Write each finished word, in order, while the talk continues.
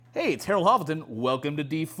Hey, it's Harold Hoffleton. Welcome to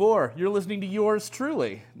D4. You're listening to yours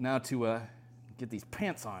truly. Now to get these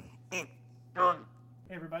pants on. Hey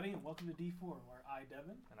everybody, and welcome to D4, where I,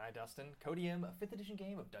 Devin, And I, Dustin, Codium, a 5th edition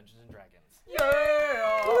game of Dungeons & Dragons.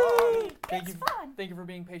 It's fun. Thank you for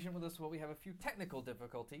being patient with us while we have a few technical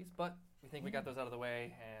difficulties, but we think we got those out of the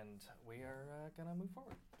way, and we are going to move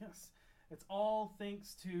forward. yes, it's all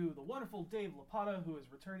thanks to the wonderful Dave Lapata, who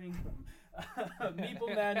is returning from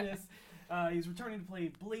Meeple Madness. He's returning to play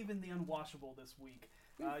Blaven the Unwashable this week.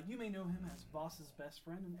 You may know him as Voss's best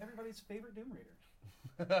friend and everybody's favorite Doom Raider.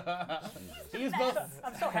 He's both.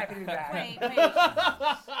 I'm so happy to be back. Wait.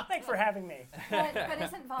 Thanks for having me. But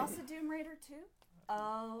isn't Voss a Doom Raider too?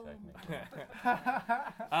 Oh.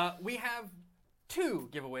 We have 2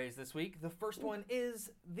 giveaways this week. The first one is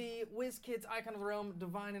the WizKids Icon of the Realm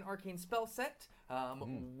Divine and Arcane spell set.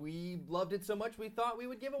 We loved it so much we thought we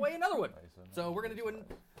would give away another one. So we're going to do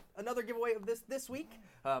another giveaway of this week.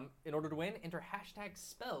 In order to win, enter hashtag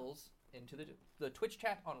spells into the Twitch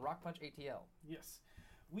chat on Rock Punch ATL. Yes,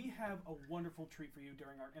 we have a wonderful treat for you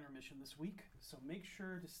during our intermission this week, so make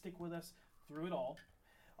sure to stick with us through it all.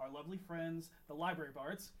 Our lovely friends, the Library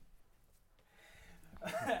Bards,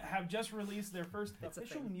 have just released their first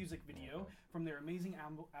official music video from their amazing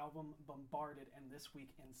album Bombarded, and this week,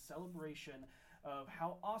 in celebration of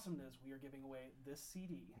how awesome it is, we are giving away this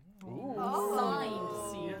CD. Ooh. Signed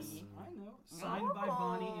CD. Yes, I know. Signed by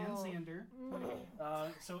Bonnie and Xander.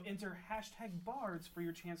 So enter hashtag Bards for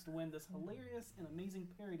your chance to win this hilarious and amazing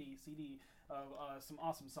parody CD of some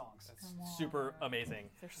awesome songs. That's super amazing.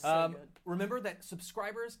 They're so good. Remember that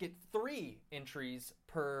subscribers get 3 entries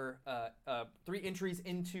per 3 entries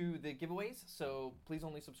into the giveaways. So please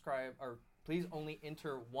only subscribe, or please only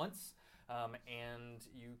enter once, and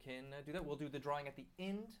you can do that. We'll do the drawing at the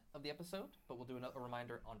end of the episode, but we'll do a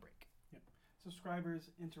reminder on break. Yep. Subscribers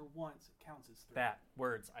enter once, it counts as 3. That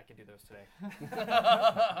words, I can do those today.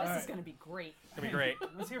 This is going to be great. It's gonna be great.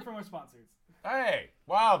 Let's hear from our sponsors. Hey,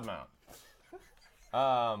 Wildmount.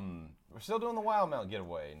 We're still doing the Wildmount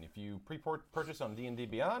giveaway, and if you pre-purchase on D&D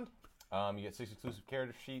Beyond, you get 6 exclusive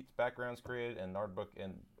character sheets, backgrounds created, and art book.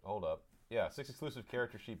 And 6 exclusive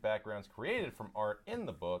character sheet backgrounds created from art in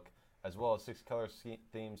the book, as well as 6 color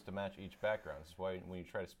themes to match each background. This is why when you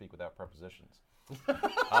try to speak without prepositions.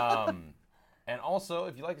 And also,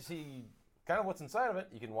 if you'd like to see kind of what's inside of it,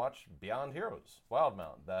 you can watch Beyond Heroes,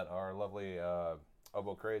 Wildmount, that our lovely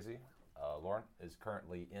Obo Crazy, Lauren, is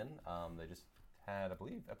currently in. They just had, I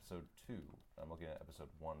believe, episode 2. I'm looking at episode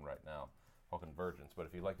 1 right now, called Convergence. But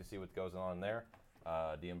if you'd like to see what goes on there,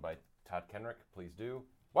 DM by Todd Kenrick, please do.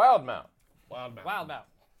 Wildmount. Wildmount.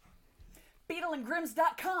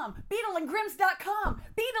 BeetleandGrims.com, BeetleandGrims.com,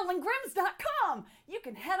 BeetleandGrims.com. You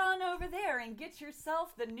can head on over there and get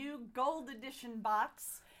yourself the new Gold Edition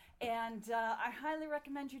box. And I highly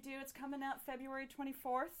recommend you do. It's coming out February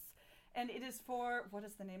 24th. And it is for, what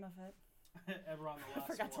is the name of it? Eberron the Last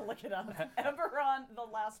I forgot War. to look it up. Eberron the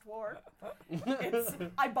Last War.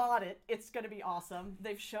 I bought it. It's going to be awesome.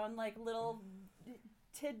 They've shown like little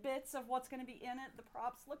tidbits of what's going to be in it. The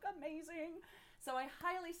props look amazing. So I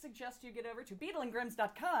highly suggest you get over to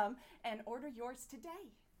BeetleandGrims.com and order yours today.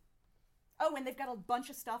 Oh, and they've got a bunch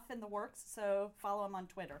of stuff in the works, so follow them on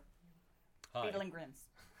Twitter. Hi. Beetle and Grims.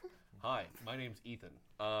 Hi, my name's Ethan.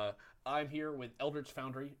 I'm here with Eldritch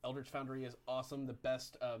Foundry. Eldritch Foundry is awesome, the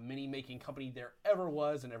best mini-making company there ever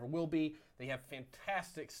was and ever will be. They have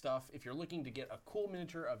fantastic stuff. If you're looking to get a cool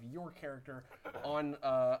miniature of your character on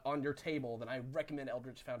your table, then I recommend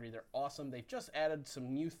Eldritch Foundry. They're awesome. They've just added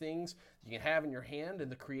some new things you can have in your hand,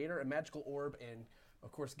 and the creator, a magical orb, and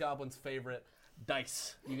of course Goblin's favorite,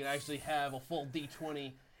 dice. You can actually have a full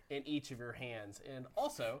D20 in each of your hands. And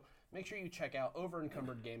also, make sure you check out Over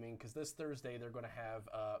Encumbered Gaming, because this Thursday they're going to have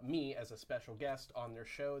me as a special guest on their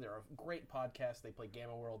show. They're a great podcast. They play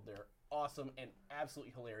Gamma World. They're awesome and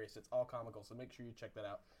absolutely hilarious. It's all comical, so make sure you check that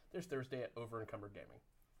out. There's Thursday at Over Encumbered Gaming.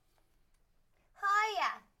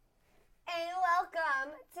 Hiya, and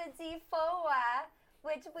welcome to D4,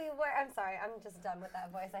 which we were. I'm sorry, I'm just done with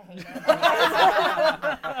that voice. I hate it.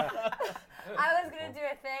 I was going to do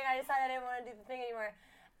a thing. I decided I didn't want to do the thing anymore.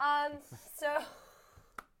 So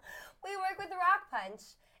we work with Rock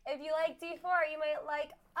Punch. If you like D4, you might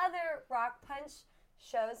like other Rock Punch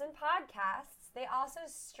shows and podcasts. They also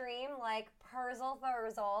stream like Puzzle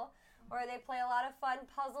Thursday, where they play a lot of fun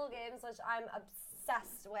puzzle games, which I'm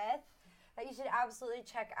obsessed with, that you should absolutely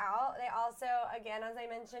check out. They also, again, as I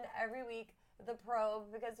mentioned every week, The Probe,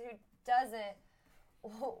 because who doesn't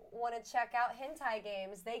want to check out hentai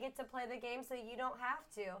games? They get to play the game so you don't have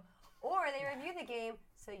to. Or they review the game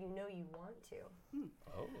so you know you want to.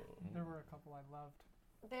 There were a couple I loved.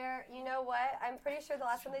 You know what? I'm pretty sure the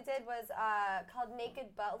last one they did was called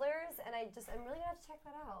Naked Butlers, and I'm really gonna have to check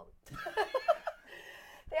that out.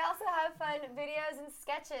 They also have fun videos and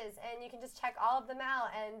sketches, and you can just check all of them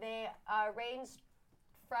out. And they range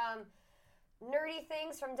from nerdy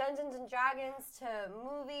things, from Dungeons and Dragons to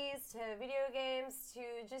movies to video games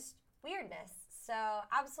to just weirdness. So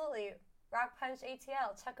absolutely, Rock Punch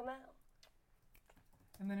ATL, check them out.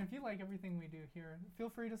 And then if you like everything we do here, feel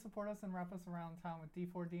free to support us and wrap us around town with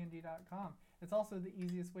d4dnd.com. It's also the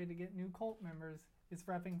easiest way to get new cult members is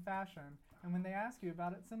repping fashion. And when they ask you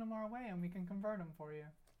about it, send them our way and we can convert them for you.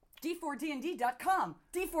 D4DND.com.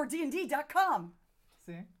 D4DND.com.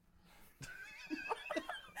 See? I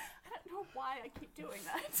don't know why I keep doing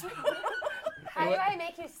that. How do I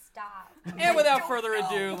make you stop? And without further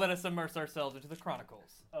ado, let us immerse ourselves into the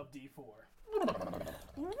Chronicles Of D4.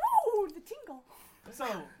 Woo, the tingle. So,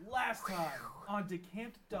 last time on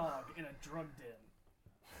Decamped Dog in a Drug Den,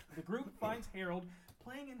 the group finds Harold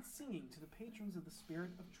playing and singing to the patrons of the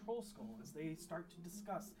spirit of Trollskull as they start to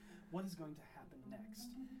discuss what is going to happen next.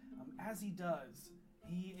 As he does,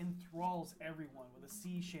 he enthralls everyone with a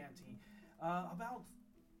sea shanty about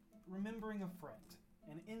remembering a friend.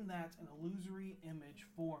 And in that, an illusory image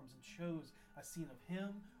forms and shows a scene of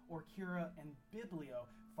him, Orkira, and Biblio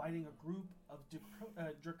fighting a group of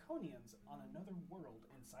draconians on another world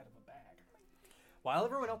inside of a bag. While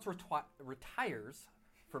everyone else retires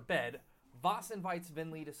for bed, Voss invites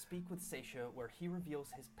Vinley to speak with Seisha, where he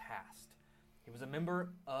reveals his past. He was a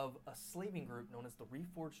member of a slaving group known as the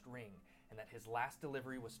Reforged Ring, and that his last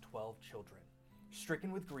delivery was 12 children.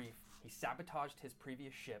 Stricken with grief, he sabotaged his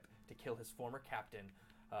previous ship to kill his former captain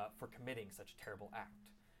for committing such a terrible act.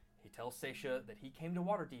 He tells Seisha that he came to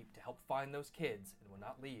Waterdeep to help find those kids and will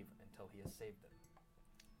not leave until he has saved them.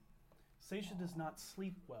 Seisha does not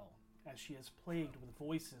sleep well, as she is plagued with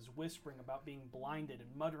voices whispering about being blinded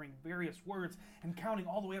and muttering various words and counting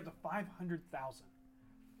all the way up to 500,000.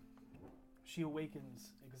 She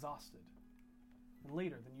awakens exhausted and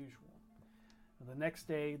later than usual. The next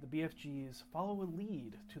day, the BFGs follow a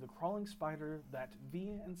lead to the crawling spider that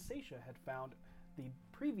V and Seisha had found the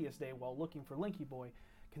previous day while looking for Linky Boy,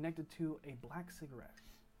 connected to a black cigarette.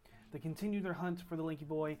 They continue their hunt for the Linky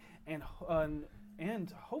Boy and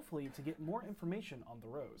hopefully to get more information on the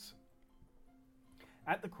Rose.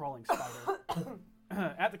 At the crawling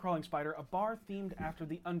spider, a bar themed after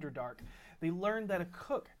the Underdark, they learn that a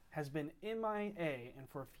cook has been MIA, and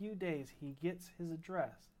for a few days he gets his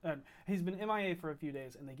address. He's been MIA for a few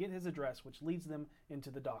days, and they get his address, which leads them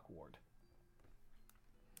into the dock ward.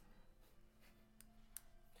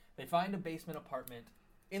 They find a basement apartment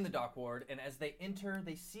in the dock ward, and as they enter,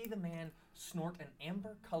 they see the man snort an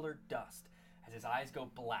amber-colored dust as his eyes go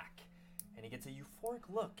black, and he gets a euphoric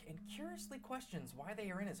look and curiously questions why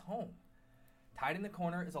they are in his home. Tied in the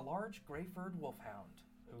corner is a large gray-furred wolfhound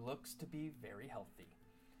who looks to be very healthy.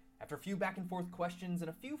 After a few back-and-forth questions and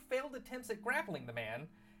a few failed attempts at grappling the man,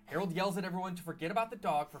 Harold yells at everyone to forget about the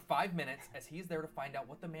dog for 5 minutes as he is there to find out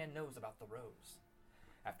what the man knows about the Rose.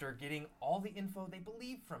 After getting all the info they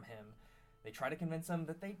believe from him, they try to convince him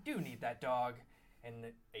that they do need that dog.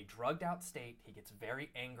 In a drugged-out state, he gets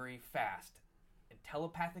very angry fast and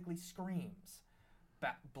telepathically screams.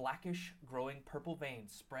 Blackish, growing purple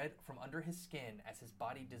veins spread from under his skin as his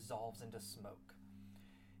body dissolves into smoke.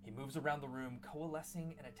 He moves around the room,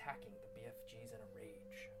 coalescing and attacking the BFGs in a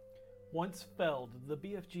rage. Once felled, the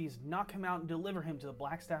BFGs knock him out and deliver him to the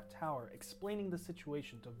Blackstaff Tower, explaining the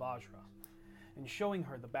situation to Vajra and showing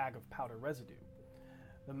her the bag of powder residue.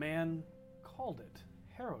 The man called it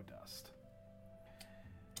Harrowdust.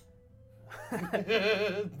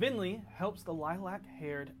 Vinley helps the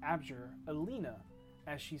lilac-haired Abjur, Alina,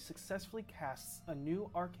 as she successfully casts a new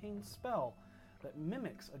arcane spell that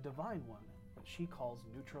mimics a divine one that she calls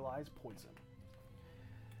Neutralize Poison.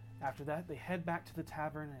 After that, they head back to the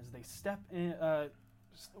tavern. As they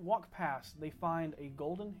walk past, they find a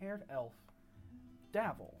golden-haired elf,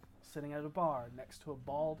 Davil, sitting at a bar next to a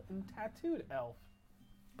bald and tattooed elf,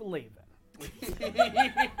 Blaven.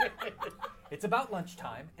 It's about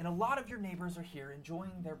lunchtime, and a lot of your neighbors are here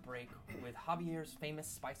enjoying their break with Javier's famous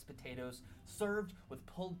spiced potatoes served with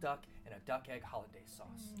pulled duck and a duck egg hollandaise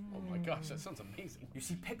sauce. Oh my gosh, that sounds amazing. You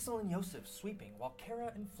see Pixel and Yosef sweeping, while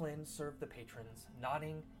Kara and Flynn serve the patrons,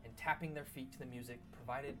 nodding and tapping their feet to the music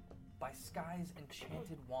provided by Sky's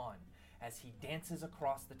enchanted wand as he dances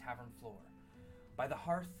across the tavern floor. By the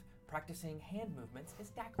hearth, practicing hand movements, is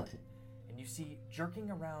Declan, and you see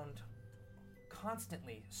jerking around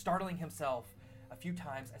constantly, startling himself a few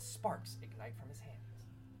times as sparks ignite from his hands.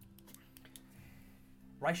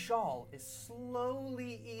 Raishal is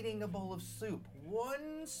slowly eating a bowl of soup,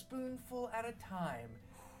 one spoonful at a time,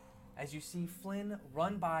 as you see Flynn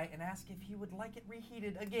run by and ask if he would like it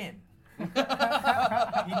reheated again. He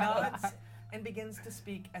nods and begins to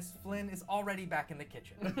speak as Flynn is already back in the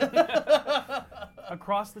kitchen.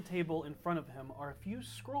 Across the table in front of him are a few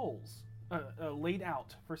scrolls laid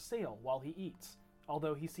out for sale while he eats,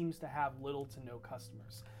 although he seems to have little to no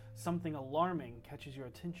customers. Something alarming catches your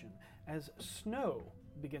attention as snow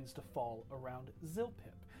begins to fall around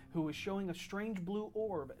Zilpip, who is showing a strange blue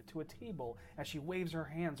orb to a table as she waves her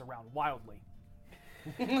hands around wildly.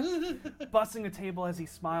 Busting a table as he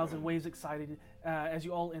smiles and waves excited as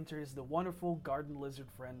you all enter is the wonderful garden lizard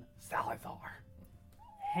friend Salazar.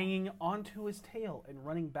 Hanging onto his tail and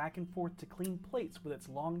running back and forth to clean plates with its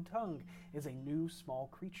long tongue is a new small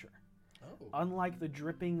creature. Unlike the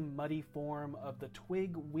dripping, muddy form of the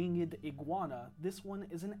twig-winged iguana, this one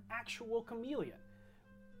is an actual chameleon,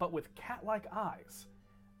 but with cat-like eyes,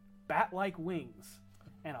 bat-like wings,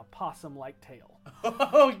 and a possum-like tail.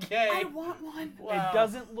 Okay. I want one. Wow. It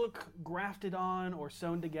doesn't look grafted on or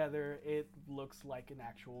sewn together. It looks like an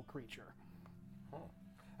actual creature.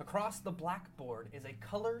 Across the blackboard is a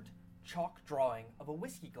colored chalk drawing of a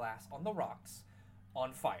whiskey glass on the rocks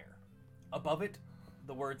on fire. Above it,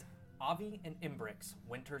 the words Avi and Imbrix,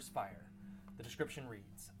 Winter's Fire. The description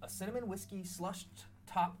reads, a cinnamon whiskey slushed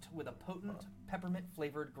topped with a potent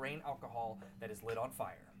peppermint-flavored grain alcohol that is lit on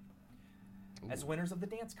fire. As winners of the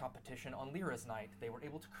dance competition on Lyra's night, they were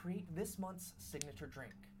able to create this month's signature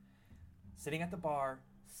drink. Sitting at the bar,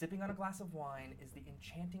 sipping on a glass of wine, is the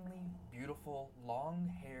enchantingly beautiful, long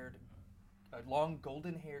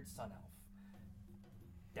golden-haired sun elf,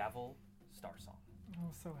 Davil Starsong. I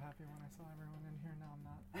was so happy when I saw everyone in here. Now I'm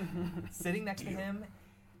not. Sitting next to him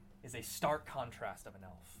is a stark contrast of an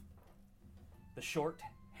elf. The short,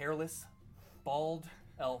 hairless, bald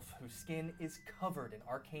elf whose skin is covered in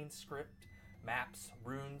arcane script, maps,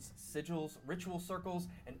 runes, sigils, ritual circles,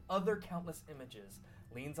 and other countless images,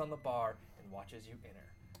 leans on the bar and watches you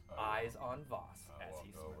enter. Eyes on Voss as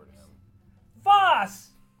he smirks.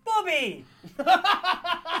 Voss! Booby!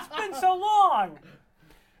 It's been so long!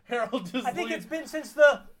 Harold just I think leaves. it's been since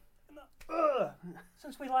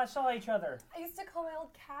since we last saw each other. I used to call my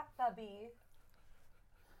old cat Bubby.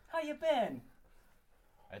 How you been?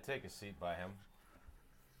 I take a seat by him,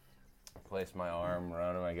 place my arm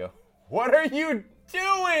around him, I go, what are you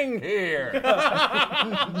doing here?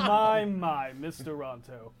 My, Mr.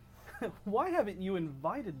 Ronto. Why haven't you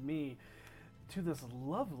invited me to this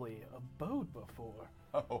lovely abode before?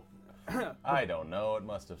 Oh, I don't know. It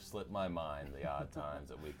must have slipped my mind the odd times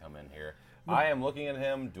that we come in here. I am looking at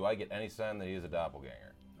him. Do I get any sign that he is a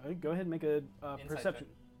doppelganger? All right, go ahead and make a perception.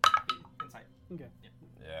 Insight. Okay.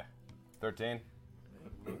 Yeah. 13?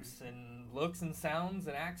 Looks and sounds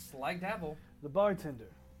and acts like Davil. The bartender.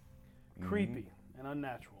 Creepy and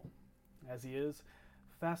unnatural. As he is,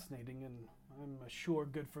 fascinating and I'm sure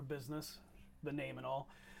good for business, the name and all.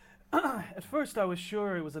 At first I was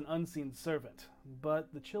sure it was an unseen servant,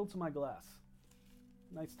 but the chill to my glass.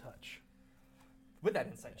 Nice touch. With that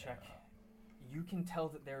insight check, you can tell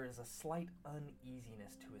that there is a slight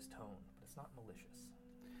uneasiness to his tone, but it's not malicious.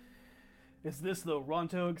 Is this the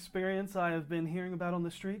Ronto experience I have been hearing about on the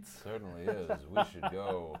streets? Certainly is. We should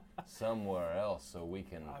go somewhere else so we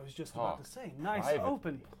can I was just talk about to say, nice privately.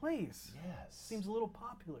 open place. Yes. Seems a little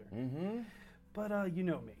popular. Mm-hmm. But you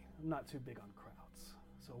know me, I'm not too big on crowds.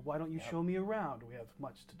 So why don't you show me around? We have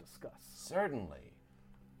much to discuss. Certainly.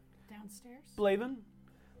 Downstairs? Blaven,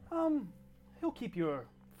 he'll keep your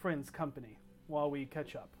friends company while we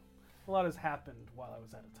catch up. A lot has happened while I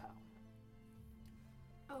was out of town.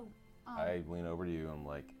 Oh, I lean over to you and I'm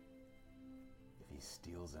like, if he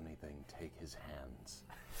steals anything, take his hands.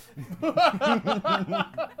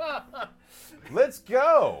 Let's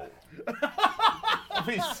go. I'll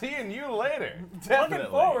be seeing you later. Definitely.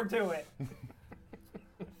 Looking forward to it.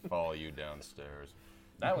 Follow you downstairs.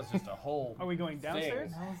 That was just a whole. Are we going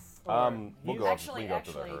downstairs? We'll go actually, we can go up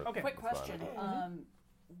to the hearth. Okay. quick It's fine. question.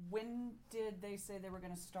 When did they say they were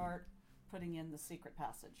going to start putting in the secret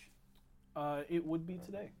passage? It would be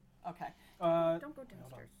today. Okay. Don't go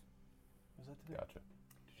downstairs. Was that today? Gotcha.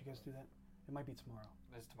 Did you guys do that? It might be tomorrow.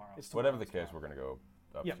 It's tomorrow. It's Whatever tomorrow. the case, we're going to go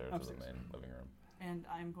Yeah, upstairs to upstairs. the main living room. And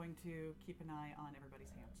I'm going to keep an eye on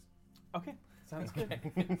everybody's hands. Okay, sounds good.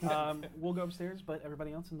 We'll go upstairs, but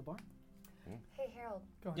everybody else in the bar? Hey, Harold.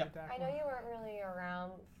 Go Yeah. ahead, Dak. I know you weren't really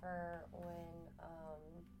around for when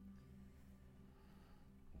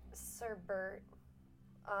Sir Bert,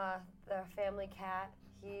 the family cat,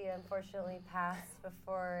 he unfortunately passed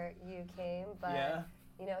before you came, but Yeah.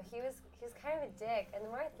 you know, he was kind of a dick, and the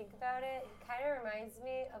more I think about it, he kind of reminds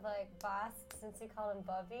me of like Boss, since he called him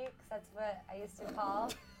Bubby, because that's what I used to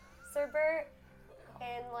call Sir Bert.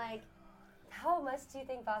 And like, how much do you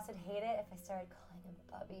think Voss would hate it if I started calling him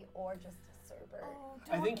Bubby or just a Cerbert? Oh,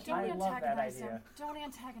 I think don't I love that antagonize idea. him. Don't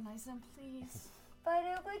antagonize him, please. But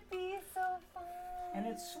it would be so fun. And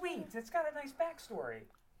it's sweet. It's got a nice backstory.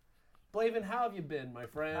 Blaven, how have you been, my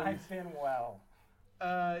friend? I've been well.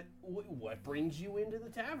 What brings you into the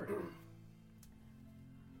tavern?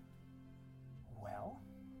 Well,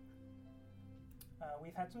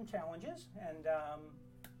 we've had some challenges, and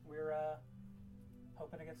we're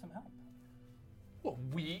hoping to get some help. Well,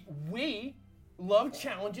 we love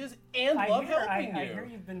challenges and I love hear, helping I you. hear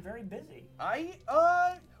you've been very busy.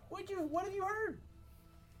 What have you heard?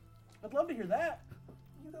 I'd love to hear that.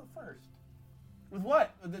 You go first. With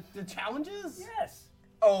what? The challenges? Yes.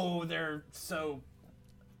 Oh, they're so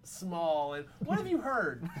small. And what have you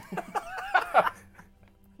heard?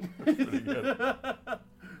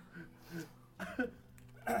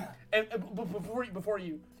 and before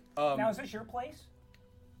you. Now, is this your place?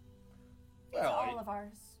 It's all of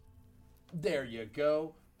ours. There you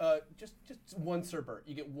go. Just one Cerbert.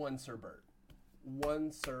 You get one Cerbert.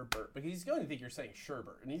 One Cerbert. Because he's going to think you're saying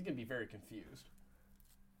Sherbert, and he's going to be very confused.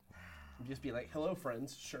 You just be like, hello,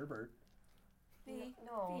 friends, Sherbert.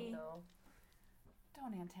 No.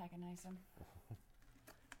 Don't antagonize him.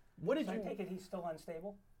 What did So I you... take it he's still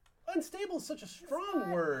unstable? Unstable is such a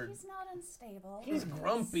strong word. He's not unstable. He's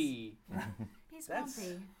grumpy. He's That's-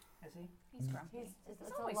 grumpy. Is he? He's grumpy. It's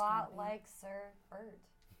He's a always lot grumpy. like Sir Bert.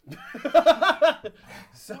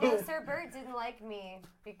 So... You know, Sir Bert didn't like me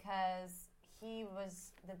because he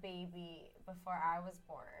was the baby before I was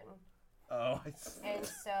born. Oh, I see. And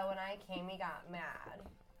so when I came, he got mad.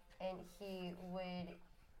 And he would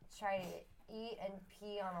try to eat and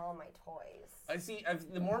pee on all my toys. I see.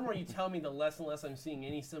 The more and more you tell me, the less and less I'm seeing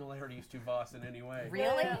any similarities to Voss in any way.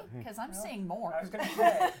 Really? Because I'm seeing more. I was going to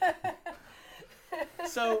say.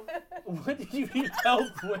 So, what did you need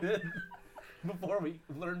help with before we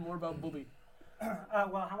learn more about Booby?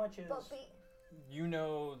 Well, how much is... Bubby. You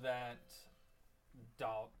know that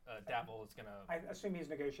Davil is gonna. I assume he's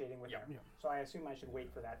negotiating with Yep. them. So I assume I should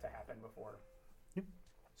wait for that to happen before. Yep.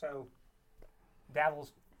 So,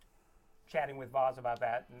 Davil's chatting with Voz about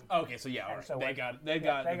that. And, Okay, so yeah, all and right. so they what- got they the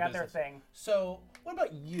got their business. thing. So, what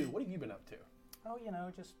about you? What have you been up to? Oh, you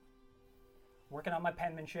know, just working on my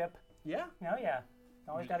penmanship. Yeah, Oh, yeah.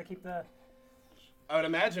 Always got to keep the... I would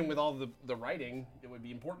imagine with all the writing, it would be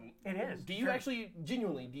important. It is. Do you sure. actually,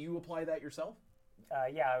 genuinely, do you apply that yourself?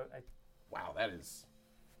 Yeah, Wow, that is.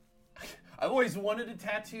 I've always wanted a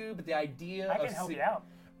tattoo, but the idea I of can help you out.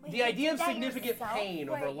 the idea of did that significant yourself? pain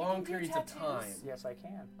over Wait, you long can do periods of tattoos? time. Yes, I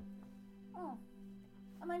can. Oh,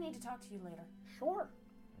 I might need to talk to you later. Sure.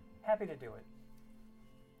 Happy to do it.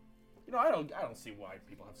 You know, I don't see why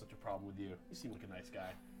people have such a problem with you. You seem like a nice guy.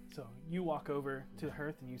 So you walk over to the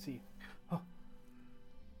hearth and you see,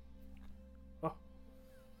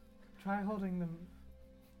 Try holding them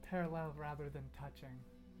parallel rather than touching.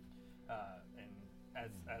 And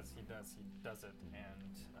as he does it, and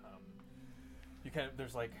you kind of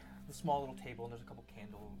there's like the small little table, and there's a couple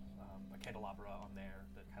a candelabra on there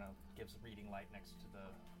that kind of gives reading light next to the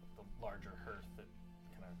larger hearth that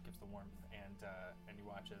kind of gives the warmth, and you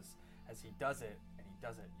watch as he does it,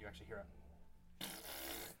 you actually hear a,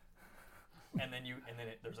 and then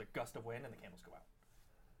there's a gust of wind, and the candles go out.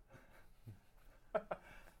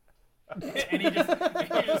 And you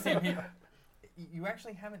just see him. You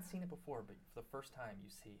actually haven't seen it before, but for the first time, you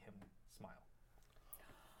see him smile.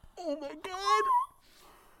 Oh my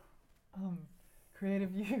god!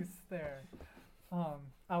 Creative use there.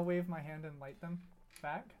 I'll wave my hand and light them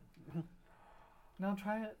back. Now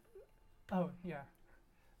try it. Oh, yeah.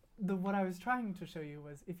 What I was trying to show you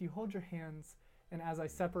was if you hold your hands, and as I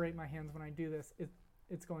separate my hands when I do this,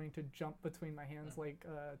 it's going to jump between my hands like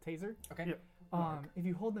a taser. Okay. Yep. If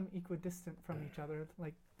you hold them equidistant from each other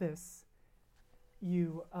like this,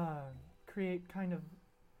 you create kind of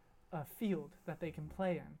a field that they can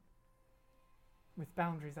play in with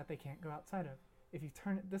boundaries that they can't go outside of. If you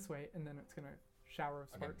turn it this way, and then it's going to shower of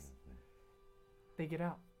sparks, they get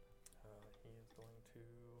out. He is going to.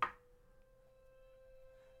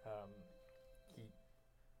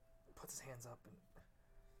 He puts his hands up and.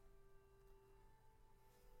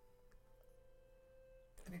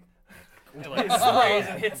 It like sprays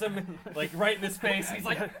and hits him like right in his face. He's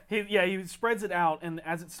like, he spreads it out, and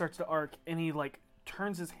as it starts to arc, and he like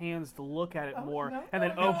turns his hands to look at it Oh, more, no. and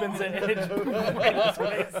then Oh, opens it, and it's right in his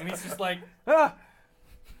face. and he's just like Ah!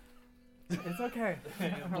 It's okay.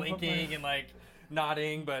 blinking and like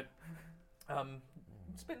nodding, but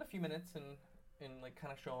it's been a few minutes, and and like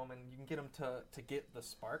kind of show him, and you can get him to get the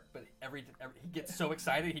spark. But every he gets so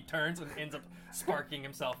excited, he turns and ends up sparking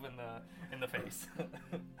himself in the face.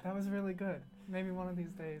 That was really good. Maybe one of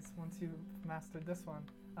these days, once you've mastered this one,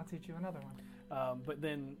 I'll teach you another one. But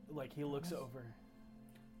then, like, he looks over.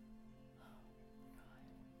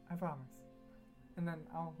 I promise. And then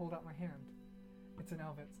I'll hold out my hand. It's an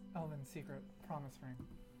elven secret promise ring.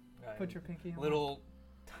 Put your pinky in. Little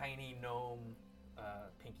tiny gnome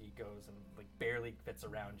pinky goes and like barely fits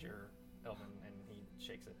around your elven, and he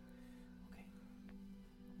shakes it. Okay.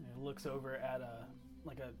 And he looks over at a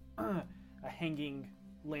hanging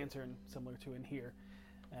lantern similar to in here,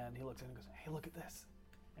 and he looks at it and goes, "Hey, look at this!"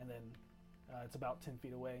 And then it's about 10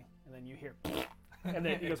 feet away, and then you hear, and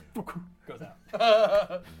then he goes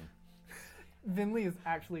out. Vinley is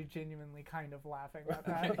actually genuinely kind of laughing at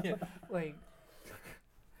that. Yeah. Like,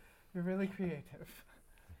 you're really creative.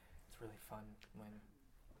 It's really fun when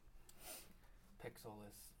Pixel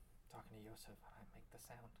is talking to Yosef and I make the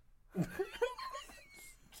sound.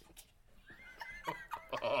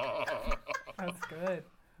 That's good.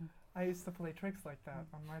 I used to play tricks like that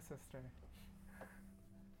on my sister.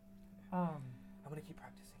 I'm gonna keep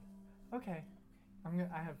practicing. Okay. I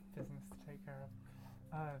have business to take care of.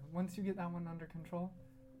 Once you get that one under control,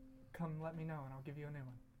 come let me know and I'll give you a new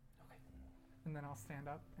one. Okay. And then I'll stand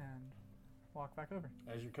up and walk back over.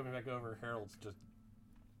 As you're coming back over, Harold's just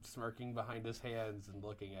smirking behind his hands and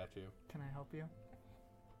looking at you. Can I help you?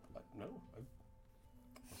 No,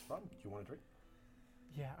 that's fun. Do you want a drink?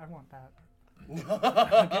 Yeah, I want that.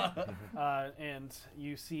 And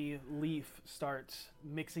you see Leaf start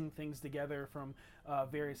mixing things together from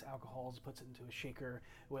various alcohols, puts it into a shaker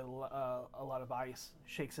with a lot of ice,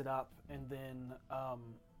 shakes it up, and then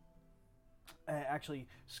actually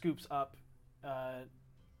scoops up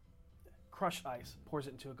crushed ice, pours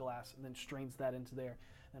it into a glass, and then strains that into there,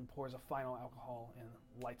 and pours a final alcohol and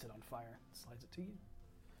lights it on fire, slides it to you.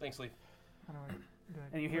 Thanks, Leaf. How do I do I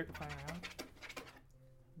And you hear- put the fire out?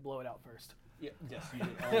 Blow it out first. Yeah, yes, you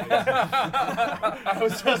did. Always. I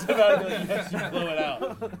was just about to go, yes, you blow it out.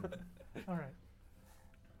 All right.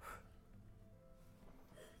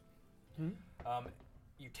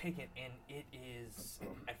 You take it, and it is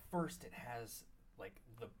at first it has like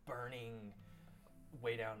the burning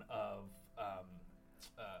way down of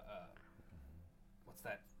what's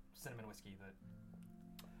that cinnamon whiskey that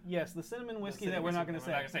Yes, the cinnamon whiskey the that we're not going to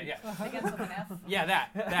we're not say. gonna say. Yeah, Begins with an F. yeah,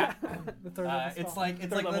 that. The third level It's spell. like Third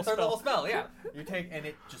the level third level spell. spell. Yeah, you take and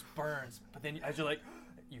it just burns. But then as you're like,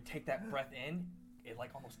 you take that breath in, it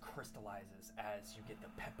like almost crystallizes as you get the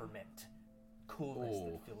peppermint coolness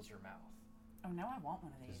Ooh. that fills your mouth. Oh, now I want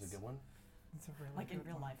one of This these. is a good one. It's a really Like in good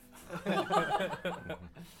real one.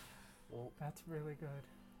 life. That's really good.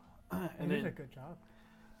 And You did then, a good job.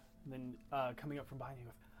 coming up from behind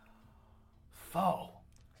you, Foe,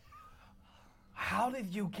 how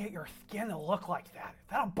did you get your skin to look like that? Is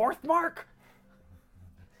that a birthmark?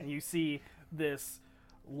 And you see this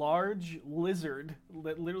large lizard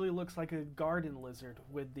that literally looks like a garden lizard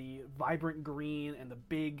with the vibrant green and the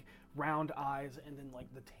big round eyes, and then like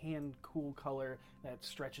the tan cool color that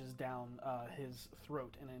stretches down his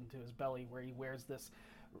throat and into his belly, where he wears this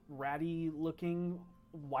ratty looking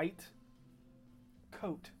white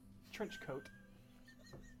coat, trench coat.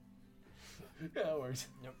 Yeah, that works.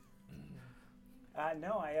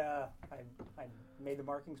 No, I made the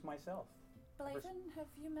markings myself. Blaven, have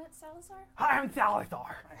you met Salazar? I'm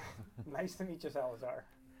Salazar. Nice to meet you, Salazar.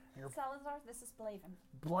 Salazar, this is Blaven.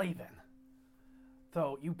 Blaven.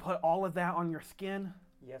 So you put all of that on your skin?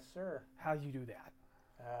 Yes, sir. How do you do that?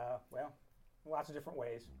 Well, lots of different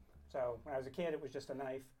ways. So when I was a kid, it was just a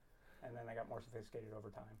knife, and then I got more sophisticated over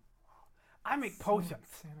time. I make potions.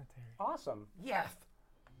 Sanitary. Awesome. Yes.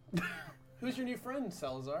 Who's your new friend,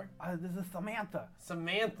 Salazar? This is Samantha.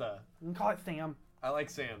 Samantha. You can call it Sam. I like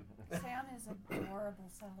Sam. Sam is adorable,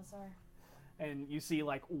 Salazar. And you see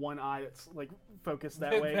like one eye that's like focused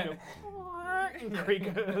that way. Go, and Creek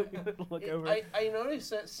look over. I noticed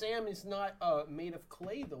that Sam is not made of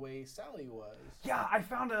clay the way Sally was. Yeah, I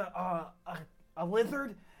found a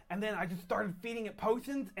lizard, and then I just started feeding it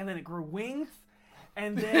potions, and then it grew wings,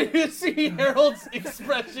 and then You see Harold's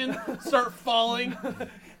expression start falling.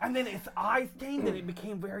 and then its eyes changed, and it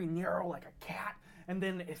became very narrow like a cat, and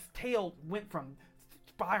then its tail went from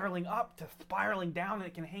spiraling up to spiraling down, and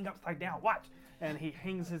it can hang upside down. Watch. And he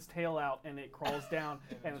hangs his tail out, and it crawls down,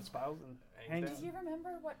 and it spirals and hangs. Do you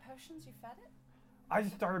remember what potions you fed it? I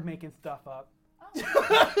just started making stuff up.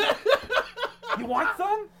 Oh. You want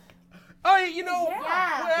some? Oh, you know.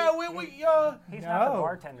 Yeah. We He's not the No.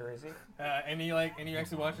 bartender, is he? And he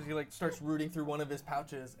actually watches. He like starts rooting through one of his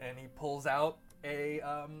pouches, and he pulls out a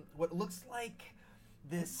what looks like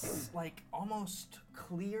this like almost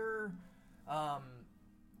clear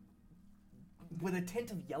with a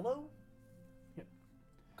tint of yellow. Yep.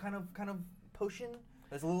 Kind of potion.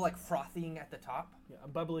 There's a little like frothing at the top. Yeah, a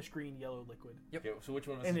bubblish green yellow liquid. Yep. Okay, so which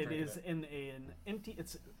one of us And is it drinking is it? in an empty.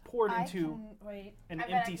 It's poured into Wait. an I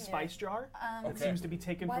bet I empty can do spice it. jar. Um, It Okay. seems to be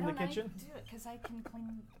taken Why from the don't kitchen. I do it? Because I can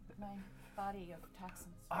clean my body of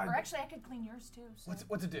toxins. Uh, or actually, I could clean yours too. So.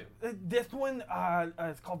 What's it do? This one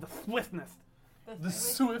is called the Swiftness. The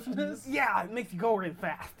swiftness? Yeah, it makes you go really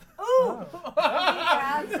fast. Ooh!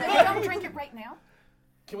 Grabs So it. you don't drink it right now?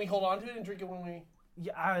 Can we hold on to it and drink it when we?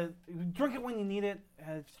 Yeah, drink it when you need it.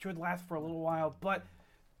 It should last for a little while, but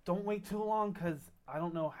don't wait too long because I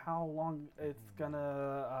don't know how long it's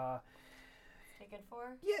gonna. Take it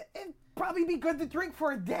for? Yeah, it'd probably be good to drink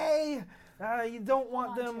for a day. You don't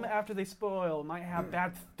want Hold on them to it. after they spoil. Might have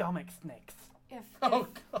bad stomach snakes. If Oh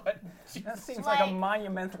God! That seems Like- like a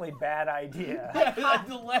monumentally bad idea. That's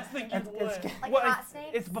the last thing you It's- want. Like Well, hot it's, snakes?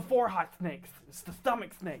 it's before hot snakes. It's the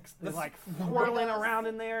stomach snakes. They're like swirling Those. around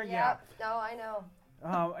in there. Yep. No, I know.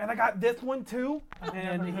 And I got this one too.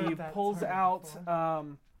 And never he heard that pulls term out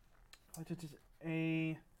before. what is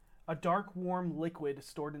it? A dark warm liquid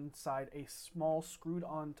stored inside a small screwed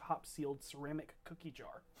on top sealed ceramic cookie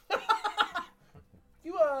jar.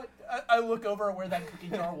 You I look over where that cookie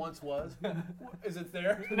jar once was. Is it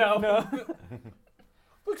there? No.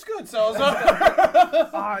 Looks good,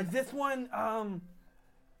 Salazar.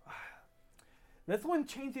 This one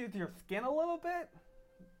changes your skin a little bit.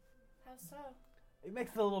 how so? It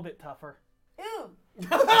makes it a little bit tougher. Ooh. He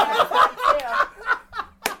grabs that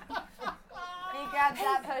too. He grabs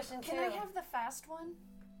that potion too. Can I have the fast one?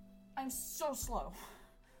 I'm so slow.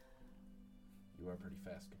 You are pretty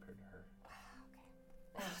fast compared to her.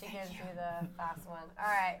 And she gives you the fast one. All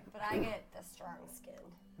right, but I get the strong skin.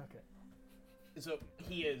 Okay. So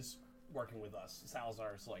he is working with us.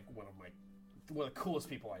 Salazar is like one of the coolest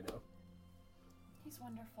people I know. He's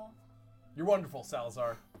wonderful. You're wonderful,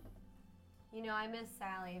 Salazar. You know, I miss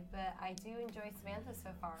Sally, but I do enjoy Samantha so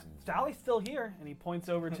far. Sally's still here, and he points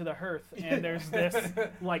over to the hearth, and there's this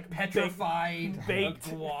like Petrified baked-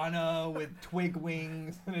 iguana with twig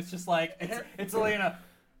wings, and it's just like it's Elena.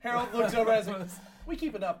 Harold looks over and says, "We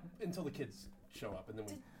keep it up until the kids show up, and then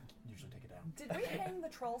we usually take it down." Did we hang the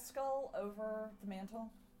troll skull over the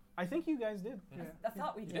mantle? I think you guys did. I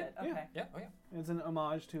thought we did. Yeah. Okay. Yeah, oh yeah. It's an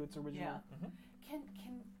homage to its original. Yeah. Can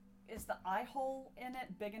is the eye hole in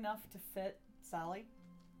it big enough to fit Sally?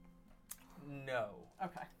 No.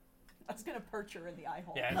 Okay. I was gonna perch her in the eye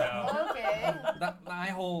hole. Yeah, no. Okay. The eye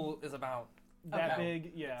hole is about That Okay.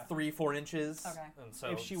 big, yeah. 3-4 inches. Okay. And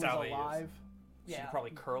so if she was Sally alive, she Yeah. could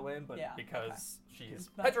probably curl in, but Yeah, because she is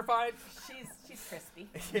But- petrified. She's crispy.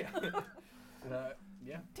 Yeah.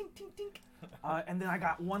 Yeah. Tink tink tink. and then I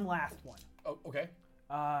got one last one. Oh, okay.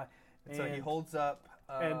 So he holds up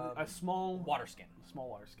and a small water skin. small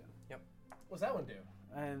water skin, What's that one do?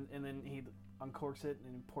 and then he uncorks it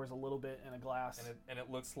and pours a little bit in a glass. And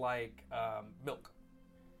it looks like milk.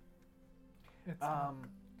 It's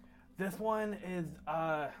This one is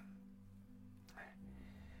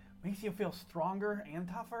makes you feel stronger and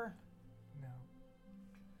tougher. no.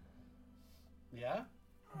 Yeah.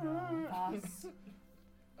 Voss.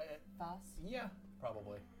 Uh, Voss. yeah.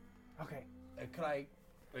 Probably. Okay. Could I?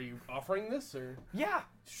 Are you offering this or? Yeah.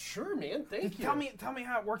 Sure, man. Thank Just you. tell me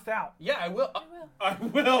how it works out. Yeah, I will. I will. I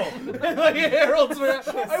will. Like Harold's.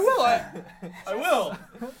 I will. I will.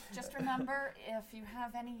 Just remember, if you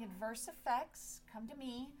have any adverse effects, come to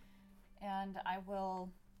me, and I will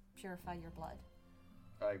purify your blood.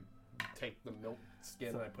 I take the milk skin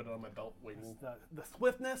and I put it on my belt, waiting. The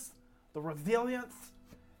swiftness, the resilience,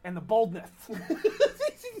 and the boldness.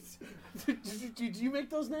 Did you make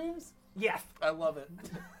those names? Yes. I love it.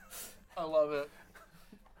 I love it.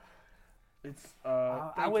 It's.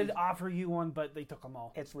 I would offer you one, but they took them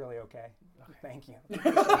all. It's really okay. Thank you.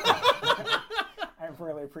 I'm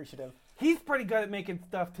really appreciative. He's pretty good at making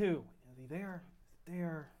stuff too. Is he there?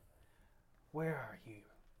 There. Where are you?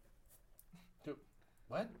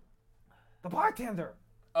 What? The bartender.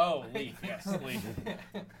 Oh, Leaf. Yes, Leaf.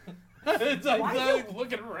 It's like Why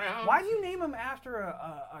looking around. Why do you name him after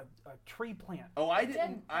a tree plant? Oh, I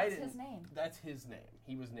didn't. I That's didn't. his name. That's his name.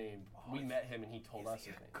 He was named. We met him and he told us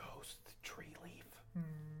his name. Ghost tree leaf.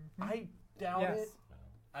 I doubt Yes. it.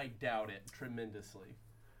 I doubt it tremendously.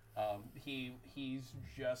 He's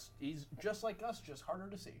just like us, just harder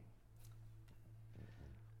to see.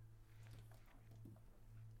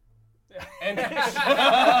 And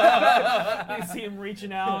You see him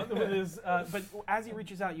reaching out with his, but as he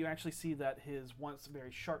reaches out, you actually see that his once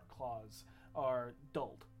very sharp claws are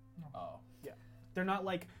dulled. oh, They're not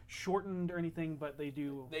like shortened or anything, but they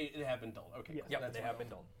do. They have been dulled. Okay. Yes. cool. Yep, That's they what have I been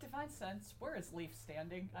know. dulled. Divine sense. Where is Leaf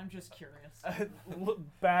standing? I'm just curious.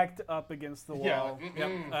 Backed up against the wall. Yeah. Like,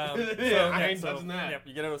 Yep. I ain't touching that. Yep,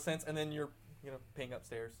 you get a sense, and then you're ping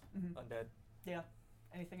upstairs, Mhm. undead. Yeah.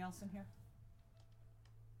 Anything else in here?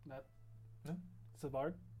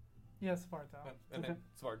 Savard. Yes, Sparta. And then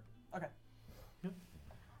Svard.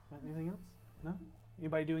 Anything else? No.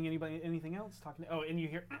 Anybody doing anything else? Talking. Oh, and you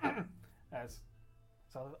hear as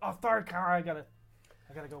so. Oh, third car. I gotta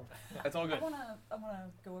go. That's all good. I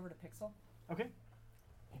wanna go over to Pixel. Okay.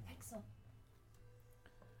 Pixel.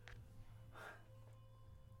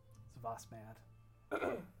 Is Voss mad?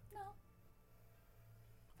 No.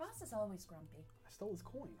 Voss is always grumpy. I stole his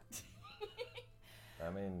coin. I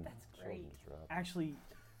mean, That's shoulders great. drop. Actually,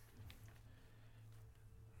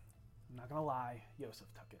 I'm not gonna lie. Yosef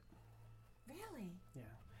took it. Really? Yeah,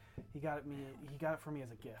 he got it for me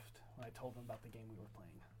as a gift when I told him about the game we were playing.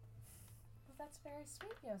 Well, that's very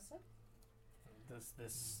sweet, Yosef.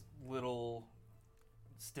 This little,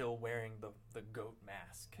 still wearing the goat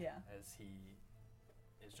mask. Yeah. As he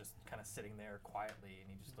is just kind of sitting there quietly, and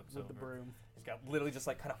he just looks With over. the broom. He's got literally just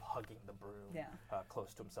like kind of hugging the broom. Yeah.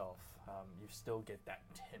 Close to himself. You still get that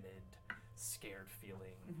timid, scared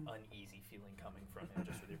feeling, uneasy feeling coming from him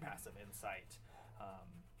just with your passive insight.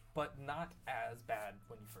 But not as bad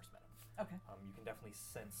when you first met him. Okay. You can definitely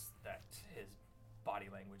sense that his body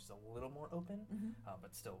language is a little more open,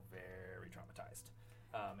 but still very traumatized.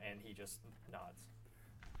 And he just nods.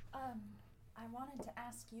 I wanted to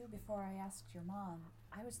ask you before I asked your mom.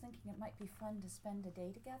 I was thinking it might be fun to spend a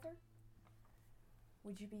day together.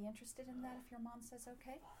 Would you be interested in that if your mom says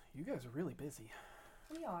okay? You guys are really busy.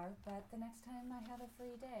 We are, but the next time I have a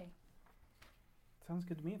free day. Sounds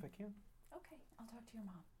good to me if I can. Okay, I'll talk to your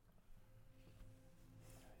mom.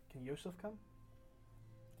 Can Yosef come?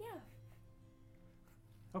 Yeah.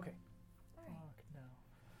 Okay. All right. Fuck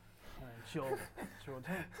no. She'll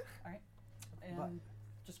attend. And But-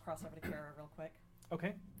 just cross over to Kara real quick.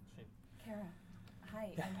 Okay. Kara,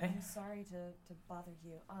 hi. Yeah, I'm, hey. I'm sorry to bother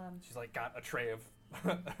you. She's like got a tray of,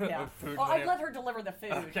 Yeah. of food. Well, in I'd there. let her deliver the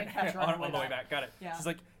food Okay. and catch her on on the way back. Got it. Yeah. She's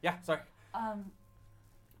like, yeah, sorry.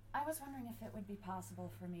 I was wondering if it would be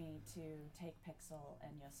possible for me to take Pixel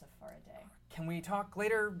and Yosef for a day. Can we talk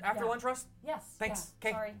later after Yeah. lunch, Russ? Yes. Thanks, Yeah,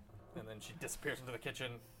 'kay. sorry. And then she disappears into the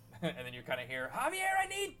kitchen, and then you kind of hear, Javier, I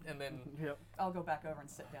need, and then Yep. I'll go back over and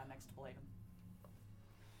sit down next to Bladen.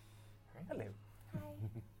 hello.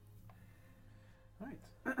 Hi.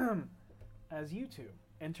 All right. As you two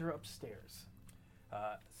enter upstairs,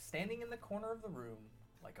 Standing in the corner of the room,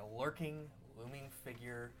 like a lurking, looming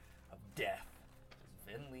figure of death, is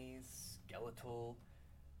Vinley's skeletal,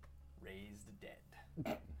 raised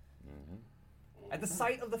dead. At the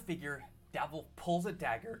sight of the figure, Davil pulls a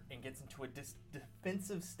dagger and gets into a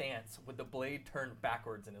defensive stance with the blade turned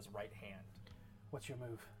backwards in his right hand. what's your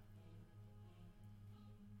move?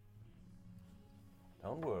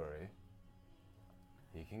 Don't worry.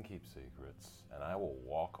 He can keep secrets, and I will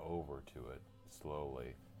walk over to it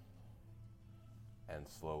slowly and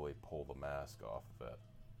slowly pull the mask off of it.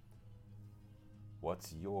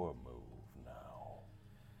 What's your move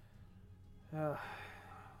now?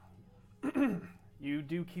 You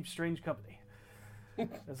do keep strange company.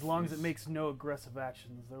 As long as it makes no aggressive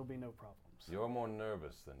actions, there will be no problems. You're more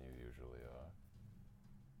nervous than you usually are.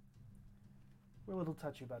 We're a little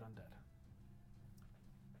touchy about undead.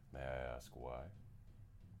 May I ask why?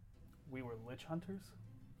 We were lich hunters,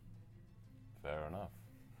 Fair enough.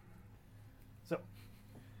 so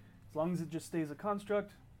as long as it just stays a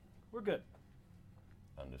construct, we're good.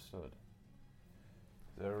 Understood.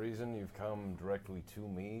 Is there a reason you've come directly to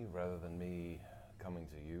me rather than me coming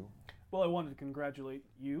to you? Well, I wanted to congratulate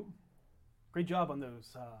you. Great job on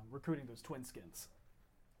those recruiting those twin skins.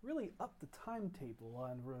 Really upped the timetable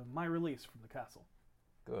on my release from the castle.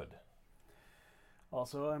 Good.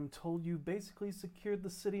 Also, I'm told you basically secured the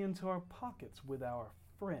city into our pockets with our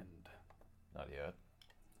friend. Not yet,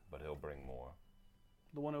 but he'll bring more.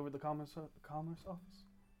 The one over the commerce office?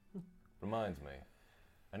 Reminds me,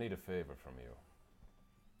 I need a favor from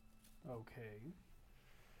you. Okay.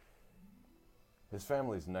 His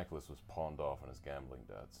family's necklace was pawned off in his gambling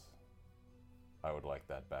debts. I would like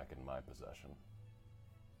that back in my possession.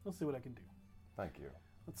 I'll see what I can do. Thank you.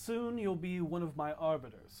 But soon you'll be one of my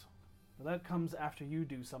arbiters. But that comes after you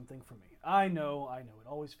do something for me. I know, it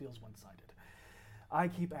always feels one-sided. I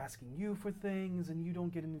keep asking you for things and you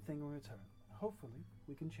don't get anything in return. Hopefully,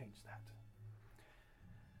 we can change that.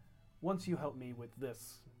 Once you help me with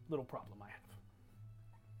this little problem I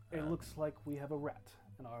have. It looks like we have a rat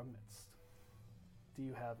in our midst. Do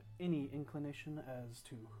you have any inclination as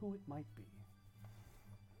to who it might be?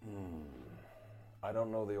 I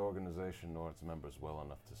don't know the organization nor its members well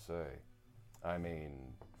enough to say. I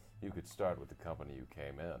mean, you could start with the company you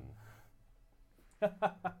came in.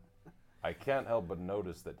 I can't help but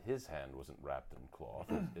notice that his hand wasn't wrapped in cloth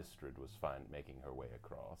as Istrid was making her way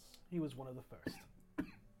across. He was one of the first.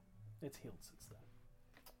 It's healed since then.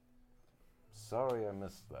 Sorry I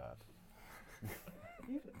missed that.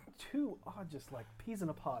 You two are just like peas in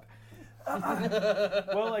a pod.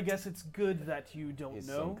 Well, I guess it's good that you don't He's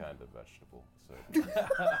know. some kind of vegetable. So.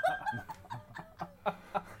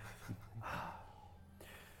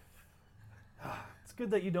 It's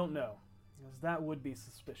good that you don't know, because that would be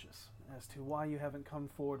suspicious as to why you haven't come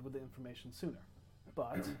forward with the information sooner.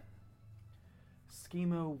 But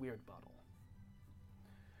Schemo Weirdbottle,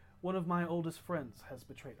 one of my oldest friends, has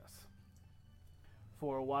betrayed us.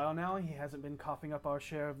 For a while now, he hasn't been coughing up our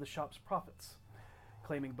share of the shop's profits,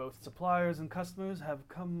 claiming both suppliers and customers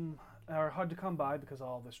are hard to come by because of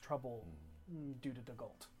all this trouble due to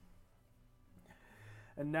Dagult.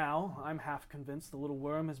 And now, I'm half convinced the little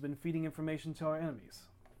worm has been feeding information to our enemies,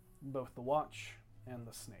 both the Watch and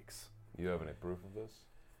the Snakes. You have any proof of this?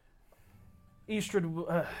 Istrid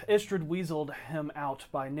weaseled him out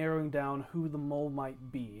by narrowing down who the mole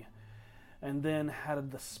might be, and then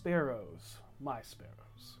had the sparrows, my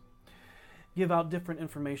sparrows, give out different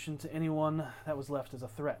information to anyone that was left as a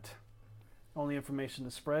threat. Only information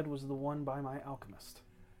to spread was the one by my alchemist.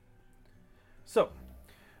 So,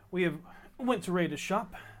 we went to raid his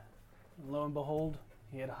shop, and lo and behold,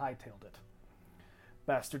 he had hightailed it.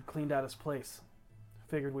 Bastard cleaned out his place.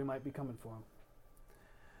 Figured we might be coming for him.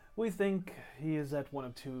 We think he is at one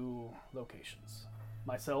of two locations.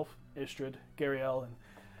 Myself, Istrid, Gariel, and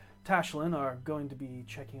Tashlin are going to be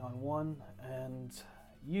checking on one, and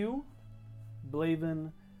you,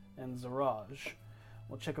 Blaven, and Zaraj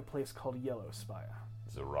will check a place called Yellow Spire.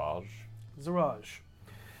 Zaraj? Zaraj.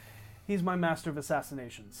 He's my master of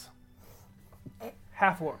assassinations.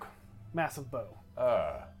 Half-orc, massive bow.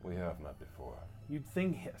 Ah, we have met before. You'd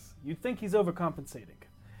think he's overcompensating.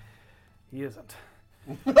 He isn't.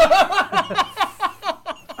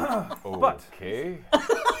 Okay.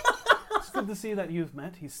 It's good to see that you've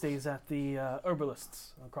met. He stays at the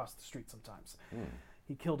herbalists across the street sometimes.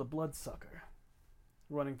 He killed a bloodsucker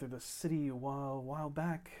running through the city a while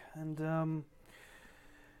back, and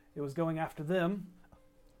it was going after them,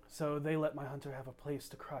 so they let my hunter have a place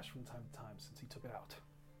to crush from time to time since he took it out.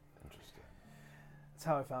 Interesting. That's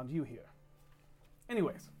how I found you here.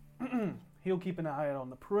 Anyways, he'll keep an eye out on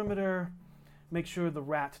the perimeter, make sure the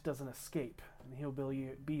rat doesn't escape, and he'll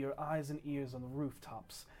be your eyes and ears on the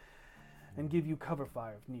rooftops, and give you cover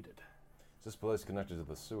fire if needed. Is this place connected to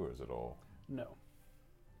the sewers at all? No.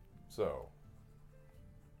 So,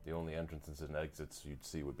 the only entrances and exits you'd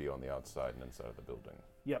see would be on the outside and inside of the building.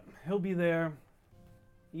 Yep, he'll be there,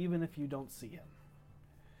 even if you don't see him.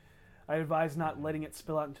 I advise not letting it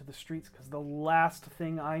spill out into the streets, because the last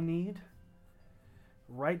thing I need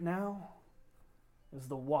right now is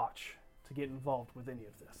the Watch to get involved with any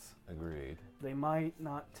of this. Agreed. They might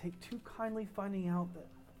not take too kindly finding out that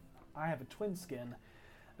I have a twin skin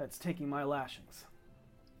that's taking my lashings.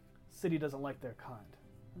 City doesn't like their kind.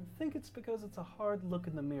 I think it's because it's a hard look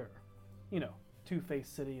in the mirror. You know,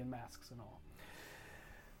 two-faced city and masks and all.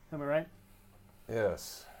 Am I right?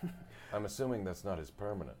 Yes. I'm assuming that's not his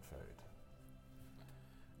permanent fate.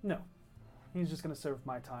 No. He's just going to serve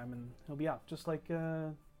my time and he'll be out, just like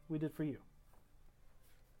we did for you.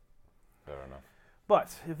 Fair enough.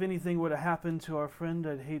 But if anything were to happen to our friend,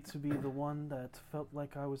 I'd hate to be the one that felt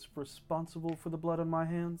like I was responsible for the blood on my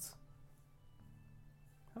hands.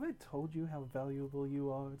 Have I told you how valuable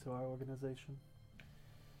you are to our organization?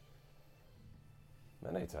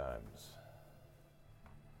 Many times.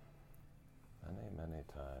 Many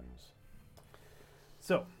times.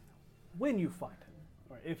 So, when you find him,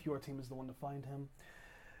 or if your team is the one to find him,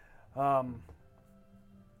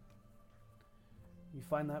 you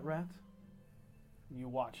find that rat, you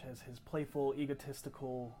watch as his playful,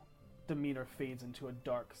 egotistical demeanor fades into a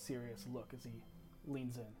dark, serious look as he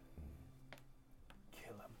leans in.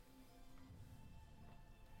 Kill him.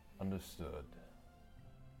 Understood.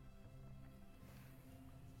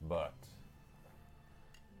 But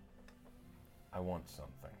I want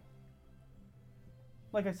something.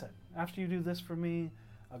 Like I said, after you do this for me,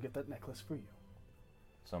 I'll get that necklace for you.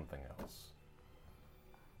 Something else.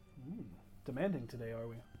 Demanding today, are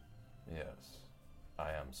we? Yes.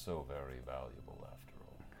 I am so very valuable after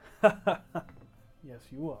all. Yes,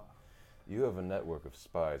 you are. You have a network of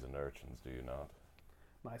spies and urchins, do you not?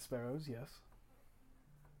 My sparrows, yes.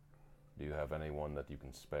 Do you have anyone that you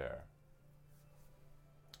can spare?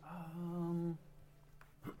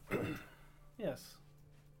 Yes.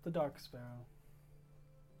 The Dark Sparrow.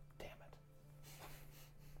 Damn it.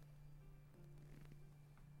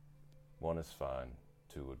 One is fine.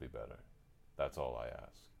 Two would be better. That's all I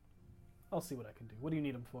ask. I'll see what I can do. What do you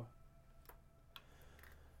need him for?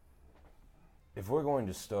 If we're going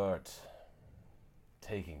to start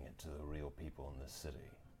taking it to the real people in this city,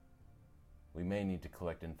 we may need to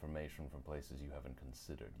collect information from places you haven't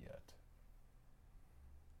considered yet.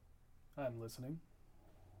 I'm listening.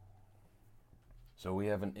 So we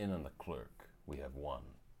have an in on the clerk. We have one.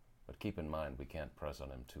 But keep in mind, we can't press on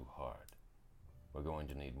him too hard. We're going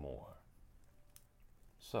to need more.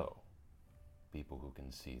 So, people who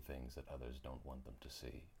can see things that others don't want them to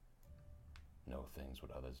see. Know things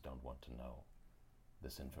what others don't want to know.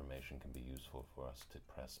 This information can be useful for us to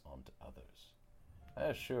press on to others. I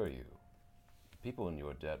assure you, people in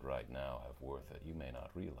your debt right now have worth that you may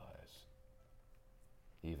not realize.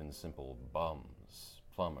 Even simple bums,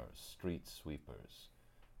 plumbers, street sweepers,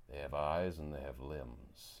 they have eyes and they have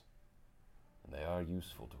limbs, and they are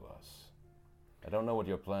useful to us. I don't know what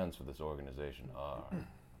your plans for this organization are,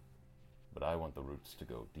 but I want the roots to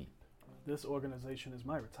go deep. This organization is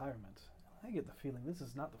my retirement. I get the feeling this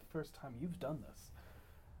is not the first time you've done this.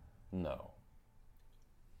 No.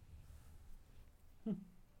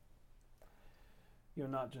 You're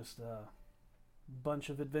not just a bunch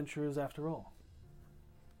of adventurers after all.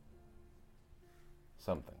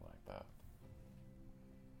 Something like that.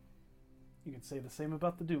 You can say the same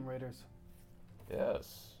about the Doom Raiders.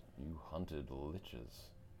 Yes, you hunted liches.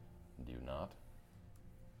 Do you not?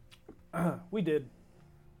 We did.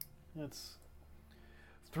 It's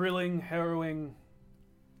thrilling, harrowing,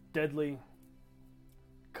 deadly.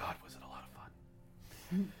 God, was it a lot of fun.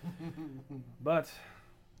 But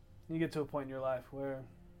you get to a point in your life where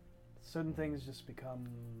certain things just become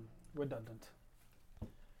redundant.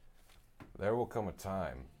 There will come a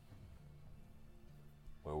time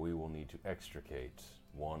where we will need to extricate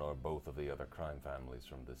one or both of the other crime families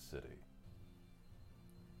from this city.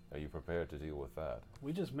 Are you prepared to deal with that?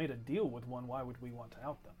 We just made a deal with one. Why would we want to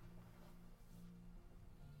out them?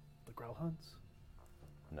 The Growlhunts?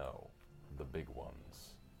 No, the big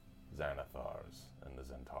ones. Xanathars and the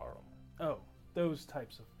Zentarum. Oh, those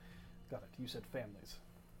types of... Got it. You said families.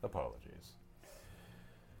 Apologies.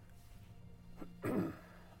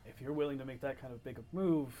 If you're willing to make that kind of big a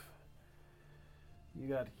move, you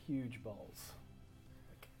got huge balls.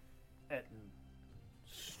 Like Etten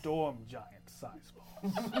storm giant size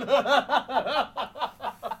balls.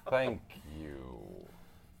 Thank you.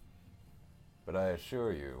 But I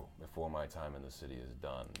assure you, before my time in the city is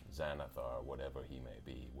done, Xanathar, whatever he may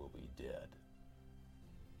be, will be dead.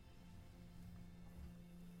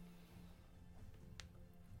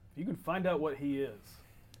 If you can find out what he is.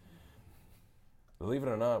 Believe it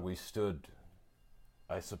or not, we stood,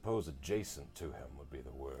 I suppose, adjacent to him would be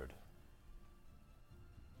the word.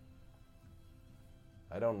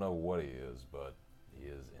 I don't know what he is, but he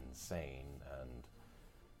is insane and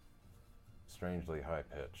strangely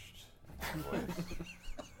high-pitched.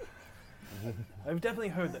 I've definitely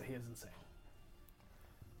heard that he is insane.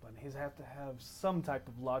 But he's have to have some type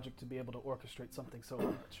of logic to be able to orchestrate something so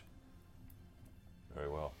large. Very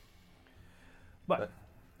well. But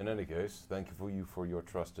in any case, thank you for your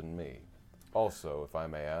trust in me. Also, if I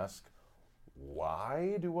may ask,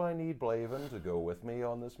 why do I need Blaven to go with me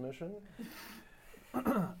on this mission?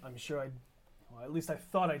 I'm sure well, at least I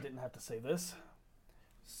thought I didn't have to say this.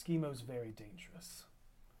 Schemo's very dangerous.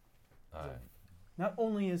 Not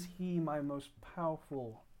only is he my most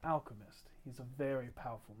powerful alchemist, he's a very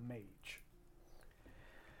powerful mage.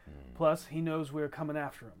 Plus, he knows we're coming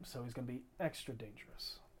after him, so he's going to be extra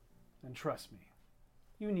dangerous. And trust me,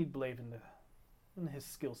 you need Blaven and his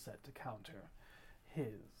skill set to counter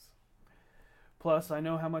his. Plus, I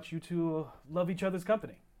know how much you two love each other's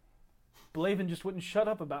company. Blaven just wouldn't shut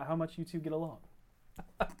up about how much you two get along.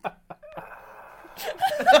 I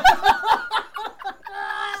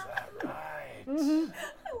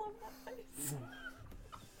love that face.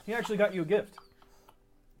 He actually got you a gift.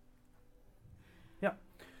 Yeah.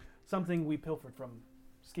 Something we pilfered from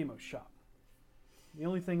Schemo's shop. The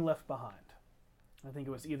only thing left behind. I think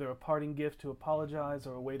it was either a parting gift to apologize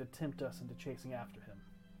or a way to tempt us into chasing after him.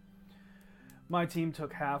 My team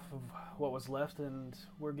took half of what was left, and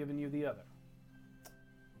we're giving you the other.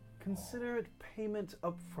 Consider it payment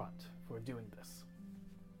up front for doing this.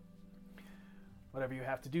 Whatever you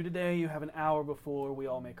have to do today, you have an hour before we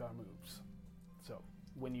all make our moves. So,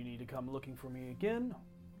 when you need to come looking for me again,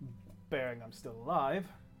 bearing I'm still alive,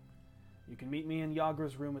 you can meet me in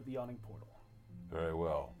Yagra's room at the Yawning Portal. Very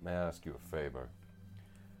well. May I ask you a favor?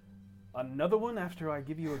 Another one after I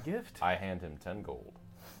give you a gift? I hand him 10 gold.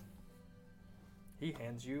 He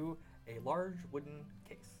hands you a large wooden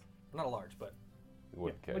case. Not a large, but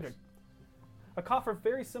Wood case. like a coffer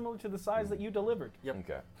very similar to the size that you delivered. Yep.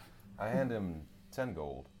 Okay. I hand him 10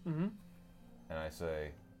 gold, and I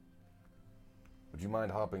say, would you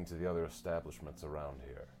mind hopping to the other establishments around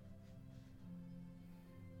here?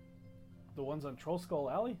 The ones on Troll Skull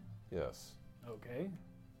Alley? Yes. Okay.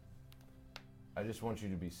 I just want you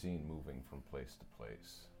to be seen moving from place to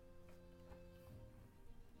place.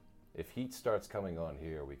 If heat starts coming on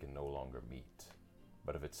here, we can no longer meet.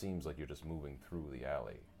 But if it seems like you're just moving through the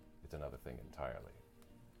alley, it's another thing entirely.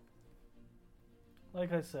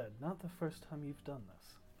 Like I said, not the first time you've done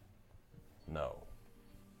this. No.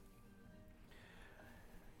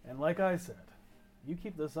 And like I said, you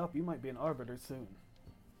keep this up, you might be an arbiter soon.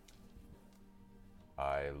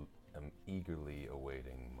 I am eagerly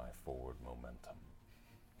awaiting my forward momentum.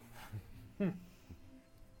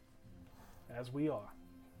 As we are.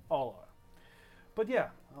 All are. But yeah,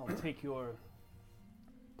 I'll take your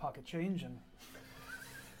pocket change and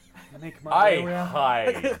make my way around.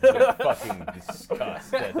 hide the fucking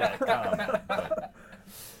disgust at that comment.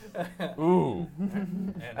 Ooh,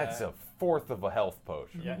 And, that's a fourth of a health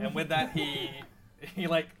potion. Yeah, and with that, he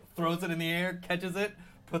like throws it in the air, catches it,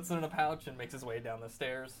 puts it in a pouch, and makes his way down the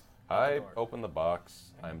stairs. out the I door. open the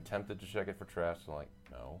box. I'm tempted to check it for trash. I'm like,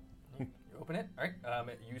 no. You open it. All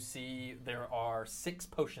right. You see there are 6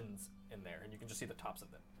 potions in there, and you can just see the tops of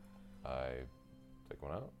them. I take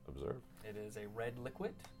one out, observe. It is a red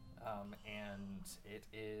liquid, and it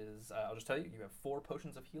is. I'll just tell you, you have 4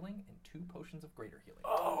 potions of healing and 2 potions of greater healing.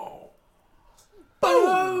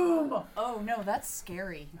 Boom! Oh no, that's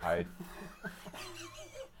scary. I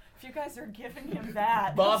If you guys are giving him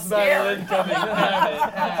that, Boss I'm scared. battle incoming.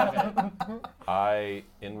 Have it. I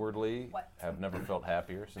inwardly What? have never felt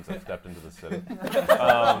happier since I've stepped into the city.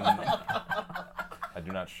 I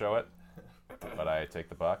do not show it, but I take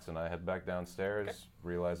the box and I head back downstairs,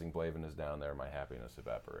 realizing Blaven is down there. My happiness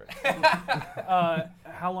evaporates.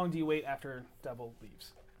 How long do you wait after Devil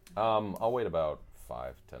leaves? I'll wait about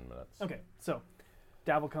 5-10 minutes. Okay, so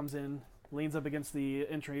Davil comes in, leans up against the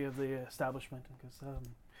entry of the establishment, and goes,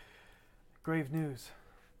 grave news.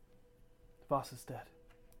 The boss is dead.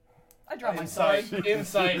 I draw my sword.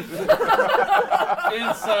 Insight.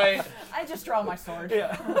 Insight. I just draw my sword.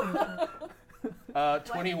 Yeah.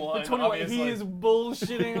 21. 21. Obviously. He is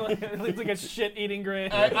bullshitting like, like a shit-eating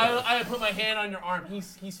grave. I put my hand on your arm.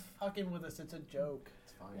 He's fucking with us. It's a joke.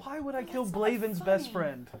 It's fine. Why would I kill That's not Blaven's best funny.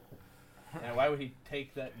 friend? And why would he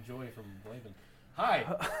take that joy from Blaven? Hi.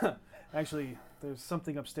 Actually, there's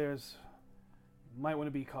something upstairs you might want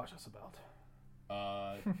to be cautious about.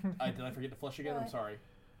 Did I forget to flush again? I'm What? sorry.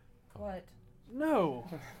 What? No.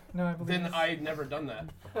 No, I believe Then it's- I'd never done that.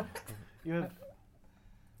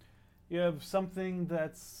 You have something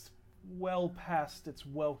that's well past its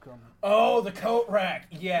welcome. Oh, the coat rack.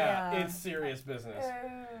 Yeah, Yeah. it's serious business.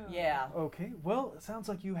 Yeah. Okay, well, it sounds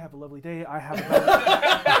like you have a lovely day. I have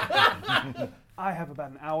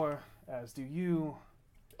about an hour, as do you.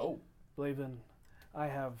 Oh. Blaven, I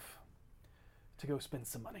have to go spend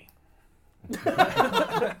some money.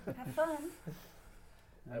 Have fun.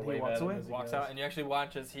 I And he wave walks at him away. as he Walks goes. out, and you actually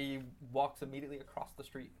watch as he walks immediately across the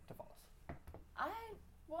street to follow us. I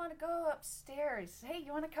want to go upstairs. Hey,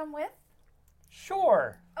 you want to come with?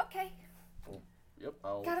 Sure. Okay. Yep.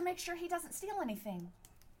 I'll... Gotta make sure he doesn't steal anything.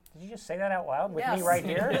 Did you just say that out loud with me Yes. right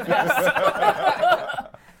here?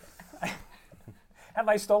 Have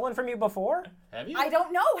I stolen from you before? Have you? I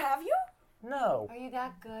don't know. Have you? No. Are you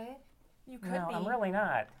that good? You could No, be. I'm really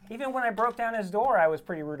not. Even when I broke down his door, I was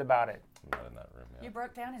pretty rude about it. I'm not in that room yet. You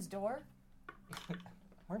broke down his door?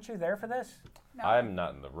 Weren't you there for this? No. I'm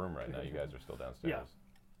not in the room right now. You guys are still downstairs.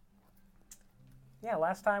 Yeah,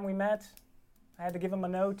 last time we met, I had to give him a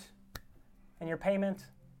note and your payment.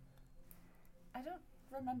 I don't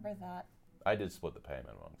remember that. I did split the payment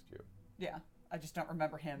amongst you. Yeah. I just don't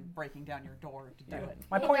remember him breaking down your door to do it.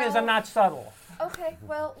 My You point is, know- I'm not subtle. Okay,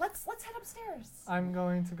 well, let's head upstairs. I'm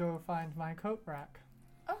going to go find my coat rack.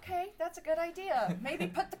 Okay, that's a good idea. Maybe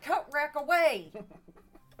put the coat rack away.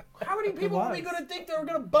 How many people were we wise. gonna think they were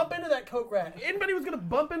gonna bump into that coat rack? Anybody was gonna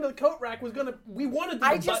bump into the coat rack was gonna. We wanted to.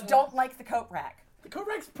 I just don't like the coat rack. The coat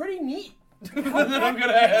rack's pretty neat. I'm rack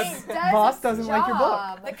gonna ask. It does Boss its doesn't like your book.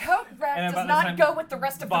 job. The coat rack And does about not the time go with the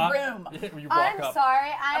rest of the room. When you walk I'm up. sorry.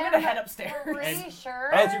 I'm I'm gonna head upstairs. pretty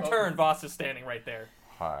sure. As you turn, Voss is standing right there.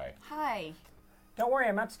 Hi. Hi. Don't worry,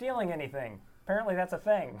 I'm not stealing anything. Apparently, that's a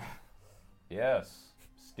thing. Yes,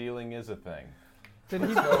 stealing is a thing. Did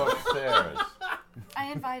he? Go upstairs.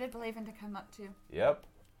 I invited Blaven to come up too. Yep.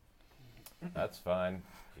 That's fine.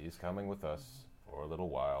 He's coming with us for a little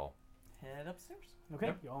while. Head upstairs. Okay,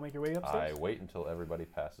 Yep. you all make your way I upstairs. wait until everybody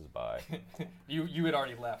passes by. You had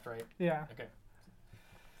already left, right? Yeah. Okay.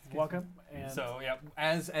 Walk up and So yeah,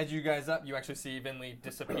 as you guys up, you actually see Vinley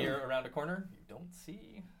disappear around a corner. You don't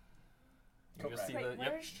see. You just see Wait, the.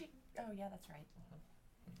 where is she? Oh, yeah, that's right.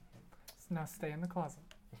 Now stay in the closet.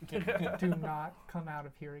 Do not come out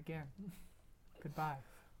of here again. Goodbye.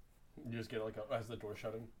 You just get like as the door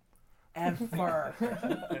shutting. ever.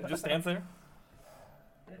 And just stands there.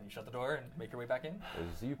 And you shut the door and make your way back in.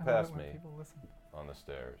 As you I love pass it when me people listen. on the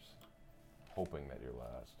stairs, hoping that you're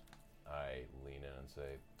last, I lean in and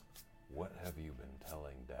say, "What have you been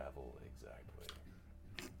telling Davil exactly?"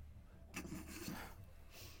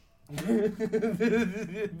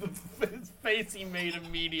 His face he made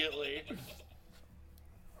immediately.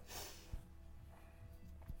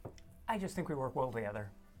 I just think we work well together.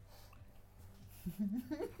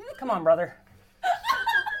 Come on, brother.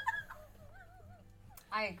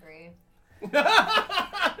 I agree.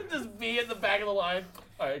 Just be in the back of the line.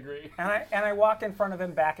 I agree. And I walk in front of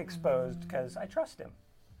him, back exposed, because I trust him.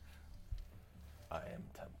 I am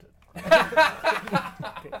tempted.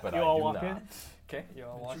 But you I all do walk not. in. Okay, you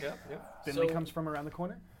all walk up. Yep. Finley So- comes from around the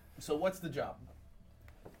corner. So what's the job?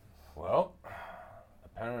 Well,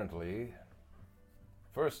 apparently,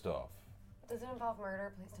 first off, Does it involve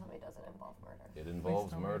murder? Please tell me it doesn't involve murder. it Please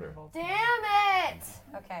involves tell me murder. it involves Damn it!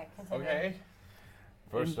 Okay, continue. Okay.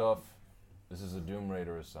 First off, this is a Doom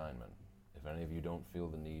Raider assignment. If any of you don't feel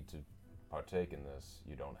the need to partake in this,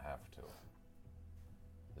 you don't have to.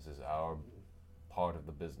 This is our part of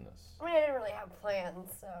the business. I mean, I didn't really have plans,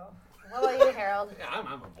 so. What about you, Harold? Yeah, I'm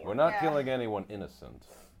on board. We're not Yeah. killing anyone innocent,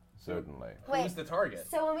 certainly. Wait, Who's the target?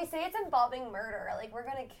 so when we say it's involving murder, like we're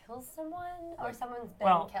gonna kill someone or Like- someone's been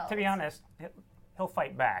Well, killed? to be honest, he'll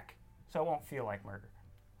fight back, so it won't feel like murder.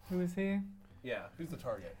 Who is he? Yeah, who's the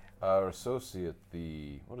target? Our associate,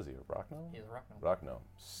 what is he, Rockno? He's a rock now. Rockno.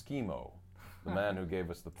 Schemo. The man who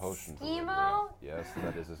gave us the potion. delivery. Schemo? Yes,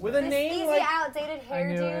 that is his With a name. This name easy, like outdated I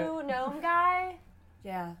knew hairdo gnome guy?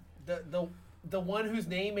 Yeah. the one whose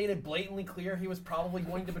name made it blatantly clear he was probably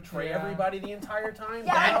going to betray Yeah. everybody the entire time.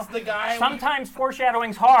 Yeah. That's the guy. Sometimes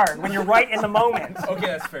foreshadowing's hard when you're right in the moment. Okay,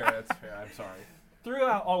 that's fair. That's fair. I'm sorry.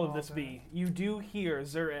 Throughout all of this, B, you do hear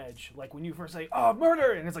Zur Edge, like when you first say, "Oh,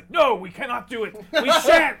 murder!" and it's like, "No, we cannot do it.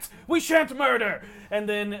 We shan't murder." And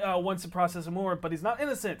then once the process of more, but he's not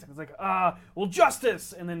innocent. It's like, well,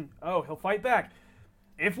 justice. And then, oh, he'll fight back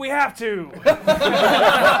if we have to.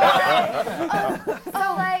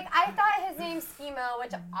 So, like, I thought his name's Schemo,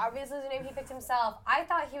 which obviously is a name he picked himself. I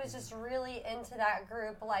thought he was just really into that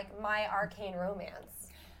group, like My Arcane Romance.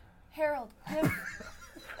 Harold, give.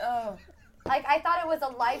 Oh, Like, I thought it was a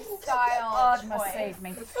lifestyle God must choice. save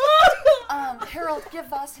me. Harold, give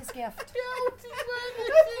Voss his gift.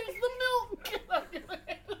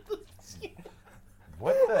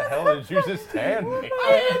 What the hell did you just hand me?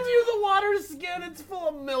 I hand you the water skin. It's full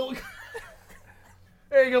of milk.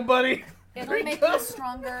 There you go, buddy. It'll make you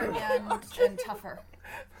stronger and tougher.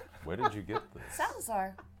 Where did you get this?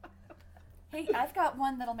 Salazar. Hey, I've got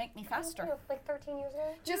one that'll make me faster. Like 13 years ago?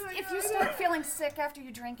 Just if you start feeling sick after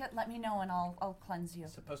you drink it, let me know and I'll cleanse you.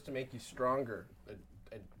 It's supposed to make you stronger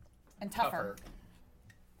and And tougher.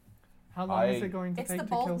 How long is I- it going to It's take the to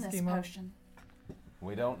kill boldness Schemo? potion.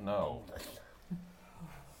 We don't know.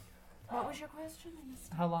 What was your question? I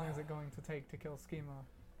missed it. How long is it going to take to kill Schemo?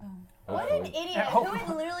 Oh. What an Hopefully. idiot. Who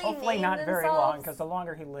would literally Hopefully name not very long, themselves because the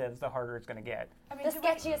longer he lives, the harder it's going to get. I mean, the do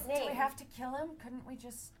sketchiest we name? have to kill him? Couldn't we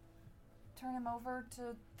just turn him over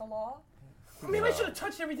to the law? I mean, I should have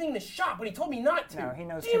touched everything in the shop when he told me not to. No, he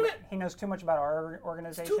knows Damn too, it. he knows too much about our It's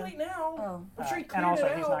organization. too late now. Oh. I'm sure he And cleared also,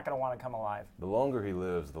 it he's out. not going to want to come alive. The longer he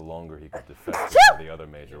lives, the longer he could defect to the other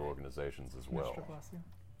major organizations as well. Mr. Bless you.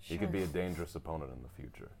 He could be a dangerous opponent in the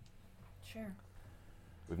future. Sure.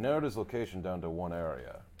 We've narrowed his location down to one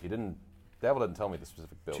area. Davil didn't tell me the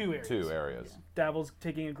specific building. 2 areas. 2 areas. Davil's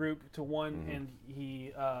taking a group to one, and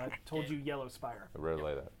he told you Yellow Spire. I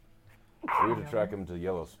relay that. We were to track him to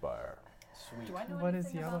Yellow Spire. Sweet. Do I know What is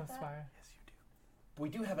anything Yellow about that? Spire? We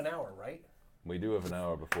do have an hour, right? We do have an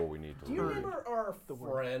hour before we need to Do you leave. remember our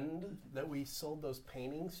friend that we sold those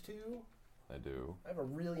paintings to? I do. I have a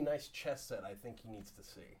really nice chess set I think he needs to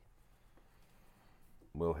see.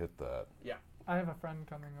 We'll hit that. Yeah. I have a friend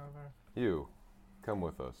coming over. You, come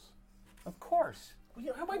with us. Of course.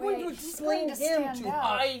 Well, how am I going to Wait, he's explain going to him stand to out.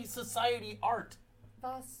 high society art?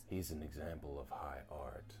 Voss, He's an example of high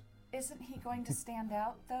art. isn't he going to stand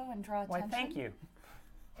out though and draw Why, attention? thank you.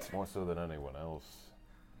 More so than anyone else.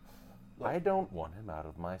 I don't want him out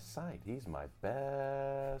of my sight. He's my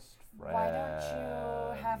best friend. Why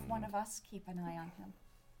don't you have one of us keep an eye on him?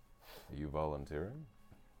 Are you volunteering?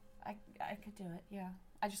 I could do it. Yeah.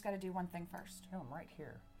 I just got to do one thing first. No, I'm right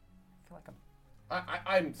here. I feel like I'm.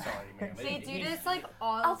 I'm sorry, man. They do this like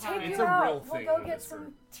all I'll the time. take It's you a out. real We'll thing go in get this some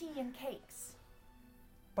group. tea and cakes.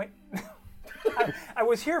 But I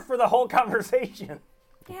was here for the whole conversation.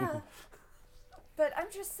 Yeah. But I'm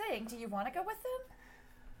just saying, do you want to go with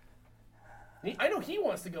them? I know he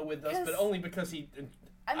wants to go with us, but 'Cause only because he.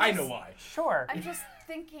 I'm I know just- why. Sure. I'm just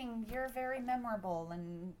thinking you're very memorable,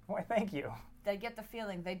 and Why, thank you. they get the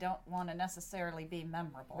feeling they don't want to necessarily be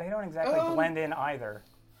memorable. They don't exactly blend in either.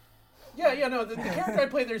 Yeah, no, the character I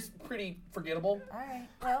play there's pretty forgettable. All right.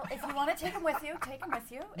 Well, if you want to take them with you, take them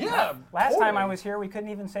with you. Yeah. Last time I totally. was here, we couldn't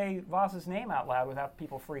even say Voss's name out loud without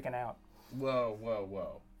people freaking out.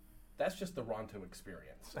 Whoa. That's just the Ronto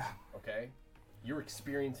experience, okay? You're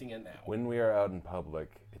experiencing it now. When we are out in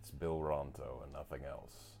public, it's Bill Ronto and nothing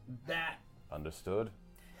else. That. Understood?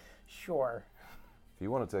 Sure. If you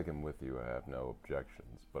want to take him with you, I have no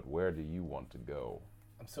objections. But where do you want to go?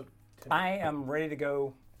 I'm so. I am ready to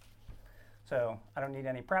go, so I don't need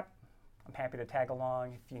any prep. I'm happy to tag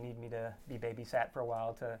along. If you need me to be babysat for a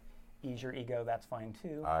while to ease your ego, that's fine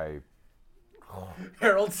too.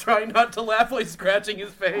 Harold's trying not to laugh while he's scratching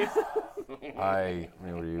his face. I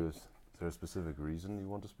mean, is there a specific reason you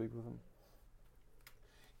want to speak with him?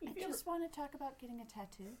 I just want to talk about getting a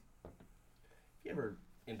tattoo. If you ever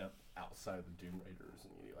end up outside of the Doom Raiders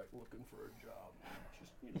and you're like looking for a job,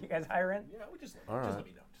 just You guys hiring? yeah, we just All right. let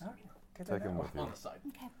me know. Just let me know. Good to Take him know. with you. On the side.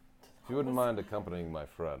 Okay. If you wouldn't mind accompanying my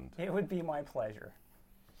friend. It would be my pleasure.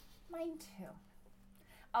 Mine too.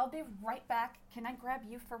 I'll be right back. Can I grab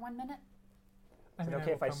you for 1 minute? I Is it mean, okay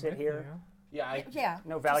will if I come sit with here? you. Yeah, Yeah.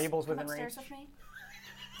 No just valuables come within upstairs reach? with me.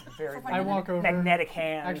 Very For 1 I minute. walk over. magnetic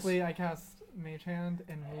hands. Actually, I cast Mage Hand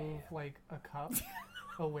and move like a cup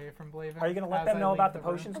away from Blaven. Are you going to let as them I know leave about the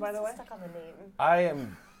room. potions, I'm by the still way? stuck on the name. I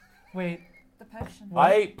am. Wait, The potion.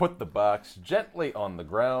 I put the box gently on the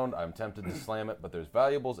ground. I'm tempted to slam it, but there's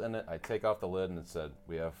valuables in it. I take off the lid and it said,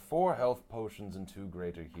 "We have 4 health potions and 2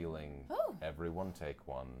 greater healing. Ooh. Everyone take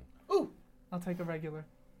one." I'll take a regular.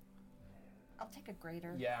 I'll take a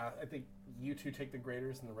grater. yeah. I think you two take the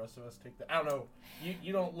graders and the rest of us take the. I don't know.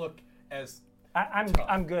 You don't look as.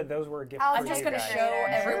 I'm good. Those were a gift I'll for I'm just you going to guys. show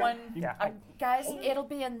everyone. Yeah. Guys, it'll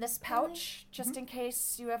be in this pouch, just in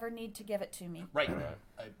case you ever need to give it to me. Right.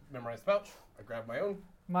 I memorized the pouch. I grabbed my own.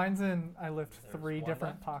 Mine's in. I lift There's 3 one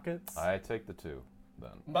different left. pockets. I take the 2,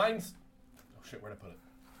 then. Mine's. Oh shit! Where'd I put it?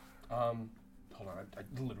 Hold on.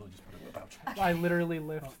 I literally just put it in the pouch. I literally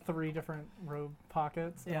lift 3 different robe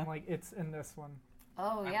pockets. And Yeah. I'm like, it's in this one.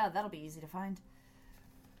 Oh, yeah, that'll be easy to find.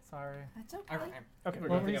 Sorry. That's okay. Okay. We're What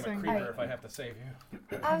gonna were think you I'm a saying? creeper if I have to save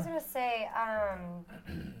you. I was gonna say,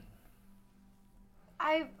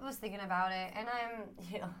 I was thinking about it, and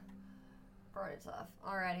I'm, pretty tough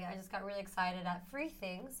already. I just got really excited at free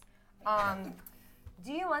things.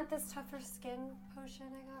 Do you want this tougher skin potion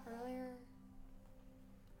I got earlier?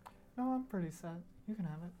 No, I'm pretty set. You can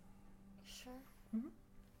have it. Sure. Mhm.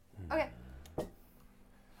 Okay.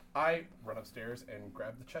 I run upstairs and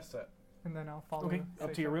grab the chest set. And then I'll follow. Okay,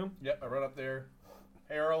 up to your room. Yep, I run up there.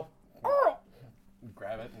 Hey, Earl.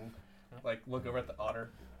 Grab it and like look over at the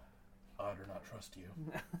otter. Otter not trust you.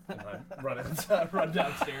 And I run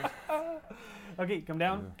downstairs. Okay, come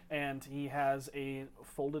down, and he has a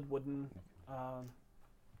folded wooden,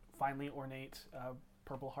 finely ornate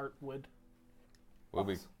purple heart wood. We'll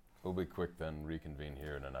be quick then. Reconvene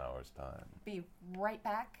here in an hour's time. Be right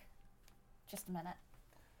back. Just a minute.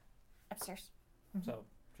 Upstairs. So,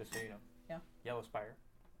 just so you know, Yeah. Yellow Spire,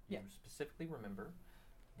 you Yeah. specifically remember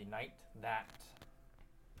the night that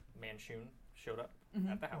Manchun showed up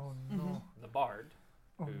Mhm. at the house. Oh no. The bard,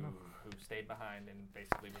 Oh who, no. who stayed behind and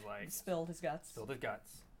basically was like, Spilled his guts. spilled his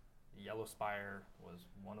guts. Yellow Spire was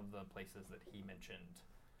one of the places that he mentioned.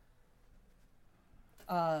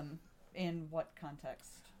 In what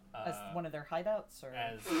context? As Uh, one of their hideouts, or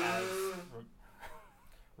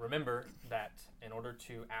remember that in order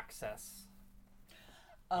to access,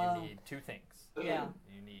 Oh. you need 2 things. Yeah.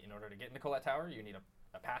 You need, in order to get into Colette Tower, you need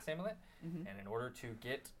a pass amulet, Mhm. and in order to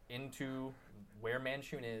get into where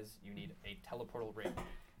Manchun is, you need a teleportal ring.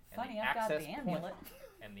 And Funny, the I've got access the point- amulet.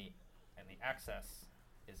 and the access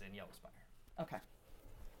is in Yellow Spire. Okay.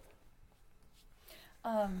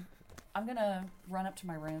 I'm gonna run up to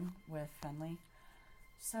my room with Fenley.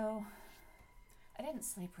 So, I didn't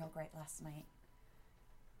sleep real great last night,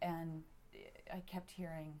 and I kept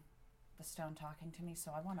hearing the stone talking to me,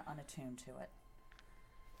 so I want to unattune to it.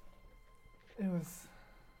 It's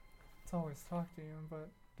always talk to you, but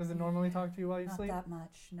does it normally talk to you while you Not sleep? that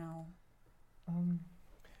much, no.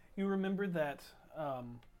 You remember that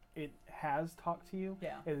it has talked to you.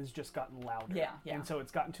 Yeah. It has just gotten louder. Yeah, yeah. And so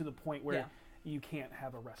it's gotten to the point where Yeah. you can't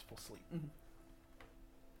have a restful sleep.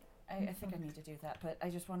 I think I need to do that, but I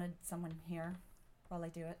just wanted someone here while I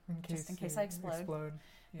do it, just in case you I explode.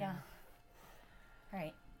 Yeah. All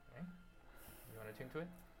right. Okay. You want to tune to it?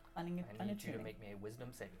 I need you to make me a wisdom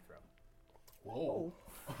saving throw. Whoa.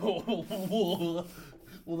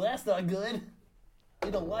 Well, that's not good.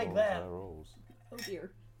 You don't like that. Rolls. Oh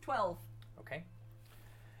dear. 12. Okay.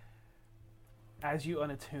 As you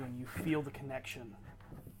unattune, you feel the connection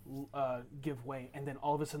give way, and then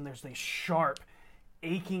all of a sudden there's a sharp,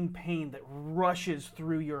 aching pain that rushes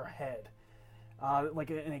through your head, like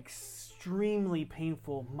an extremely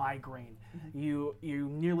painful migraine. You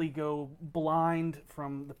nearly go blind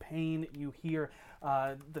from the pain. You hear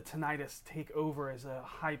the tinnitus take over as a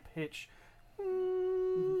high pitch,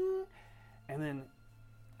 and then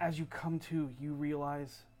as you come to, you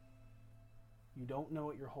realize you don't know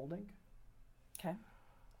what you're holding. Okay.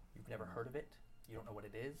 You've never heard of it. You don't know what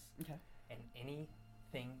it is. Okay. And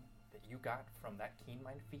anything that you got from that keen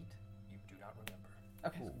mind feat, you do not remember.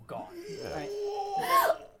 Okay. It's gone.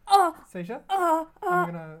 Oh. Seisha, I'm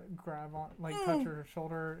gonna grab on, touch her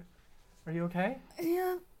shoulder. Are you okay?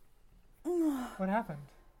 Yeah. What happened?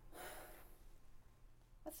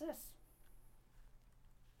 What's this?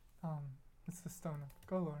 It's the Stone of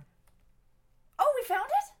Golor. Oh, we found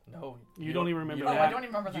it? No, You don't even remember Oh, that. I don't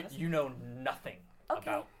even remember that. You know nothing Okay.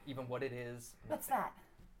 about even what it is. What's that?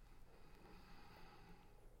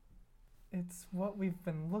 It's what we've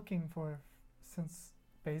been looking for since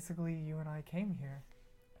basically you and I came here.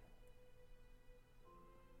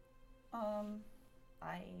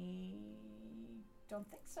 I don't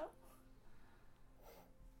think so.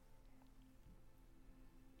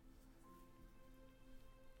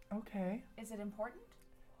 Okay. Is it important?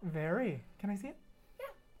 Very. Can I see it? Yeah.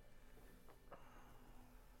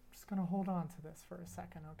 Just gonna hold on to this for a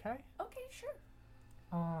second, okay? Okay, sure.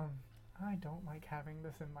 I don't like having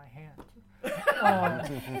this in my hand.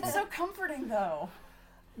 It's so comforting, though.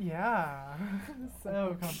 Yeah.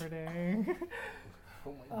 So comforting.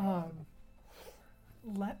 Oh my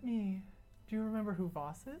god. Do you remember who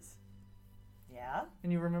Voss is? Yeah.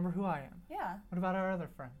 And you remember who I am? Yeah. What about our other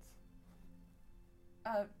friends?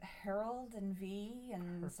 Harold and V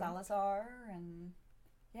and Perfect. Salazar and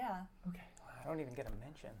yeah. Okay. I don't even get a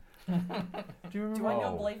mention. Do you remember? Do I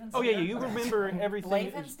know Blaven's Oh yeah, here? you remember everything.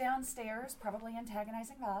 Blaven's downstairs, probably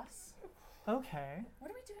antagonizing Voss. Okay.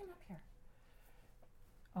 What are we doing up here?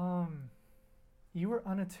 You were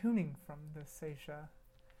unattuning from this, Seisha,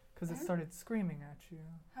 because it Huh? started screaming at you.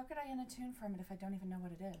 How could I unattune from it if I don't even know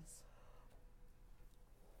what it is?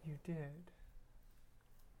 You did.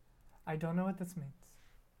 I don't know what this means.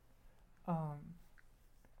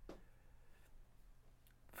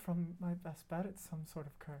 From my best bet, it's some sort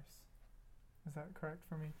of curse. Is that correct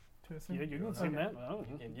for me to assume? Yeah, you can assume that. Oh.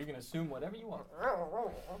 And you can assume whatever you want.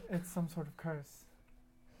 It's some sort of curse.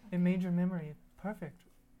 It made your memory perfect.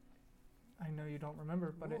 I know you don't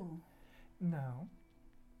remember, but it. Ooh. No.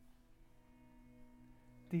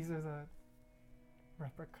 These are the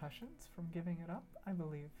repercussions from giving it up, I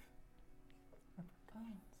believe. Oh.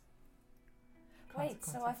 Wait,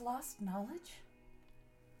 so Consequences. I've lost knowledge?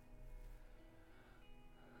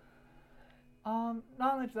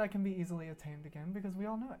 Knowledge that can be easily attained again because we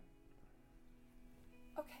all know it.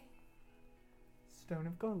 Okay. Stone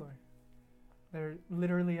of Golor.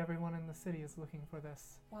 Literally everyone in the city is looking for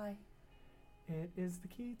this. Why? It is the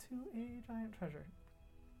key to a giant treasure.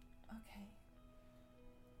 Okay.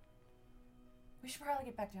 We should probably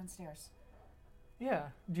get back downstairs. Yeah.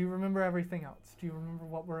 Do you remember everything else? Do you remember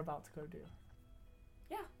what we're about to go do?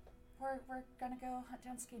 Yeah. We're gonna go hunt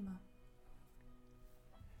down Schema.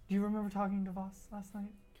 Do you remember talking to Voss last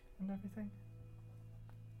night and everything?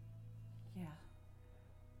 Yeah.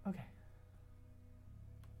 Okay.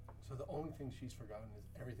 So the only thing she's forgotten is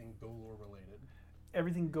everything Golor related.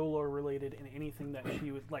 Everything Golor related and anything that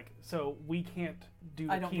she would like. So we can't do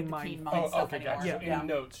the I don't keen get the mind. keen mind stuff anymore. gotcha. Yeah. In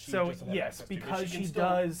notes, she So doesn't have yes, access to, but because can she still-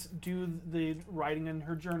 does do the writing in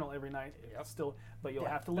her journal every night. Yep. Still, but you'll Yeah,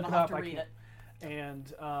 have to but look I'll it have up. to I read can't.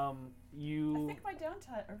 And you. I think my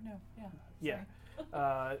downtime, or no, yeah.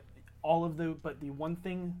 Yeah. All of but the one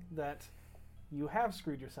thing that you have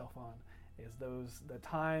screwed yourself on is the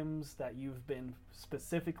times that you've been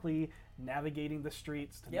specifically navigating the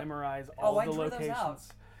streets to Yep. memorize Oh, all I the drew those locations. out.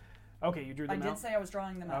 Okay, you drew I them did out. say I was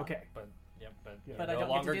drawing them out. Okay. But Yeah. you But I no don't get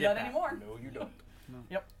to longer do get that anymore. No, you don't.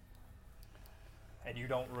 Yep. And you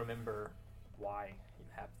don't remember why you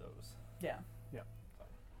have those. Yeah.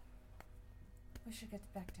 We should get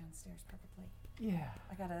back downstairs, probably. Yeah.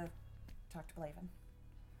 I gotta talk to Blaven.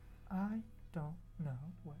 I don't know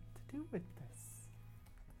what to do with this.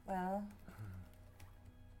 Well,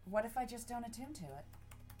 what if I just don't attune to it?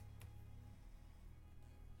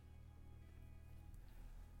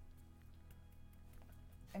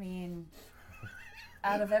 I mean,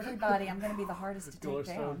 out of everybody, I'm going to be the hardest to take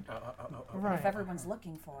down. Right. If everyone's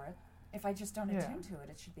looking for it. If I just don't Yeah. attune to it,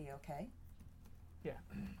 it should be okay. Yeah.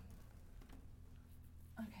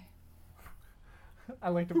 Okay. I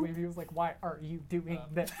like to believe he was like, why are you doing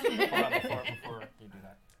this? Hold on before you do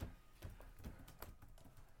that.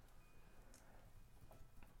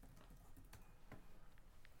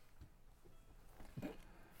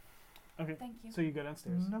 Okay. Thank you. So you go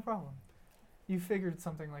downstairs. No problem. You figured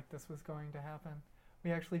something like this was going to happen.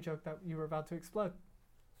 We actually joked that you were about to explode.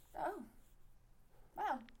 Oh.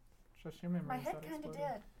 Wow. Just your memories. My head that kind of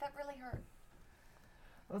exploded. did. That really hurt.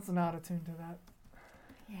 Let's not attune to that.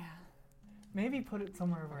 Yeah. Maybe put it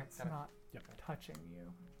somewhere where it's got it. not touching you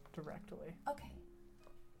directly. Okay.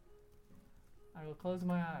 I will close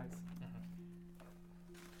my eyes.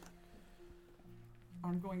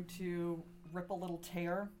 I'm going to rip a little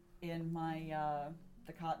tear in my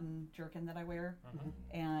the cotton jerkin that I wear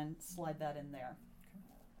and slide that in there,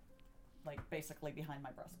 like basically behind my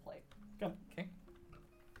breastplate. Go. Okay.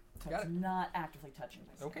 So Got it's it. not actively touching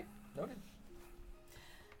my skin. Okay. Noted.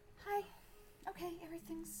 Hi. Okay,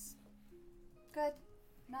 everything's good.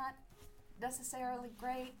 Not necessarily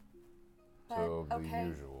great, but So the okay.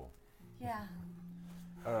 usual. Yeah.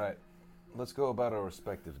 All right, let's go about our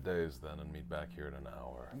respective days then, and meet back here in an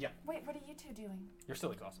hour. Yeah. Wait, what are you two doing? You're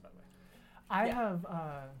still exhausted, by the way. I have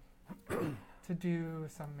to do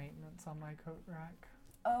some maintenance on my coat rack.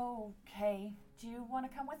 Okay. Do you want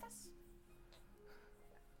to come with us?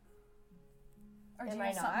 Or do Am you I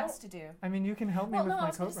have something not? else to do? I mean, you can help me Well, with no, I my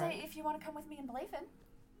was going coat to rack. say if you want to come with me and Blaven.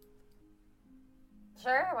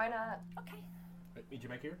 Sure, why not? Okay. Meet you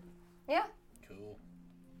back here? Yeah. Cool.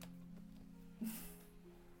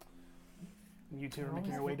 You two are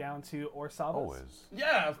making your way down to Orsavas. Always.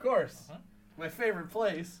 Yeah, of course. My favorite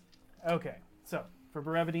place. Okay, so for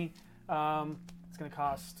brevity, it's going to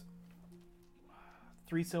cost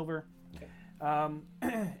 3 silver. Okay.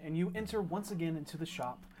 And you enter once again into the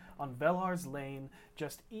shop on Velar's Lane,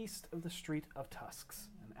 just east of the Street of Tusks.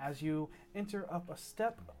 And as you enter up a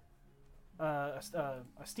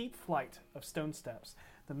steep flight of stone steps,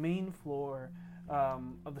 the main floor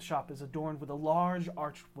of the shop is adorned with a large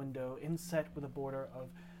arched window inset with a border of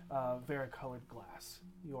varicolored glass.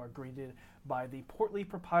 You are greeted by the portly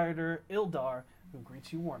proprietor Ildar, who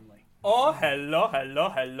greets you warmly. Oh,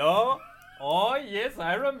 hello. Oh, yes,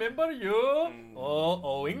 I remember you. Oh,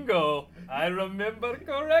 Oingo. I remember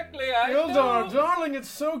correctly. Ildar, darling, it's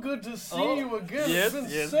so good to see you again. yes, It's been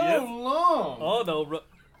yes, so yes. long. Oh, the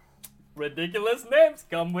ridiculous names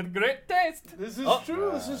come with great taste. This is Oh. true.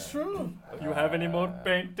 This is true. You have any more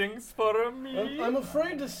paintings for me? I'm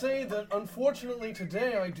afraid to say that, unfortunately,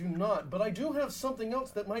 today I do not. But I do have something else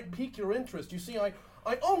that might pique your interest. You see, I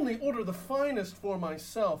only order the finest for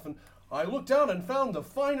myself, and I looked out and found the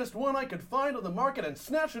finest one I could find on the market and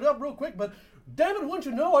snatched it up real quick, but damn it, wouldn't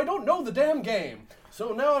you know, I don't know the damn game.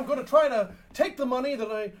 So now I'm going to try to take the money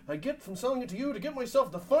that I get from selling it to you to get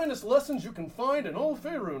myself the finest lessons you can find in all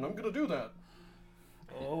Faerun. I'm going to do that.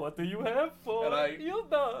 Oh, what do you have for And I-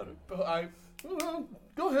 Ildar? Well,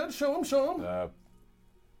 go ahead, show him.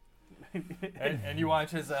 And you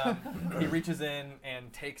watch as he reaches in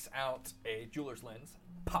and takes out a jeweler's lens,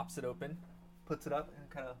 pops it open, puts it up, and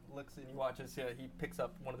kind of looks, and you watch as he picks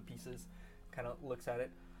up one of the pieces, kind of looks at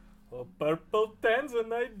it. A purple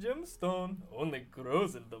tanzanite gemstone only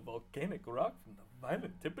grows in the volcanic rock from the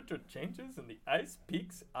violent temperature changes in the Ice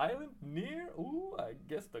Peaks Island near. Ooh, I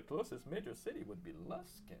guess the closest major city would be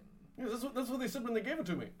Luskin. Yeah, that's what they said when they gave it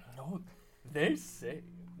to me. No, they say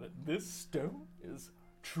that this stone is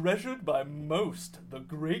treasured by most, the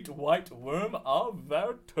great white worm of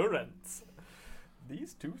Verturance.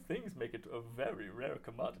 These two things make it a very rare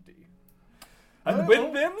commodity. And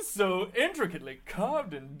with them so intricately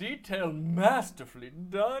carved and detailed, masterfully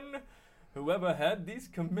done, whoever had these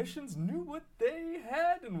commissions knew what they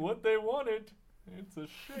had and what they wanted. It's a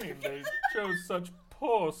shame they chose such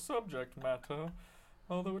poor subject matter,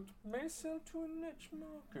 although it may sell to a niche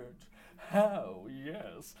market. How?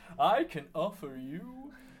 Yes, I can offer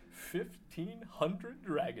you 1,500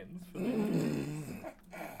 dragons for that.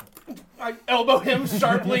 I elbow him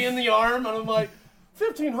sharply in the arm, and I'm like,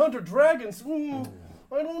 1,500 dragons? I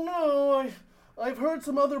don't know. I've heard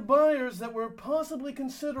some other buyers that were possibly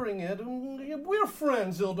considering it. We're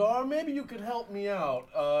friends, Ildar. Maybe you could help me out.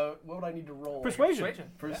 What would I need to roll? Persuasion.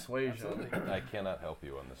 Persuasion. I cannot help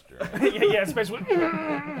you on this journey. yeah, especially.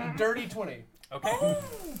 Dirty 20. Okay.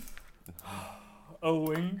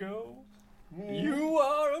 Oingo, you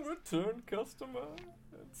are a return customer.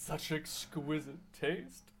 Such exquisite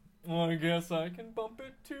taste. I guess I can bump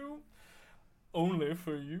it too. Only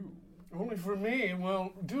for you. Only for me?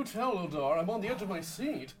 Well, do tell, Eldar. I'm on the edge of my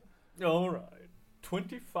seat. All right.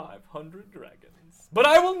 2,500 dragons. But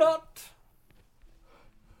I will not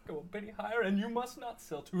go a penny higher, and you must not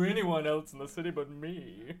sell to anyone else in the city but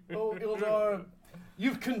me. Oh, Ildar,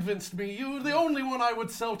 you've convinced me. You're the only one I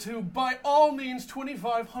would sell to. By all means,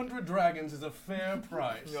 2,500 dragons is a fair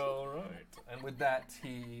price. All right. And with that,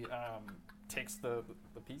 he takes the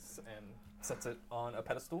piece and sets it on a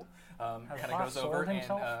pedestal. Kind of Haas goes over sold and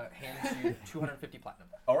himself? hands you 250 platinum.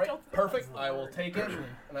 All right, perfect. I will take it.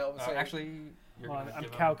 And I will say, Actually, you're Well, gonna I'm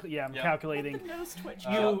give him- calculating. The nose twitch.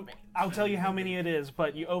 I'll tell you how many it is,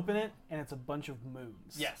 but you open it and it's a bunch of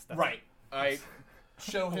moons. Yes, that's right. I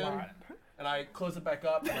show him, Alright. and I close it back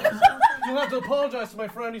up. And I say, you'll have to apologize to my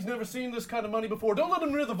friend. He's never seen this kind of money before. Don't let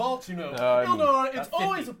him near the vaults, you know. Ildar, it's 50,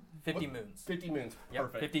 always 50 what? moons. 50 moons. Yep,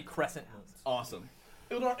 Perfect. 50 crescent moons. Awesome.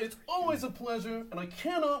 Ildar, it's always a pleasure, and I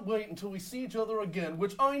cannot wait until we see each other again,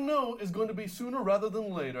 which I know is going to be sooner rather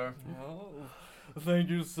than later. Oh, thank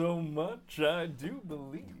you so much. I do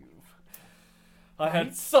believe. I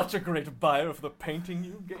had such a great buyer for the painting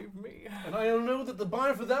you gave me. And I know that the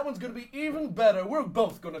buyer for that one's going to be even better. We're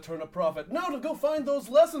both going to turn a profit. Now to go find those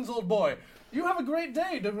lessons, old boy. You have a great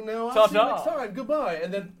day. Now I'll see you Ta-ta. next time. Goodbye.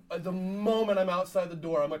 And then at the moment I'm outside the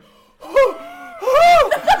door, I'm like,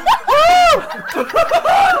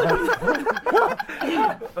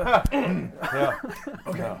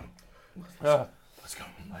 Okay. let's go.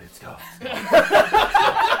 Let's go.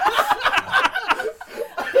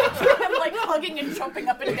 I'm like hugging and jumping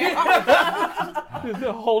up and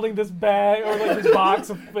down. Holding this bag or like this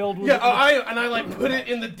box filled with. Yeah, I like put it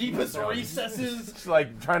in the deepest recesses. Just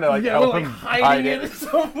like trying to like Yeah, help like him hiding hide it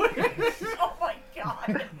somewhere. Oh my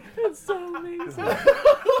god. It's so amazing.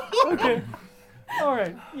 Okay. All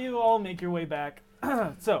right. You all make your way back.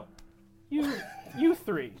 So, you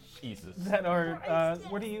three Jesus. that are.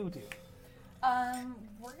 What do you do?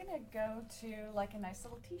 We're gonna go to like a nice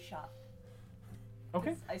little tea shop.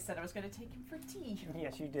 Okay. I said I was gonna take him for tea.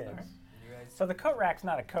 Yes, you did. You guys, So the coat rack's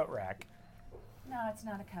not a coat rack. No, it's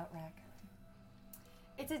not a coat rack.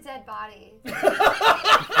 It's a dead body. But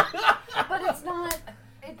it's not.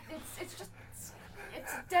 It's just.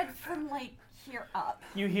 It's dead from like here up.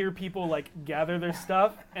 You hear people like gather their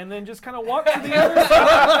stuff and then just kind of walk to the other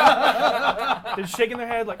side. They're shaking their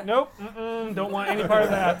head like, nope, don't want any part of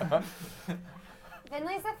that.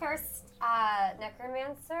 Finley's the first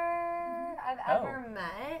necromancer I've ever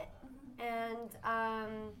met, and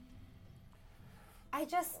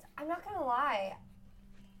I'm not gonna lie,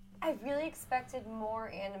 I really expected more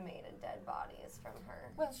animated dead bodies from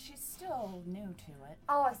her. Well, she's still new to it.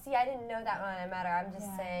 Oh, see, I didn't know that when I met her. I'm just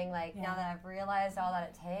Yeah. saying, like, now Yeah. that I've realized all that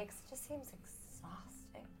it takes, it just seems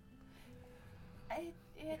exhausting. It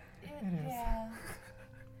is. yeah.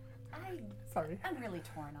 Sorry. I'm really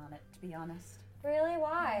torn on it, to be honest. Really?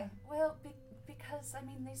 Why? Well, because I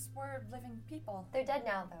mean, these were living people. They're dead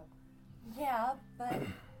now, though. Yeah, but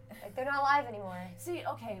Like, they're not alive anymore. see,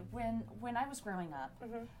 okay, when I was growing up,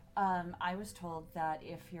 I was told that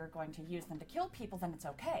if you're going to use them to kill people, then it's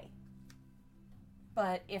okay.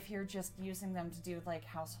 But if you're just using them to do like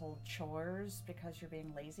household chores because you're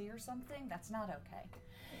being lazy or something, that's not okay.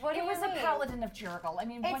 What do It you was mean? a paladin of Jurgle. I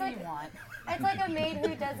mean, It's what like- do you want? It's like a maid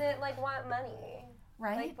who doesn't, like, want money.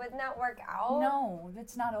 Right? Like, wouldn't that work out? No,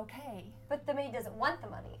 that's not okay. But the maid doesn't want the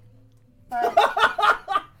money. But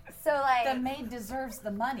So, like, the maid deserves the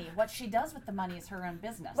money. What she does with the money is her own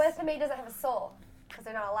business. what if the maid doesn't have a soul? Because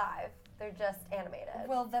they're not alive. They're just animated.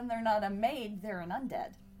 Well, then they're not a maid, they're an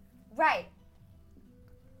undead. Right.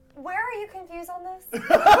 Where are you confused on this?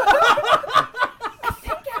 I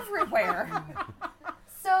think everywhere.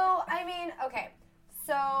 So, I mean, okay.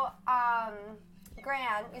 So,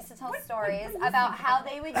 Gran used to tell stories about how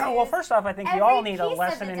they would use Well, first off, I think you every all need a piece of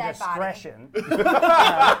lesson the in dead body. discretion.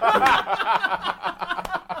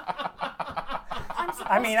 I'm supposed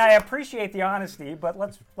I mean, I appreciate the honesty, but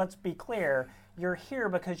let's be clear. You're here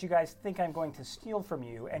because you guys think I'm going to steal from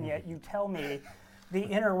you, and yet you tell me the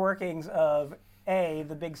inner workings of A,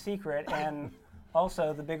 the big secret, and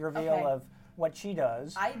also the big reveal Okay. of what she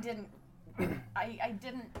does. I didn't. I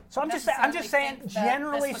didn't. So I'm just necessarily saying, think that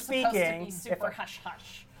generally this was supposed to speaking, be if super I- hush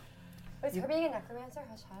hush. Was her being a necromancer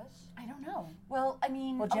hush hush? I don't know. Well, I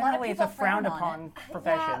mean, Well, a lot of generally it's a people frown frowned on upon it.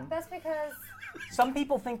 profession. Yeah, that's because Some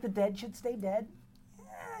people think the dead should stay dead.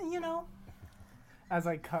 You know. As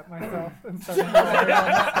I cut myself and start embroidering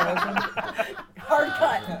on the skeleton. Hard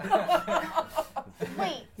cut.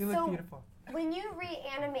 wait. You look So beautiful. When you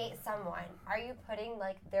reanimate someone, are you putting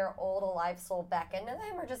like their old alive soul back into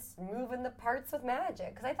them, or just moving the parts with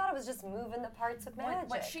magic? Because I thought it was just moving the parts with magic.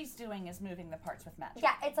 What she's doing is moving the parts with magic.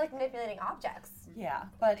 Yeah, it's like manipulating objects. Yeah,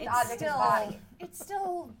 but The it's object is still body. it's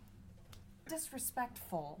still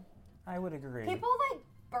disrespectful. I would agree. People like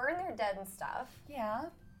burn their dead and stuff. Yeah,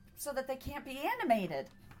 so that they can't be animated.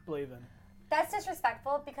 Blaven. That's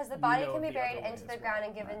disrespectful because the body know can be the buried other way into as the well. ground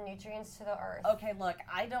and given nutrients to the earth. Okay, look,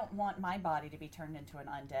 I don't want my body to be turned into an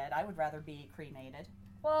undead. I would rather be cremated.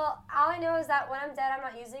 Well, all I know is that when I'm dead, I'm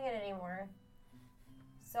not using it anymore.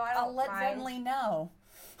 So I don't I'll let mind. Venley know.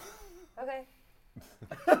 Okay.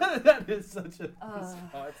 That is such a.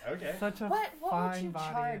 Okay. Such a What would fine you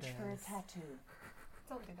body charge it for a is. tattoo?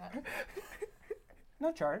 Don't do that.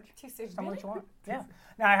 No charge. Too soon. Tell me what you want. Yeah.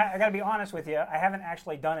 Now, I got to be honest with you. I haven't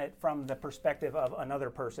actually done it from the perspective of another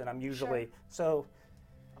person. I'm usually so.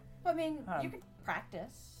 I mean, you Um, could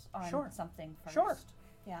practice on sure. something first. Sure.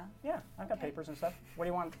 Yeah. Yeah, I've got Okay. papers and stuff. What do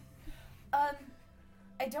you want?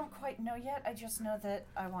 I don't quite know yet. I just know that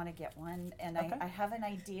I want to get one, and Okay. I have an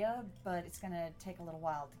idea, but it's going to take a little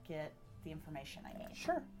while to get the information I need.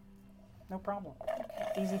 Sure. No problem.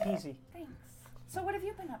 Easy peasy. Thanks. So what have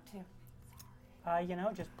you been up to?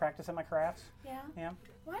 Just practicing my crafts. Yeah? Yeah.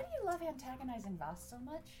 Why do you love antagonizing Voss so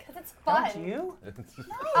much? Because it's fun. Don't you?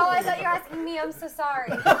 Oh, I thought you were asking me. I'm so sorry.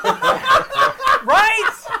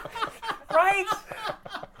 Right! Right!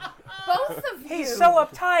 Both of you! He's so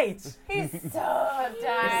uptight. He's so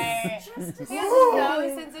uptight. Just He has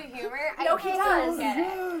no sense of humor. No, I he can't does. get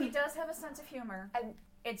it. He does have a sense of humor.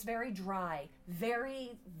 It's very dry.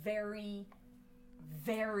 Very, very,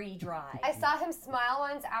 very dry. I saw him smile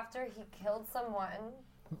once after he killed someone.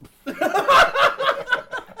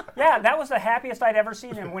 Yeah, that was the happiest I'd ever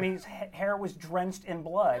seen him when his hair was drenched in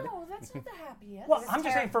blood. No, that's not the happiest. Well, I'm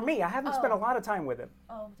just saying for me, I haven't spent a lot of time with him.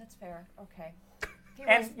 Oh, that's fair. Okay. He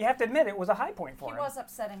And was, you have to admit, it was a high point for he him. was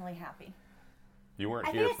upsettingly happy. You weren't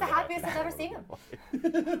I here think it's for the happiest I've ever seen him.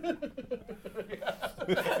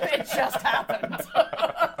 It just happened.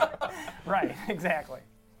 Right, exactly.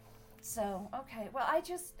 So, okay. Well,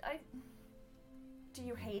 do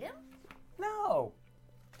you hate him? No.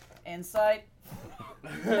 Insight.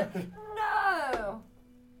 No.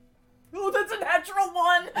 Oh, that's a natural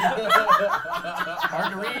one.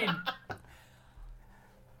 Hard to read.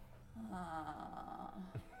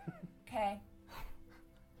 Okay.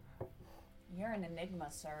 You're an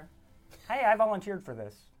enigma, sir. Hey, I volunteered for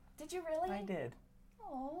this. Did you really? I did.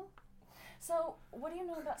 Oh. So, what do you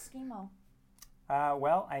know about Schemo?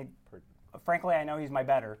 Well, frankly, I know he's my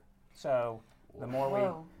better. So the more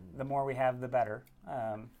Whoa. we have, the better.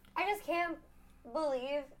 I just can't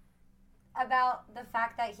believe about the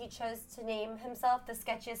fact that he chose to name himself the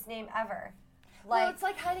sketchiest name ever. Well, it's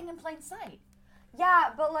like hiding in plain sight. Yeah,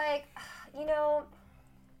 but I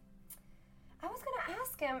was gonna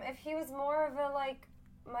ask him if he was more of a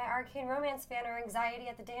my Arcane Romance fan or Anxiety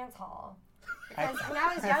at the Dance Hall. Because when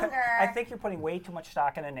I was younger, I think you're putting way too much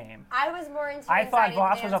stock in a name. I was more into I thought Anxiety at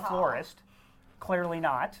Voss the was a Dance Hall. florist. Clearly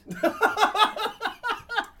not.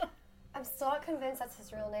 I'm still not convinced that's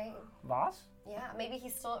his real name. Voss? Yeah, maybe he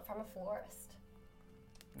stole it from a florist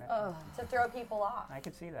Oh. to throw people off. I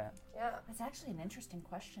could see that. Yeah. That's actually an interesting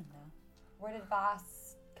question, though. Where did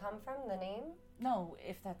Voss come from, the name? No,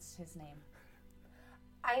 if that's his name.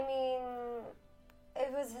 I mean,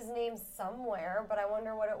 it was his name somewhere, but I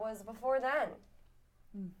wonder what it was before then.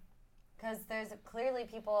 Because there's clearly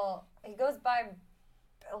people, he goes by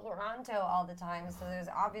Bill Ronto all the time, so there's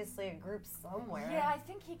obviously a group somewhere. Yeah, I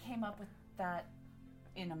think he came up with that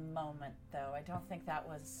in a moment, though. I don't think that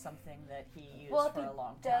was something that he used Well, if for he a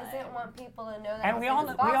long time. doesn't want people to know that And his we name all is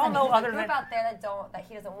know- Voss, we all and know there's a other group than- out there that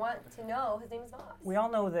he doesn't want to know his name is Voss. We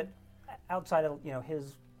all know that outside of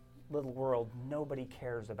his little world, nobody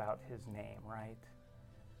cares about his name, right?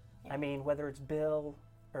 I mean, whether it's Bill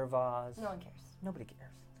or Voss, No one cares. nobody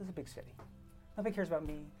cares. This is a big city. Nobody cares about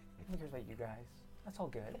me. Nobody cares about you guys. That's all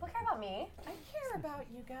good. People care about me. I care about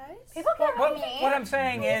you guys. People care about me. What I'm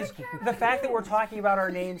saying is, the fact that we're talking about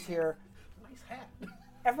our names here, Nice hat.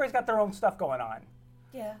 everybody's got their own stuff going on.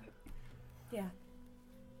 Yeah. Yeah.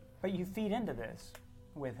 But you feed into this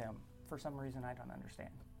with him for some reason I don't understand.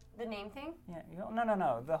 The name thing? Yeah,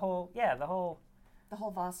 no. The whole The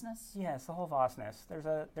whole Vossness? yes, the whole Vossness.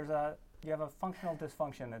 You have a functional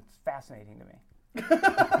dysfunction that's fascinating to me.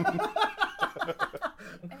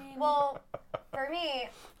 I mean, Well, for me,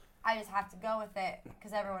 I just have to go with it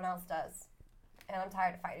because everyone else does. And I'm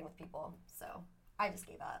tired of fighting with people, so I just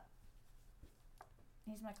gave up.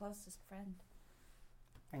 he's my closest friend.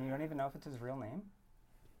 And you don't even know if it's his real name?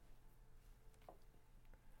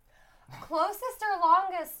 Closest or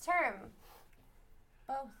longest term?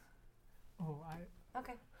 Both. Oh,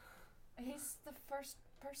 Okay. He's the first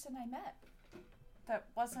person I met that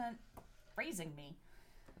wasn't raising me.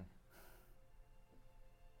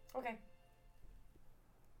 Okay.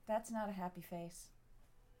 That's not a happy face.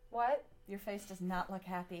 What? Your face does not look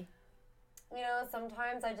happy. You know,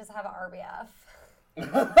 sometimes I just have an RBF.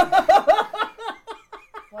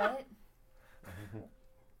 What?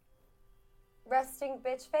 Resting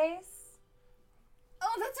bitch face?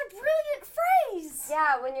 Oh, that's a brilliant phrase!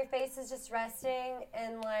 Yeah, when your face is just resting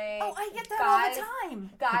and like. Oh, I get that guys, all the time.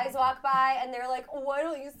 Guys walk by and they're like, oh, "Why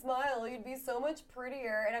don't you smile? You'd be so much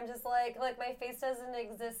prettier." And I'm just like my face doesn't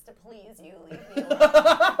exist to please you. Leave me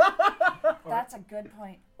alone. That's a good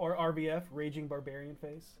point. Or RBF, Raging Barbarian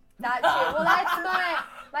Face. That too. Well, that's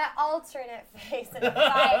my alternate face in a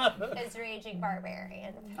fight is Raging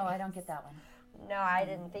Barbarian. Oh, I don't get that one. No, I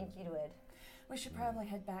didn't think you would. We should probably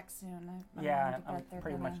head back soon. Yeah, I'm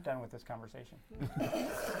pretty much done with this conversation.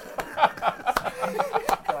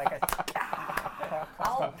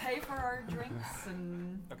 I'll pay for our drinks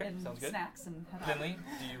and, Okay, and sounds good. snacks and head out. Finley,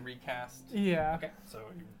 do you recast? Yeah. Okay, so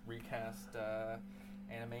you recast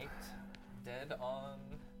animate dead on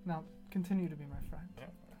Now, continue to be my friend.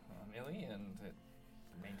 Illy, and it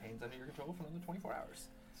maintains under your control for another 24 hours.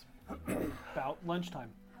 About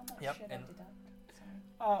lunchtime. How much Yep, should I and- deduct?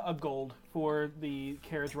 A gold for the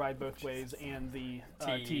carriage ride both ways and the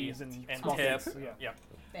teas and small tip. things. Yeah. Yep.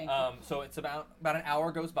 Thank you. So it's about an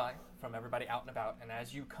hour goes by from everybody out and about, and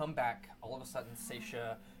as you come back, all of a sudden,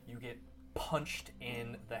 Seisha, you get punched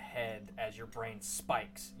in the head as your brain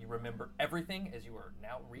spikes. You remember everything as you are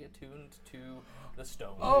now reattuned to the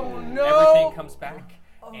stone. Oh, no! Everything comes back,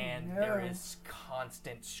 Oh, and no. there is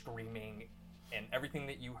constant screaming. And everything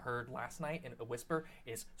that you heard last night in a whisper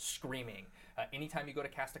is screaming. Anytime you go to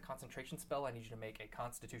cast a concentration spell, I need you to make a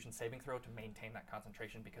Constitution saving throw to maintain that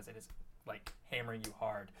concentration because it is like hammering you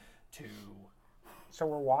hard to. So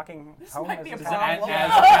we're walking home might be a as problem.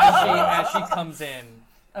 As she comes in,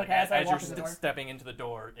 like, Okay, as I as you're walk in the door. stepping into the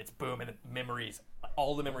door, it's boom, and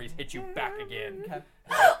all the memories hit you back again. Okay.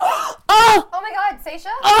 Oh my God,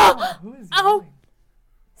 Seisha! Who is yelling?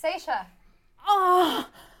 Seisha, Oh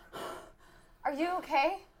are you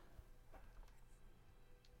okay?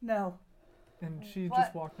 no, And she What?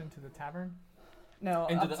 just walked into the tavern? no,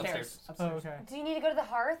 Into the upstairs. Oh, okay. Do you need to go to the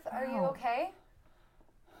hearth? Are you Ow. okay?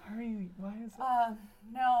 Why is it?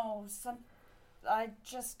 No, I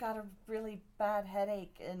just got a really bad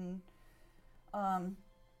headache and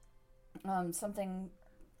something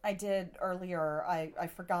I did earlier I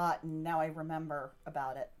forgot and now I remember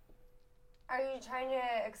about it. Are you trying to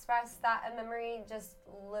express that a memory just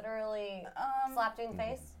literally slapped you in the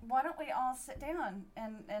face? Why don't we all sit down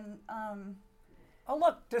and Oh,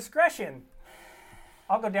 look, discretion.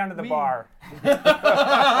 I'll go down to the We- bar. I'm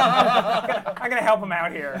gonna help him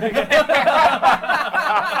out here.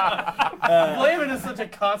 Blavin is such a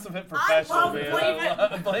consummate professional, love man.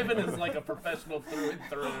 Blavin. Blavin is like a professional through and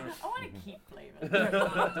through. I want to keep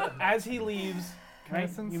Flavin. As he leaves, Can I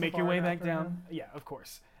send you make your way Savard back after down. him? Yeah, of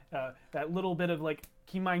course. That little bit of like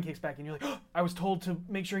he mind kicks back, and you're like, oh, I was told to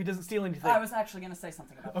make sure he doesn't steal anything. I was actually going to say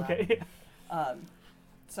something about that. Okay.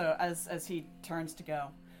 So as he turns to go,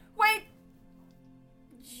 wait!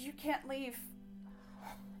 You can't leave.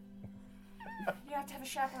 You have to have a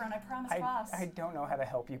chaperone, I promise, boss. I don't know how to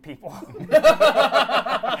help you people. You'll be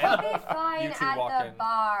fine You two at walk the in.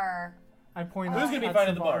 bar. I point Who's out gonna be at fine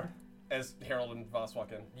at the Savard. bar? As Harold and Voss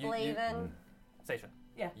walk in. Blavin. Seisha,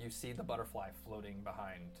 Yeah. you see the butterfly floating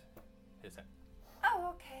behind his head.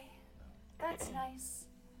 Oh, okay. That's nice.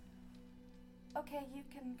 Okay, you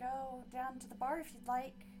can go down to the bar if you'd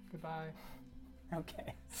like. Goodbye.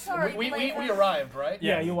 Okay. Sorry, We Blavin. arrived, right?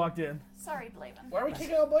 Yeah, you walked in. Sorry, Blavin. Why are we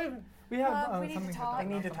kicking out Blavin? We have we need to something talk. I to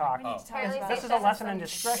need to talk talk. We need to talk Apparently about This Seisha is a has lesson in some-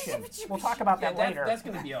 discretion. We'll talk about that later. That's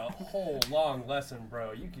gonna be a whole long lesson,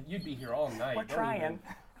 bro. You'd be here all night. We're Don't trying. even-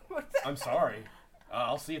 I'm sorry.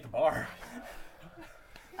 I'll see you at the bar.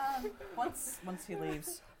 Once he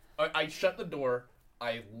leaves. I shut the door.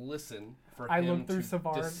 I listen for I him look through to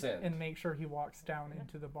Savard descend. and make sure he walks down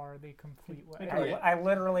into the bar the complete way. I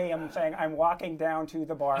literally am saying I'm walking down to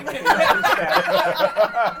the bar. Making every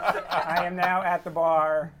step. I am now at the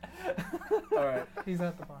bar. All right. He's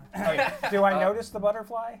at the bar. Do I notice the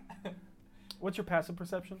butterfly? What's your passive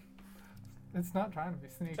perception? It's not trying to be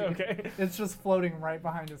sneaky. Okay. It's just floating right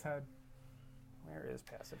behind his head. Where is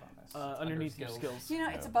passive on this? Underneath your skills. skills. You know,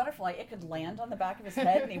 it's a butterfly. It could land on the back of his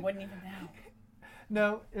head and he wouldn't even know.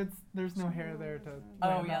 No, there's no hair there to Oh,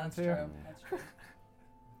 land yeah, that's onto. true. That's true.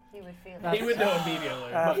 He would feel He would know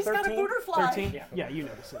immediately. He's got a 13? butterfly. 13? Yeah, you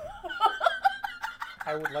notice it.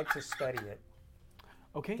 I would like to study it.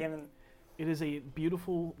 Okay. Given It is a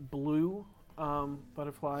beautiful blue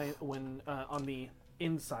butterfly when on the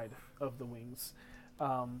inside of the wings,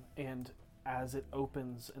 and as it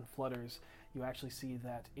opens and flutters, you actually see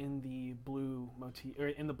that in the blue motif, or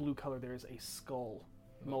in the blue color, there is a skull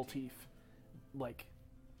motif, like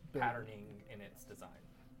Patterning in its design.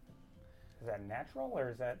 Is that natural or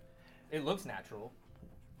is that? It looks natural,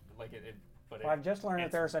 like it but Well, I've just learned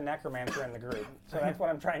that there's a necromancer in the group, so that's what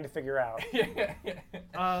I'm trying to figure out.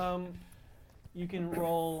 You can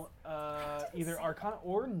roll either Arcana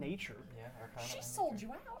or Nature. Yeah, Arcana. She sold you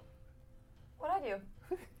out. What'd I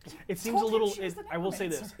do? It seems a Told little. him she was the I will say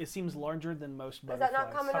this: necromancer. it seems larger than most Is butterflies. that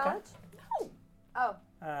not common Okay. knowledge? No.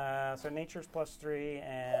 Oh, So nature's +3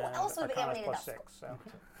 and else would have Arcana's animated +6. that. So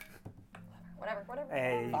whatever.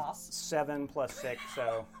 a Boss. 7 + 6,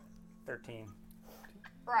 so 13.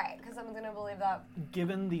 Right, because someone's gonna believe that.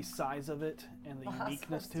 Given the size of it and the Boss uniqueness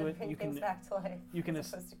wants to it, bring you things can back to life. you can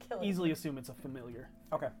as opposed to kill it. easily assume it's a familiar.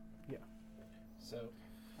 Okay, So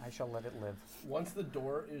I shall let it live. once the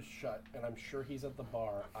door is shut, and I'm sure he's at the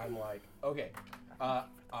bar, I'm like, okay,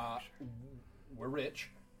 we're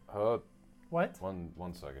rich. What?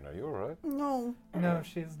 One second. Are you all right? No. No,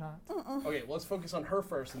 she is not. Okay, let's focus on her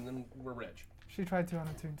first, and then we're rich. She tried to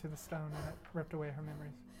unattune to the stone and it ripped away her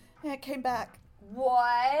memories. And it came back.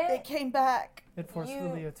 What? It came back. It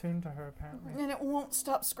forcefully attuned to her, apparently. And it won't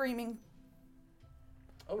stop screaming.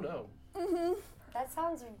 Oh no. That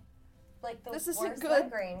sounds like the This isn't worst good.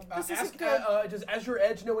 migraine. This isn't Ask, good. does Azure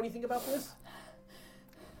Edge know anything about this?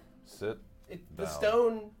 Sit. The down.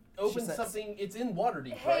 stone opens says. something. It's in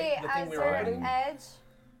Waterdeep, Hey, right? The thing we were Azure opening.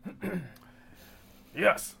 Edge,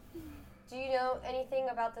 Yes. do you know anything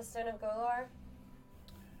about the Stone of Golar?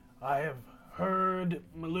 I have heard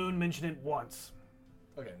Maloon mention it once.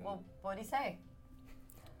 Okay. Well, what'd he say?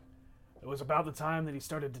 It was about the time that he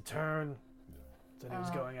started to turn. Said he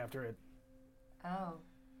was going after it. Oh.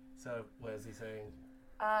 So what is he saying?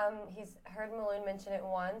 He's heard Maloon mention it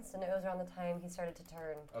once, and it was around the time he started to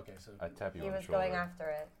turn. Okay, so I tap you He on the was shoulder. going after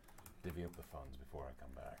it. Divvy up the funds before I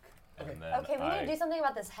come back. Okay. And then Okay, we need to do something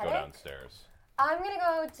about this go headache. downstairs. I'm gonna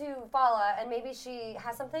go to Fala, and maybe she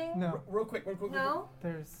has something. No, real quick. No?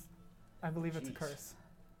 there's. I believe it's a Jeez. curse.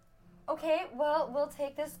 Okay, well, we'll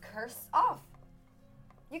take this curse off.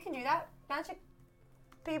 You can do that, magic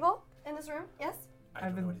people in this room, yes? I don't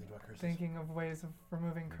I've know been anything about curses. Thinking of ways of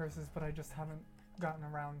removing curses, but I just haven't gotten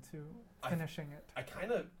around to finishing it. I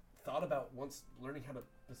kind of thought about once learning how to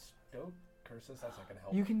bestow curses. That's not gonna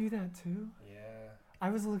help. You can do that too? Yeah. I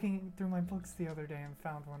was looking through my books the other day and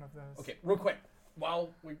found one of those. Okay, real quick. While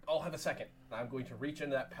we all have a second, I'm going to reach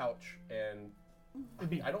into that pouch and It'd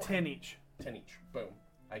be I don't 10 each. 10 each. Boom.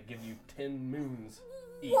 I give you 10 moons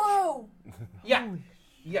each. Whoa! Yeah. Holy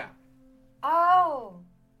Yeah. Oh!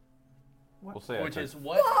 We'll say Which I is took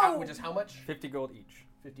what? Which is how much? 50 gold each.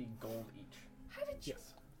 50 gold each. How did you?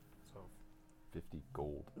 Yes. 50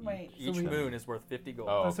 gold. Wait. Each we- moon is worth 50 gold.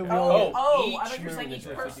 Oh, so okay. we all Oh, each I thought you were moon saying is each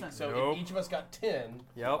worth person. 50. So Nope. if each of us got 10.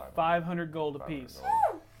 Yep. 500 gold 500 apiece.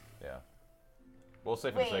 gold. Yeah. We'll say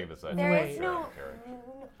for the Wait, sake of this, I there think is it's no carriage. moon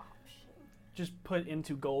option. Just put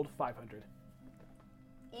into gold 500.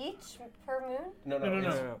 Each per moon? No. No.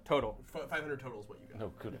 it's Total. 500 total is what you got.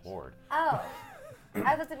 No, good lord. Oh.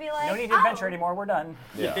 I was to be like, No need to oh. adventure anymore. We're done.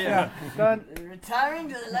 Yeah. done. Retiring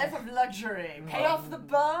to the life of luxury. Pay off the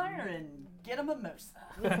bar and get a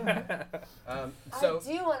mimosa. So I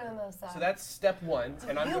do want a mimosa. so that's step one,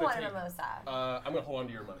 and I'm you gonna want take. a mimosa. I'm gonna hold on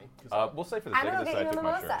to your money. 'Cause We'll say for the I'm sake of gonna this, get I you a took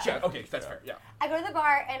my mimosa. shirt. yeah, okay, that's fair. Yeah. I go to the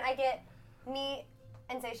bar and I get me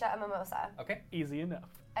and Seisha a mimosa. Okay. Easy enough.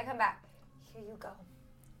 I come back. Here you go.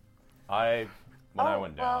 When I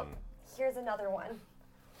went well, down, here's another one.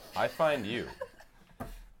 I find you.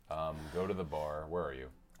 Go to the bar. Where are you?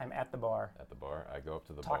 I'm at the bar, At the bar. I go up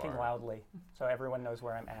to the talking bar. loudly, so everyone knows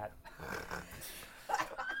where I'm at.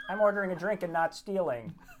 I'm ordering a drink and not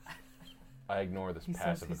stealing. I ignore this He says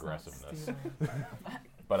passive he's not aggressiveness. stealing.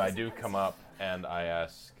 But I do come up and I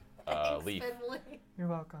ask Leaf, You're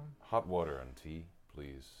welcome. hot water and tea,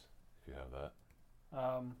 please, if you have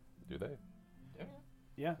that. Do they?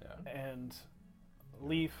 Yeah. Yeah. And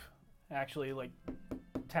Leaf actually like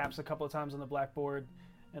taps a couple of times on the blackboard,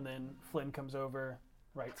 and then Flynn comes over,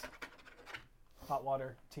 writes hot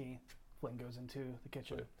water, tea. Flynn goes into the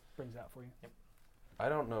kitchen, Right. brings it out for you. Yep. I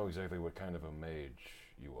don't know exactly what kind of a mage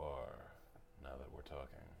you are, now that we're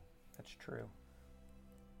talking. That's true.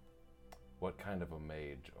 What kind of a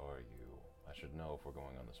mage are you? I should know if we're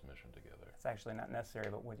going on this mission together. It's actually not necessary,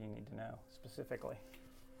 but what do you need to know specifically?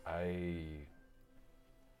 I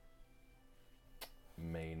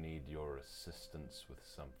may need your assistance with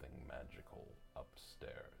something magical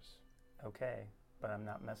upstairs. Okay. but I'm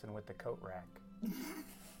not messing with the coat rack.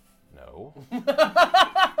 No.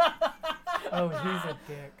 Oh, he's a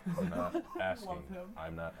dick. I'm not asking. Love him.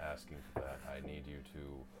 I'm not asking for that. I need you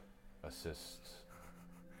to assist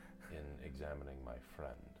in examining my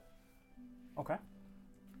friend. Okay.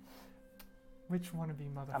 Which one of you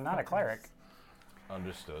motherfuckers? I'm not a cleric.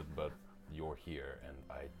 Understood, but you're here, and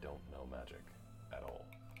I don't know magic at all,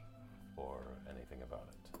 or anything about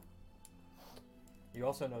it. You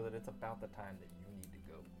also know that it's about the time that you need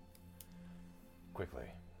to go. Quickly.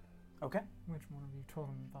 Okay. Which one of you told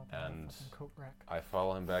him about the And motherfucking coat rack? I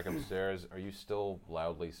follow him back upstairs. Are you still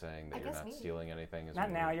loudly saying that I you're guess not me. stealing anything? As Not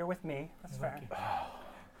we now. leave? You're with me. That's fair.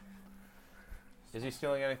 Is he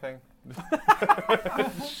stealing anything?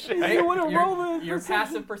 Hey, You wanna roll the your perception?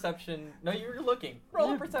 passive perception. No, you're looking.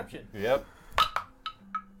 Roll a perception. Yep.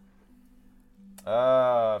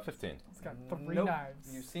 15. He's got 3 Nope.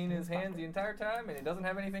 knives. You've seen his hands the entire time, and he doesn't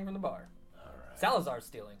have anything from the bar. All right. Salazar's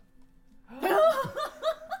stealing.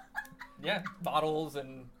 Yeah, bottles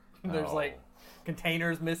and there's Oh. like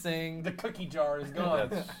containers missing. The cookie jar is gone.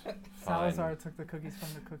 That's Salazar took the cookies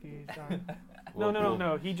from the cookie jar.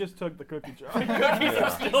 No. He just took the cookie jar. Cookies Yeah. are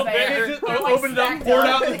still There. there. Just They're, like, opened it up, stacked poured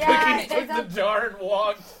up. out the Yeah, cookies, took there's the jar, and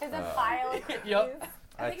walked. There's a pile of cookies. Yep.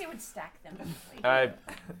 I think he would stack them. I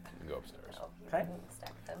go upstairs. Oh, you Okay. didn't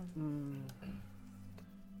stack them.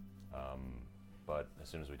 But as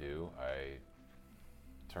soon as we do, I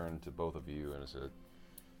turn to both of you and I said,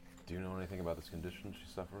 "Do you know anything about this condition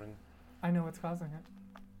she's suffering?" I know what's causing it.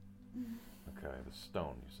 Okay, the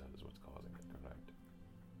stone you said is what's causing it, correct?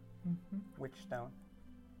 Mm-hmm. Which stone?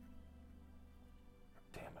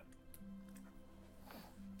 Damn it.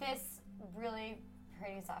 This really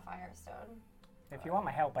pretty sapphire stone. If you want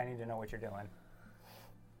my help, I need to know what you're doing.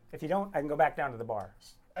 If you don't, I can go back down to the bar.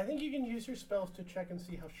 I think you can use your spells to check and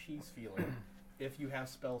see how she's feeling. If you have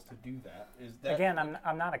spells to do that, is that Again,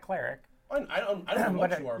 I'm not a cleric, I don't know what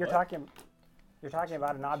but you are. you're but talking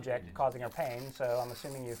about an object causing her pain, so I'm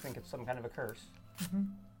assuming you think it's some kind of a curse. Mm-hmm.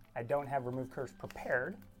 I don't have remove curse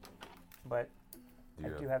prepared, but I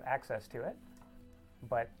do have access to it.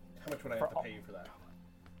 But how much would I for have to all- pay you for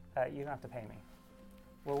that? you don't have to pay me.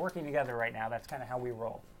 We're working together right now. That's kind of how we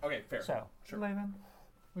roll. Okay, fair. So, Sure. Laven,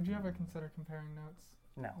 would you ever consider comparing notes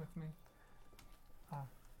no. with me?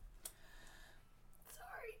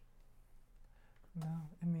 Sorry. No,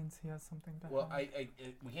 it means he has something to Well, hide.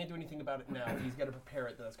 we can't do anything about it now. He's got to prepare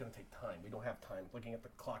it. That's going to take time. We don't have time. Looking at the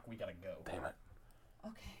clock, we got to go. Damn it.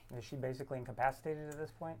 Okay. Is she basically incapacitated at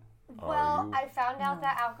this point? Well, you- I found out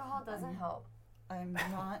that alcohol doesn't help. I'm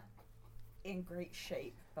not in great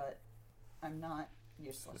shape, but I'm not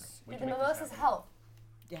useless. We Do can the make this mimosas happen. help?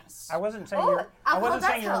 Yes. I wasn't saying Oh, you're. I alcohol wasn't does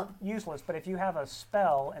saying you're help. useless, but if you have a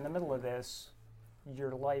spell in the middle of this,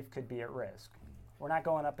 your life could be at risk. We're not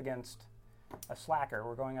going up against a slacker.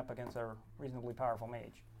 We're going up against a reasonably powerful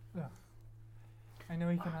mage. Ugh. I know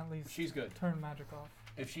he can at least She's good. turn magic off.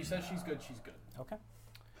 If she says she's good, she's good. Okay.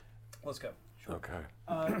 Let's go. Okay.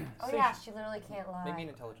 Oh yeah, she literally can't lie. Make me an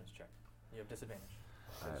intelligence check. You have disadvantage.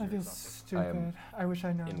 I feel I stupid. am I wish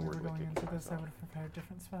I'd known we were inwardly going kicking into this. I myself. would have prepared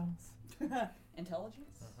different spells.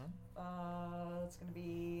 Intelligence? Mm-hmm. It's going to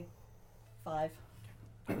be 5.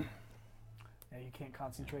 Yeah, you can't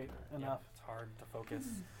concentrate enough. It's hard to focus.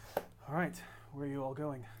 All right, where are you all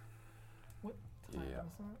going? What time Yeah. is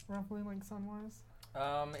it? Roughly like sunwise?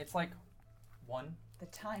 It's like 1. The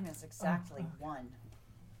time is exactly 1.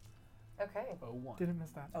 Okay, Oh, one. Didn't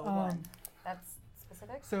miss that. Oh, one. that's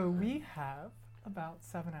specific. So we have about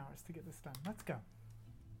 7 hours to get this done. Let's go.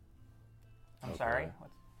 I'm Okay. sorry.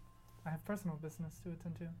 What's, I have personal business to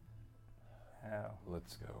attend to. oh,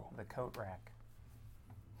 Let's go. the coat rack.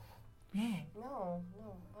 No.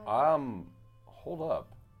 No. Hold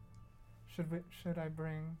up. Should I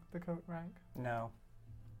bring the coat rack? No,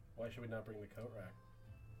 Why should we not bring the coat rack?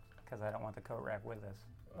 because I don't want the coat rack with us.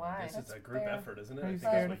 Why? This is That's a group fair. effort, isn't it? Are I you think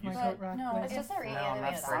scared that's of what my you coat said. rack? No, Laven? It's just a I'm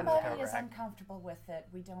reanimated afraid of the object. coat somebody is rack. uncomfortable with it.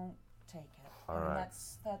 We don't take it. All I mean, right.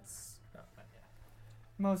 that's No, not yet.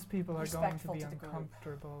 Most people are going to Respectful be to the group.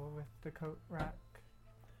 uncomfortable with the coat rack.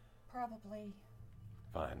 probably.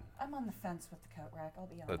 Fine. I'm on the fence with the coat rack. I'll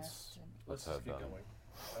be Let's- honest. And- Let's Let's have get fun. going.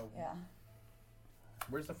 Oh, yeah.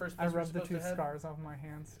 Where's the first I place we're rub the supposed two to head? scars off my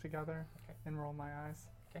hands together Okay. and roll my eyes.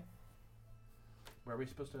 Where are we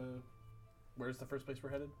supposed to? Where's the first place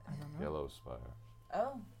we're headed? I don't know. Yellow spire.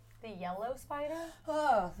 Oh. The yellow spider?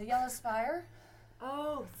 Oh, the yellow spire.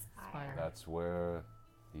 Oh, Spire. That's where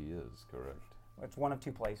he is, correct? It's one of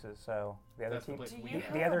two places, so the other That's the team. place Do we you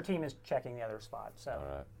have. The other team is checking the other spot. So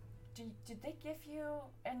All right. Did they give you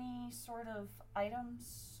any sort of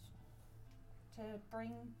items to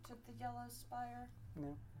bring to the yellow spire?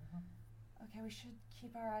 no. Okay, we should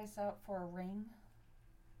keep our eyes out for a ring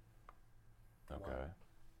Okay.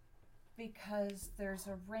 because there's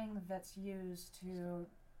a ring that's used to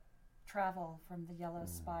travel from the Yellow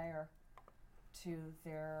Spire to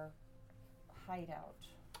their hideout.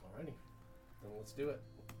 Alrighty, then let's do it.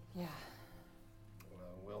 Yeah.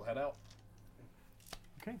 We'll head out.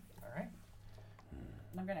 Okay. All right.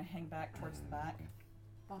 And I'm gonna hang back towards the back.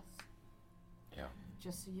 Boss. Yeah.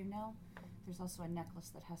 Just so you know, there's also a necklace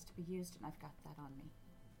that has to be used, and I've got that on me.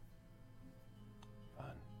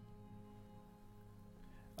 Fun.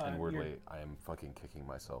 You're- Inwardly, I am fucking kicking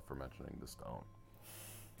myself for mentioning the stone.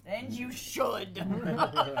 And you should.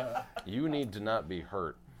 You need to not be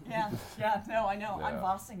hurt. Yeah, no, I know. I'm Yeah.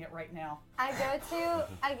 bossing it right now. I go to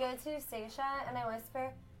Seisha and I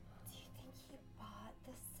whisper, "Do you think he bought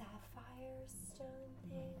the sapphire stone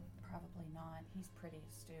thing?" Probably not. He's pretty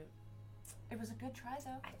astute. It was a good try,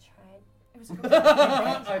 though. I tried. It was a good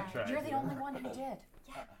try. I tried. You're the only one who did.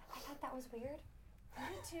 Yeah, I thought that was weird. I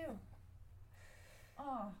did too.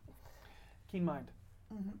 Oh. Keen mind.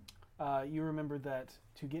 You remember that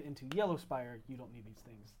to get into Yellow Spire, you don't need these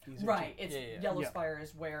things. These are Right. It's Yellow Yeah. Spire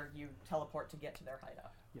is where you teleport to get to their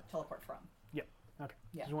hideout. Yeah. Teleport from. Okay.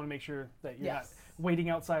 Yeah. Just want to make sure that you're Yes. not waiting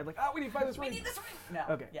outside like, we need to find this We ring. need this ring. No.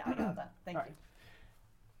 Okay. Yeah, I got that. Thank All you. right.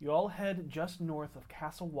 You all head just north of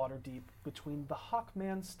Castle Waterdeep between the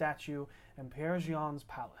Hawkman statue and Perigion's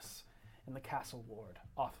palace in the Castle Ward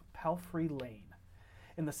off Palfrey Lane.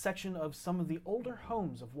 In the section of some of the older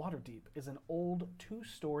homes of Waterdeep is an old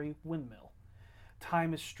 2-story windmill.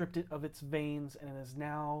 Time has stripped it of its vanes and it is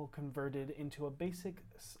now converted into a basic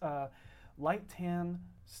light tan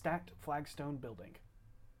stacked flagstone building.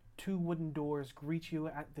 2 wooden doors greet you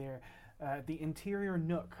at the interior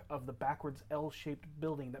nook of the backwards L-shaped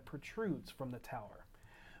building that protrudes from the tower.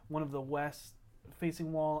 One of the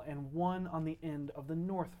west-facing wall and one on the end of the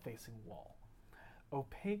north-facing wall.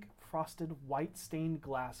 Opaque, frosted, white-stained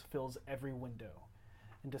glass fills every window,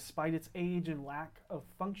 and despite its age and lack of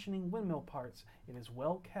functioning windmill parts, it is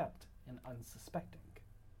well kept and unsuspecting.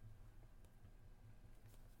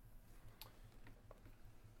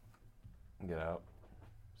 Get out.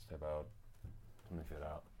 Step out. 20 feet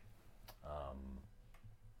out.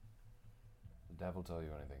 Did Devil tell you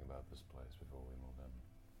anything about this place before we move in?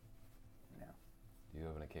 No. Do you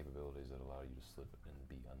have any capabilities that allow you to slip and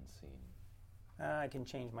be unseen? I can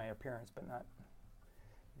change my appearance, but not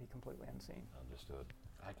be completely unseen. Understood.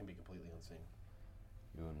 I can be completely unseen.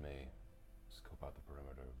 You and me scope out the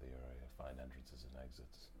perimeter of the area, find entrances and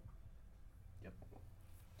exits. Yep. Do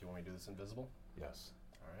you want me to do this invisible? Yes.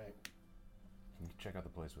 Alright. You can check out the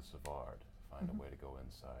place with Savard, find a way to go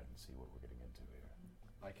inside and see what we're getting into here.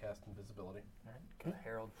 I cast invisibility. All right.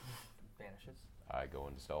 Herald vanishes. I go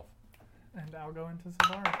into stealth. And I'll go into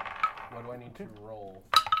Savard. What do I need to roll?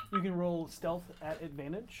 You can roll stealth at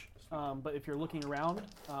advantage, but if you're looking around,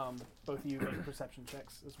 both of you make perception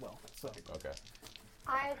checks as well. So Okay.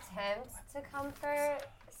 I attempt to comfort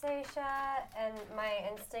Seisha, and my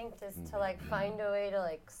instinct is to like find a way to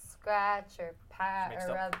like scratch or pat Make or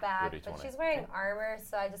stuff. rub back. Dirty But 20. she's wearing armor,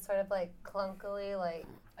 so I just sort of like clunkily like.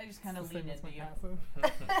 I just kind It's of the same lean as my into you.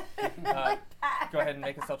 passive. Go ahead and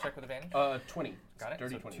make a stealth check with advantage. 20. Got it.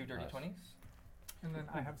 Dirty So 20. 2 dirty Nice. 20s. And then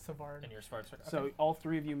I have Savard. And your Savard. So all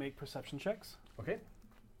 3 of you make perception checks. Okay.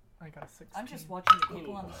 I got a 16. I'm just watching the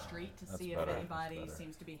people on the street to That's see better, if that's anybody better.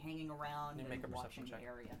 seems to be hanging around You and make a watching perception the check.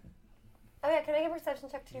 area. Oh yeah, can I get a perception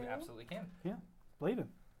check too? You absolutely can. Blaven.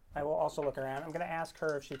 I will also look around. I'm going to ask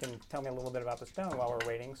her if she can tell me a little bit about the stone while we're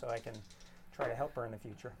waiting so I can try to help her in the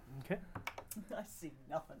future. Okay. I see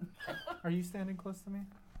nothing. Are you standing close to me?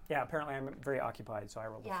 Yeah, apparently I'm very occupied, so I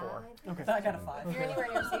rolled Yeah. a 4. I think Okay. I got a 5. If you're anywhere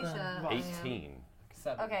near Seisha, I am. 18.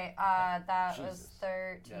 7. Okay, that was Jesus.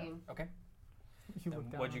 13. Okay. You look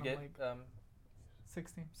down What'd you and get? I'm like,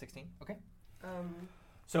 16. 16. Okay. Um,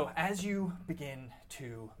 So as you begin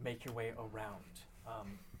to make your way around,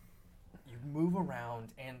 you move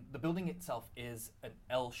around, and the building itself is an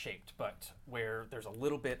L-shaped, but where there's a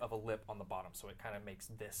little bit of a lip on the bottom, so it kind of makes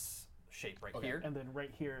this shape right Okay. here. And then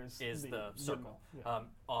right here is The circle. windmill. Yeah.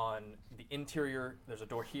 On the interior, there's a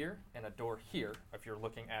door here and a door here. If you're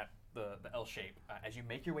looking at the L shape, as you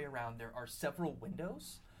make your way around, there are several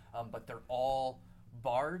windows, but they're all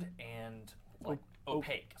barred and like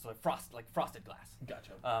opaque, so like frosted glass.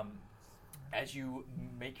 Gotcha. As you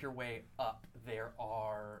make your way up, there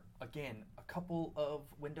are again a couple of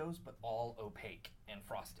windows, but all opaque and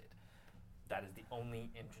frosted. That is the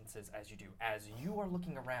only entrances as you do. As you are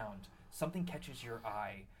looking around, something catches your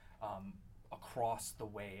eye across the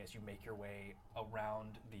way as you make your way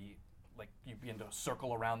around you begin to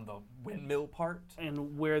circle around the windmill part.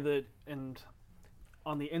 And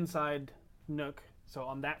on the inside nook, so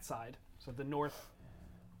on that side, so the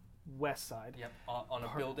northwest side, Yep, on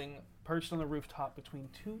a building. perched on the rooftop between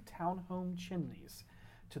two townhome chimneys.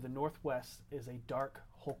 To the northwest is a dark,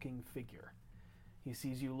 hulking figure. He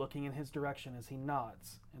sees you looking in his direction as he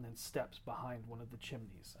nods and then steps behind one of the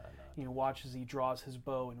chimneys. You watch as he draws his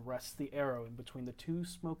bow and rests the arrow in between the two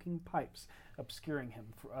smoking pipes, obscuring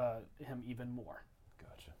him even more.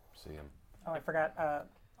 Gotcha. See him. Oh, I forgot.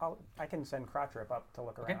 I can send Crottrip up to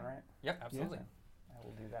look Okay. around, right? Yep, absolutely. I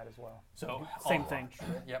will do that as well. So Same thing.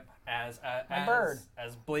 Yep. As bird.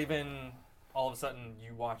 as Blaven, all of a sudden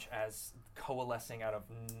you watch as coalescing out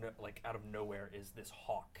of nowhere is this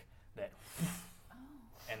hawk that,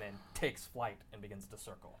 and then takes flight and begins to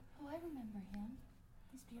circle. Oh, I remember him.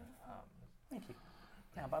 He's beautiful. Thank you.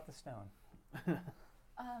 Now about the stone.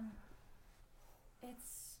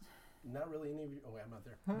 It's. Not really any of you. Oh, wait, I'm not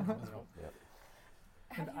there. Yep.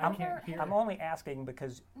 Have you I ever, can't hear. I'm only asking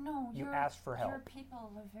because No, you your- asked for help. Your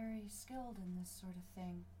people are very skilled in this sort of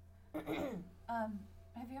thing.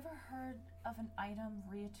 Have you ever heard of an item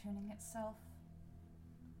reattuning itself?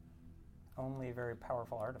 only very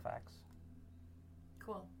powerful artifacts.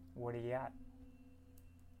 Cool. What do you got?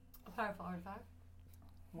 A powerful artifact.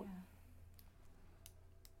 Yeah.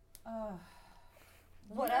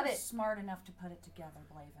 What You're of it? smart enough to put it together,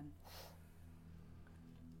 Blaven.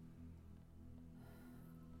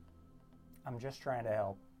 I'm just trying to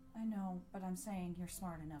help. I know, but I'm saying you're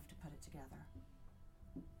smart enough to put it together.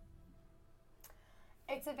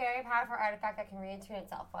 It's a very powerful artifact that can reattune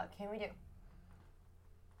itself. What can we do?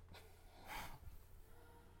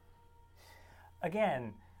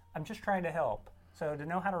 Again, I'm just trying to help. So to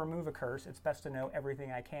know how to remove a curse, it's best to know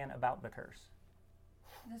everything I can about the curse.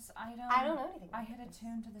 This item. I don't know anything I about had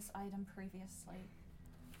attuned to this item previously.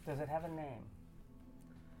 Does it have a name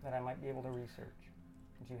that I might be able to research?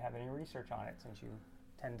 Do you have any research on it, since you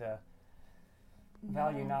tend to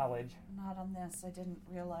value No, knowledge? Not on this. I didn't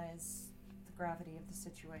realize the gravity of the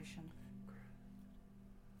situation.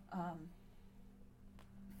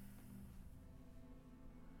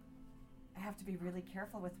 I have to be really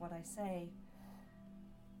careful with what I say.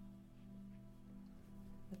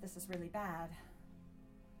 But this is really bad.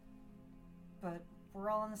 But we're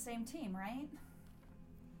all on the same team, right?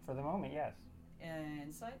 For the moment, yes.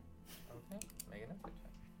 Insight? Okay, make an insight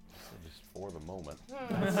check. So just for the moment.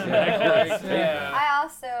 Yeah. I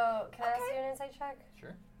also can I also do an insight check?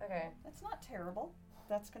 Sure. Okay. That's not terrible.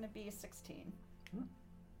 That's going to be a 16.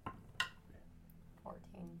 14.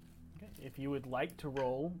 Okay. If you would like to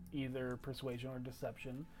roll either persuasion or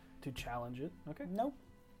deception to challenge it, okay. Nope.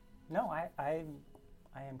 No, I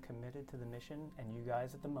am committed to the mission and you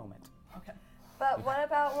guys at the moment. Okay. But what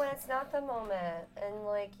about when it's not the moment and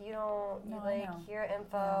like you don't No, you I like know. hear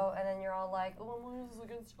info and then you're all like, oh, I'm gonna use this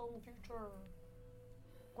against you in the future.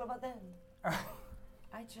 What about then?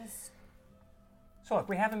 I just. So look,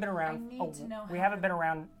 we haven't been around. I need to know we how haven't to- been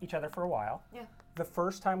around each other for a while. Yeah. The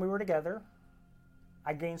first time we were together,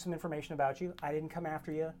 I gained some information about you. I didn't come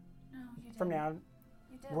after you. No, you didn't. From now,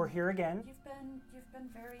 You did. we're here again. You've been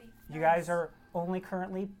very. You nice. guys are only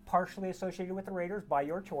currently partially associated with the Raiders by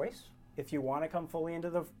your choice. If you want to come fully into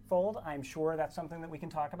the fold, I'm sure that's something that we can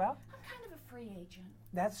talk about. I'm kind of a free agent.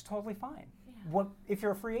 That's totally fine. Yeah. What if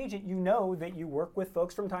you're a free agent? You know that you work with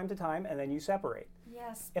folks from time to time, and then you separate.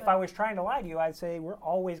 Yes. If but I was trying to lie to you, I'd say we're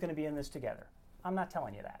always going to be in this together. I'm not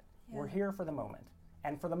telling you that. Yeah. We're here for the moment.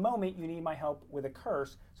 And for the moment, you need my help with a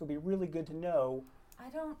curse, so it'd be really good to know. I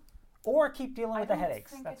don't. Or keep dealing I with the don't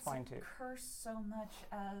headaches. think That's it's fine a too. curse so much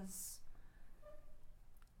as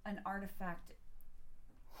an artifact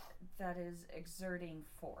that is exerting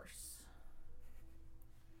force.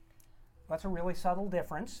 That's a really subtle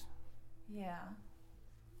difference. Yeah.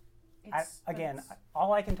 But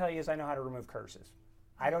all I can tell you is I know how to remove curses.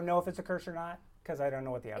 I don't know if it's a curse or not, because I don't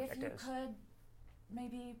know what the if object you is. could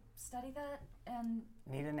maybe study that, and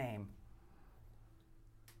Need a name.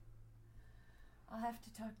 I'll have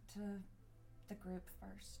to talk to the group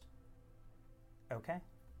first. Okay.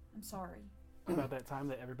 I'm sorry. About that time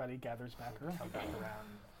that everybody gathers back around.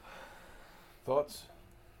 Thoughts?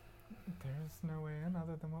 There's no way in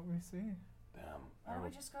other than what we see. Damn. Why don't we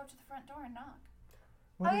just go up to the front door and knock?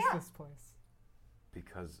 What Oh, is yeah. this place?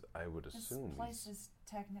 Because I would This assume place is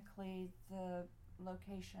technically the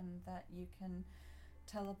location that you can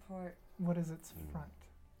teleport. What is its Hmm. front?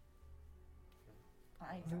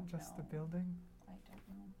 I Is don't it just the know. building? I don't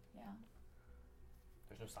know. Yeah.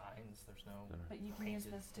 There's no signs. There's no. But you can use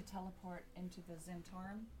painted- this to teleport into the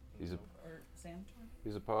Xantarm He's a or Xantarm.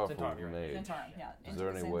 he's a powerful Centaur, you're right. mage. Xantarm, yeah. Is Into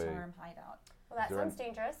there the any way- Xantarm hideout. Well, that Is there sounds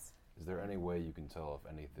dangerous. Is there any way you can tell if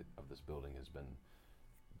any of this building has been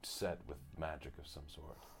set with magic of some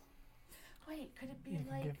sort? Wait, could it be You can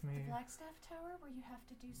like give the me- Blackstaff Tower where you have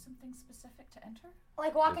to do something specific to enter?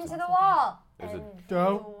 Like walking There's to the wall. There's a- And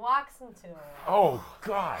Don't. he walks into a wall. Oh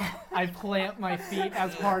God! I plant my feet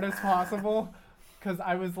as hard as possible because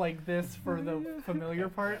I was like this for the familiar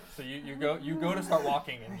part. So you go to start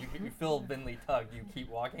walking, and you feel Vinley tug. You keep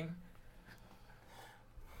walking.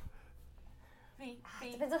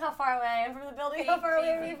 Depends on how far away I am from the building. How far away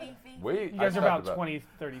are you? Wait, You guys are I about talked 20,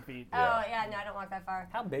 30 feet. Oh yeah, no, I don't walk that far.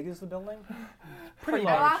 How big is the building? Pretty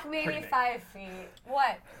I large. walk maybe 5 feet.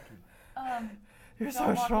 What? You're Don't so walk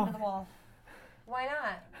into strong. the wall. Why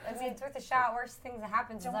not? I mean, it's worth a shot. Worst things that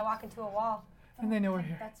happens is I walk into a wall. And they know we're I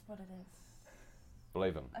think here. That's what it is.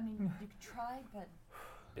 Blaven, I mean, you could try, but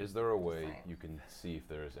is there a way Fine. you can see if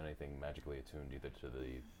there is anything magically attuned either to the?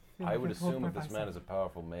 Feel I like would I pulled assume my if this man bicep. is a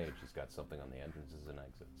powerful mage, he's got something on the entrances and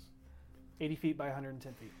exits. 80 feet by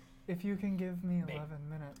 110 feet. If you can give me 11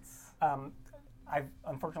 minutes. I've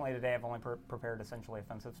unfortunately today I've only prepared essentially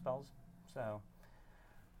offensive spells, so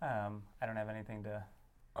I don't have anything to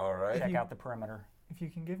All right. check out the perimeter. If you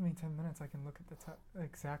can give me 10 minutes, I can look at the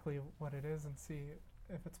exactly what it is and see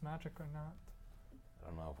if it's magic or not. I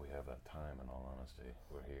don't know if we have that time. In all honesty,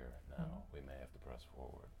 we're here now. Mm. We may have to press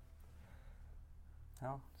forward.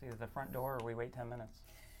 Well, it's either the front door or we wait 10 minutes.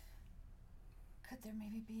 could there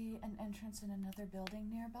maybe be an entrance in another building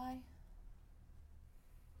nearby?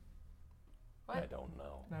 What? I don't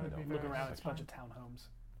know. That I would be don't Look know. very around, it's a bunch of townhomes.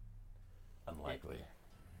 Unlikely.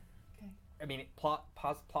 I mean,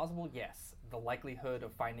 plausible, yes. The likelihood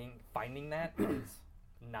of finding that is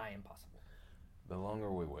nigh impossible. The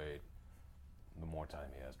longer we wait, the more time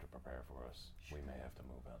he has to prepare for us. We may have to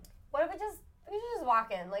move in. What if we should just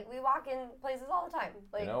walk in? Like, we walk in places all the time.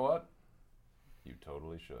 Like, You know what? You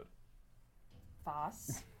totally should.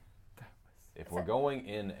 Voss? If we're going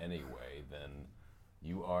in anyway, then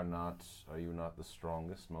you are not. Are you not the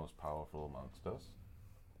strongest, most powerful amongst us?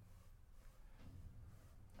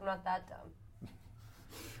 I'm not that dumb.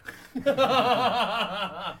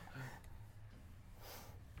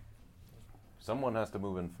 Someone has to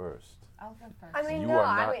move in first. I'll go first. I mean, You no, are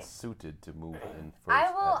I not mean, suited to move in first. I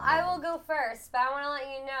at the will moment. go first, but I want to let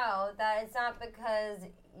you know that it's not because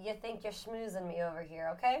you think you're schmoozing me over here,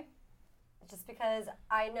 okay? It's just because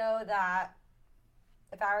I know that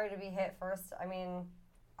if I were to be hit first, I mean,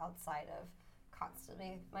 outside of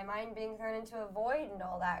constantly my mind being thrown into a void and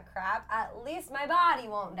all that crap, at least my body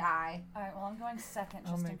won't die. All right, well, I'm going second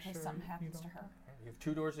I'll just in make case sure something you happens to don't her. You have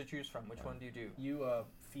 2 doors to choose from. Which one do you do? You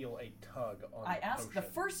feel a tug on I the asked the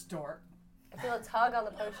potion. first door. I feel a tug on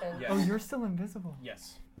the potion. Yes. Oh, you're still invisible.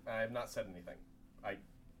 Yes. I have not said anything. I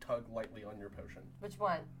tug lightly on your potion. Which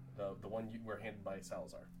one? The one you were handed by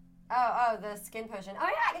Salazar. Oh, the skin potion. Oh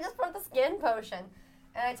yeah, I can just put the skin potion.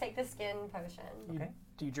 And I take the skin potion. Okay.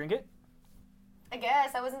 Do you drink it? I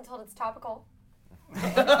guess. I wasn't told it's topical.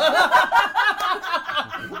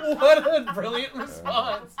 What a brilliant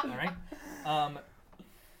response! All right.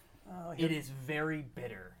 It is very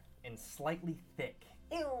bitter and slightly thick.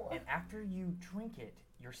 Ew. And after you drink it,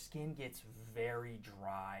 your skin gets very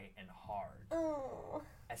dry and hard. Ooh.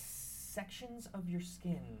 As sections of your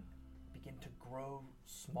skin begin to grow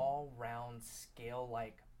small, round,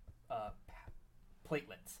 scale-like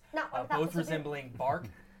platelets, Not what that both was with resembling bark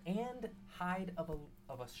and hide of a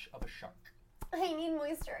shark, I need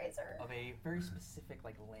moisturizer. of a very specific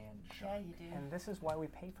like land shark. Yeah, you do. And this is why we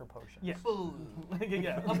pay for potions. Yeah. Ooh.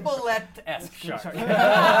 Yeah. A bullet-esque shark. Sorry.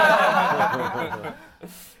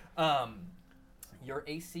 Your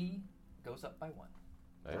AC goes up by 1.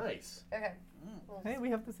 Nice. Okay. Hey, we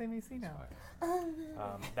have the same AC now.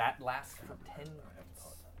 That lasts for 10 minutes.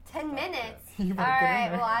 10 minutes. You better All get in right.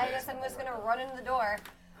 there. Well, I guess I'm just gonna run in the door.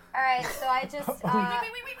 All right. So I just.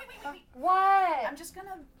 Wait. What? I'm just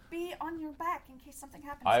gonna be on your back in case something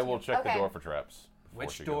happens I to will you. check the Okay. door for traps. before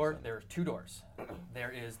Which she door? goes in. There are 2 doors.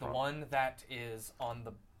 There is the one that is on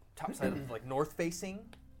the top side, of, like north facing,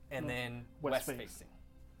 and then West west face. facing.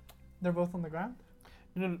 They're both on the ground?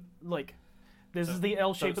 No, like, this So- is the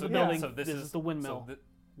L shape of the yeah, building. so this is the windmill. So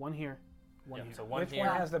one here. One yeah, here. so one Which here.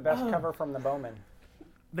 one has the best cover from the bowman?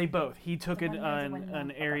 They both. He took The it one near the on windmill.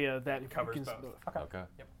 an area that Covers can- both. Okay.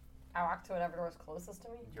 I walk to whatever door's closest to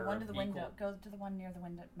me. The Your one to the window. equal- Go to the one near the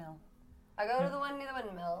windmill. I go to the one near the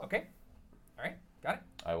windmill. Okay. All right. Got it.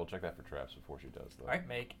 I will check that for traps before she does, though. All right.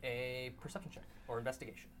 Make a perception check or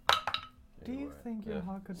investigation. Do you Anyway, think your yeah.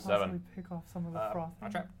 hawk could 7. possibly pick off some of the froth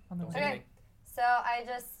Not trap. on the Don't way? say Okay. anything. So I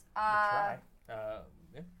just. Try.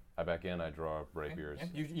 Yeah. I back in. I draw rapiers.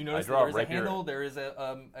 Yeah. You notice draw there is a rapier. handle. There is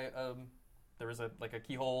there is a like a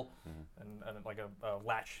keyhole Mhm. and like a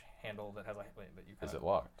latch handle that has a that you. Is it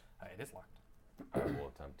locked? It is locked. I will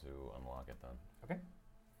attempt to unlock it then. Okay.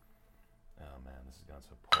 Oh man, this has gone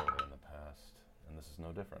so poorly in the past, and this is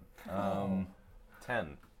no different.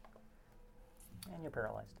 10. And you're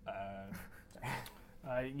paralyzed.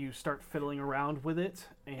 You start fiddling around with it,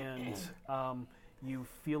 and you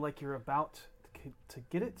feel like you're about to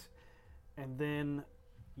get it, and then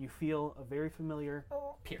you feel a very familiar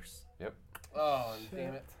Pierce. Yep. Oh,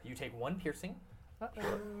 damn it. You take 1 piercing.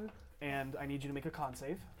 and I need you to make a con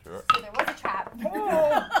save. Sure. So there was a trap. You take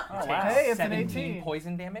Hey, it's an 17 18.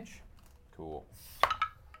 poison damage, Cool.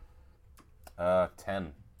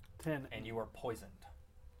 10. 10. and you are poisoned.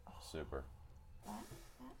 Super.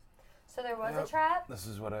 So there was a trap. This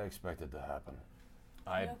is what I expected to happen.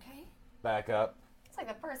 Are you I okay? back up. It's like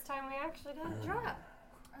the first time we actually got a trap.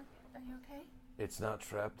 Are you okay? It's not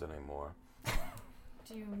trapped anymore.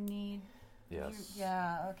 Do you need? Yes.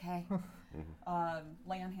 Yeah. Okay.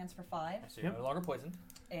 Lay on hands for 5. So you're Yep. no longer poisoned,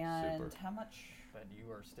 And Super. how much? but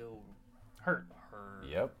you are still Hurt. hurt.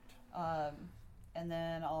 Yep. And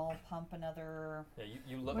then I'll pump another. Yeah,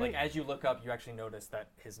 you look Wait. like as you look up, you actually notice that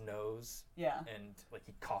his nose Yeah. and like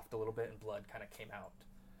he coughed a little bit and blood kind of came out.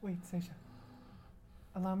 Wait, Seisha.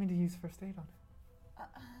 Allow me to use first aid on it.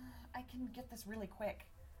 I can get this really quick.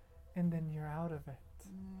 And then you're out of it.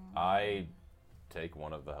 I take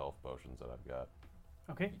one of the health potions that I've got.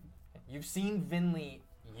 Okay. You've seen Vinley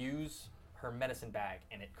use her medicine bag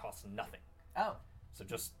and it costs nothing. Oh. So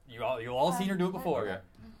just you all seen her do it before. Okay.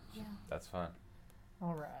 Yeah. That's fine.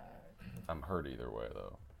 All right. I'm hurt either way,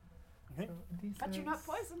 though. Okay. So D6 But you're not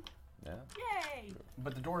poisoned. Yeah. Yay!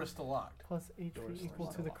 But the door is still locked. plus HP equal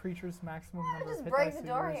to the creature's maximum number just of hit break dice. the so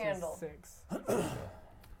door yours is handle. 6. Is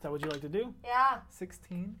that what you like to do? Yeah.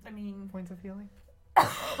 16 I mean, points of healing. Damn.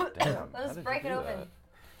 how Let's did you break it do open. that?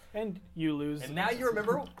 And you lose. And now you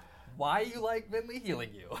remember why you like Vinley healing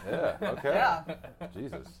you. Yeah. Okay. yeah.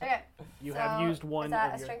 Jesus. Okay. You so have used one Is that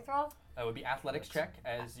of a your strength roll? That would be athletics check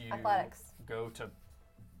as you Athletics. go to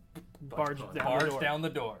barge down the barge door. down the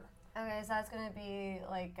door. Okay, so that's gonna be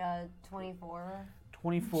like 24.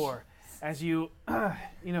 24. As you,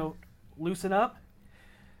 loosen up,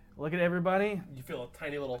 look at everybody. You feel a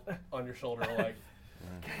tiny little on your shoulder, like,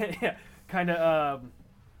 Yeah, kind of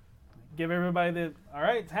give everybody the, all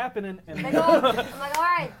right, it's happening. And Big ol', I'm like, all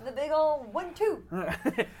right, the big old 1, 2.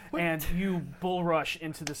 and you bull rush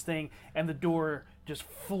into this thing, and the door just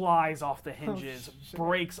flies off the hinges,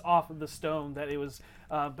 breaks off of the stone that it was,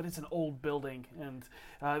 but it's an old building, and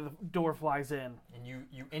the door flies in. And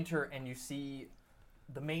you enter and you see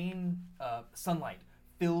the main sunlight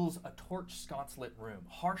fills a torch sconce-lit room.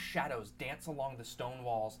 Harsh shadows dance along the stone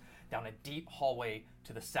walls down a deep hallway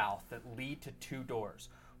to the south that lead to 2 doors.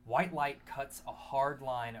 White light cuts a hard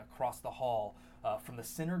line across the hall from the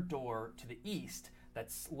center door to the east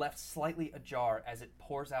that's left slightly ajar as it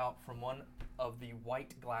pours out from one of the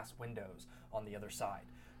white glass windows on the other side.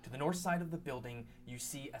 To the north side of the building, you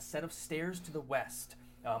see a set of stairs to the west,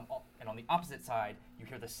 and on the opposite side, you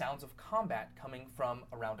hear the sounds of combat coming from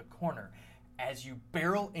around a corner. As you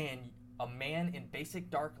barrel in, a man in basic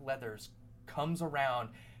dark leathers comes around,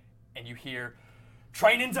 and you hear,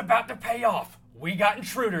 "Training's about to pay off. We got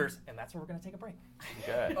intruders," and that's where we're gonna take a break.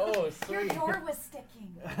 Okay. oh, Your sweet. door was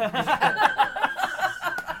sticking.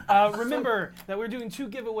 Remember that we're doing 2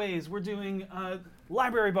 giveaways. We're doing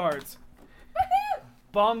library bards.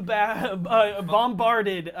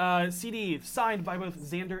 Bombarded CD signed by both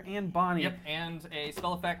Xander and Bonnie. Yep, and a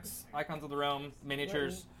spell effects, icons of the realm,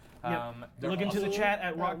 miniatures. Yep. Look into the chat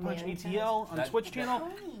at Rock Punch ATL on That- Twitch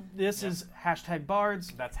channel. This is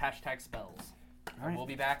 #bards. That's #spells. All right. We'll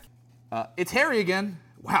be back. It's Harry again.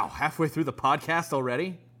 Wow, halfway through the podcast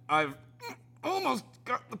already? I've almost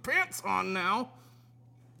got the pants on now.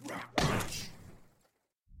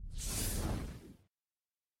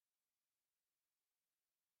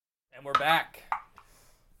 And we're back.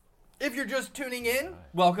 If you're just tuning in,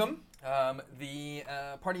 welcome. The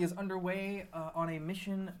party is underway on a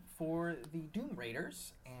mission for the Doom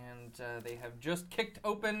Raiders, and they have just kicked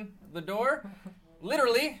open the door,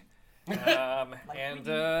 literally. And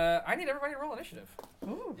I need everybody to roll initiative.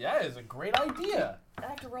 Yeah, it's a great idea. I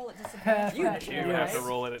have to roll at disadvantage. You for that, do right? have to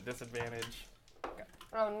roll it at disadvantage.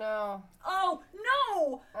 Oh no. Oh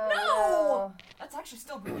no! Oh, No! That's actually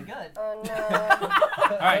still really good. Oh no.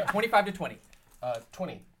 All right, 25 to 20.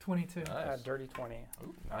 20. 22. Nice. Dirty 20.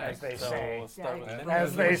 Nice. As they So say. we'll start with Yeah, Vinley.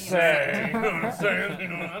 As they say.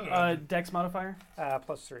 Dex modifier.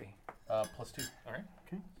 +3. +2. All right.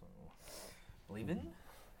 Okay. Levin,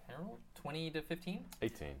 Harold, 20 to 15.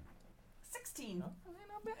 18. 16. Not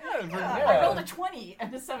bad. Yeah, I rolled a 20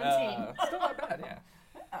 and a 17. Still not bad, yeah.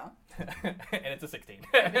 Oh. And it's a 16.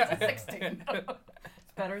 It's a 16. It's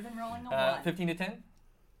better than rolling a 1. 15 to 10.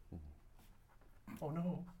 Oh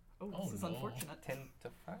no. Oh, this is unfortunate. 10 to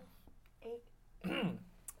 5. 8.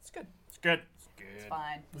 It's good. It's good. It's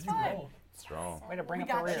fine. What'd It's you fine. roll? Strong. Way to bring We up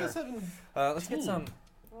the got rear. this. Let's get some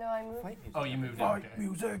No, I moved. fight music. Oh, you moved it. Okay.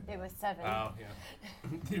 Music. It was 7. Oh, yeah.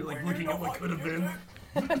 You're like looking at what could have been.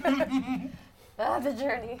 The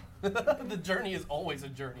journey. The journey is always a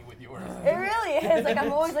journey with yours. It really is. Like,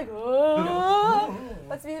 I'm always like, oh.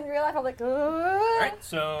 What's me in real life? I'm like, oh. All right.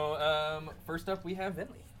 So first up, we have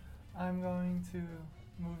Vinley. I'm going to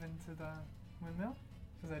move into the windmill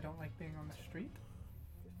because I don't like being on the street.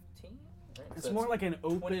 15. All right, It's so more that's like an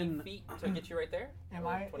 20 open. feet to get you right there. Am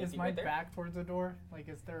Or I? 20 Is feet my right there? back towards the door? Like,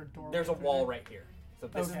 is there a door? There's a through wall there? right here. So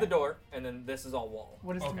this is Okay. the door, and then this is all wall.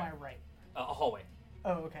 What is to Okay. my right? A hallway.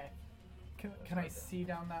 Oh, okay. Can I see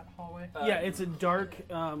down that hallway? Yeah, it's a dark,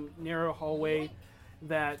 narrow hallway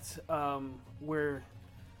that where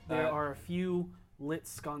there are a few lit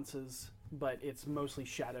sconces, but it's mostly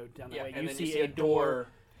shadowed down that yeah, way. and You then see you see a door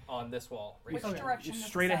on this wall. Right Which here. direction does the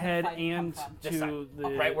straight sound of ahead fighting come and from? This to side. the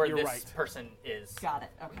right where your this right. person is. Got it.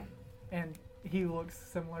 Okay. And he looks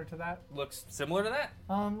similar to that. Looks similar to that.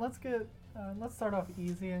 Let's start off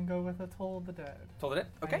easy and go with a Toll of the Dead. Told it.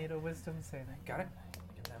 I Okay. need a wisdom saving. Got it.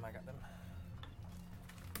 Get them. I got them.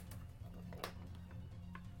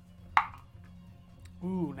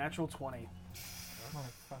 Ooh, natural 20.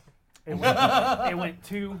 Motherfucker. It went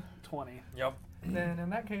 220. Yep. Then in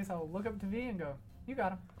that case, I'll look up to V and go, "You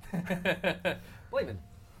got him." Blaven.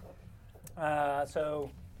 So,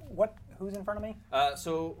 what? Who's in front of me?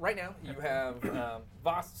 So right now you have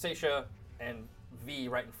Voss, Seisha, and V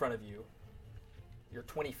right in front of you. You're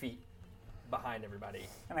 20 feet behind everybody,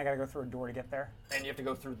 And I gotta go through a door to get there. and you have to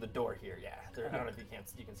go through the door here. Yeah, there, I don't know if you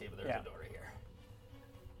can see, but there's Yeah. a door right here.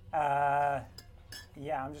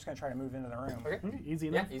 Yeah, I'm just gonna try to move into the room. Okay. Easy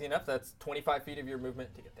Yeah, enough. easy enough. That's 25 feet of your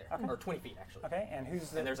movement to get there, Okay. or 20 feet actually. Okay, and who's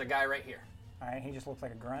the? And there's a guy right here. All right, he just looks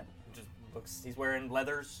like a grunt. Just looks. He's wearing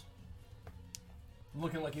leathers.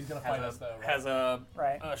 Looking like he's gonna fight us though. Right? Has a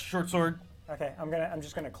Right. short sword. Okay, I'm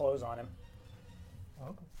just gonna close on him.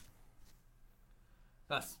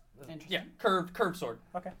 That's Interesting. yeah, curved sword.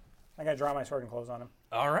 Okay, I gotta draw my sword and close on him.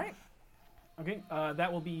 All right. Okay,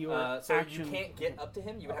 that will be your So action. you can't get up to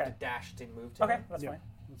him. You would Okay. have to dash to move to Okay, him. that's Yeah. fine.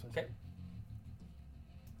 Okay.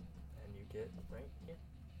 And you get right here.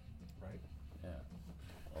 Right. Yeah.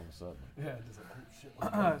 All of a sudden. Yeah. Just like,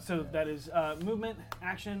 oh, shit. So that is movement,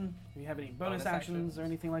 action. Do you have any bonus Bonus actions or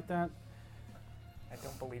anything like that? I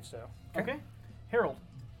don't believe so. Okay. Harold.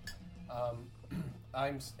 Am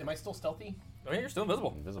I still stealthy? Oh, yeah, you're still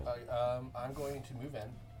invisible. Invisible. I'm going to move in.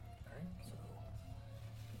 All right. So,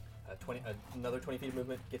 another 20 feet of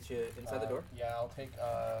movement gets you inside the door. Yeah, I'll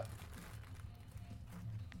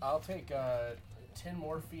take 10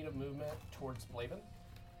 more feet of movement towards Blaven.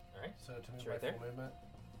 All right. So to move It's my right full movement.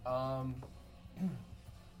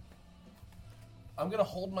 I'm gonna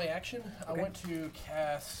hold my action. I Okay. want to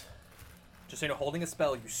cast. Just so you know, holding a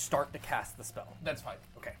spell, you start to cast the spell. That's fine.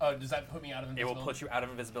 Okay. Does that put me out of It invisibility? will put you out of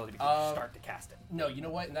invisibility because you Um, start to cast it. No, you know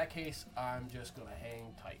what? In that case, I'm just gonna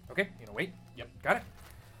hang tight. Okay. You gonna wait? Yep. Got it.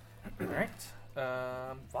 All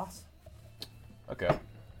right. Voss. Okay.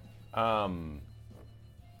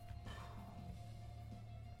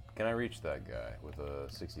 Can I reach that guy with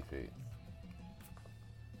 60 feet?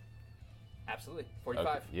 Absolutely.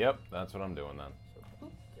 45. Okay. Yep, that's what I'm doing then.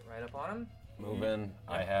 So, get right up on him. Move in.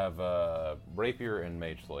 I have Rapier and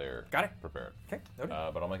Mage Slayer. Got it. Prepared. Okay. Noted.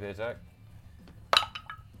 But I'll make the attack.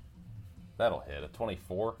 That'll hit. A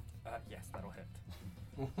 24. Yes, that'll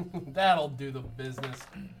hit. That'll do the business.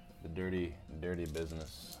 The dirty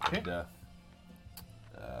business. Okay. Death.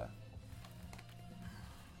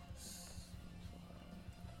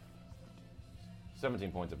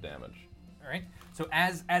 17 points of damage. All right. So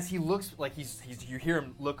as he looks like he's you hear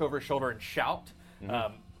him look over his shoulder and shout,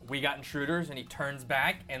 "We got intruders!" And he turns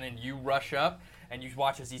back, and then you rush up and you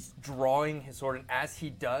watch as he's drawing his sword. And as he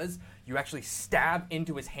does, you actually stab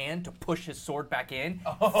into his hand to push his sword back in,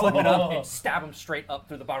 flip it up, and stab him straight up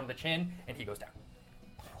through the bottom of the chin, and he goes down.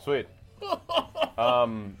 Sweet.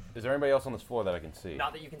 Is there anybody else on this floor that I can see?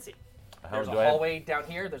 Not that you can see. How There's do a I have- hallway down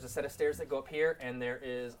here. There's a set of stairs that go up here, and there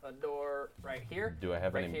is a door right here. Do I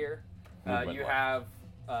have right any here? movement You left?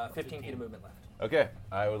 have 15 feet of movement left. Okay,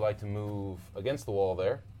 I would like to move against the wall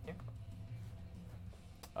there. Yeah.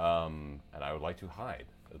 And I would like to hide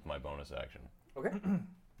with my bonus action. Okay.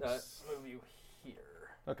 Move you here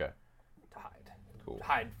Okay, to hide. cool.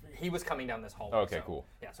 Hide. He was coming down this hallway. Okay, so- cool.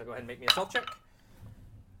 Yeah. So go ahead and make me a stealth check.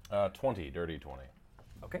 20, dirty 20.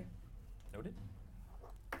 Okay. Noted.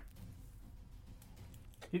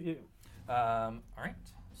 You- All right. what I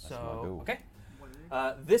So do. okay.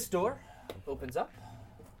 This door opens up.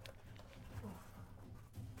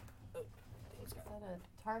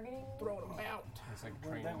 Targeting. Throwing them out. It's like What did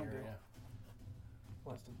training that one here, do? yeah.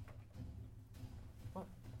 What?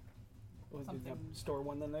 Did Something. you store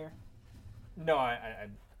one then there? No, I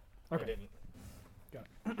Okay. didn't. Got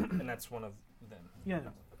it. And that's one of them. Yeah.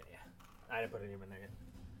 No. Okay, yeah. I didn't put it even there yet.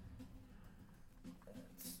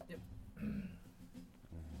 Yep.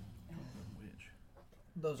 Which?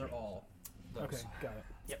 Those are all. Those. Okay, got it.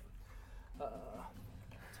 Yep.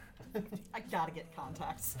 I gotta get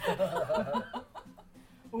contacts.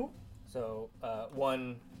 So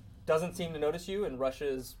one doesn't seem to notice you and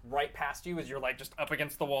rushes right past you as you're like just up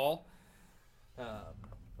against the wall.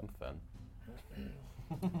 I'm fun.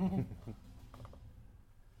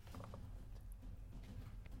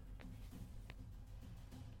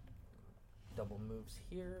 Double moves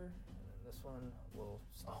here, and then this one will.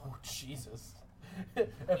 Oh, Jesus.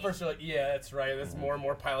 At first you're like, yeah, that's right. That's more and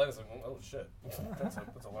more piling. It's like, oh, shit.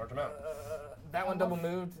 That's a large amount. That one double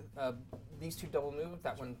moved. These two double moved.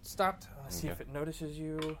 That one stopped. Let's see if it notices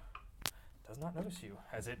you. Does not notice you,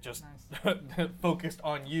 as it just focused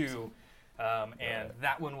on you. And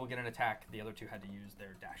that one will get an attack. The other two had to use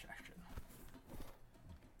their dash action.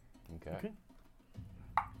 Okay.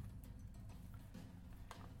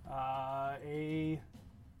 A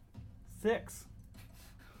 6.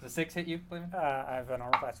 Does a 6 hit you, Clayman? I have an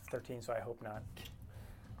armor class of 13, so I hope not.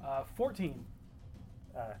 14.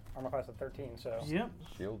 Armor class of 13, so. Yep.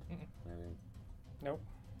 Shield? Nope.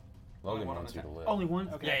 Logan Only one wants you to live. Only one?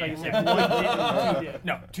 Okay. Yeah, I thought you yeah, said yeah. one didn't. Two did.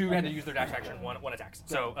 No, two had to use their dash action. One attacks.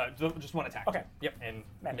 So just one attack. Okay. Yep, and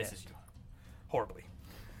That misses missed. you horribly.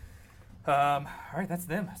 All right, that's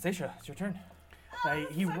them. Stacia, it's your turn.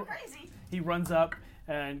 He runs up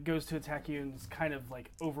and goes to attack you and is kind of like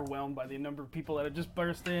overwhelmed by the number of people that have just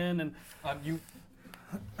burst in. And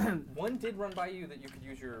One did run by you that you could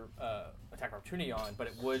use your attack opportunity on, but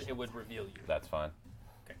it would reveal you. That's fine.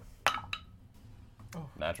 Okay.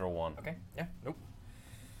 Natural 1. Okay. Yeah. Nope.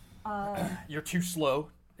 You're too slow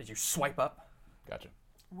as you swipe up. Gotcha.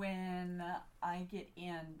 When I get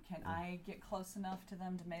in, can I get close enough to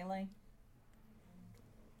them to melee?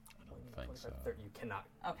 I think so. You cannot.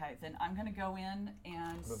 Okay, then I'm gonna go in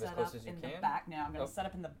and Move as set close up as you in the can? back. Now I'm gonna Oh. set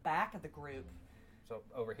up in the back of the group, So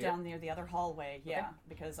over here. down near the other hallway. Yeah,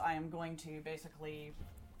 because I am going to basically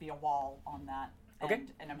be a wall on that. And, Okay.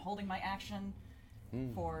 And I'm holding my action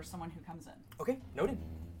for someone who comes in. Okay. Noted.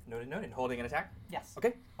 Noted. Holding an attack. Yes.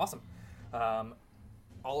 Okay. Awesome.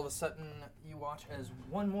 All of a sudden, you watch as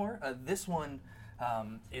one more. This one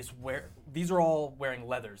is where these are all wearing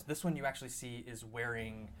leathers. This one you actually see is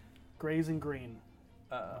wearing grays and green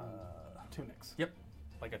tunics. Yep,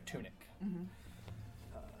 like a tunic. Mm-hmm.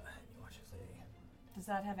 You watch as they. Does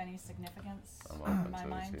that have any significance I'm open in my to it,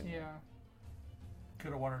 mind? yeah. Yeah.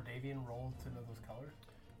 Could a Water Davian roll to know those colors?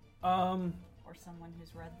 Or someone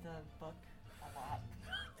who's read the book a lot?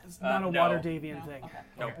 It's not a no. Water Davian No? thing. Okay.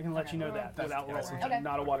 No. I can let you know that That's- without that's rolling. okay.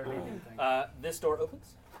 Not a Water Davian thing. This door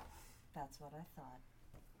opens. That's what I thought.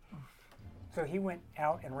 So he went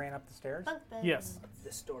out and ran up the stairs? Yes.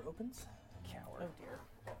 This door opens. Coward. Oh dear.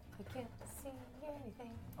 I can't see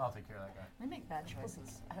anything. I'll take care of that guy. We make bad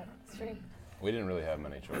choices. Stream. We didn't really have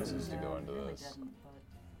many choices to No, go we into really this. didn't,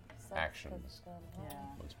 but Actions. yeah.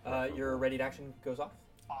 What's Your readied action goes off.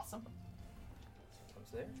 Awesome.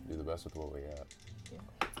 Comes there. Do the best with what we got.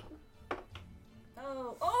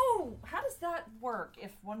 Oh, how does that work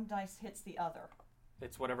if one dice hits the other?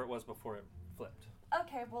 It's whatever it was before it flipped.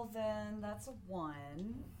 Okay, well then that's a 1.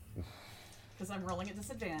 Because I'm rolling at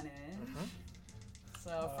disadvantage.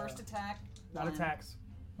 So first attack. Not 1. attacks.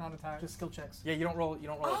 Not attack. Just skill checks. Yeah, you don't roll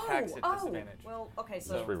attacks at disadvantage. Well, okay,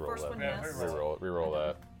 so Just reroll first that. one Yeah, missed. Reroll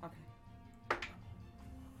that. Okay.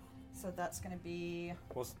 So that's going to be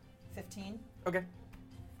Well, 15 okay.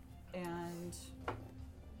 and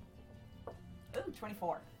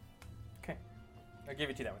 24. Okay. I'll give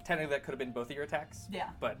it to you that one. Technically, that could have been both of your attacks. Yeah.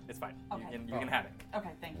 But it's fine. Okay. You can have it. Okay,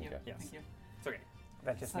 thank you. Okay. Yes. Thank you. It's okay.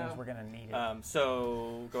 That just means So- we're going to need it.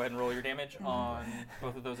 So go ahead and roll your damage on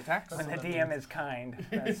both of those attacks. When the DM is kind.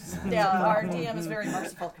 That's- Yeah, our DM is very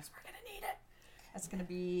merciful because we're going to need it. That's going to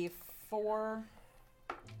be 4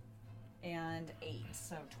 and 8,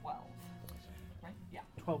 so 12. Right? Yeah,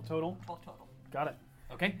 12 total. 12 total. Got it.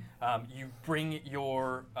 Okay. You bring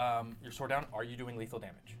your sword down. Are you doing lethal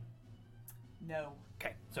damage? No.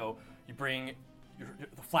 Okay. So you bring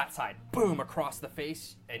the flat side, boom, across the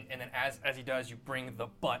face, and then as he does, you bring the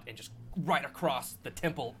butt and just right across the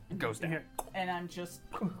temple goes down. Here. And I'm just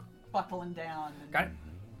buckling down and Got it.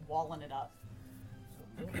 walling it up.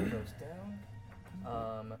 So boom, it goes down.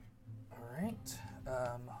 All right.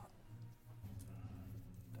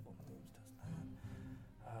 Double moves does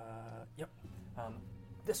that. Yep.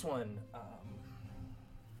 This one.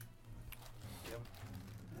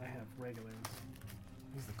 regulars.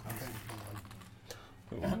 He's the closest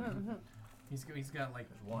one. He's got like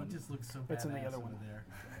one. He just looks so bad. It's in the other one there.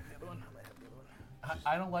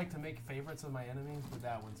 I don't like to make favorites of my enemies, but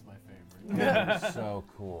that one's my favorite. So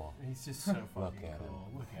cool. He's just so fucking Look at cool.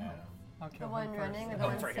 him. Look at him. I'll The kill one him running or first. the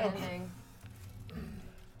one it's right here. standing?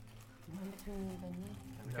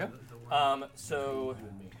 Okay. So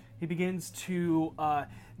He begins to.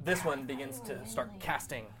 this one begins to start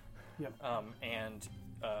casting. Yep. And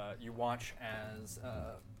you watch as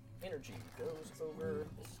energy goes over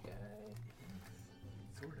this guy.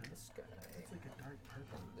 Sort of. This guy. It's like a dark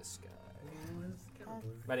purple. This guy.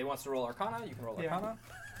 Maddie wants to roll Arcana. You can roll Yeah. Arcana.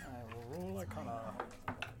 I will roll Arcana.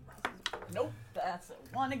 Nope, that's it.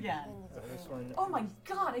 One again. So this one. Oh my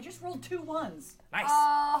god, I just rolled 2 1s. Nice.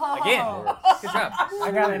 Oh. Again. Good job.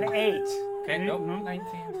 I got an 8. Okay. Nope.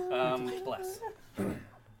 19. Bless.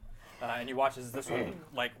 And you watch as this one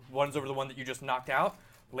like runs over the one that you just knocked out,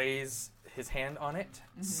 lays his hand on it,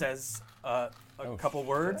 says a couple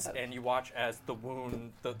words, and you watch as the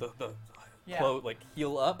wound, the Yeah. close, like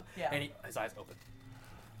heal up, Yeah. and his eyes open.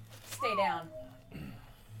 Stay down.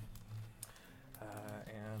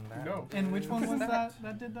 And that No. And which one was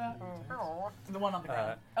that did that? The one on the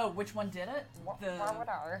ground. Oh, which one did it?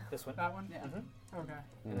 The This one. That one? yeah. Okay.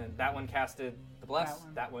 And then that one casted the bless. That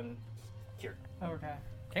one. That one cured. Okay.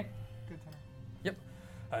 Okay. Good to know.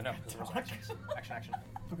 Yep. No. This was action.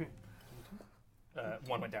 Okay.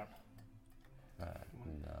 One went down.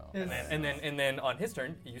 No. And then on his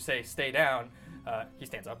turn, you say stay down. He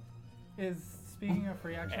stands up. Is speaking of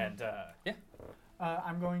free action, And yeah.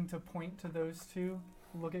 I'm going to point to those two,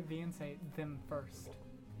 look at V and say them first.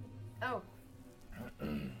 Oh.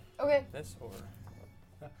 Okay. This or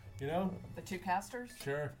You know? The 2 casters?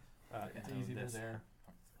 Sure. It's easy this. to there.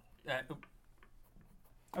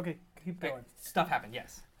 Okay, keep Okay, going. stuff happened.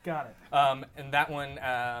 Yes. Got it. And that one,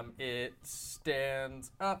 it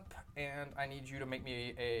stands up, and I need you to make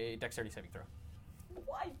me a dexterity saving throw.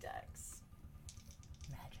 Why Dex?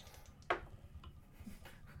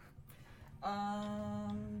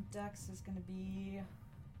 Dex is gonna be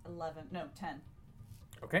 11. No, 10.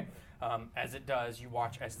 Okay. As it does, you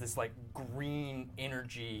watch as this like green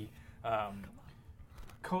energy.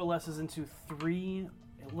 Coalesces into 3.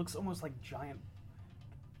 It looks almost like giant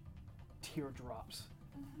teardrops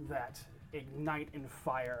that ignite in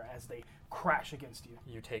fire as they crash against you.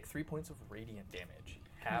 You take 3 points of radiant damage.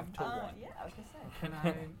 Half to 1. Yeah, I was gonna say. Can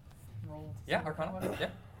I roll? to Yeah, see Arcana. what- Yeah,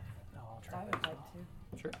 No, I'll I try would that. like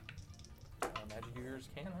to. sure. Magic users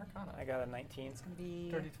can Arcana. I got a 19. It's gonna be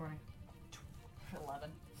 30, 20.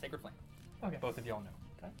 11. Sacred Flame. Okay. Both of y'all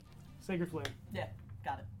know. Sacred Flame. Yeah,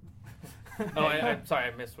 got it. Oh, I'm sorry,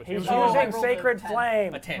 I missed what you He's were Oh, I using rolled a Sacred 10.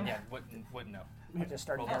 Flame. A 10, yeah, wouldn't know. I just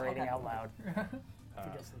started Oh, narrating okay. out loud. I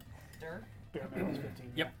guess the Dirt. bare minimum is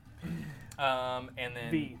 15. Yep. And then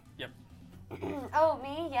V. Yep. Oh,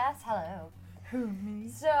 me? Yes, hello.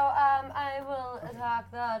 So, I will attack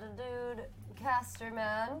the dude caster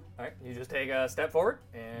man, All right, you just take a step forward,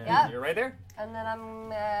 and Yep. you're right there. and then I'm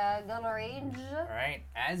gonna rage. All right,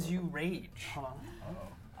 as you rage, Hold on.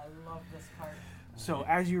 I love this part. So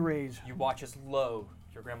as you rage, you watch as Lo,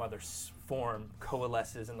 your grandmother's form,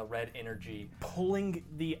 coalesces in the red energy. pulling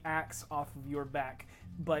the axe off of your back,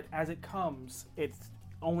 but as it comes, it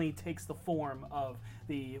only takes the form of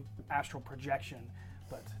the astral projection.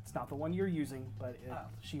 But it's not the one you're using. But Oh,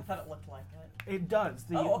 she I thought it looked like it. it does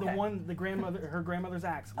the Oh, okay. the one her grandmother's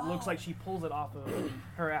axe looks like she pulls it off of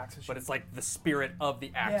her axe. And she But it's like the spirit of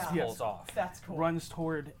the axe Yeah. pulls Yes. off. That's cool. runs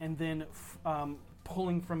toward, and then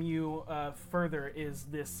pulling from you further is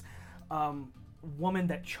this woman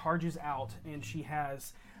that charges out, and she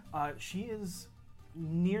is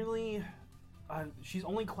nearly she's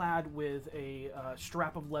only clad with a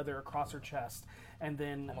strap of leather across her chest, and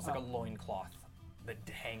then Almost like a loincloth that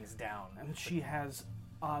hangs down. and she has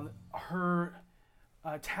her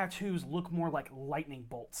tattoos look more like lightning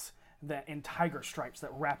bolts and tiger stripes that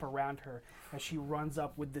wrap around her as she runs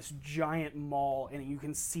up with this giant maul, and you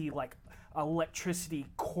can see like electricity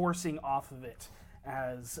coursing off of it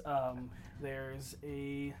as there's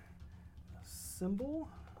a symbol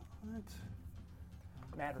that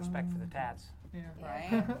Mad respect for the tats. Yeah.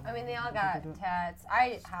 Right? I mean, they all got tats.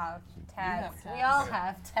 I have tats. have We all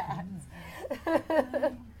have tats.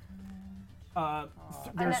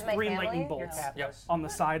 there's meant my 3 family. lightning bolts Yep. on the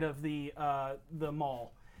side of the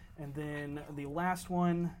mall, and then the last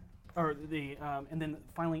one, or the and then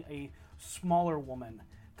finally a smaller woman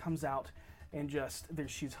comes out, and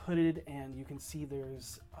she's hooded, and you can see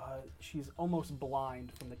she's almost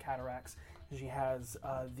blind from the cataracts. She has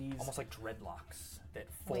these Almost like dreadlocks that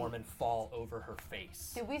form and fall over her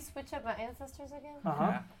face. Did we switch up my ancestors again?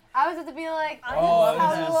 Uh-huh. I was about to be like, Oh, this this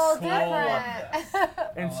sounds a is little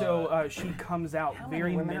different. And so she comes out How many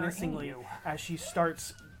very women are in menacingly you? as she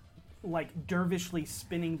starts like dervishly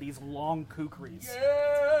spinning these long kukris.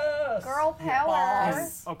 Girl power.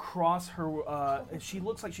 And across her, she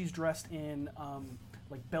looks like she's dressed in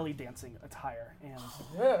like belly dancing attire, and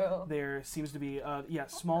there seems to be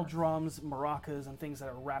small drums, maracas, and things that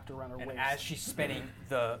are wrapped around her And waist. as she's spinning,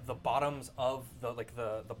 the bottoms of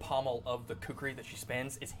the pommel of the kukri that she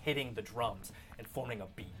spins is hitting the drums and forming a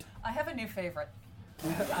beat. I have a new favorite.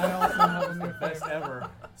 I also have a new Best favorite. ever.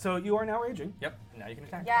 So you are now raging. Yep. Now you can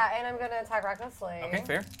attack. Yeah, and I'm gonna attack recklessly. Okay,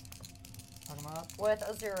 fair. Fuck 'em up. With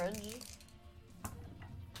a zerage.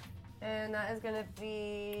 And that is gonna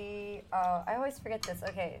be. Oh, I always forget this.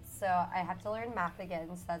 Okay, so I have to learn math again.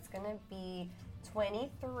 So that's gonna be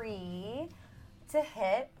 23 to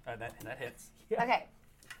hit. That hits. Okay,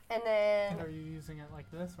 and then And are you using it like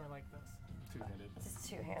this or like this? Two-handed. it's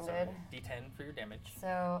two-handed. D10 for your damage.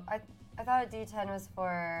 So I thought a D10 was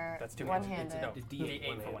for That's two-handed. one-handed. No, It's D8 for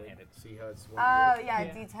one-handed. one-handed. See how it's Oh one-handed? yeah,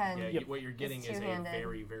 Yeah. D10. Yeah, what you're getting It's is a two-handed.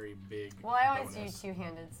 very, very big Well, I always bonus. do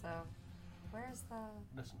two-handed. So where's the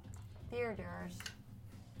Listen. Theodore's?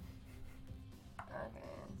 Okay,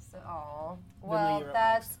 so Then well, you're up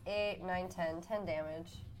that's 8, 9, 10 damage.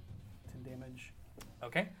 10 damage.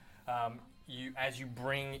 Okay. As you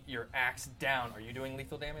bring your axe down, are you doing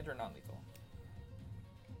lethal damage or non-lethal?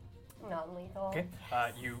 Non-lethal. Okay.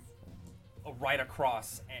 You right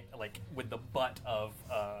across, like with the butt of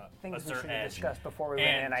a Things we Azur should have edge, discussed before we went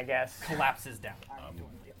and in, I guess. collapses down.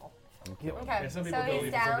 Okay, Yeah, some so people go he's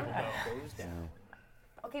lethal, some down. people don't. Goes down.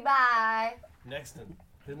 Okay, bye. Next one.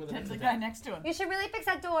 Hit him with a Hit the missile guy attack. next to him. You should really fix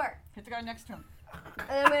that door. Hit the guy next to him. And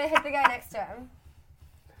then I'm gonna hit the guy next to him.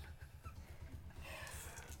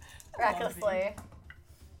 Recklessly.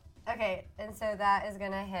 Okay, and so that is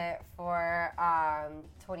gonna hit for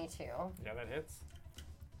 22. Yeah, that hits.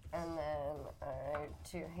 And then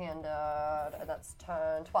two-handed, that's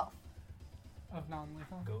 10, 12 Of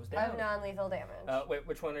non-lethal? Goes down. of non-lethal damage. Wait,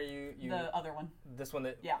 which one are you? The other one. This one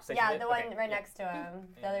that? Yeah. Yeah, the one Okay, right yeah. next to him,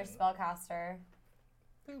 the other And- spellcaster.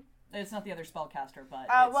 It's not the other spellcaster, but.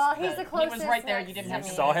 Oh, it's well, he's the He closest was right there. next You didn't to have me.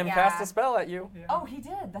 to. Saw him Yeah. cast a spell at you. Yeah. Oh, he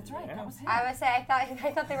did. That's right. Yeah. That was him. I would say I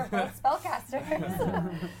thought they were both spellcasters.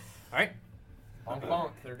 All right. Bonk,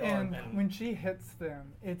 bonk. They're gone. And when she hits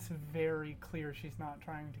them, it's very clear she's not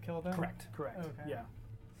trying to kill them. Correct. Correct. Okay. Yeah.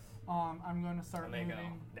 I'm going to start And they go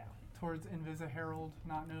moving down. towards Invisa Herald,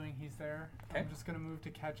 not knowing he's there. Okay. I'm just going to move to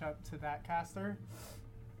catch up to that caster.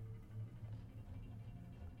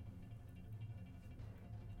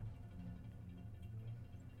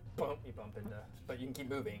 You bump into, but you can keep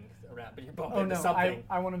moving around. But you bump Oh into no, something.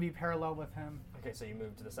 I want to be parallel with him. Okay, so you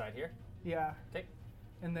move to the side here. Yeah. Okay.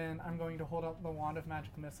 And then I'm going to hold up the Wand of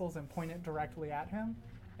Magic Missiles and point it directly at him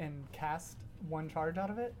and cast one charge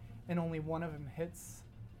out of it, and only one of them hits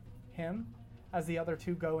him as the other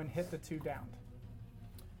two go and hit the two downed.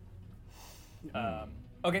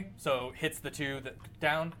 Okay, so hits the two that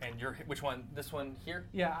down, and you're which one? This one here.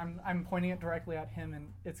 Yeah, I'm pointing it directly at him, and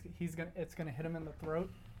it's gonna hit him in the throat,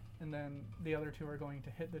 and then the other two are going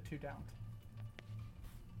to hit the two downed.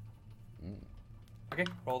 Okay,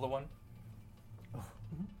 roll the one.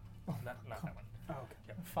 Not that one. Oh, okay.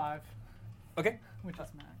 Yep. 5, Okay, which is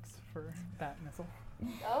max for that missile.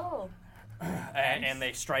 Oh. and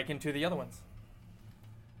they strike into the other ones.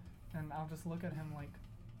 And I'll just look at him like,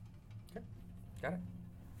 Got it.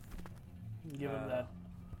 Give him that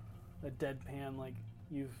deadpan, like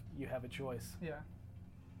you have a choice. yeah.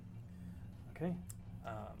 Okay.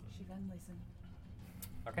 She Van Leysen.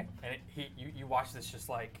 Okay, and you watch this just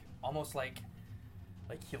like almost like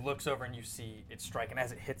he looks over and you see it strike, and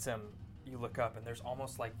as it hits him, you look up and there's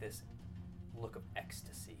almost like this look of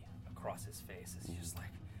ecstasy across his face. It's just like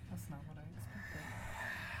That's not what I expected.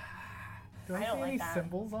 Do I, I don't see like any that.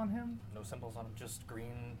 symbols on him? no symbols on him, just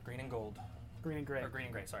green and gold, Green and gray. or green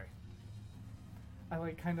and gray. Sorry. I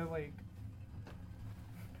kind of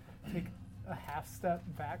take a half step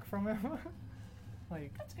back from him.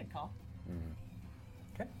 That's a good call.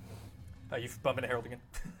 Okay. You bump into Harold again.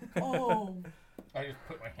 Oh, I just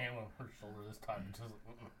put my hand on her shoulder this time. Just,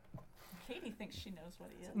 Katie thinks she knows what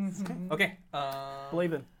he is. Okay.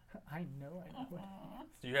 Blaven. I know.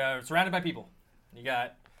 So you're surrounded by people. You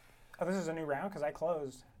got Oh, this is a new round because I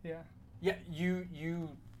closed. Yeah. you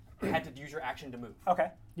had to use your action to move.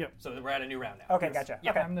 Okay. So we're at a new round now. Okay, gotcha.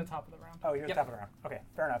 Yep. Okay. I'm the top of the round. Oh, you're Yep. the top of the round. Okay,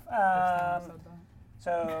 fair enough. First time I said that.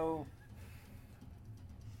 So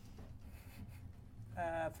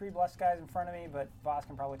 3 blessed guys in front of me, but Voss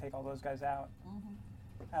can probably take all those guys out.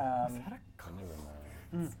 I knew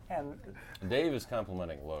that. And Dave is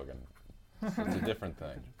complimenting Logan. It's a different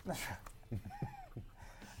thing.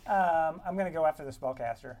 I'm going to go after the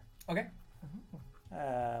spellcaster. Okay.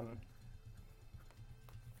 I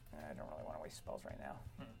don't really want to waste spells right now.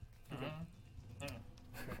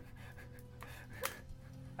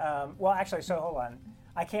 Well, actually, so hold on.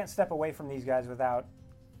 I can't step away from these guys without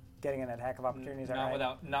getting an attack of opportunity. Is that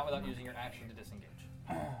right? Not without using your action to disengage.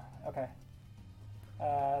 Okay.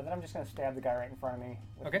 Then I'm just going to stab the guy right in front of me.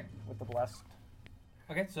 With the blessed.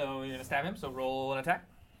 Okay, so you're gonna stab him. So roll an attack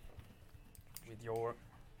with your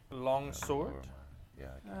long sword. Yeah.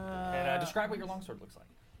 And describe what your long sword looks like.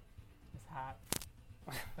 His hat.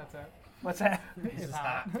 That's it. What's that? His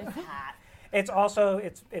hat. It's also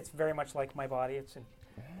it's very much like my body. It's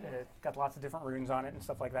got lots of different runes on it and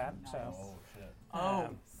stuff like that. So. Oh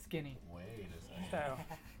shit. Skinny. Wait a second.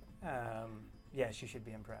 So, yes, you should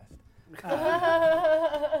be impressed.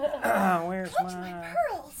 Where's my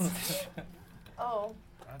Pearls. Oh.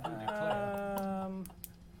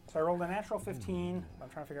 So I rolled a natural 15. I'm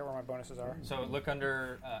trying to figure out where my bonuses are. So look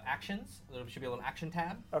under actions. There should be a little action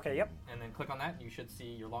tab. Okay, yep. And then click on that. You should see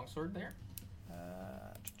your longsword there.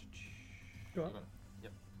 Go up.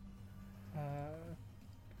 Yep.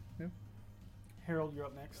 Harold, you're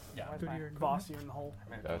up next. Yeah. Where's Go to my- your Voss, you're in the hole.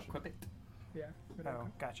 Gotcha. Equip it. Yeah. Go down, Oh,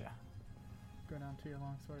 gotcha. go down to your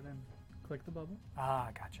longsword and click the bubble. Ah,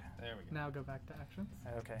 gotcha. There we go. Now go back to actions.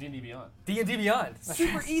 Okay. D&D Beyond. D&D Beyond.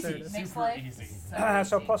 Super There easy. it is. Makes Super life easy.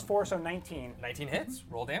 So plus 4, so 19. 19 hits.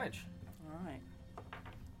 Roll damage. All right.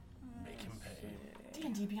 Make him pay.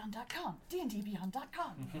 dndbeyond.com.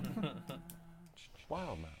 dndbeyond.com.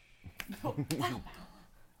 Wild mouth.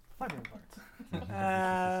 Library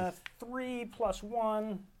parts. 3 plus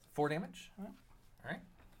 1. 4 damage. All right.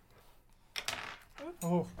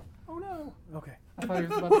 Oh, Oh no. Okay. I thought he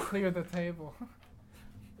was about to clear the table.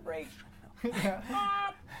 Great. Yeah.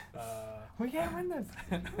 We can't win this.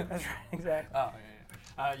 That's right, exactly. Oh,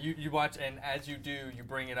 yeah. You watch, and as you do, you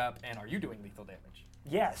bring it up, and are you doing lethal damage?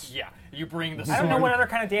 Yes. Yeah. You bring the I sword. don't know what other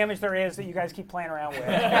kind of damage there is that you guys keep playing around with.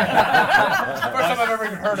 First time I've ever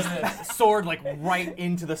even heard of this. Sword like right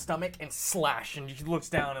into the stomach and slash, and he looks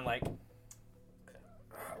down and like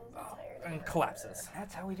and collapses.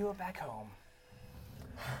 That's how we do it back home.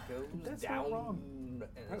 Goes That's down not wrong.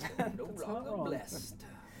 and is no That's not longer wrong. blessed.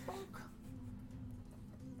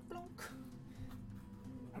 Blunk.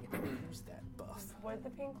 Who's that buff? What the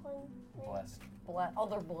pink one? Blessed. Oh,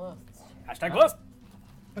 they're blessed. Hashtag blessed.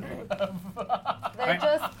 They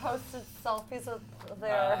just posted selfies of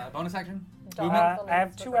their Bonus action. dogs on I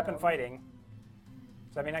have 2 Instagram. weapon fighting.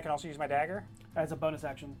 Does that mean I can also use my dagger? As a bonus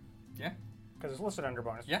action. Yeah. Because it's listed under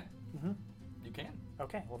bonus. Yeah. You can.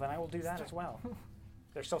 Okay, well then I will do that as well.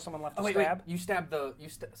 There's still someone left to Oh wait, stab? wait. You stabbed the.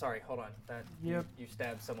 Sorry, hold on. That. Yep. You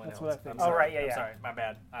stabbed someone That's else. what I think. I'm sorry. Oh, right, yeah, I'm yeah. sorry, my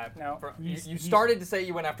bad. No. You started to say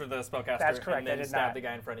you went after the spellcaster. That's correct, And then I did stabbed not. the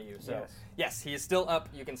guy in front of you. So Yes. yes, he is still up.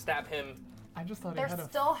 You can stab him. I just thought They're he had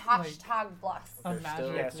still like, hashtag blessed. a They're magic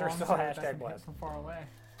still- Yes, they're still longsword that hashtag can hit blessed. from far away.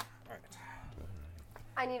 All right.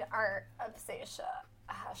 I need art of Seisha.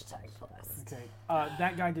 Hashtag blessed. Okay.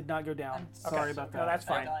 That guy did not go down. Sorry about that. No, that's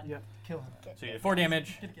fine. Yeah. Kill him. So you did 4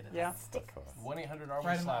 damage. Yeah. Stickers. 1-800 Right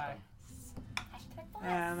always in the eye. slapping. Hashtag blessed.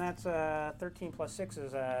 And that's 13 plus 6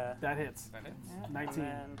 is That hits. That hits. 19.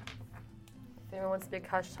 And If anyone wants to make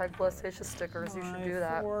hashtag blessed Seisha stickers, you should do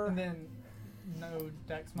that. And then no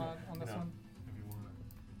dex mod on this No. one. If you want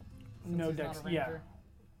Since No he's dex, Not a yeah. ranger.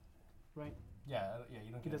 Right? Yeah,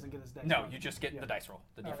 you don't He get doesn't get his dex. No, bonus. you just get the dice roll,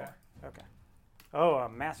 the d4. Okay. Okay. Oh, a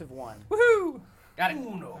massive 1. Woohoo! Got it.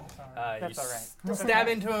 I'm sorry. That's you all right. Stab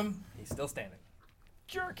into him. He's still standing.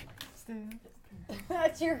 Jerk. Still.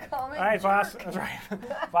 That's your comment. All right, boss. That's right.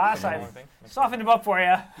 Boss, One I more thing. softened him up for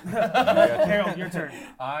you. Harold, your turn.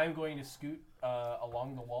 I'm going to scoot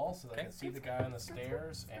along the wall so that I Okay. can see the guy on the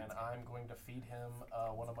stairs, and I'm going to feed him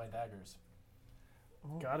one of my daggers.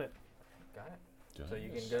 Got it. Got it. So you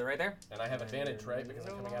can go right there. And I have advantage, right? Because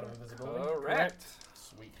I'm coming out of invisibility. Correct.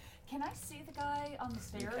 Sweet. Can I see the guy on the You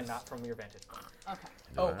stairs? cannot from your vantage. Okay.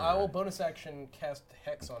 Oh, I will bonus action cast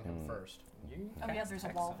Hex on him first. You Oh yeah, cast there's a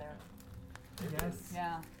Hex wall on there. Yes.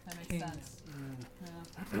 Yeah, that makes Kings. sense.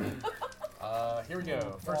 Here we go.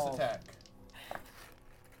 First Balls. attack.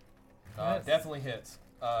 Yes. Definitely hits.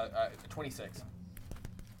 26.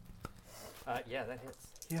 Yeah, that hits.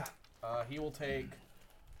 Yeah. He will take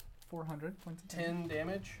 400 points of 10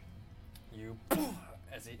 damage. You,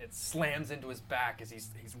 as it slams into his back as he's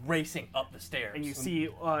racing up the stairs. And you see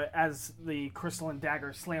as the crystalline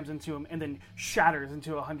dagger slams into him and then shatters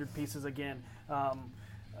into 100 pieces again.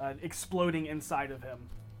 exploding inside of him.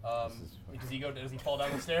 Does he fall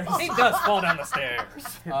down the stairs? He does fall down the stairs. He's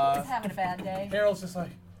having a bad day. Harold's just like,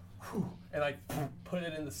 whew, and I put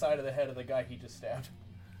it in the side of the head of the guy he just stabbed.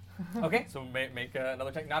 Okay, so make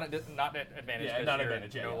another check. Not at advantage. Yeah, 'cause not you're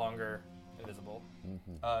advantage, yeah, no yeah. longer invisible.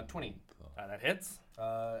 20. That hits.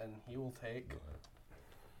 And he will take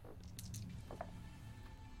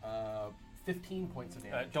 15 points of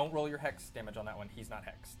damage. Don't roll your hex damage on that one. He's not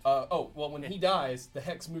hexed. When he dies, the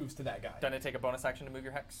hex moves to that guy. Doesn't it take a bonus action to move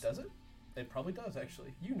your hex? Does it? It probably does,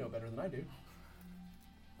 actually. You know better than I do.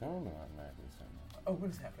 Don't automatically send that. Oh, what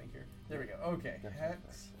is happening here? There we go. Okay,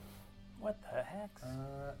 hex. What the heck?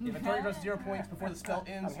 If a target draws 0 points before the spell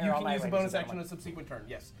ends, I'm here you all can night, use a ladies bonus and action on a subsequent turn.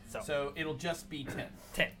 Yes. So. So it'll just be 10.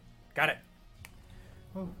 10. Got it.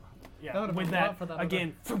 Yeah, That would've with been a that, lot for that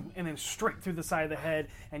again, and then straight through the side of the head,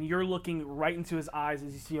 and you're looking right into his eyes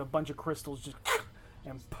as you see a bunch of crystals just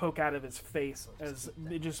and poke out of his face as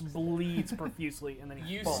it just bleeds profusely, and then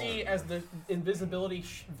he You falls. see as the invisibility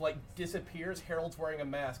disappears, Harold's wearing a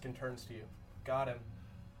mask and turns to you. Got him.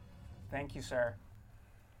 Thank you, sir.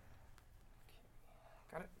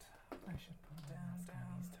 Got it. I should put him down.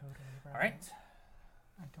 He's totally right. All right.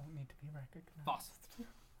 I don't need to be recognized. Boss.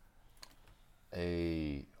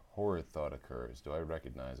 A horrid thought occurs. Do I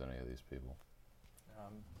recognize any of these people?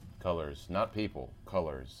 Colors, not people.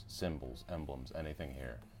 Colors, symbols, emblems, anything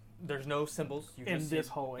here. There's no symbols. You in just this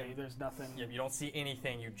see, hallway. There's nothing. Yeah, you don't see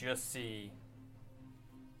anything. You just see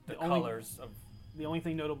the The only- colors of. The only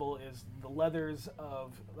thing notable is the leathers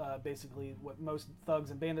of basically what most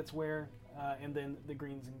thugs and bandits wear, and then the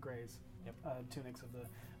greens and grays tunics of the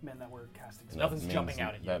men that were casting. That Nothing's means- jumping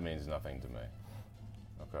out at you. That means nothing to me.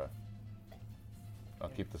 Okay. I'll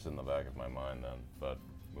keep this in the back of my mind then, but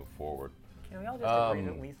move forward. Can we all just agree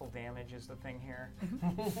that lethal damage is the thing here? I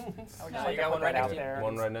would just No, like you to got put one right that next out to you. there.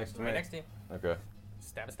 One right next to me. Right next to you. Okay.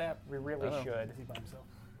 Stab a stab. We really I know. should. Is he by himself?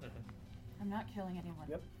 I'm not killing anyone.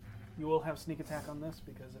 Yep. You will have sneak attack on this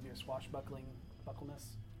because of your swashbuckling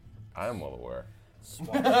buckleness. I am well aware.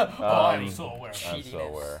 I'm so aware. I'm so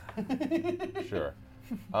aware. Sure.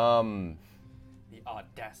 The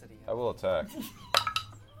audacity. I will attack.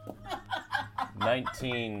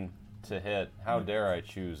 19 to hit. How dare I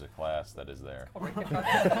choose a class that is there? We're making a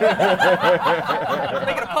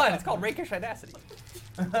pun. It's called rakish audacity.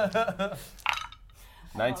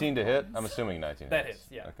 19 to hit? I'm assuming 19 That hits.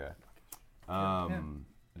 hits, yeah. Okay.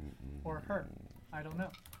 Or her. I don't know.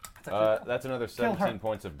 That's another Kill her. 17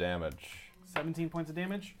 points of damage. 17 points of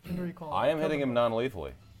damage. I am hitting him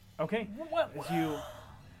non-lethally. Okay. As you,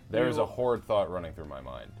 There is a horrid thought running through my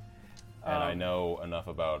mind. And I Um, know enough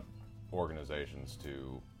about organizations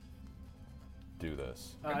to do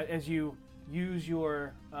this. as you use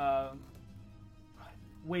your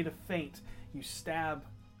way to feint, you stab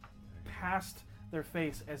past their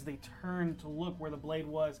face as they turn to look where the blade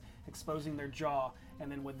was, exposing their jaw,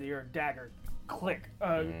 and then with your dagger, click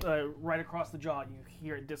right across the jaw. You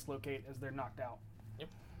hear it dislocate as they're knocked out.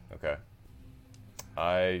 Okay.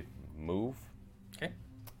 I move. Okay.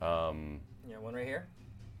 Yeah, one right here.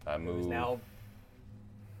 I move. Who's now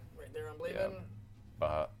right there on Blaven.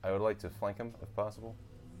 I would like to flank him if possible.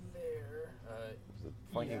 There. Is it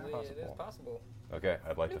flanking Easily possible? It is possible. Okay,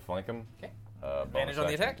 I'd like to flank him. Okay. Advantage on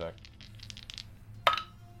the attack?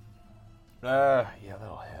 Yeah,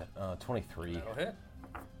 that'll hit. 23. That'll hit.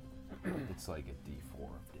 It's like a D4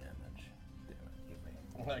 of damage. Damn it,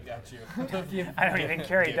 give me. I got you. I don't even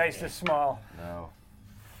carry dice this small. No.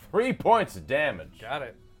 3 points of damage. Got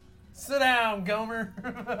it. Sit down, Gomer.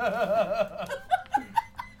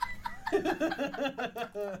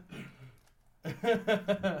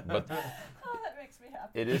 But Oh, that makes me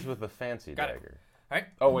happy. it is with a fancy Got it. dagger. Alright.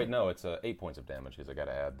 Oh wait, no, it's 8 points of damage because I got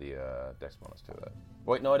to add the dex bonus to that.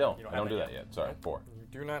 Wait, no, I don't. You don't I have don't do that that yet. Sorry, 4.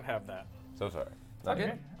 You do not have that. So sorry.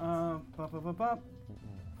 Okay. Bop, bop, bop, bop.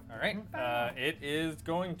 All right. It is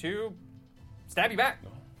going to stab you back.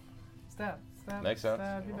 Stab. Stab. Makes sense.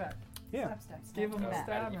 Stab you back. Yeah. Stab, stab, stab. Give him a Back.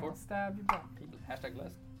 stab and D4. he'll stab you back. Hashtag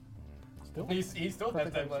blessed. He's still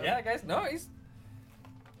that time. Yeah, guys. No, he's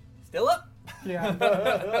still up. Yeah.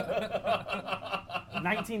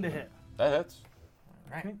 19 to hit. That hits.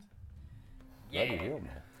 All right. Glad you healed me.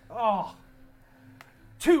 Oh.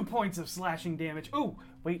 2 points of slashing damage. Oh,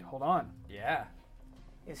 wait, hold on. Yeah.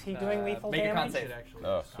 Is he doing lethal make a con damage? save.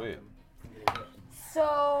 Oh, sweet.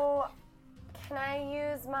 So, can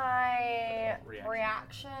I use my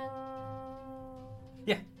reaction?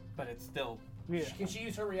 Yeah, but it's still. Yeah. Can she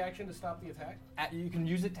use her reaction to stop the attack? You can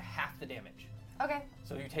use it to half the damage, Okay.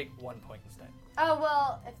 so you take 1 point instead. Oh,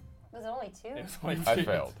 well, was it only 2? It's only I two.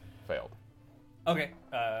 failed. Failed. Okay.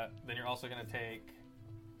 Then you're also gonna take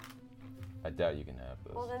I doubt you can have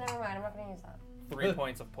this. Well, then never mind. I'm not going to use that. 3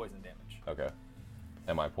 points of poison damage. Okay.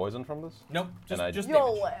 Am I poisoned from this? Nope, And I- just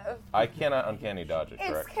You'll damage. live. I cannot uncanny dodge it, It's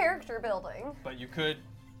correct? character building. But you could.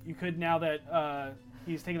 You could, now that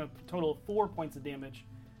he's taken a total of 4 points of damage,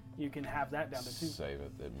 you can have that down to 2. Save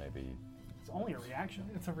it. It may be. It's only a reaction.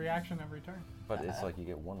 It's a reaction every turn. But it's like you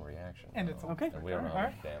get one reaction. And it's Okay. And we don't know how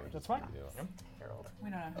Alright. much damage That's it's fine. gonna do. Harold. We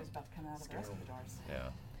don't know who's about to come out of the rest of the doors. Yeah.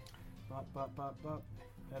 Bop, bop, bop, bop.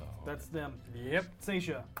 That's them. Yep.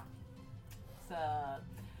 Seisha. So,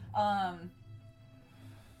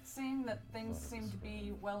 seeing that things seem to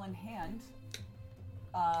be well in hand,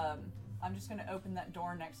 I'm just going to open that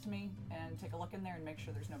door next to me and take a look in there and make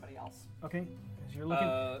sure there's nobody else. Okay. As you're looking.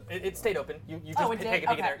 It stayed open. You just Oh, it take did?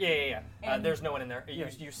 a peek in Okay. there. Yeah. And- There's no one in there. Yeah.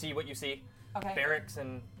 You see what you see. Okay. Barracks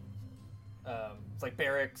and it's like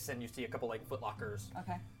barracks, and you see a couple like foot lockers,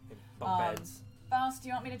 Okay. bunk beds. Faust, do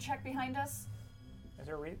you want me to check behind us? Is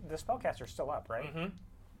there the spellcaster's still up, right? Mm-hmm.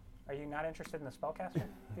 Are you not interested in the spellcaster?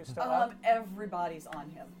 He's still up. Everybody's on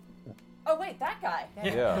him. Oh, wait, that guy.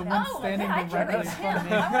 Yeah. The one Oh, standing okay, I can directly reach in him. front of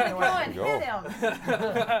me. I want to go and Go. hit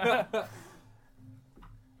him.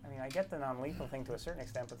 I mean, I get the non-lethal thing to a certain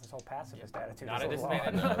extent, but this whole pacifist attitude Not is a a little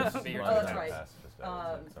disadvantage. odd. No, this is Be your mine. turn. that's right. Pass just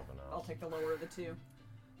out. It's something else. I'll take the lower of the 2.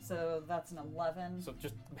 So that's an 11. So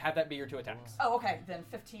just have that be your 2 attacks. Oh, okay. Then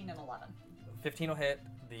 15 and 11. 15 will hit.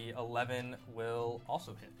 The 11 will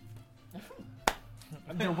also hit.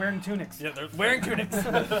 They're wearing tunics. Yeah, they're wearing tunics. 6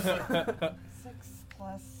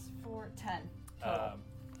 plus 4, 10. Total.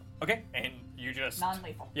 Okay, and you just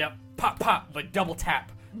Non-lethal. Yep, pop, like double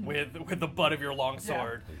tap with the butt of your long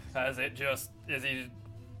sword as he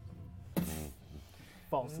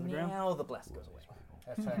Falls to the ground. now the bless goes away.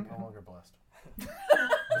 Hashtag no longer blessed.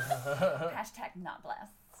 Hashtag not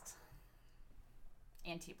blessed.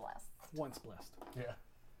 Anti-blessed. Once blessed. Yeah.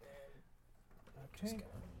 Okay.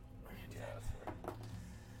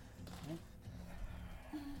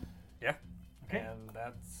 Yeah. Okay. And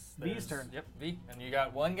that's V's there's- turn. Yep, V. And you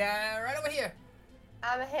got one guy right over here.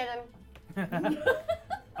 I'm going to hit him.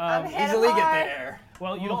 Um, hit him Easily get hard. there.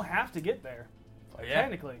 well, you don't have to get there. Oh, yeah.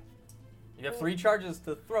 Technically. You have 3 charges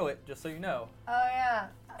to throw it, just so you know. Oh, yeah.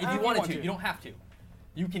 If you you wanted want to, to. you don't have to.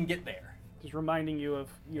 You can get there. Just reminding you of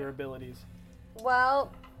your abilities.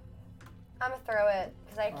 Well, I'm going to throw it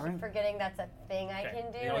because I keep Alright. forgetting that's a thing I Okay.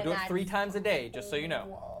 can do. You don't and do it that's 3 times a day, just so you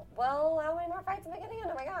know. Well, how many more fights am I getting in?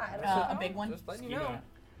 Oh my god. A big one. Just letting you Keep know. going.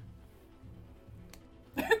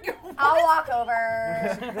 I'll walk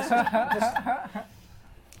over.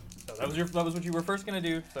 So that was what you were first gonna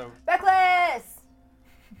do. So Reckless!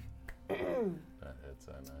 That hits,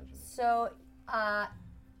 I imagine. So,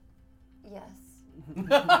 yes.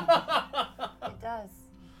 It does.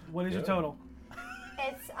 What is your Good. total?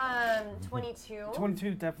 It's, 22.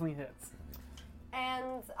 22 definitely hits.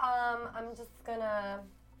 And, I'm just gonna...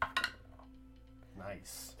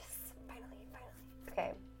 Nice. Yes, finally.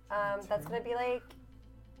 Okay, that's gonna be like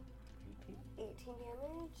 18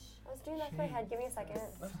 damage. I was doing that in my head. Give me a second.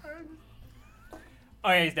 oh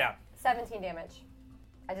yeah, he's down. 17 damage.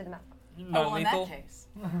 I did the math. Oh, in Non-lethal. that case.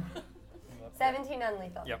 17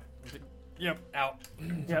 non-lethal. Yep. Yep. Out.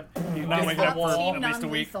 Yep. You, Not just- waking up for Team at least a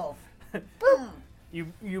week. non-lethal.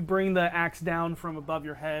 you bring the axe down from above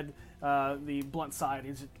your head, the blunt side.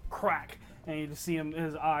 He's just crack, and you just see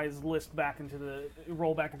his eyes roll back into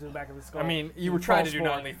the back of his skull. I mean, you and were trying to falls do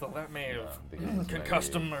forward. non-lethal. That may have because it's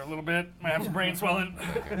concussed maybe- him a little bit. Might have some brain swelling.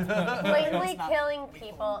 Blatantly killing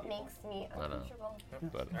people makes me know. uncomfortable.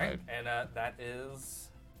 But All right, and that is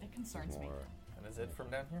It concerns me. that is it from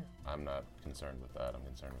down here. I'm not concerned with that. I'm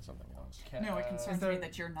concerned with something else. No, it concerns there- me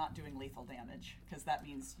that you're not doing lethal damage, because that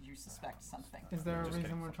means you suspect something. Is there a Just reason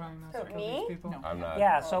kidding. we're trying not Who, to kill me? these people? No. I'm not.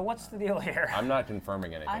 Yeah, so what's the deal here? I'm not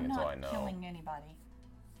confirming anything I'm until not I know. killing anybody.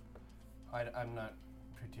 I'm not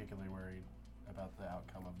particularly worried about the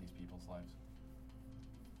outcome of these people's lives.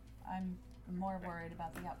 I'm more worried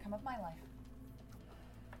about the outcome of my life.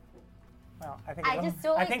 Well, I think, I it's, just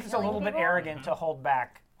don't I like think it's a killing little bit people. arrogant to hold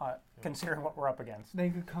back, considering what we're up against. They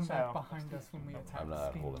could come back So- behind us when we attack I'm the not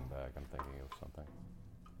scheme. holding back. I'm thinking of something.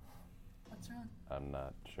 What's wrong? I'm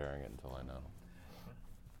not sharing it until I know.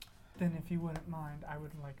 Then if you wouldn't mind, I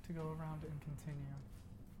would like to go around and continue.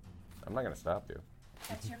 I'm not going to stop you.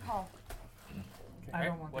 That's your call. I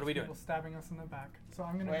don't want What are these we doing? people stabbing us in the back. So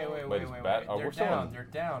I'm gonna Wait, go. wait, Wait, wait, is wait, Bat- wait. oh, They're we're still down. in- They're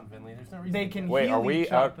down, Vinley. There's no reason. They to can do Wait, heal are we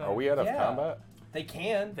each out? other. Are we out of Yeah. combat? it. They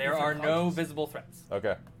can. There if are they're no conscious. visible threats.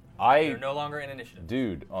 Okay. They're no longer in initiative.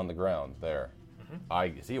 Dude on the ground there.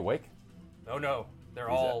 Is he awake? Oh no, they're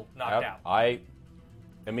He's all knocked out. I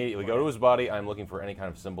immediately go to his body. I'm looking for any kind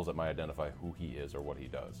of symbols that might identify who he is or what he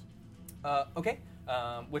does. Okay.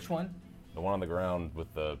 Which one? The one on the ground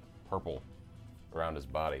with the purple around his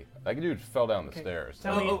body. That dude fell down the Okay. stairs.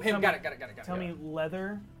 Tell me- him. tell Got me- it. Got it. Tell me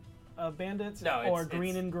leather bandits No, or it's-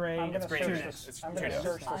 green and gray. I'm gonna green search tunics. this- It's I'm gonna tunics.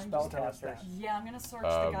 search the I'm just spellcasters. Yeah, I'm gonna search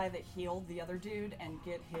the guy that healed the other dude and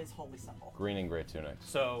get his holy symbol. Green and gray tunics.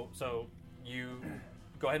 So you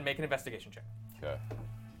go ahead and make an investigation check. Okay.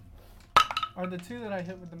 Are the two that I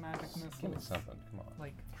hit with the magic Give me missiles something. Come on.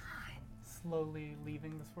 like slowly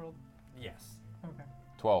leaving this world? Yes. Okay.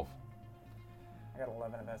 12. I got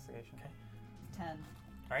 11 investigation. 10.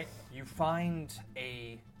 All right. You find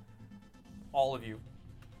all of you,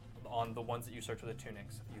 on the ones that you search with the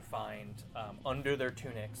tunics, you find under their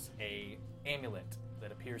tunics a amulet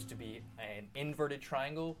that appears to be an inverted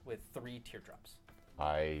triangle with 3 teardrops.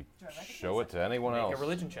 I Do I recognize show it to anyone Make else. a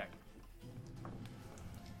religion check.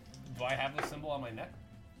 Do I have the symbol on my neck?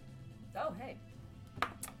 Oh, hey.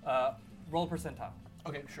 Roll a percentile.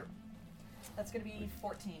 Okay, sure. That's gonna be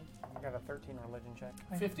 14. I got a 13 religion check.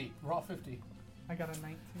 50. Raw 50. I got a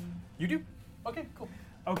 19. You do. Okay, cool.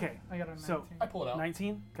 Okay, I got a 19. so I pull it out.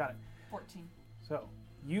 19. Got it. 14. So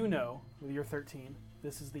you know with your 13,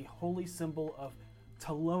 this is the holy symbol of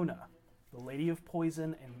Talona, the Lady of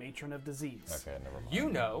Poison and Matron of Disease. Okay, never mind. You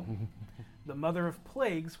know. The Mother of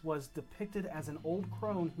Plagues was depicted as an old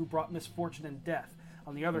crone who brought misfortune and death.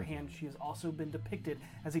 On the other hand, she has also been depicted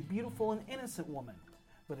as a beautiful and innocent woman,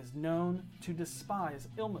 but is known to despise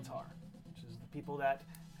Ilmatar, which is the people that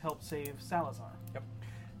helped save Salazar. Yep.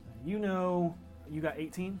 You know, you got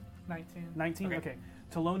 18? 19. 19? Okay. Okay.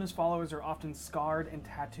 Talona's followers are often scarred and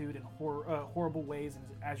tattooed in horrible ways, and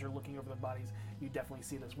as you're looking over the bodies, you definitely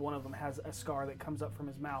see this. One of them has a scar that comes up from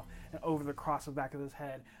his mouth and over the cross of the back of his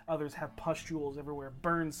head. Others have pustules everywhere,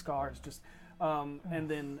 burn scars, just and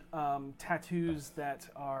then tattoos that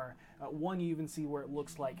are one you even see where it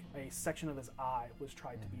looks like a section of his eye was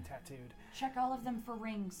tried to be tattooed. Check all of them for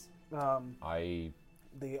rings.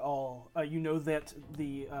 They all, you know that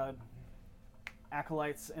the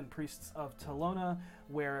acolytes and priests of Talona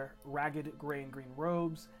wear ragged gray and green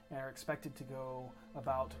robes and are expected to go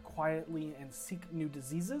about quietly and seek new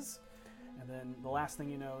diseases. And then the last thing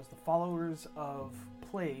you know is the followers of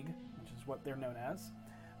Plague, which is what they're known as,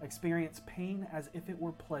 experience pain as if it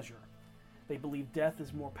were pleasure. They believe death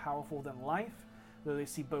is more powerful than life, though they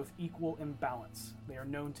see both equal in balance. They are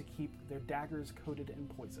known to keep their daggers coated in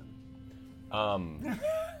poison.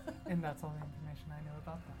 And that's all the information I know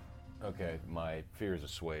about them. Okay, my fears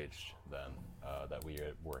assuaged then that we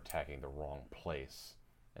were attacking the wrong place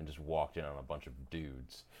and just walked in on a bunch of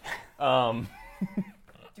dudes.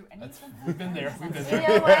 Do any of them We've been there. We've been You there.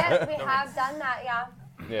 know what? We have done that, yeah.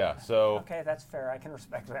 Yeah, so Okay, that's fair. I can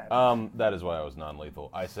respect that. that is why I was non-lethal.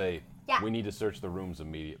 I say Yeah. we need to search the rooms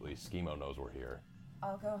immediately. Schemo knows we're here.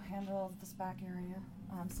 I'll go handle this back area.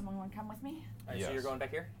 Someone want to come with me? All right, Yes. So you're going back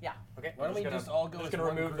here? Yeah. Okay. Why don't we just all go I'm as just gonna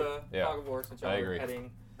one remove group? the Yeah, fog of war since y'all I are agree.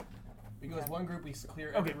 heading. We go as one group, we clear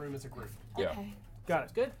Okay. every room as a group. Yeah. Okay. Got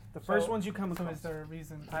it. Good. The first So- ones you come So across. is there a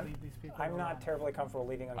reason to leave these people I'm alone? not terribly comfortable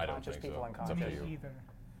leaving I don't unconscious think people so. It's up to Me unconscious. you. either.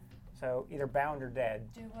 So either bound or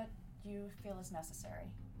dead. Do what you feel is necessary.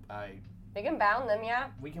 We can bound them, yeah.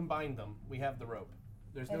 We can bind them. We have the rope.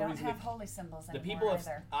 There's They no don't reason have to. holy symbols The anymore people of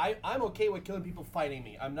either. I'm okay with killing people fighting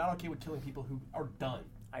me. I'm not okay with killing people who are done.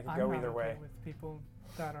 I could I'm go not either okay way. with people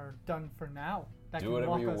that are done for now. That Do can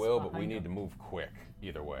whatever walk you us will, but we behind need to them. move quick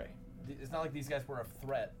either way. It's not like these guys were a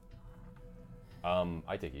threat.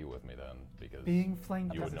 I take you with me then because Being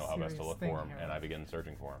flanked you is would a know how best to serious look thing, for him, and Harold. I begin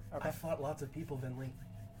searching for him. I fought lots of people, Vinley.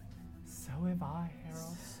 So have I,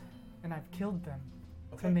 Harold. And I've killed them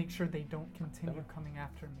Okay. to make sure they don't continue coming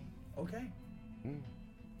after me. Okay.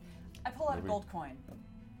 I pull out a Maybe. gold coin.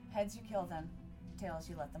 Heads, you kill them. Tails,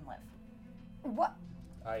 you let them live. What?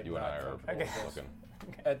 You and I are looking.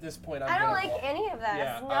 At this point, I'm I don't gonna like walk- any of this.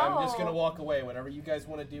 Yeah, No. I'm just gonna walk away. Whatever you guys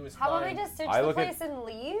want to do is How about fine. we just search I the look at- place and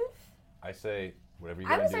leave? I say whatever you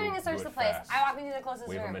I'm gotta do. starting to search do the it place. fast. I walk into the closest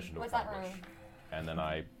We have a room. mission to What's that accomplish. room? And then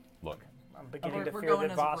I look. I'm beginning We're- to we're fear going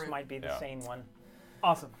that as a Voss group. might be the Yeah. sane one.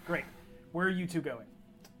 Awesome. Great. Where are you two going?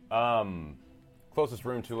 Closest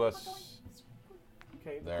room to us.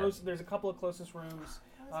 Okay. There. There's a couple of closest rooms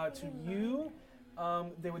to you.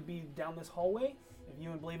 They would be down this hallway. If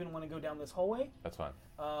you and Blaven want to go down this hallway. That's fine.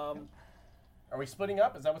 Are we splitting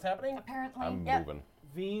up? Is that what's happening? Apparently. I'm Yep. moving.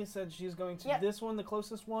 V said she's going to Yep. this one, the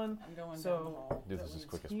closest one. I'm going So- down the hall. Do That this as one's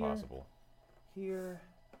quick as here. possible. Here.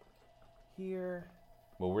 Here.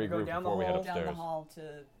 We'll We'll go regroup down the before we head hall. Down upstairs. the hall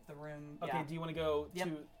to the room. Okay. Yeah. Do you want to go Yep.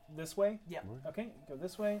 to this way? Yep. Okay. Go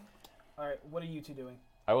this way. All right. What are you two doing?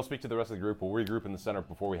 I will speak to the rest of the group. We'll regroup in the center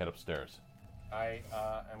before we head upstairs. I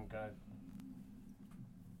am gonna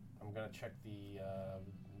check the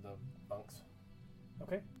bunks.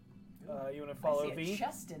 Okay. You want to I follow see a V?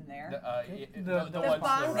 chest in there. The The one to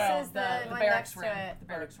box right. is the one barracks next to room. it. The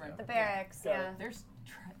barracks room. The barracks, Got it. yeah. There's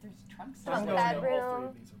trunks. The I'm All going, three bedroom.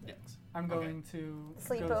 of these are barracks. I'm going to go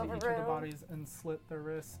Sleepover to each of the room. bodies and slit their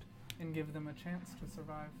wrist and give them a chance to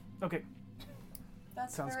survive. Okay.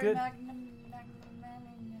 That's Sounds very good.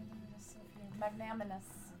 magnanimous.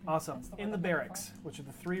 Awesome. That's the In word the I'm looking barracks, which are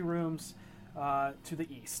the 3 rooms to the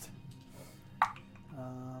east.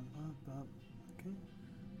 Okay.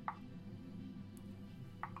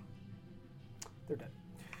 They're dead.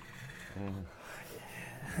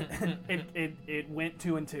 It went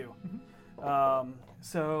 2 and 2.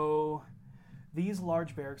 So these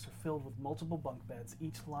large barracks are filled with multiple bunk beds,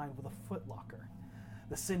 each lined with a foot locker.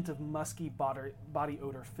 The scent of musky body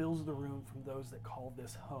odor fills the room from those that call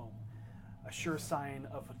this home, a sure sign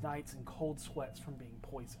of nights and cold sweats from being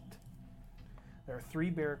poisoned. There are 3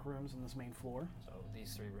 barrack rooms on this main floor. So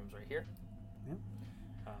these 3 rooms right here. Yep.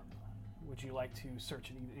 Would you like to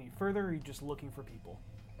search any further, or are you just looking for people?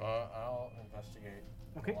 I'll investigate.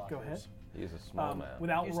 Okay, go lockers. ahead. He's a small man.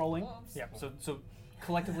 Without rolling. Yeah. So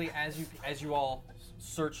collectively, as you all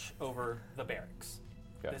search over the barracks,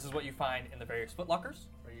 Okay. this is what you find in the various footlockers.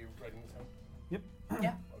 Are you writing this down? Yep.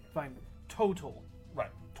 Yeah. Fine. Total,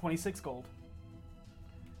 Right. 26 gold,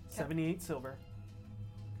 78 silver,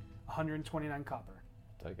 129 copper.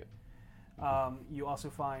 Take it. You also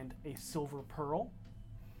find a silver pearl,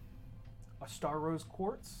 a star rose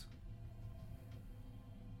quartz,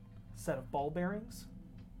 set of ball bearings,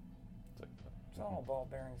 Take that. It's all ball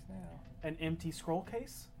bearings now. an empty scroll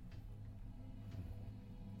case,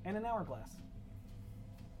 and an hourglass.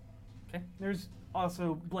 Okay. There's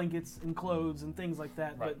also blankets and clothes and things like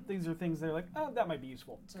that, Right. but these are things they're like, oh, that might be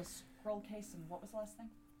useful. So scroll case and what was the last thing?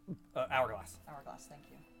 Hourglass. Hourglass. Thank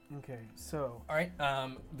you. Okay, so All right.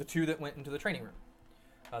 The 2 that went into the training room.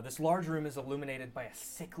 This large room is illuminated by a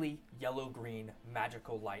sickly yellow-green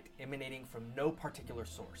magical light emanating from no particular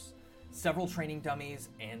source. Several training dummies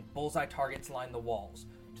and bullseye targets line the walls.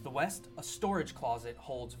 To the west, a storage closet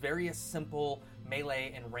holds various simple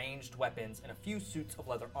melee and ranged weapons and a few suits of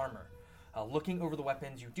leather armor. Looking over the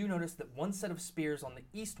weapons, you do notice that one set of spears on the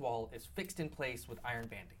east wall is fixed in place with iron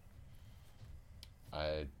banding.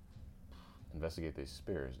 I investigate these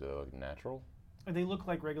spears. Do they look natural? they look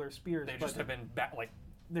like regular spears, They but just have been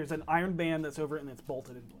there's an iron band that's over it and it's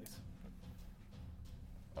bolted in place.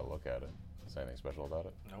 I'll look at it. Is there anything special about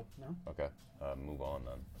it? No. No? Okay. Move on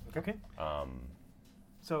then. Okay.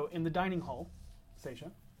 So in the dining hall,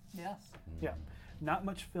 Seisha, Yes. yeah, not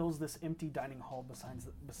much fills this empty dining hall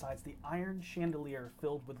besides the iron chandelier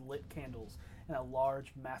filled with lit candles and a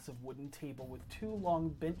large, massive wooden table with 2 long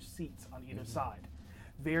bench seats on either side.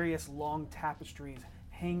 Various long tapestries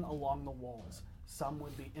hang along the walls, some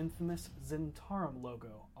with the infamous Zentarum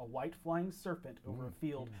logo, a white flying serpent over a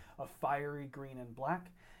field of fiery green and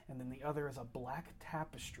black, and then the other is a black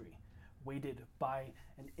tapestry weighted by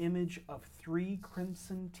an image of 3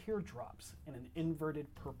 crimson teardrops in an inverted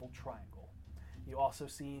purple triangle. You also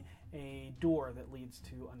see a door that leads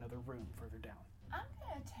to another room further down. I'm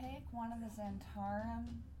gonna take one of the Zentarum.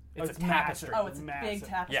 It's a massive. tapestry. Oh, it's a Massive. big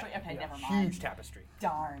tapestry. Yeah. Okay, Yeah. never mind. Huge tapestry.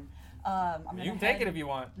 Darn. I'm gonna You can take head- it if you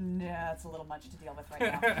want. Nah, it's a little much to deal with right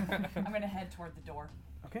now. I'm gonna head toward the door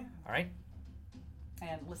Okay. All right.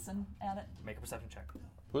 and listen at it. Make a perception check.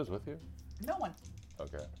 Who's with you? No one.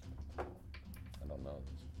 Okay. I don't know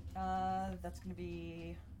this. That's gonna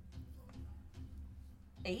be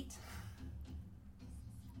 8.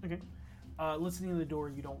 Okay. Listening to the door,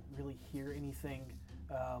 you don't really hear anything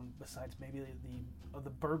besides maybe the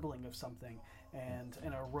burbling of something and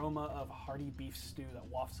an aroma of hearty beef stew that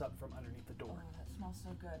wafts up from underneath the Oh, door. that smells so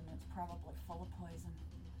good, and it's probably full of poison.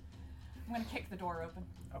 I'm gonna kick the door open.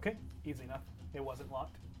 Okay, easy enough. It wasn't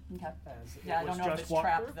locked. Okay. As Yeah, I it was don't know if just it's walked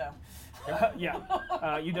trapped through. though.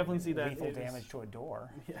 Yeah, you definitely see that. Lethal it is- damage to a door.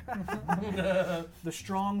 The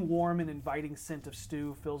strong, warm, and inviting scent of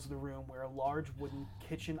stew fills the room where a large wooden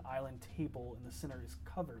kitchen island table in the center is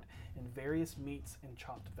covered in various meats and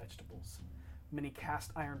chopped vegetables. Many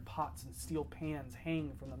cast iron pots and steel pans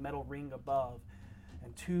hang from the metal ring above,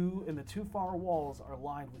 and the two far walls are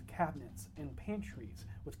lined with cabinets and pantries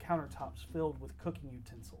with countertops filled with cooking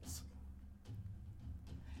utensils.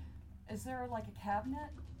 Is there like a cabinet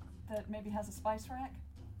that maybe has a spice rack?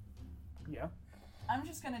 Yeah. I'm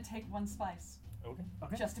just gonna take one spice, Okay.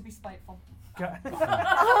 Okay. just to be spiteful. Just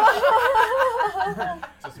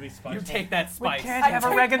to be spiteful. You take that We spice. can't have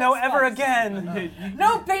take oregano that ever spice. again.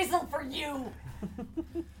 No basil for you!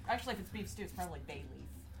 Actually, if it's beef stew, it's probably bay leaf.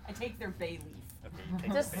 I take their bay leaf. Okay, you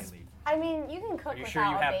take Just- the bay leaf. I mean, you can cook Are you without sure you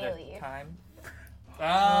a have bay the leaf. time? Get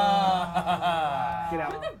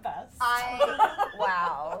out. We're the best.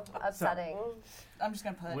 Wow, upsetting. I'm just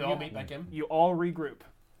gonna put. We all meet back in. You all regroup.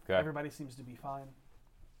 Okay. Everybody seems to be fine.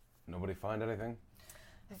 Nobody find anything?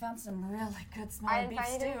 I found some really good I smelling didn't beef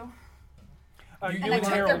find stew. anything. You And I and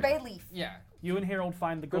took their Harold. bay leaf. Yeah. You and Harold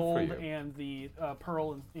find the Good for gold you. and the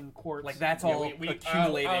pearl in quartz. Like that's Yeah, all we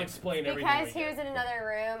accumulated. I'll explain everything. Because we he did. was in another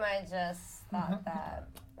room, I just thought that.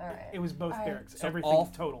 All right. It was both Alright. barracks. So Everything all-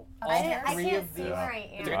 total. I three can't of see these- where I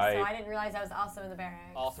am, so I- I didn't realize I was also in the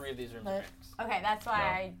barracks. All 3 of these rooms are But- barracks. Okay, that's why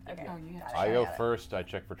I. Okay. Oh, you have. I go got it. first. I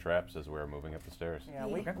check for traps as we're moving up the stairs. Yeah,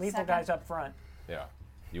 Okay. lethal Second. guys up front. Yeah.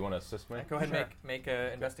 You want to assist me? Go ahead Sure. and make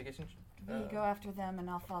an investigation. You go after them, and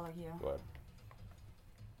I'll follow you. Go ahead.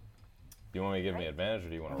 Do you want me to give me advantage, or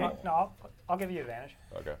do you want to Okay, roll? no, I'll give you advantage.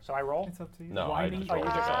 Okay. So I roll. It's up to you. No, I Winding- just oh, rolled.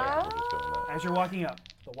 you just Sorry, rolled. we're just doing that. As you're walking up,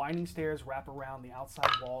 the winding stairs wrap around the outside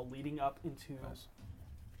wall, leading up into,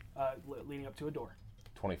 leading up to a door.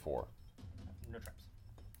 24. No traps.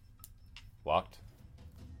 Locked.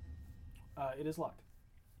 It is locked.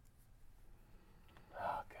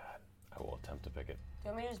 Oh God. I will attempt to pick it. Do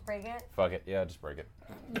you want me to just break it? Fuck it. Yeah, just break it.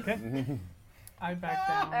 I back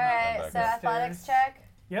down. All right, back so up. athletics check.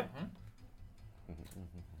 Yep.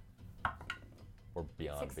 Or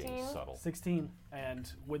beyond being 16. subtle. 16.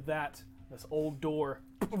 And with that, this old door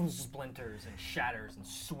Splinters and shatters and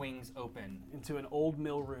swings open. into an old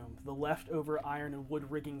mill room. The leftover iron and wood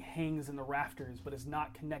rigging hangs in the rafters, but is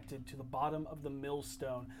not connected to the bottom of the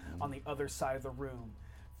millstone on the other side of the room.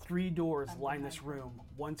 3 doors line this room,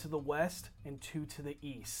 one to the west and 2 to the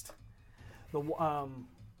east.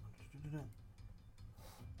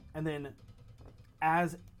 And then,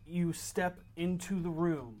 as you step into the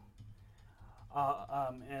room,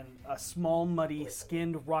 and a small, muddy,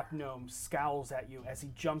 skinned rock gnome scowls at you as he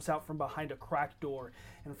jumps out from behind a cracked door,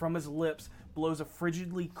 and from his lips blows a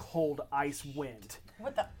frigidly cold ice wind.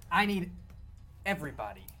 What the? I need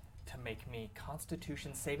everybody to make me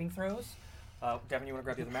Constitution saving throws. Devin, you want to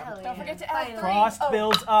grab the other map? Hell Don't yeah. forget to add Finally. 3. Frost Oh.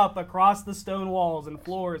 builds up across the stone walls and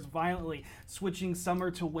floors violently, switching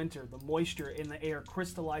summer to winter. The moisture in the air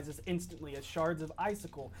crystallizes instantly as shards of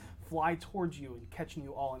icicle fly towards you and catching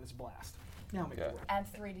you all in its blast. Now make it Okay. work. Add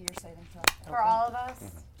 3 to your saving throw. For all of us?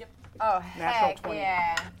 Yep. Oh, Natural heck 20.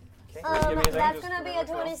 yeah. Give me anything, That's just going to be a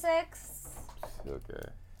whatever else. 26. Okay.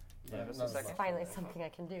 Yeah, just a It's second. finally something I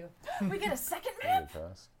can do. We get a second Good map.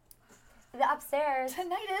 pass. The upstairs.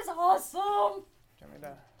 Tonight is awesome. Give me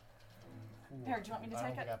the- Here, do you want me to I don't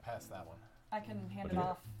take think it? I passed that one. I can hand What it do you-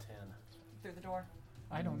 off 10. through the door.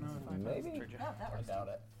 I don't know if I Maybe. Oh, that I works. doubt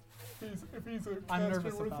it. If he's a I'm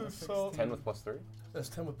nervous about a 16. 10 with plus 3? That's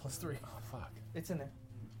 10 with plus 3. Oh, fuck. It's in there.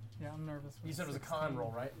 Yeah, I'm nervous. You with said it was a 16. con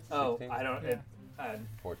roll, right? Oh, 16? I don't. Yeah.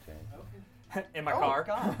 14. In my Oh, car.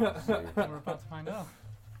 God. We're about to find out.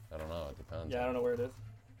 I don't know. It depends. Yeah, I don't know where it is.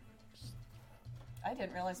 I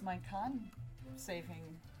didn't realize my con saving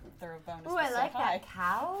throw bonus Ooh, was I so like high. that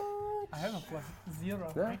couch. I have a plus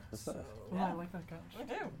 0. Yeah, Right? that's not. Yeah, I like that couch. I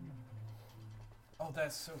do. Oh,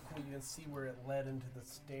 that's so cool. You can see where it led into the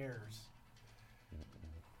stairs.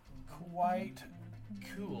 Quite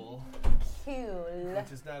cool. Cool.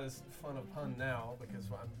 Which is not as fun a pun now because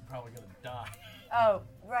I'm probably going to die. Oh,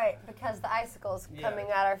 right, because the icicle's Yeah. coming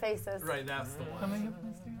at our faces. Right, that's the How one. many hit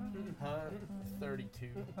points do you have? Huh? 32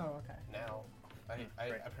 Oh, okay. now.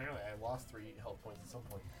 Apparently I lost 3 health points at some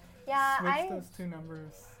point. Yeah, Switch I. those 2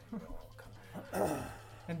 numbers.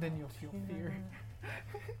 And then you'll feel fear.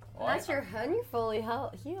 Once you're hun, you're fully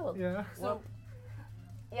healed. Yeah. So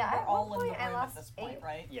Yeah, we're at all one in point the I room lost at this point, 8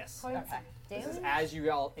 right? Yes. points Okay. This is damage. as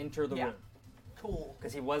you all enter the Yeah. room. Cool.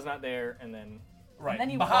 Because he was not there, and then Right. And then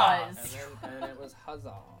he Baha! was. and it was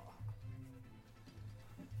huzzah.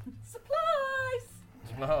 Supplies.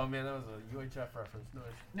 Oh man, that was a UHF reference. No,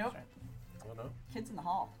 Nope. oh no. Kids in the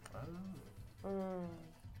hall. I don't know. Mm.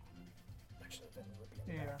 Actually, then would be on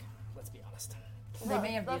Yeah. there. Let's be honest. They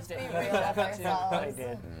may have Let's used be it. real with I ourselves.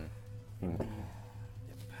 did.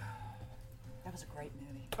 That was a great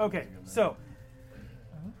movie. Okay, so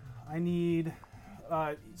I need.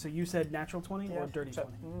 So you said natural 20 or Yeah, dirty so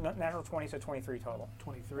 20? natural 20, so 23 total.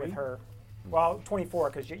 23. With her. Well, 24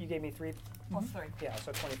 because you gave me 3. Plus 3. Yeah,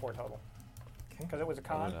 so 24 total. Okay. Because it was a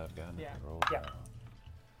How con. would I have gotten Yeah. that roll? Yeah.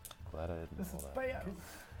 Glad I didn't This roll is that. bad.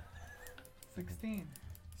 16.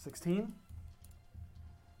 16.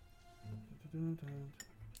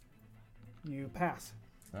 You pass.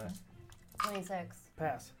 Nice. 26.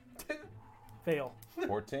 Pass. Fail.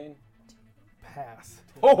 14? Pass.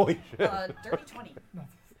 Holy shit. Dirty 20.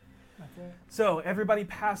 That's it. So everybody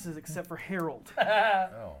passes except for Harold.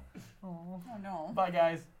 Oh. Oh. Oh no. Bye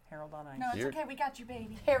guys. Harold on ice. No, it's You're- okay. We got you,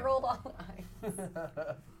 baby. Harold on ice.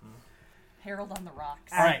 Harold on the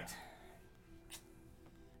rocks. All right.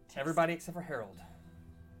 Everybody except for Harold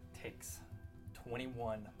takes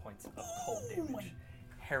 21 points of cold damage.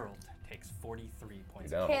 Harold takes 43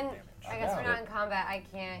 points of cold damage. I guess we're not in combat. I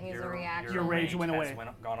can't use a reaction. Your rage went away.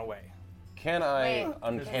 Gone away. Can I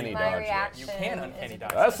uncanny dodge? Reaction You can uncanny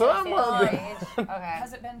dodge. That's what I'm gonna do. Okay.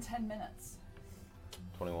 Has it been 10 minutes?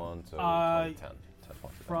 21, so 10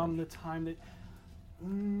 points. From the time that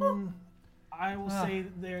I will say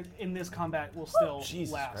there in this combat will still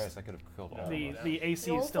Jesus last. Christ, I could have killed all The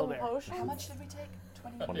AC is still there. How much did we take?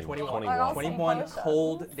 21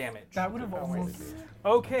 cold damage. That would have almost.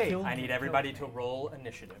 Okay. I need everybody to roll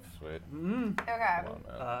initiative. Sweet.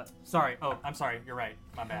 Okay. Sorry. Oh, I'm sorry. You're right.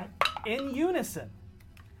 My bad. In unison,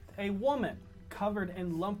 a woman covered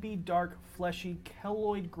in lumpy, dark, fleshy,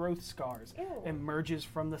 keloid growth scars emerges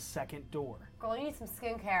from the second door. Girl, you need some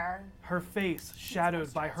skincare. Her face,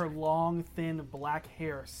 shadowed by her long, thin black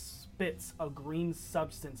hair, spits a green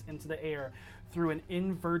substance into the air through an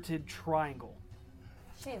inverted triangle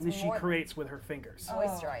that she creates with her fingers.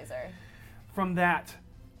 Moisturizer. From that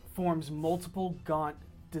forms multiple gaunt,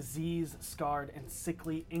 disease-scarred, and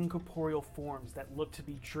sickly incorporeal forms that look to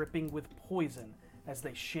be dripping with poison as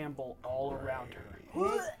they shamble all around her.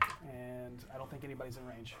 And I don't think anybody's in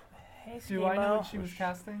range. Hey, Do I know what she was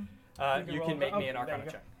casting? You can make me an Arcana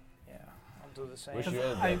check. Yeah, I'll do the same. Wish you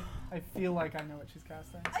had I feel like I know what she's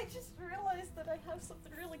casting. I just realized that I have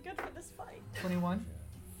something really good for this fight. 21.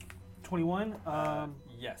 21.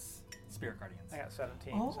 Yes. Spirit Guardians. I got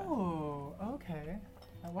 17. Oh, okay.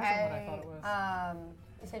 That wasn't what I thought it was.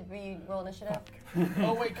 You said we roll initiative?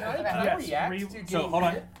 Oh wait, can I react to getting So hold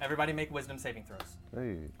on. hit? Everybody make wisdom saving throws.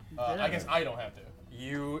 Hey. I guess I don't have to.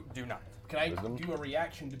 You do not. Can I Wisdom? do a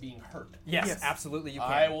reaction to being hurt? Yes, absolutely you can.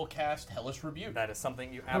 I will cast Hellish Rebuke. That is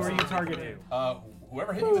something you Who are you absolutely can targeting? do.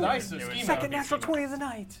 Whoever hit me with ice, so Do it. schema. Second natural 20 of the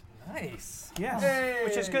night. Nice. Yes.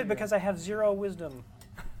 Which is good because I have 0 wisdom.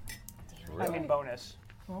 I mean bonus.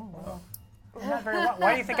 Oh, wow. I'm not very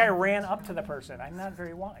why do you think I ran up to the person? I'm not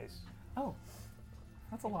very wise. Oh,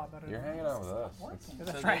 that's a lot better. You're than hanging that. out with us.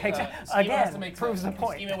 That's So right. Schema has to Again, make proves the some-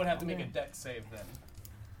 point. Schema would have to make a dex save then.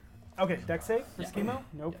 Okay, dex save for Yeah. Schemo?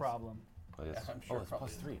 No problem. Oh, yes. I'm sure Oh, it's probably.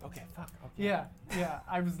 +3. Okay, fuck. Okay. Yeah.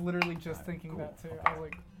 I was literally just thinking that too. I was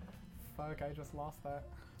like, fuck, I just lost that.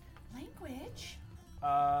 Language. Shit,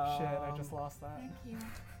 I just lost that. Thank you.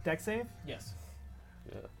 Dex save? Yes.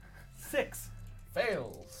 Yeah. 6.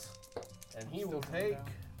 Fails. And he will Still take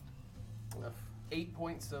down. 8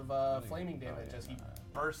 points of flaming damage as he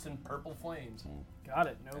bursts in purple flames. Got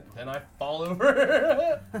it. Nope. Then I fall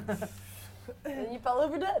over. And you fell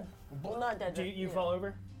over dead. Well, not dead. Do you fall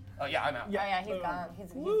over? Yeah, I'm out. Oh, yeah, he's gone.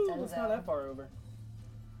 He's Woo, dead. it's not that far over.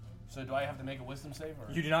 So do I have to make a wisdom save?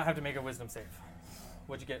 Or? You do not have to make a wisdom save.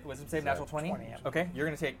 What'd you get? Wisdom save, natural 20? 20, yeah. Okay, you're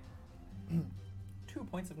going to take 2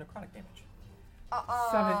 points of necrotic damage.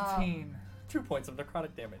 17. 2 points of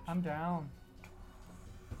necrotic damage. I'm down.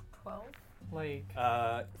 12? Like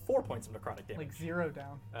 4 points of necrotic damage. like 0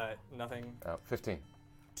 down. Nothing. 15.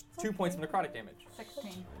 2 points of necrotic damage.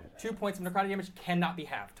 16. 2 points of necrotic damage cannot be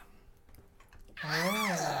halved.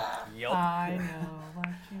 Oh. Yep. I know what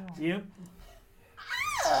you want. Yep.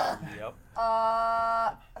 Yep.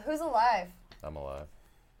 Who's alive? I'm alive.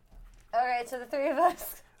 Okay, so the 3 of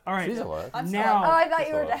us. All right. She's alive. Now, Oh, I thought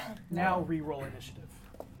you were alive. dead. now re-roll initiative.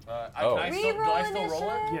 Can I Oh. do I still roll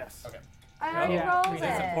it? Yes. Okay. I already Yeah, rolled Because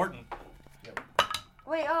it's it. important.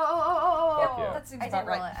 Wait, Fuck yeah. That seems I about did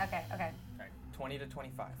roll right. it. Okay, okay. All right, 20 to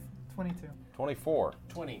 25. 22. 24.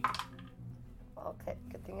 20. Okay,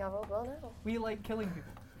 good thing I rolled well now. We like killing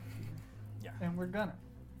people. Yeah. And we're gonna.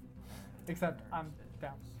 Except I'm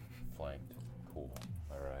down. Flanked. Cool.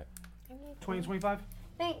 All right. 20, 25?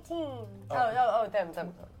 19. Oh,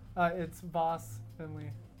 them. It's Voss,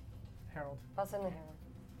 Finley, Harold. Bust in the hair.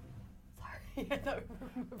 Sorry, I thought we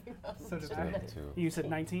were moving on. So did I. 2. You said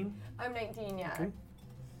 19? I'm 19, yeah. Okay.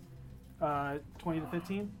 20 to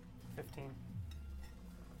 15? 15.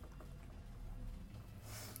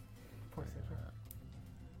 Poor Citra.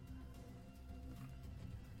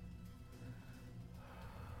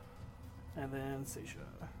 And then Seisha.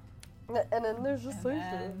 And then there's just And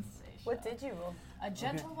Seisha. then What did you roll? A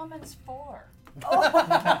gentlewoman's 4.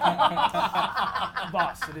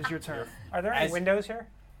 Boss, it is your turn. Are there any As- windows here?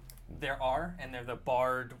 There are, and they're the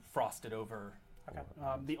barred, frosted over. Okay.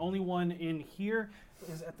 The only one in here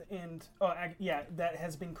is at the end. Oh, yeah, that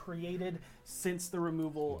has been created since the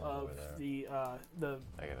removal of the I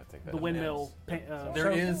gotta take that. the windmill. There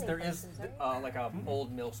is like a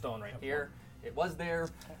old millstone right here. It was there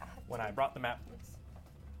when I brought the map.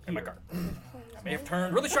 in my cart. I may have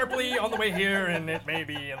turned really sharply on the way here, and it may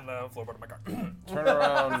be in the floorboard of my cart. Turn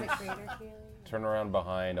around. Turn around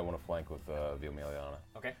behind. I want to flank with the Emiliana.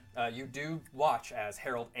 Okay. You do watch as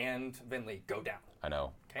Harold and Vinley go down. I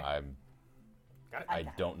know. Okay. Got it. I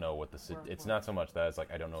don't know what the it's not so much that it's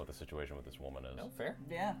like I don't know what the situation with this woman is. No, fair.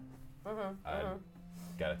 Yeah. I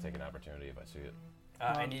gotta take an opportunity if I see it.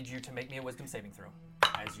 I need you to make me a wisdom saving throw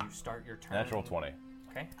as you start your turn. Natural 20.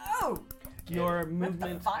 Okay. Oh! Your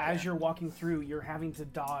movement fire? as you're walking through, you're having to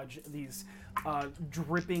dodge these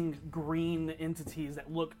dripping green entities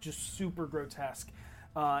that look just super grotesque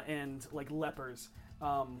and like lepers,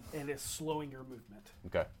 and it's slowing your movement.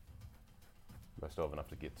 Okay. Do I still have enough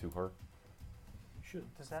to get to her? Should.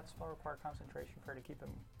 Does that spell require concentration for her to keep him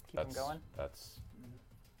going? That's.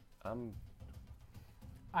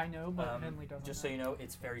 I know, but Henley doesn't. Just so you know,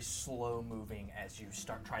 it's very slow moving as you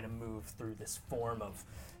start trying to move through this form of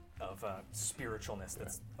spiritualness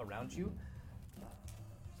that's around you.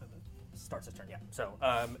 So that starts its turn, yeah. So,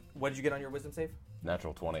 what did you get on your wisdom save?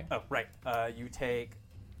 Natural 20. Oh, right. You take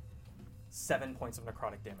 7 points of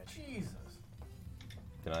necrotic damage. Jesus.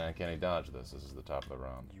 Can I dodge this? This is the top of the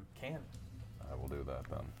round. You can. I will do that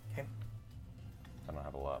then. Okay. I don't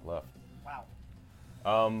have a lot left. Wow.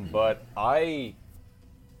 But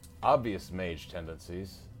obvious mage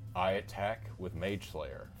tendencies. I attack with Mage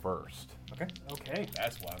Slayer first. Okay. Okay.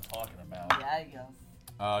 That's what I'm talking about. Yeah,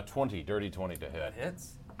 yes. 20, dirty 20 to hit. That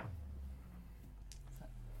hits.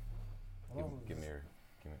 Give me your,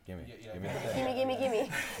 give me. Gimme.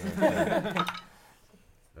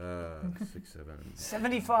 6, 7.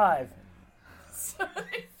 75.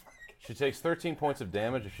 She takes 13 points of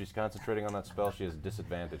damage. If she's concentrating on that spell, she has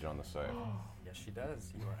disadvantage on the save. Yes, she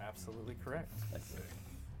does. You are absolutely correct. Yes, sir.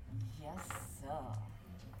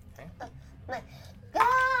 Okay.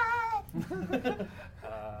 God!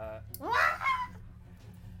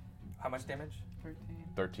 How much damage?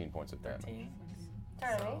 13 points of damage. 13.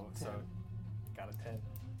 Turn to me. So got a 10.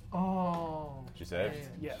 Oh. She saved?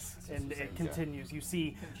 Yes, and it continues. You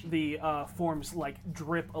see the forms like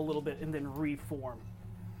drip a little bit and then reform.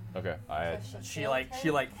 Okay. She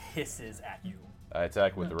hisses at you. I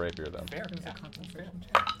attack with the rapier then. Fair. It was Yeah. a concentration.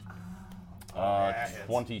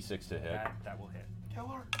 26 to hit. That will hit. Kill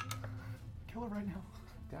her. Kill her right now.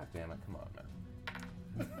 God damn it, come on,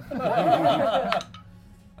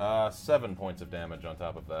 man. 7 points of damage on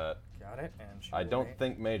top of that. Got it. And she I will don't make-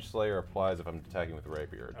 think Mage Slayer applies if I'm attacking with the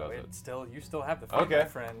rapier, does it? You still have the fight, Okay, my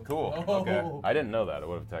friend. cool. Okay. I didn't know that. I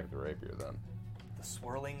would have attacked the rapier then. The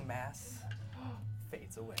swirling mass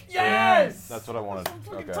fades away. Yes! That's what I wanted.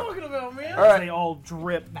 Okay. Talking about, man. All right. They all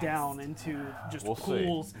drip down into just We'll see.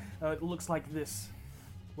 pools. It looks like this.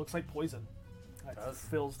 Looks like poison. It does.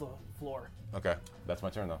 fills the floor. Okay. That's my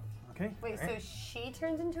turn though. Okay. Wait, so she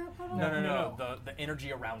turns into a puddle? No. The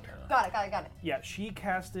energy around her. Got it. Yeah, she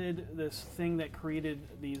casted this thing that created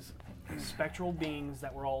these spectral beings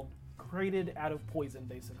that were all created out of poison,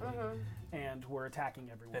 basically, and were attacking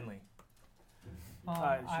everyone. Finley. she's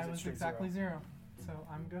I at was straight exactly 0, so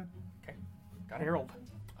I'm good. Okay. Got it. Harold.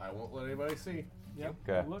 I won't let anybody see. Yep.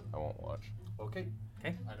 Okay. Look. I won't watch. Okay.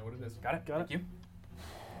 Okay. I know what it is. Got it. Got Thank you.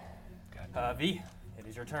 V, it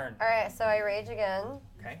is your turn. Alright, so I rage again.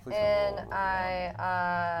 Okay. And I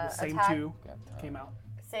The same attack. two came out.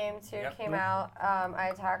 Same two Yep. came out. I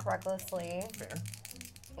attack recklessly. Fair.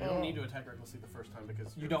 You don't need to attack recklessly the first time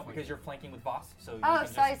because You don't because you're flanking with boss. So you Oh, can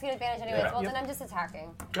so I just, just get advantage anyways. Yeah. Well, Yep. then I'm just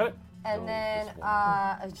attacking. Got it. And then, It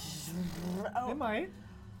oh. might.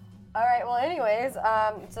 All right. Well, anyways,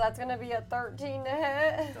 so that's gonna be a 13 to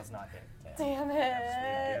hit. does not hit. Damn it.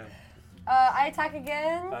 Yeah. I attack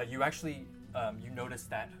again. You actually you notice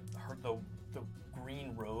that the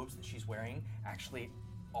green robes that she's wearing actually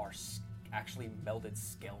are actually melded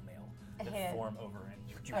scale mail that hit. form over and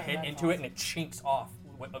you Oh, hit that's into it and it chinks off.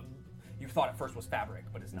 You thought at first was fabric,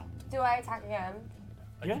 but it's not. Do I attack again?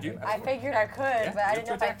 You do. I figured I could, Yeah, but I you didn't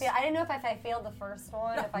know have if two I failed. I didn't know if I failed the first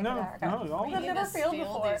one. If I No, could attack. no, no. I've never failed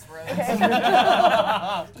before.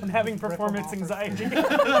 I'm having performance anxiety.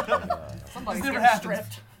 Somebody's never getting happens.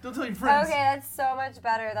 stripped. Don't tell your friends. Okay, that's so much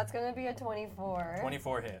better. That's gonna be a 24.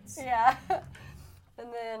 24 hits. Yeah.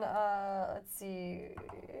 And then let's see.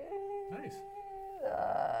 Nice.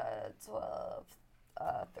 12,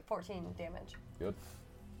 14 damage. Good.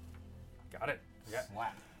 Got it.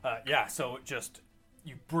 Yeah. Yeah. So just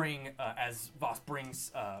you bring as Voss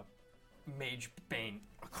brings Mage Bane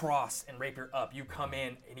across and Rapier up. You come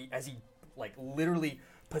in and as he like literally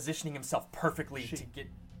positioning himself perfectly to get.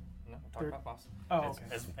 No, I'm talking about Voss. Oh,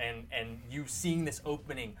 okay. And you seeing this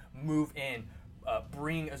opening, move in,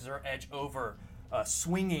 bring Azure Edge over,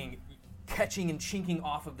 swinging, catching and chinking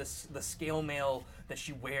off of the scale mail that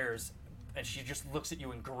she wears, and she just looks at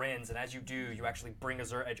you and grins. And as you do, you actually bring a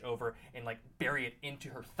Azure Edge over and like bury it into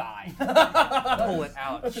her thigh, pull it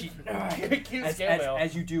out. She,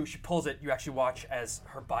 as you do, she pulls it. You actually watch as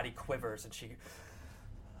her body quivers, and she.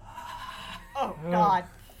 Oh God.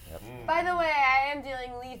 By the way, I am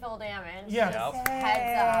dealing lethal damage. Yeah. Just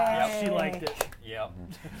heads up. She liked it. Yep.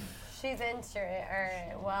 She's into it.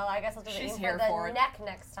 Alright, well, I guess I'll just She's aim here for the for it. neck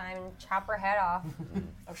next time and chop her head off.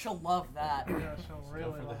 Oh, she'll love that. Yeah, she'll really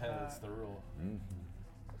Go for the love head. that. It's the rule.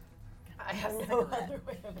 I have no other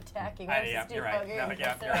way of attacking her. Yeah, Stu you're right. Bugger No, and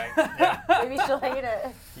yeah, kiss you're her. right. Yeah. Maybe she'll hate it.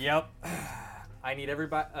 Yep. I need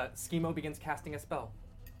everybody. Schemo begins casting a spell.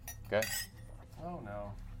 Okay. Oh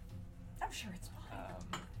no. I'm sure it's fine.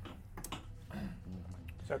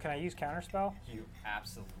 So can I use counterspell? You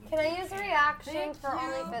absolutely. Can I use a reaction Thank for you.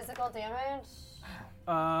 only physical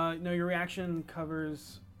damage? No, your reaction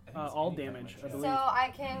covers all damage, I believe. So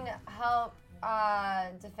I can help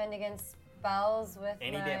defend against spells with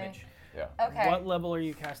Any my... damage. Yeah. Okay. What level are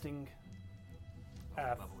you casting?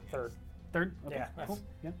 Third. Third? Okay, Yeah. cool.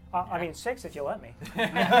 Yeah. I mean 6 if you let me.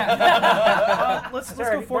 Let's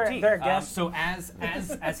go 14. They're a guess. So as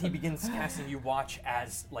he begins casting, you watch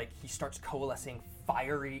as like he starts coalescing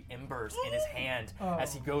fiery embers in his hand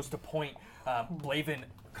as he goes to point. Blaven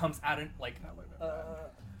comes out and like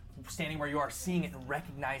standing where you are, seeing it and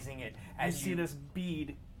recognizing it You as see this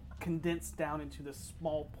bead condensed down into this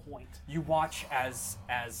small point. You watch as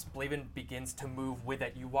Blaven begins to move with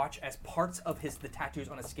it. You watch as parts of the tattoos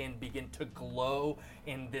on his skin begin to glow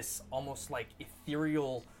in this almost like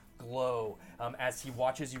ethereal glow. As he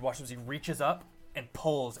watches, you watch as he reaches up and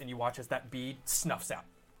pulls, and you watch as that bead snuffs out.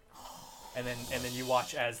 And then you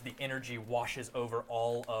watch as the energy washes over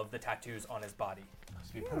all of the tattoos on his body.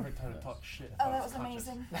 Must be a perfect time to talk shit. Oh, that was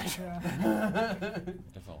amazing.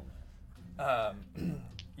 If only.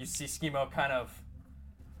 You see Schemo kind of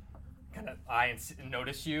eye and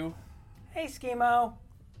notice you. Hey, Schemo.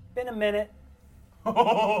 Been a minute.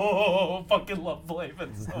 Oh, fucking love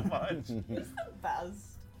Blaven so much.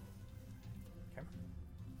 Best.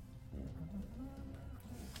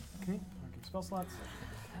 Okay. Marking spell slots.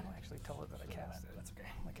 I don't actually tell it that I cast it. That's okay.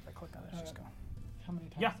 Like if I click on it, it's just go. How many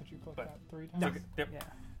times Yeah. did you click But- that? 3 times? Okay, yep. Yeah.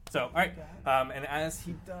 So, all right. And as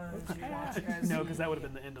he does, you watch as No, he- because that would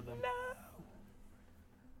have been the end of them.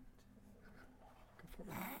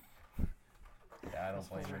 Yeah, I don't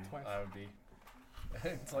blame Twice. him. I would be.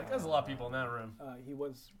 It's like there's a lot of people in that room. He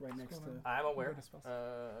was right next to I'm aware.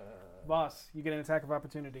 Boss. You get an attack of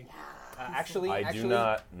opportunity. Actually, I do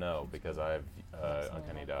not know because I have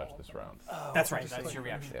uncanny dodge this round. That's right. That's your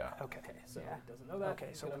reaction. Yeah. Okay. So Yeah. he doesn't know that. Okay,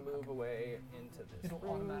 He's so gonna move away into this. It'll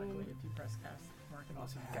room. automatically, if you press cast, mark it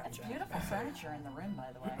also. It's beautiful furniture in the room,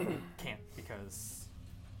 by the way. Can't because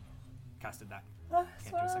casted that. That's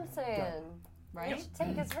Can't what do a I'm second. saying. Right? We should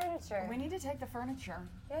take his furniture. We need to take the furniture.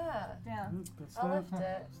 Yeah. Yeah. I'll lift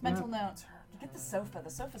it. Mental note. Get the sofa. The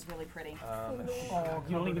sofa's really pretty.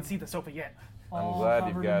 You don't even see the sofa yet. I'm glad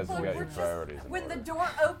you guys Look, got we're your just- priorities in When the order. door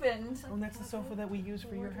opened. Oh, and that's the sofa that we use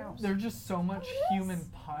for your house. There's just so much human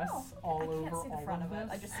pus Oh, all I can't over see the all front of of it.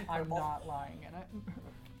 this. I just see I'm purple. not lying in it.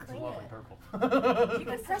 It's Clean lovely it. purple. You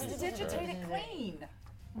can press digitate it clean.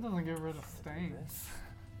 It doesn't get rid of stains.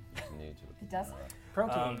 Need to. It doesn't.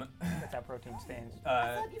 Protein. That's how protein stains.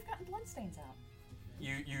 I thought you've gotten blood stains out.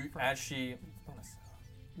 You as she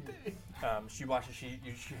she watches you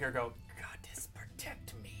hear her go, Goddess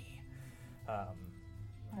protect me. Oh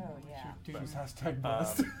yeah. She's hashtag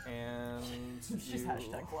blessed. And She's you-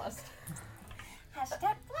 hashtag blessed.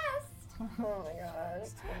 Hashtag blessed. Oh my gosh,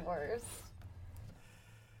 it's the worst.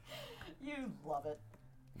 You love it.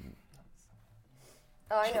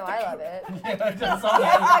 Oh, I know, I love it. I just saw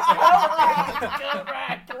that.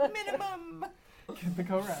 Minimum. Get the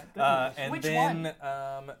correct. and Which then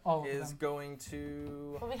All of is them. going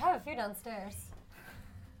to Well, we have a few downstairs.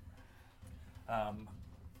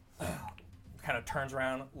 kind of turns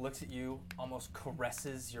around, looks at you, almost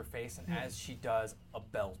caresses your face, and as she does, a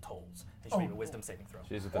bell tolls. And she made a wisdom saving throw.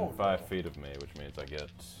 She's within 5 feet of me, which means I get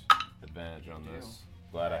advantage on this.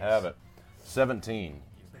 Glad I have it. 17.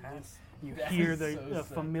 You pass. You That hear is the so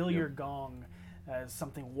sick. familiar gong as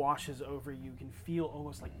something washes over you. You can feel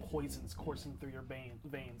almost like poisons coursing through your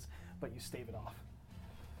veins, but you stave it off.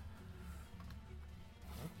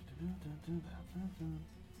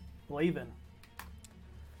 Blaven.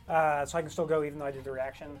 So I can still go even though I did the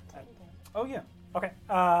reaction. Oh yeah. Okay.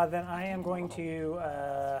 Then I am going to.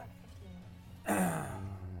 What am I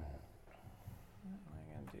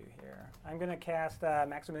going to do here? I'm going to cast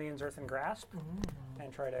Maximilian's Earthen Grasp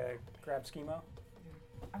and try to grab Schemo.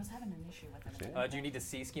 I was having an issue with it. Do you need to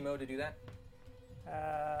see Schemo to do that?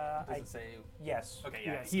 Does I, it say? yes. Okay,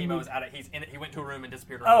 yeah. Yeah, he Schemo moved- is out of. He's in it. He went to a room and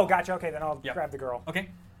disappeared. Oh, around. gotcha. Okay, then I'll Yep. grab the girl. Okay.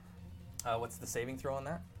 What's the saving throw on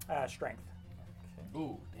that? Strength.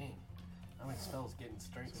 Ooh, dang. How many spells getting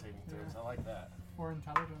strength saving throws? I like that. Or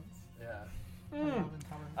intelligence. Yeah. I love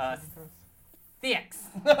intelligence Uh, saving throws. TX.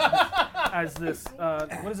 As this,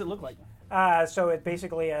 what does it look like? So it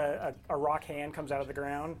basically a rock hand comes out of the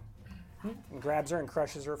ground and grabs her and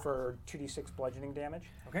crushes her for 2d6 bludgeoning damage.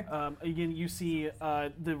 Okay. Again, you see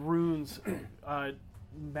the runes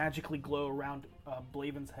magically glow around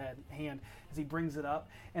Blaven's hand as he brings it up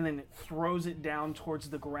and then throws it down towards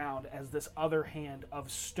the ground as this other hand of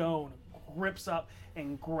stone grips up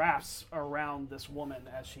and grasps around this woman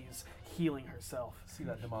as she's healing herself. See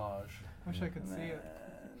that damage. Wish I could see it.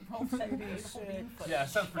 Roll that beautiful beam footage. Yeah,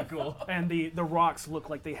 sounds pretty cool. And the rocks look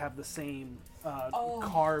like they have the same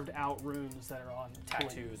carved out runes that are on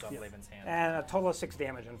Tattoos on yeah. Blaven's hand. And a total of 6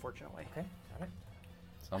 damage, unfortunately. Okay. Got it.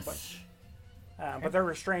 Something. But they're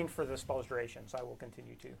restrained for the spell's duration, so I will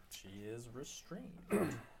continue to. She is restrained. I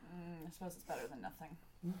suppose it's better than nothing.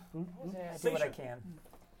 Do what I can.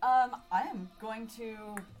 I am going to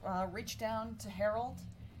reach down to Harold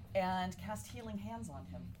and cast Healing Hands on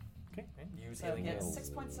him. Okay. Use So healing get hands. 6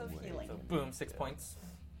 points of healing. So boom, 6 points.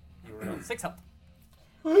 You were on 6 health.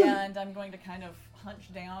 And I'm going to kind of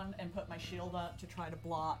hunch down and put my shield up to try to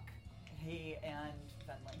block he and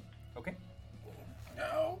Fenley. Okay.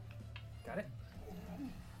 No. Got it.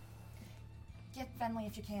 Get Fenley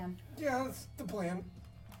if you can. Yeah, that's the plan.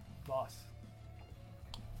 Boss.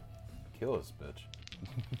 Kill this bitch.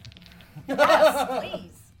 Yes,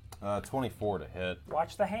 please. 24 to hit.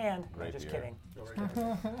 Watch the hand. I'm Rapier. just kidding.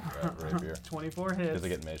 Rapier. 24 hits. Because I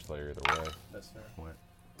get Mage Slayer either way. That's fair. What?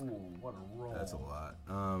 Ooh, what a roll. That's a lot.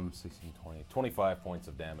 16, 20. 25 points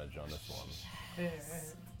of damage on this one. Hey.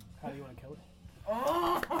 How do you want to kill it?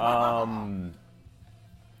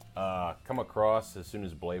 Come across as soon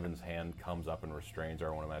as Blaven's hand comes up and restrains her.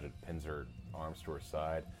 I want to imagine pins her arms to her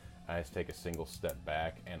side. I just take a single step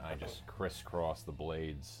back and I just crisscross the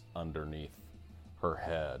blades underneath her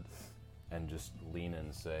head and just lean in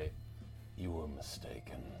and say, "You were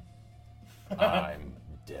mistaken. I'm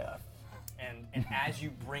death." And as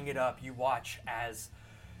you bring it up, you watch as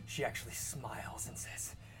she actually smiles and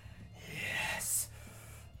says, "Yes."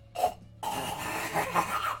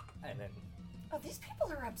 And then Oh, these people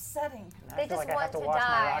are upsetting. I They feel just like I have want to to wash my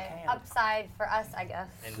rock die hand. upside for us, I guess.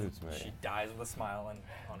 and Suits me. she dies with a smile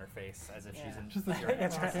on her face as if she's in Just the fury.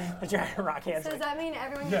 That's right. The giant rock hand's So does like, that mean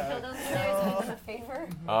everyone who killed us today is doing us a favor?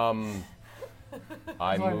 I That's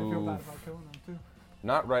why I feel move bad about killing them too.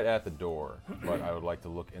 not right at the door, but I would like to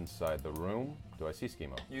look inside the room. Do I see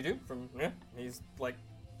Schemo? You do? He's like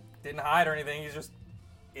didn't hide or anything. He's just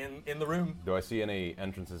in the room. Do I see any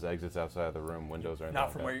entrances, exits outside of the room, windows or anything?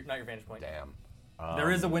 Not from like not your vantage point. that? Damn.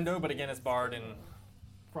 There is a window, but again, it's barred and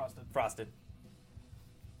Frosted.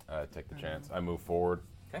 I take the chance. I move forward.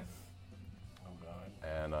 Okay. Oh, God.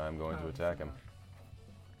 And I'm going to attack him.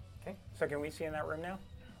 so can we see in that room now?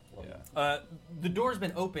 Yeah. The door's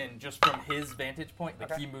been open just from his vantage point.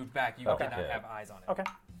 Like Okay. he moved back. You Okay. did not have eyes on it. Okay.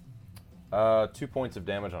 2 points of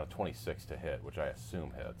damage on a 26 to hit, which I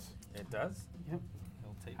assume hits. It does. Yep.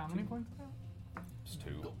 He'll take How 2. many points? It's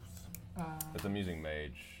 2. Uh, It's I'm using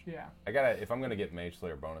mage. yeah. I gotta, if I'm gonna get Mage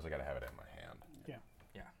Slayer bonus, I gotta have it in my hand.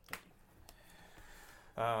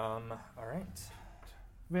 All right.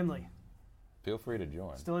 Vinley, Feel free to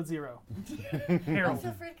join. still at 0. Oh, Harold.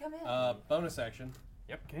 feel free to come in. Bonus action.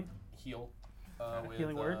 Yep. Okay. Heal. With,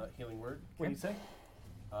 Healing word? Healing word. What do you say?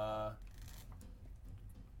 I'm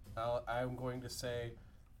going to say,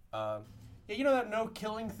 yeah, you know that no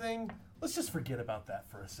killing thing? Let's just forget about that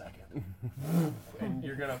for a second. And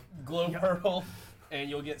you're gonna glow purple, and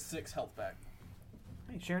you'll get 6 health back.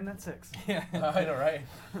 Hey, sharing that 6. Yeah. I know, right?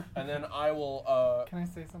 And then I will, Can I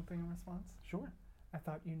say something in response? Sure. I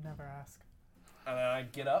thought you'd never ask. and then I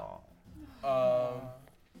get up,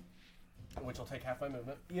 which will take half my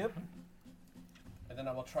movement. Yep. And then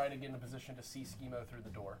I will try to get in a position to see Schemo through the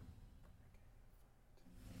door.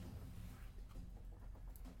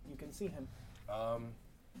 You can see him.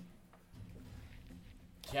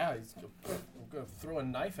 Yeah, he's going to throw a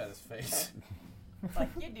knife at his face. Like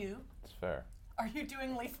you do. It's fair. Are you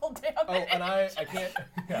doing lethal damage? Oh, and I can't.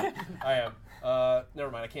 Yeah, I am.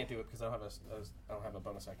 Never mind. I can't do it because I don't have a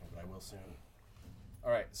bonus action, but I will soon.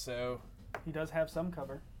 All right. So He does have some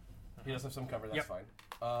cover. he does have some cover. That's Yep. fine.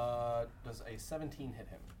 Does a 17 hit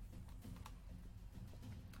him?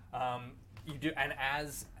 You do, and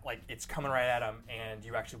as like it's coming right at him, and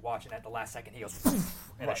you actually watch, and at the last second he goes, and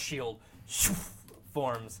a Right. shield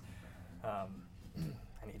forms, and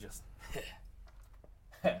he just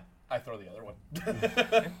I throw the other one.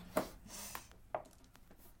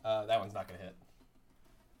 That one's not going to hit.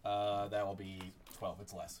 That will be 12.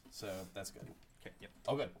 It's less, so that's good. Okay. Yep.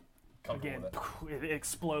 Oh, good. Comfortable Again, with it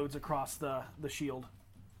explodes across the shield.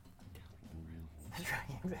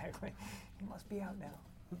 Exactly. He must be out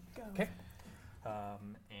now. Go. Okay.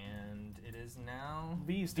 And it is now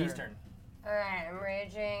V's turn. turn. All right, I'm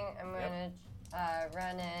raging. I'm going to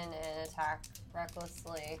run in and attack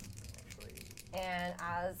recklessly. Actually, And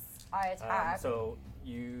as I attack, so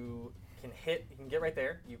you can hit. You can get right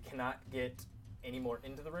there. You cannot get any more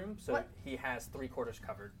into the room. So What? he has 3/4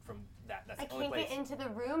 covered from that. That's I the only can't place. get into the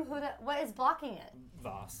room. What is blocking it?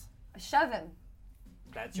 Voss. Shove him.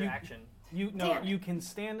 That's your You- action. Damn it. You can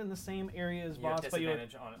stand in the same area as You have Voss, but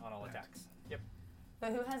disadvantage on all attacks. Yep.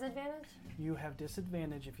 But who has advantage? you have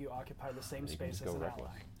disadvantage if you occupy the same You can space just as go an reckless.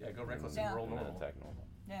 ally. Yeah, go reckless Yeah. and roll And then normal. attack normal.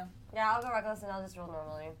 Yeah. Yeah, I'll go reckless and I'll just roll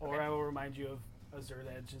normally. Or I will remind you of Azure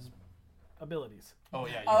Edge's abilities. Oh,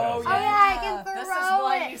 yeah. You Oh, guys- Oh yeah, I can This is throw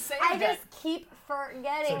why it. you saved I it. just keep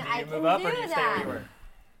forgetting So do I you can move up do or do you stay that. where you were?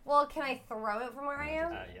 Well, can I throw it from where I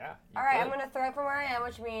am? Yeah. you All right, I'm could. gonna throw it from where I am,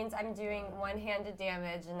 which means I'm doing one-handed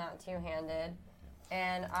damage and not two-handed.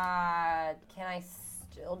 And can I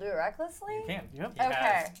still do it recklessly? You can. Yep.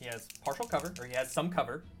 Okay. He has partial cover, or he has some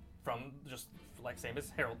cover from just like same as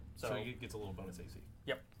Harold. So, So he gets a little bonus AC.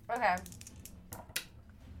 Okay.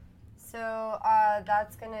 So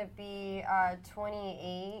that's gonna be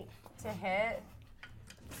 28 to hit.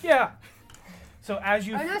 Yeah. So as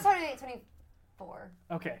you Oh no, sorry, 24.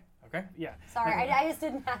 okay, okay. yeah. Sorry, I just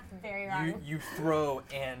did math very wrong. You throw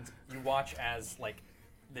and you watch as like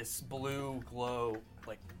this blue glow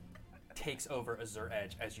like takes over Azure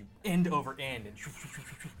Edge as you end over end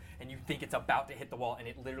and you think it's about to hit the wall and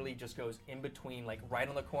it literally just goes in between like right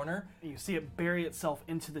on the corner. You see it bury itself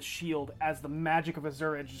into the shield as the magic of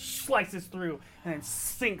Azure Edge slices through and then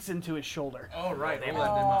sinks into his shoulder. Oh, right. damn Roll it.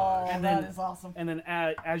 that damage. And that then- is awesome. And then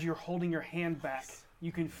as you're holding your hand back,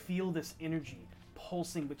 you can feel this energy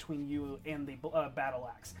pulsing between you and the battle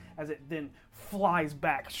axe as it then flies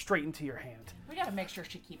back straight into your hand. We gotta make sure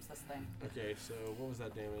she keeps this thing. Okay, so what was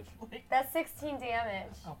that damage? That's 16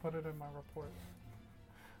 damage. I'll put it in my report.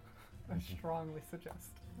 I strongly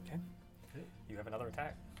suggest. Okay. You have another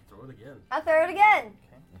attack. Throw it again. I'll throw it again.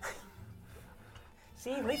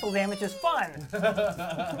 See, lethal damage is fun.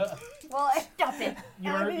 Well, stop it. That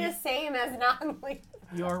You're- would be the same as non-lethal.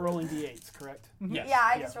 You are rolling d8s, correct? Yes. Yeah,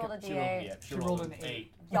 I Yeah, just rolled a She rolled, d8. yeah, She rolled an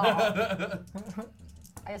 8. Y'all.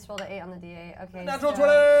 I just rolled an 8 on the d8. Okay. Natural so,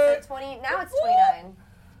 20! So 20. Now it's 29.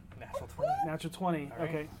 Natural 20. Natural 20. All right.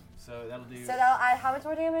 Okay. So that'll do. So that'll add how much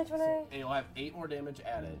more damage when and you'll have 8 more damage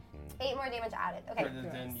added. 8 more damage added. Okay. And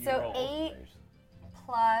then you So roll. 8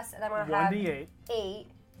 plus, and then I'm gonna have 1d8. 8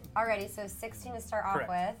 already. So 16 to start off Correct.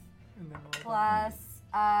 with, And then roll plus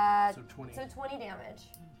So 20. so 20 damage.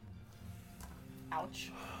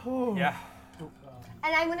 Ouch. Yeah.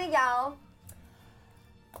 And I'm gonna yell.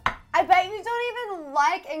 I bet you don't even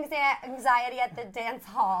like anxiety at the dance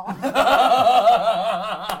hall.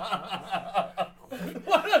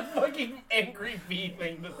 What a fucking angry bee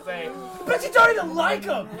thing to say. But you don't even like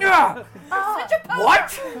him! Yeah. Such a poser.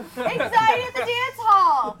 What? Anxiety at the dance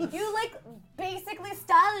hall. You like basically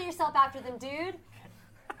style yourself after them, dude.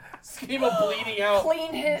 Schema bleeding out.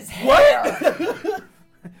 Clean his hair. What?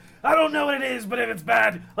 I don't know what it is, but if it's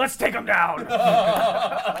bad, let's take him down.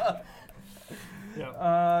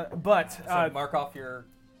 But So mark off your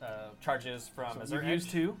charges from so Azure you've Edge. used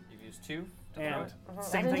 2, You've used 2. to throw and it.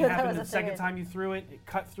 same I didn't thing know that happened was the a second thing. time you threw it. It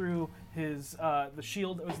cut through his the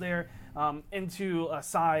shield that was there into a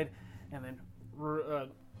side, and then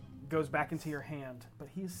goes back into your hand. But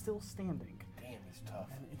he is still standing, Damn, he's tough.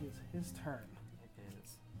 and it is his turn. It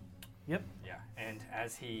is. Yep. Yeah, and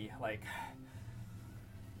as he like,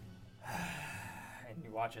 and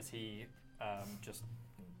you watch as he just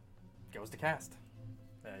goes to cast.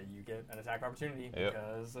 You get an attack opportunity Yep.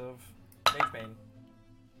 because of Mage Bane.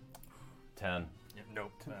 10. Yeah,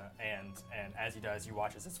 nope. And as he does, you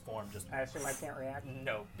watch as his form just I assume I can't react.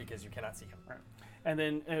 no, because you cannot see him. And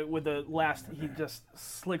then with the last, he just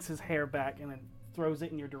slicks his hair back and then throws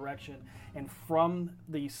it in your direction. And from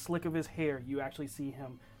the slick of his hair, you actually see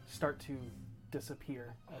him start to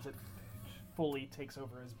disappear as it fully takes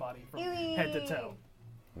over his body from head to toe.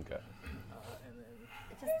 Okay.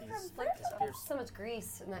 And then It just like so much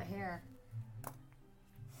grease in that hair.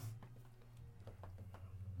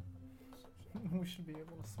 We should be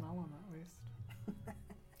able to smell him at least.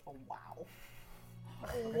 Oh, wow.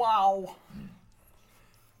 Wow.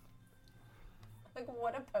 Like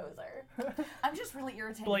what a poser. I'm just really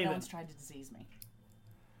irritated Blaven. no one's tried to disease me.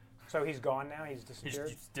 So he's gone now? He's disappeared?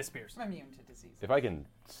 He just disappears. I'm immune to disease. If I can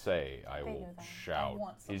say, I will know that. shout. I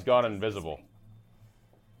want He's someone gone to invisible.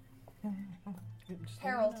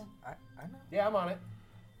 Harold. I know. Yeah, I'm on it.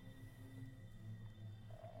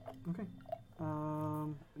 Okay.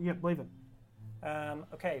 Yeah, Blaven.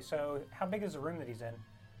 Okay, so how big is the room that he's in?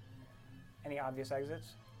 Any obvious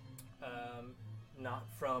exits? Not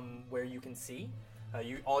from where you can see.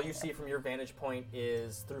 All you see from your vantage point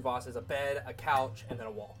is through Voss is a bed, a couch, and then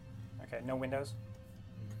a wall. Okay, no windows?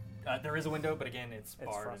 There is a window, but again, it's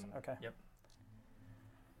barred. frozen. and- Okay. Yep.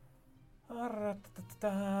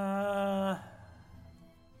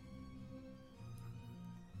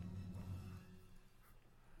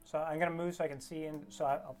 So I'm gonna move so I can see in. So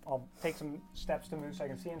I'll take some steps to move so I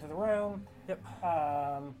can see into the room. Yep.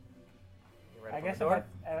 I You're right guess up on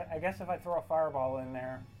if I throw a fireball in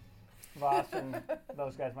there, Voss and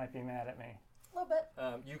those guys might be mad at me. A little bit. the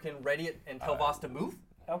door. You can ready it and tell Voss to move.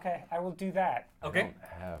 Okay, I will do that. Okay.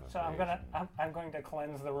 So I'm going to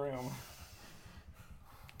cleanse the room.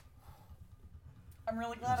 I'm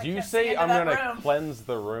really glad I Do you can't see say into I'm that gonna room. cleanse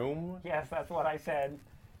the room? Yes, that's what I said.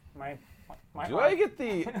 My Do I get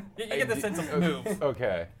the? You get the sense of move.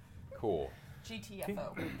 Okay, cool.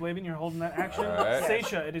 GTFO. Blaven, you're holding that action. All right.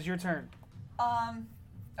 Seisha, it is your turn.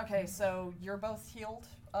 Okay, so you're both healed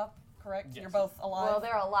up, correct? Yes. You're both alive. Well,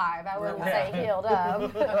 they're alive. I wouldn't Yeah. say healed up.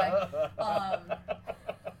 Okay.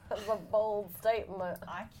 That's a bold statement.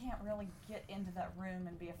 I can't really get into that room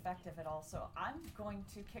and be effective at all, so I'm going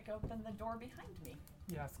to kick open the door behind me.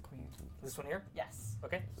 Yes, Queen. This one here. Yes.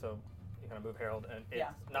 Okay. So you're gonna move Harold, and it's Yeah.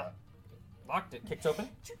 not locked. It kicks open.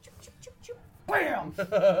 Bam!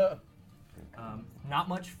 Not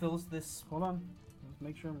much fills this. Hold on. Let's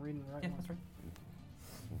make sure I'm reading the right Yeah, one. that's right.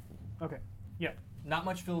 Okay. Yeah. Not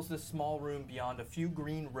much fills this small room beyond a few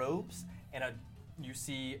green robes, and you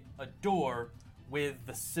see a door with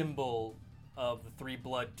the symbol of the 3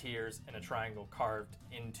 blood tears and a triangle carved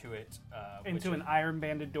into it. Into an iron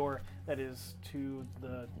banded door that is to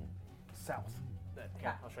the south.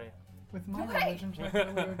 Yeah, I'll show you. With my Hey! religion check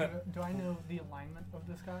earlier, do I know the alignment of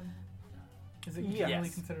this god? Is it Yes. generally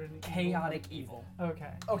considered an Chaotic evil.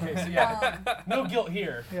 Okay. Okay, so yeah, no guilt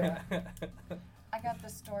here. Yeah. I got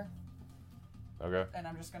this door, Okay. and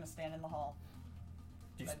I'm just going to stand in the hall.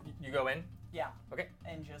 You go in. Yeah. Okay.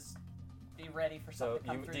 And just be ready for So something to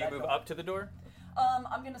come you, through do you that move door. up to the door?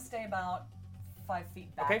 I'm going to stay about 5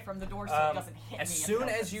 feet back from the door so it doesn't hit as me. soon in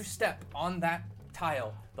the as you step on that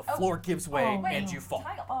tile, the Oh. floor gives way wait, and you fall.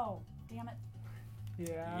 Tile. Oh, damn it.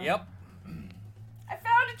 Yeah. Yep. I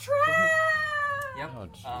found a trap! Yep. Oh,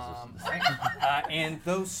 Jesus. Right. And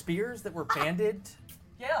those spears that were banded,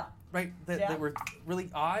 Yeah. right, that Yeah. were really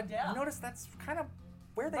odd, Yeah. you notice that's kind of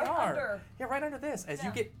where they Right are. under. Yeah, right under this, as you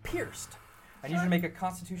Yeah. get pierced. I need you to make a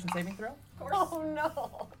Constitution saving throw. Of course. Oh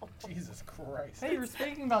no. Jesus Christ. Hey, you were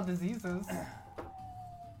speaking about diseases.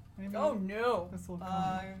 Maybe Oh, no. This will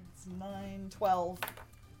come. It's 9, 12.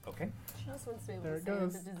 Okay. She just wants to be able There to it say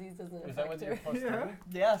goes. that the disease doesn't Is that affect what you're her. plus Yeah.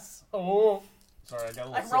 3? Yes. Oh. Sorry, I got a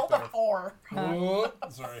little I sick rolled a there. 4. Oh,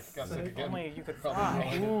 sorry, got So sick if again. only you could Probably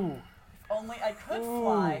fly. wrong. Ooh. Only I could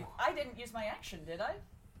fly. I didn't use my action, did I?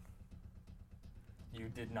 You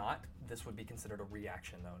did not. This would be considered a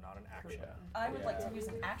reaction, though, not an action. I would like to use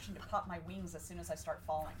an action to pop my wings as soon as I start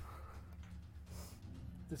falling.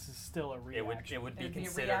 This is still a reaction. It would be It'd be a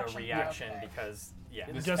considered a reaction, reaction okay. because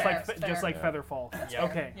This just fair, like it's just fair. like Featherfall. Yeah.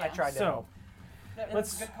 Okay. Yeah. I tried to So help.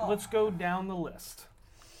 That's a good call. let's go down the list.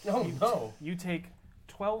 Oh no. You take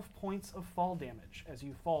 12 points of fall damage as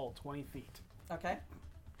you fall 20 feet. Okay.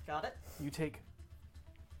 Got it. You take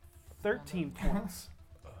 13 points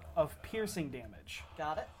of piercing damage.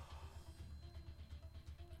 Got it.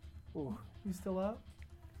 Ooh. You still up?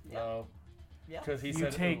 No. Yeah. Because he You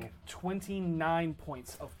said take ooh. 29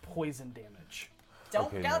 points of poison damage. Don't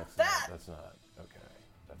Okay, got that's that. That's not. Okay.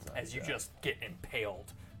 That's not. as you bad. just get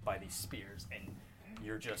impaled by these spears and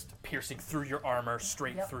you're just piercing through your armor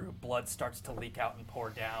straight Yep. through. Blood starts to leak out and pour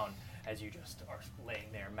down as you just are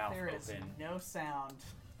laying there, mouth There is open. no sound.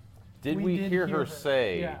 Did We we did hear hear her her.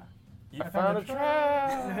 say? Yeah. You I found a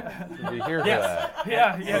trap. Did we hear Yes. that?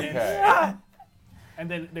 Yeah, Okay. And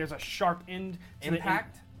then there's a sharp end to the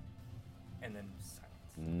impact, and then silence.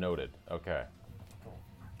 Noted. Okay.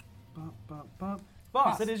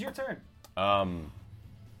 Boss, it is your turn.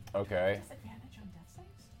 Okay. Disadvantage on death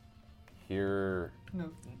saves? Here, No.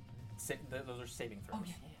 Those are saving throws. Oh,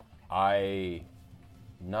 yeah. I,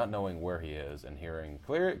 not knowing where he is and hearing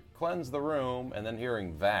cleanse the room, and then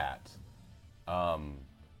hearing that, I'm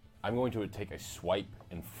going to take a swipe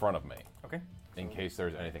in front of me Okay. in case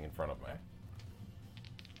there's anything in front of me.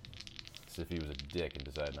 As if he was a dick and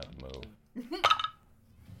decided not to move.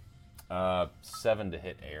 7 to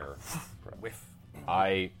hit air. Whiff.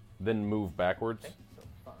 I then move backwards. Okay, so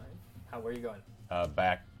 5. Where are you going?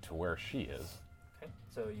 Back to where she is. Okay,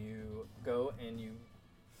 so you go and you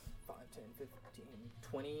 5, 10, 15,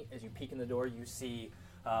 20. As you peek in the door, you see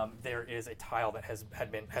there is a tile that has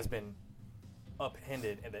been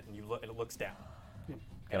upended, and then you look and it looks down.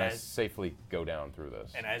 Can I safely go down through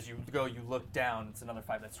this? And as you go, you look down. It's another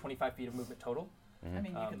 5. That's 25 feet of movement total. I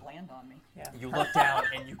mean, you could land on me. Yeah. You look down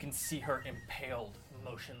and you can see her impaled,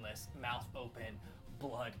 motionless, mouth open,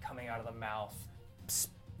 blood coming out of the mouth,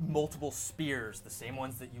 multiple spears, the same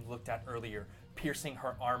ones that you looked at earlier, piercing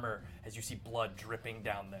her armor as you see blood dripping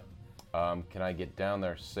down them. Can I get down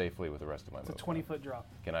there safely with the rest of my It's a movement? 20-foot drop.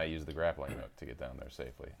 Can I use the grappling hook to get down there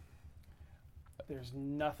safely? There's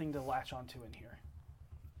nothing to latch onto in here.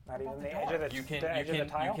 Not even the edge of the, You can the edge of the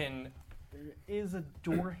tile? There is a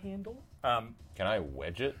door handle. Can I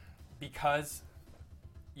wedge it? Because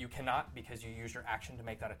you cannot, because you use your action to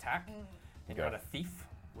make that attack, and you're Okay. not a thief,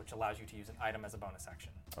 which allows you to use an item as a bonus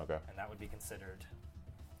action. Okay. And that would be considered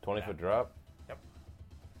 20-foot drop? Yep.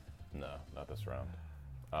 No, not this round.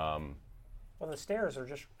 Well, the stairs are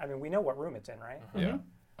just, I mean, we know what room it's in, right? Yeah.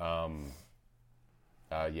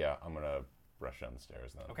 Yeah, I'm going to rush down the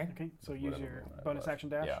stairs then. Okay. Okay, so use Whatever your movement I bonus have. action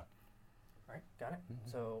dash. Yeah. All right, got it.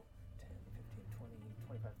 So 10, 15, 20,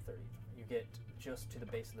 25, 30. You get just to the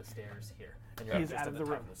base of the stairs here. And you're He's just out at of the the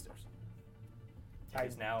top room. of the stairs. I, It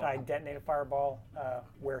is now. I detonate a fireball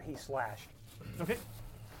where he slashed. Okay.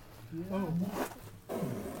 Oh,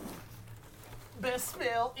 Best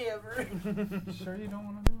spell ever. sure you don't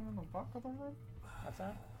want to do it in the back of the room? What's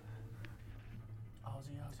that?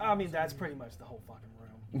 I mean, that's pretty much the whole fucking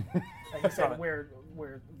room. Like I said, where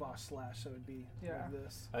Vosh slashed, so it'd be Yeah. like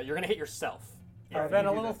this. You're going to hit yourself. Then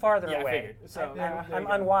a little farther Yeah, I away. figured. So I'm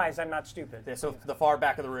unwise. I'm not stupid. Yeah, so the far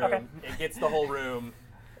back of the room. Okay. It gets the whole room.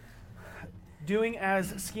 doing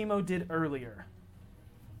as Schemo did earlier.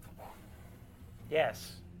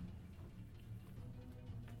 Yes.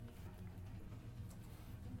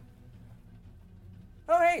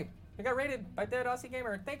 Oh, hey! We got rated by Dead Aussie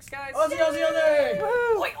Gamer. Thanks, guys. Aussie, Aussie,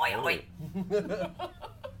 Aussie! Wait, wait, wait!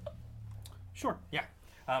 Sure. Yeah.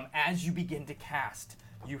 As you begin to cast,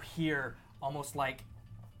 you hear almost like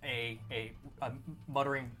a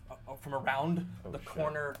muttering from around the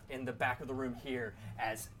corner in the back of the room here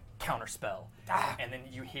as counterspell. And then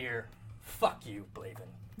you hear, "Fuck you, Blaven."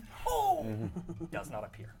 Oh! Does not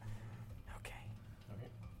appear. Okay.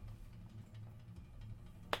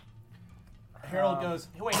 Harold goes,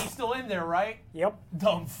 wait, he's still in there, right? Yep.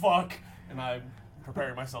 Dumb fuck. And I'm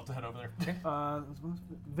preparing myself to head over there.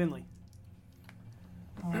 Vinley.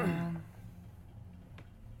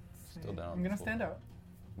 Still down. I'm gonna stand out.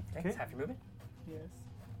 Okay. It's half your movement. Yes.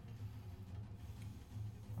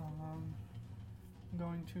 I'm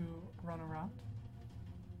going to run around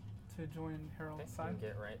to join Harold's Okay, side. you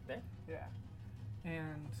get right there. Yeah.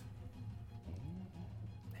 And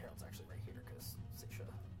Harold's actually right here because Sisha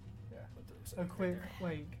yeah, went through. So a quick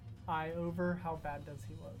like eye over. How bad does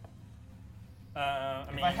he look? I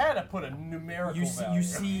If mean, I had to put a numerical value. you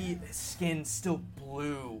see skin still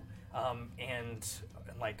blue and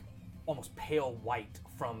like almost pale white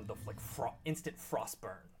from the like instant frost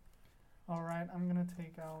burn. All right, I'm gonna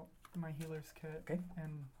take out my healer's kit Okay.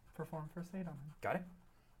 and perform first aid on him. Got it?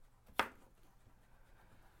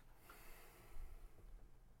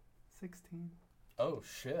 16. Oh,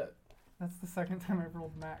 shit. That's the second time I've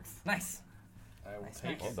rolled max. Nice. I will Nice,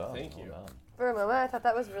 take nice. it. Well done. Thank well you. done. For a moment, I thought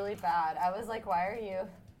that was really bad. I was like, why are you?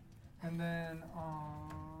 And then,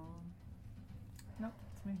 no,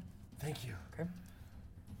 it's me. Thank you. Okay.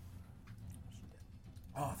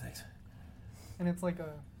 Oh, thanks. And it's like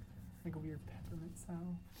a weird peppermint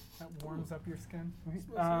sound that warms up your skin.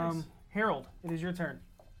 Harold, it is your turn.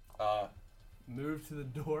 Move to the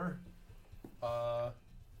door.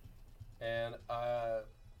 And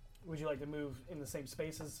Would you like to move in the same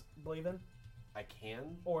space as Blaven? I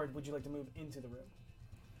can. Or would you like to move into the room?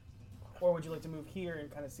 Or would you like to move here and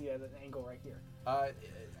kind of see at an angle right here?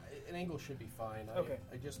 An angle should be fine. Okay.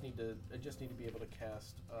 I just need to be able to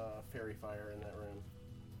cast Fairy Fire in that room,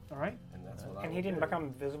 All right. and that's what I. And he didn't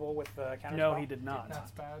become visible with the counter No, spell? he did not.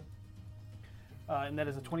 That's bad. And that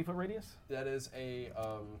is a 20-foot radius? That is a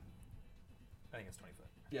I think it's 20 foot.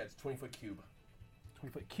 yeah, it's 20-foot cube.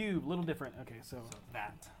 20-foot cube, little different. Okay, so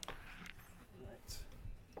That. right.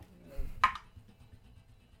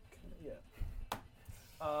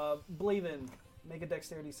 Yeah. Blaven, make a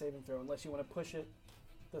dexterity saving throw unless you want to push it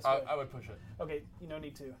this way. I would push it. Okay, you no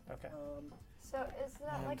need to. Okay. So is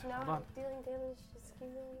that like And- hold not on. dealing damage to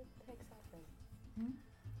Schemo takes action? Hmm?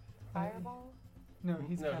 Fireball? No,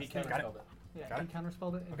 he's No, he casting. counterspelled it. Yeah, Got he it.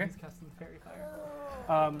 counterspelled it, and Okay. he's casting Fairy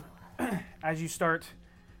Fire. As you start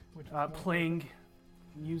Which is more playing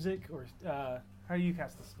music, or how do you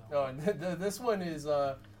cast the spell? Oh, and this one is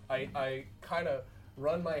I kind of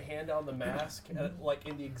run my hand down the mask like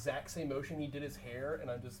in the exact same motion he did his hair, and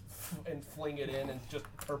I just fling it in, and just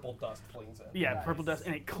purple dust flings in. Yeah, purple dust,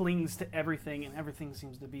 and it clings to everything, and everything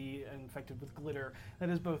seems to be infected with glitter. That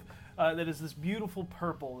is both. That is this beautiful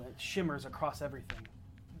purple that shimmers across everything.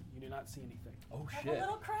 You do not see anything. Oh Have shit! a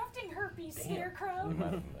little crafting herpes, Scarecrow.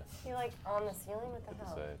 You like on the ceiling? What the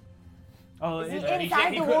hell? Oh, Is he it, in- He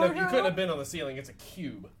Inside the couldn't have wardrobe? been on the ceiling. It's a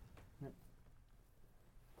cube.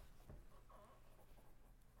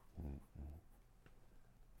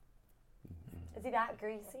 Is he that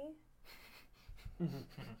greasy?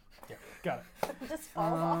 got it. Just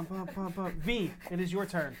fall off. V, it is your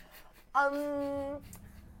turn. I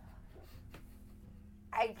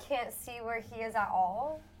can't see where he is at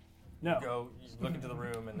all. No. You look into the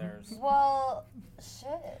room, and there's. Well, shit.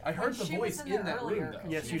 I heard the She voice was in there that earlier, room, though.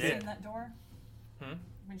 'cause Yes, she you was did. in that door. Hmm?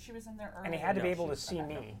 When she was in there earlier. And he had to be No, able to she's see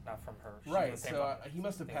me. Not from her. She's in Right. the same So level. he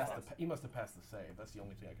must have Same passed. level. He must have passed the save. That's the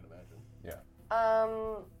only thing I can imagine. Yeah,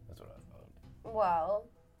 Um, that's what I thought. well,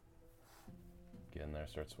 Get in there,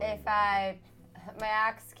 start swinging. if my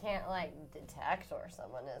axe can't like detect where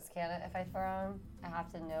someone is, can it? If I throw him, I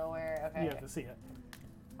have to know where. Okay, You have to see it.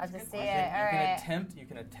 I have to see You it. can, All right. you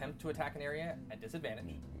can attempt to attack an area at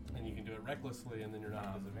disadvantage. And you can do it recklessly, and then you're not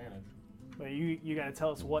at disadvantage. But you got to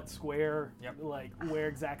tell us what square, Yep. like where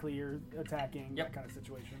exactly you're attacking, Yep. that kind of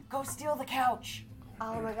situation. Go steal the couch.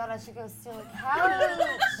 Oh my god, I should go steal a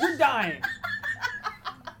couch. You're dying.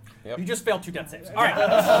 Yep. You just failed 2 death saves. All right.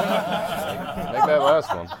 Make that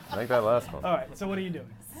last one. Make that last one. All right. So what are you doing?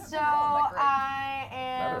 So that great. I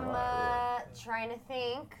am Never mind. trying to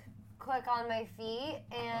think, quick on my feet,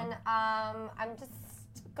 and I'm just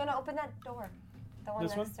gonna open that door. The one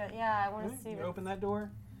This next to it. Yeah, I want to see. You what- open that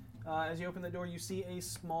door. As you open the door, you see a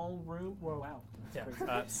small room. Whoa, wow.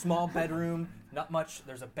 Yeah. Small bedroom, not much.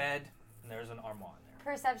 There's a bed, and there's an armoire in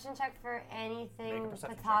there. Perception check for Make a anything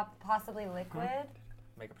perception possibly liquid.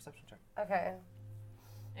 Make a perception check. Okay.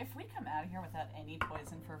 If we come out of here without any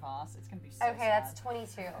poison for Voss, it's gonna be so Okay, sad. that's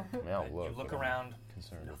 22. Now You look. look but I'm around.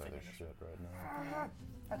 Concerned with other shit right now.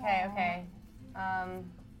 Okay. I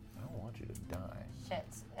don't want you to die. Shit.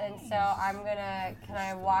 And so I'm gonna. Can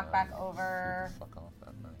I walk back over Fuck off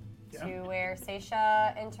that night. to where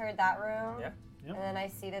Seisha entered that room? Yeah. Yep. And then I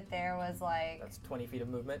see that there was like. That's 20 feet of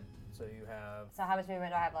movement. So you have So how much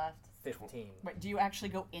movement do I have left? 15. Wait, do you actually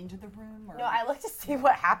go into the room? Or? No, I looked to see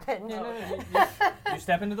what happened. You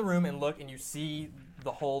step into the room and look, and you see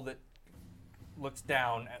the hole that looks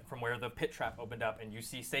down from where the pit trap opened up, and you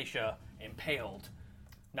see Seisha impaled,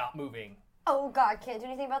 not moving. Oh god, can't do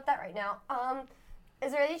anything about that right now.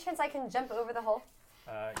 Is there any chance I can jump over the hole?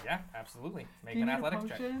 Yeah, absolutely. Make Do you an need a athletics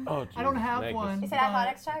check. potion? Oh, I don't Jesus. have Make one. You said but-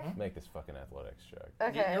 athletics check? Make this fucking athletics check.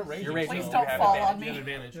 Okay. You're raging. You're raging. Please You don't have fall advantage. on me. You have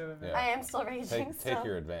advantage. Yeah. I am still raging. Take still.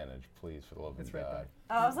 your advantage, please, for the love of It's right God. there.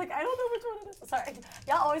 Oh, I was like, I don't know which one it is. Sorry.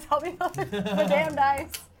 Y'all always help me with the damn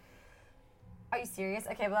dice. Are you serious?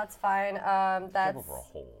 Okay, well that's fine. Jump That's over a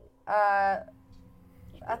hole.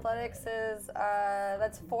 athletics is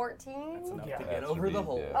that's 14. That's enough Yeah. to That get should over the be-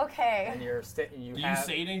 hole. yeah. Okay. And you're you Do you have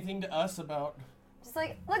say anything to us about? Just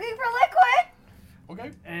like looking for liquid.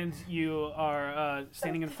 Okay. And you are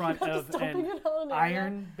standing in front of Just dumping an it on an area.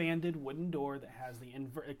 iron-banded wooden door that has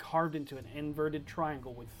the carved into an inverted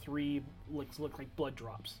triangle with 3 look like blood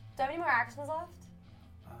drops. Do I have any more actions left?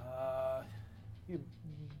 You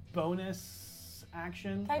bonus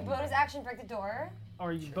action, Can I bonus action break the door?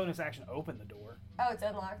 or you bonus action open the door. Oh, it's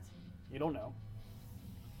unlocked. You don't know.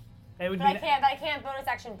 It would But be I can't bonus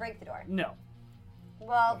action break the door. no.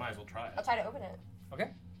 Well, Might as well try I'll it. try to open it. Okay.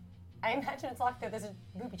 I imagine it's locked there. There's a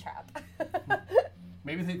booby trap.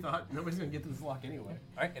 Maybe they thought nobody's gonna get to this lock anyway.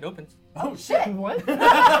 All right, it opens. Oh shit! What?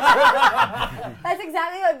 That's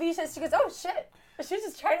exactly what B says. She goes, "Oh shit!" She's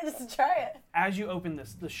just trying to try it. As you open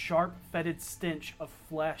this, the sharp, fetid stench of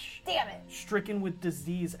flesh, Damn it! stricken with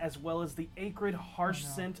disease, as well as the acrid, harsh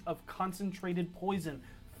scent of concentrated poison,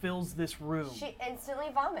 fills this room. She instantly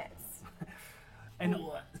vomits.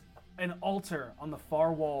 An altar on the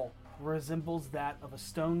far wall resembles that of a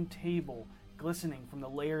stone table, glistening from the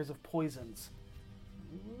layers of poisons.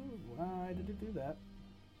 Ooh, why did it do that?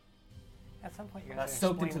 At some point, you're going to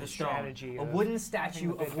Soaked explain into the stone. strategy A of wooden having statue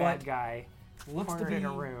the big of what bad guy looks to cornered be in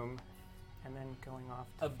a room, and then going off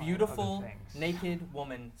to a find beautiful other things. naked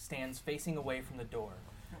woman stands facing away from the door.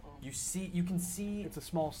 You can see It's a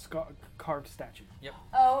small carved statue.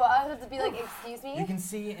 Oh, I have to be like, "Excuse You me." can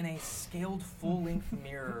see in a scaled full-length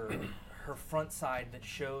mirror her front side that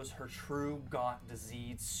shows her true, gaunt,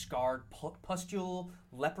 diseased, scarred, pustule,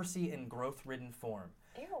 leprosy, and growth-ridden form.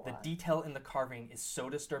 Ew. The detail in the carving is so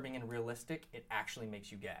disturbing and realistic, it actually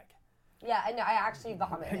makes you gag. Yeah, I know. I actually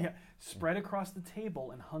vomited. Yeah. Spread across the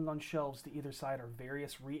table and hung on shelves to either side are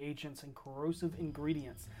various reagents and corrosive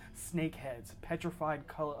ingredients, snake heads, petrified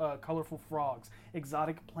colorful frogs,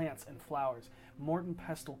 exotic plants and flowers, mort and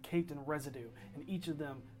pestle caked in residue, and each of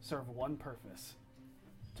them serve one purpose: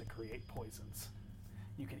 to create poisons.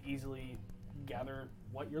 You can easily gather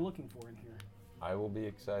what you're looking for in here. I will be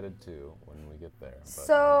excited too when we get there. but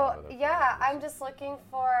So, other yeah, priorities. I'm just looking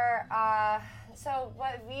for, so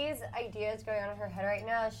what V's idea is going on in her head right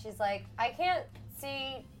now is she's like, I can't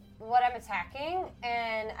see what I'm attacking,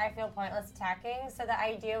 and I feel pointless attacking, so the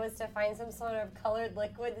idea was to find some sort of colored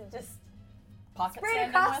liquid and just Pocket spray it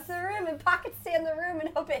sanding across with? the room and pocket sand the room and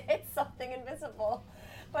hope it hits something invisible.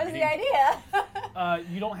 What is the idea?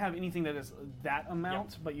 You don't have anything that is that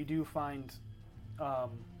amount, but you do find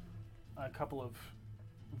a couple of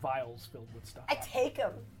vials filled with stuff. I take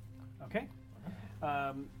them. Okay.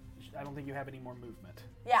 I don't think you have any more movement.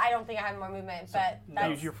 Yeah, I don't think I have more movement, but that's...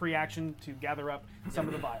 Use your free action to gather up some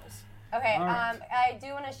of the vials. Okay, All right. I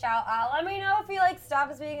do want to shout, let me know if he,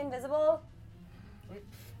 stops being invisible.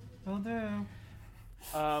 Will do.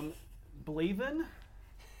 Blaven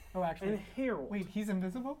Oh, actually. and Harold. Wait, he's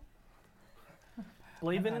invisible?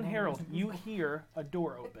 Blaven and Harold, you hear a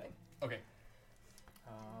door open. Okay.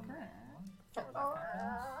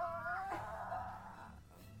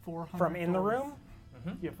 From in the room?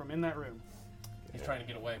 Yeah, from in that room. He's trying to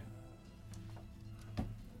get away.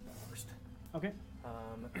 Okay.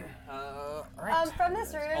 All right. From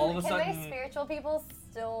this room, All of a can my sudden- spiritual people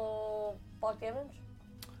still block damage?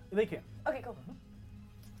 They can. Okay, cool.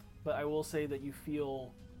 But I will say that you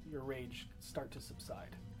feel your rage start to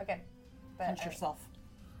subside. Okay. But Punch yourself.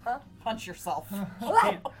 Huh? Punch yourself.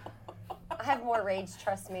 I have more rage,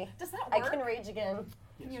 trust me. Does that I work? can rage again.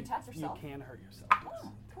 Can you attack yourself? You can hurt yourself.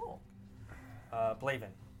 Oh, cool. Blaven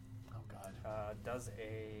Oh God. does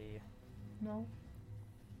a No.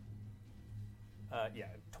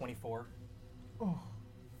 24. Oh.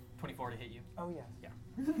 24 to hit you. Oh, yeah.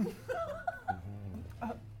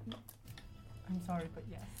 I'm sorry, but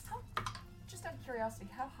yes. Just out of curiosity,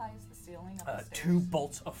 how high is the ceiling of the stairs? 2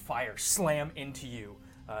 bolts of fire slam into you.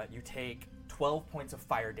 You take 12 points of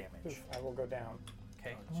fire damage. Oof, I will go down.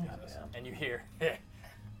 Okay. Jesus. And you hear,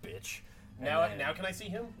 bitch. And Now, then- now can I see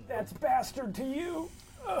him? That's bastard to you.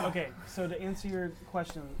 Okay, so to answer your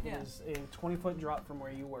question, Yeah. is a 20-foot drop from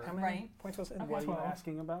where you were. How many Right. points was it? And what are you 12.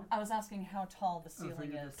 asking about? I was asking how tall the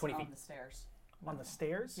ceiling is 20 on feet. the stairs. On the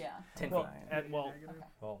stairs? Yeah. 10 Well, feet.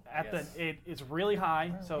 Well, I at the guess. it is really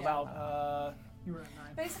high, so Yeah. about You were at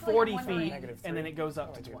 9. Basically, 40 I'm wondering, feet, Negative and then 3. it goes up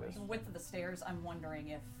Oh, to I do 20. this. the width of the stairs, I'm wondering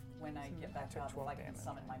if when I get back took up, if 12 I can damage.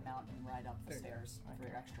 summon my mount and ride up the stairs for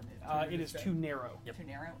your extra move. It is too narrow. Yep. Too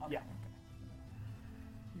narrow? Okay. Yeah.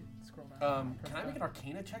 Scroll down. Can I make an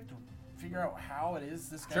Arcana check to figure out how it is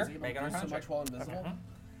this Sure, guy's able make to an do so Arcana much check. while invisible?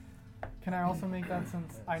 Can I also make that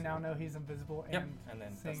since I now know he's invisible Yep, and, and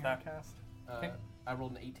then seeing that's him cast? Okay. I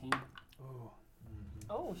rolled an 18. Ooh.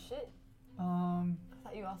 Oh, shit. Um, I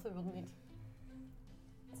thought you also rolled an 18.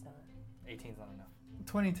 It's not. 18's not enough.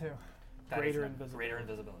 22. That is Greater enough. invisibility. Greater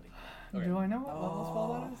invisibility. Okay. Do I know what level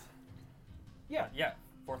spell that is? Yeah,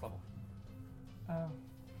 4th level. Oh.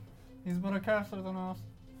 He's better caster than us.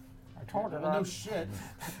 I told her. Well, no shit.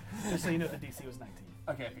 Just so you know, the DC was 19.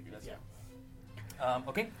 Okay, I figured that's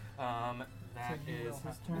Okay. That So he is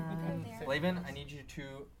will his turn. Blaven, I need you to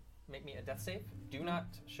make me a death save. Do not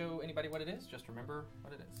show anybody what it is. Just remember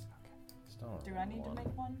what it is. Still Do I need to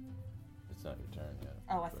make one? It's not your turn yet.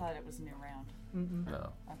 Oh, I thought it was a new round. Mm-mm.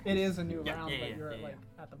 No. Okay. It is a new Yeah, round, yeah, but yeah, you're yeah, like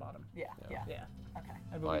at the bottom. Yeah, yeah. Yeah. Okay.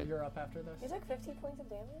 I believe Right. you're up after this. You took 50 points of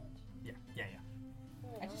damage? Yeah.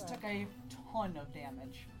 I just took a ton of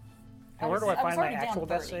damage. And where do I was find my already down actual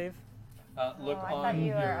death 30. save? Look Oh, I thought on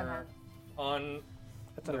you were- your on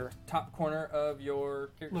That's the under. top corner of your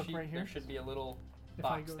character Look sheet. right here. There should be a little If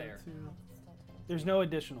I box go there. to There's no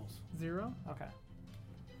additionals. 0, Okay.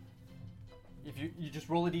 If you just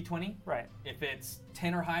roll a d20. Right. If it's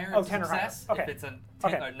 10 or higher, Oh, it's 10 a or higher. success. Okay. If it's a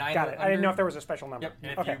 10, Okay. 9 Got or it. under, I didn't know if there was a special number. Yep.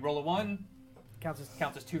 And if Okay. you roll a 1, Counts as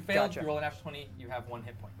counts as 2 failed. Gotcha. If you roll an natural 20, you have 1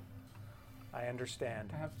 hit point. I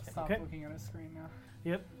understand. I have to stop Okay. looking at a screen now.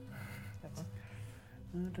 Yep.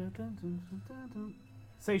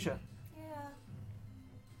 Seisha. Yeah.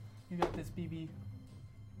 You got this, BB.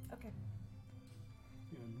 Okay.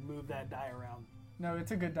 You move that die around. No,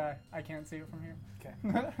 it's a good die. I can't see it from here.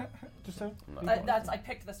 Okay. Just so. I'm not- I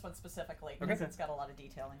picked this one specifically because it's got a lot of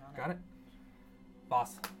detailing on it. Got it.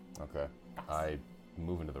 Boss. Okay. I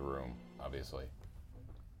move into the room. obviously.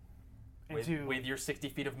 With your 60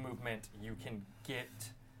 feet of movement, you can get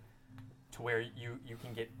to where you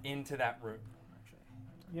can get into that room.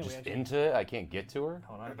 Yeah, Just into it? I can't get to her?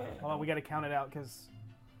 Hold on. Hold on, we got to count it out because.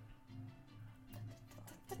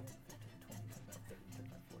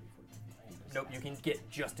 Nope, you can get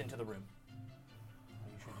just into the room.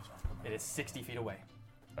 It is 60 feet away.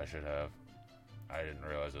 I should have. I didn't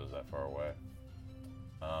realize it was that far away.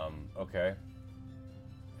 Okay.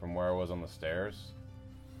 From where I was on the stairs,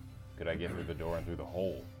 could I get through the door and through the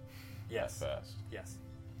hole? Yes. That fast? Yes.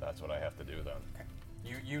 That's what I have to do then. Okay.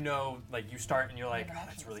 You know, like you start and you're like, oh,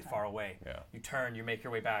 that's really far away. Yeah. You turn, you make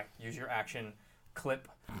your way back, use your action, clip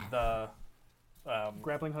the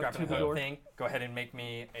grappling hook to the hook door thing. Go ahead and make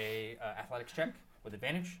me a athletics check with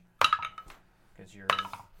advantage because you're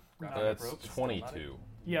grappling That's rope. 22.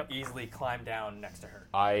 Yep. Easily climb down next to her.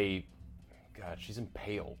 God, she's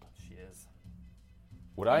impaled. She is.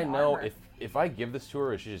 Would I know if I give this to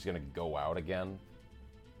her, is she just gonna go out again?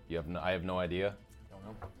 I have no idea. Don't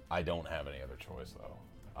know. I don't have any other choice though.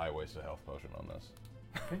 I waste a health potion on this.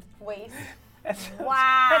 Waste.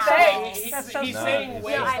 Wow. He's saying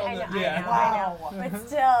waste I on know. Wow. But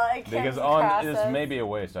still, it Because on this may be a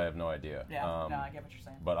waste. I have no idea. Yeah, no, I get what you're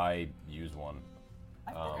saying. But I use one.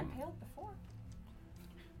 I've been impaled before.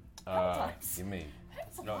 Give me.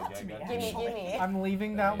 It's a No, lot yeah, to me, I got Gimme, actually. gimme. I'm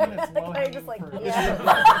leaving that one. It's low They're hanging just like, fruit.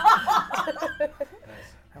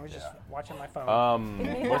 I was just watching my phone.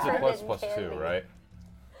 What's it plus 2, right?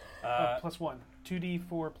 plus 1.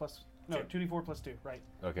 2d4 plus. No, 2d4 plus 2, right.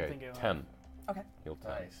 Okay, Thinking of- 10. Okay. Heal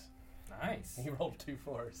 10. Nice. He rolled 2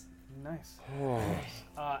 4s. Nice.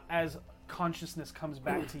 As consciousness comes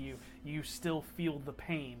back to you, you still feel the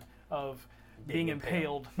pain of being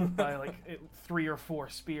impaled by like 3 or 4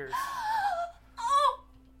 spears.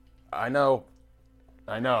 I know.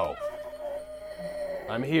 I'm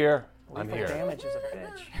here. I'm Lethal here. damage is a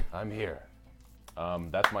bitch. I'm here.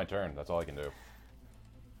 That's my turn. That's all I can do.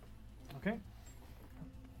 Okay.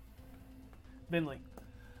 Vinley.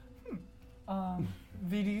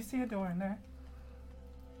 V, do you see a door in there?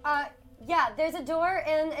 Yeah, there's a door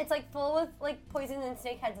and it's like full with like poison and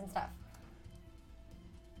snake heads and stuff.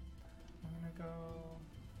 I'm gonna go.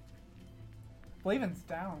 Blaven's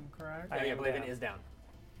down, correct? Yeah, Blaven is down.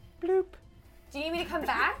 Bloop. Do you need me to come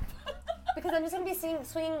back? Because I'm just gonna be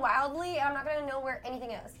swinging wildly and I'm not gonna know where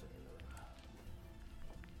anything is.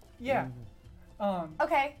 Yeah.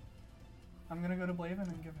 Okay. I'm gonna go to Blaven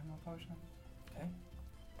and give him a potion. Okay.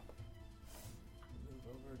 Move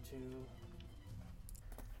over to.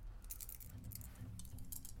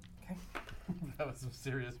 Okay. That was some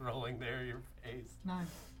serious rolling there, your face. 9.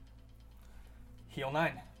 Heal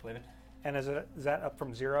 9, Blaven. And is that up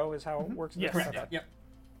from 0? Is how it works? Yes. Okay. Yep.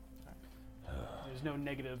 There's no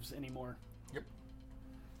negatives anymore. Yep.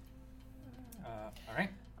 All right.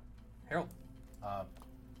 Harold. I'm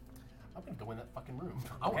gonna go in that fucking room.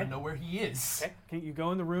 I want to know where he is. Okay, you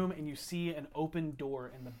go in the room and you see an open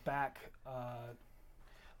door in the back,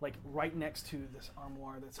 like right next to this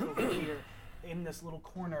armoire that's over here, in this little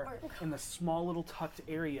corner, in the small little tucked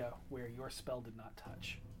area where your spell did not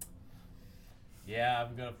touch. Yeah,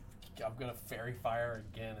 I'm gonna fairy fire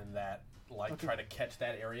again in that, like try to catch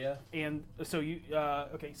that area. And so you,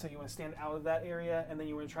 okay, so you want to stand out of that area, and then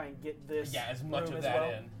you want to try and get this. Yeah, as much room of as that well?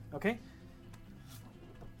 in. Okay.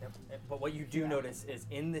 But what you do notice is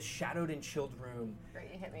in this shadowed and chilled room Great,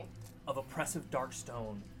 you hit me. of oppressive dark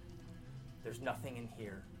stone, there's nothing in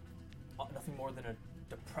here. Nothing more than a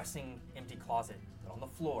depressing empty closet. But on the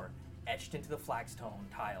floor, etched into the flagstone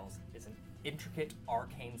tiles, is an intricate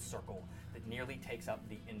arcane circle that nearly takes up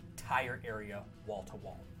the entire area wall to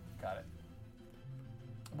wall. Got it.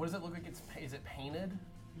 What does it look like? Is it painted?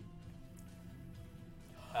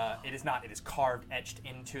 It is not. It is carved, etched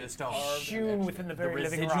into the stone. Hewn within the The very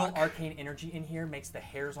living residual rock. arcane energy in here makes the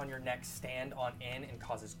hairs on your neck stand on end and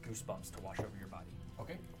causes goosebumps to wash over your body.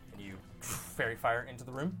 Okay. And you fairy fire into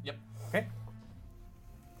the room. Yep. Okay.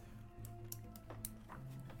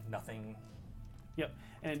 Nothing. Yep.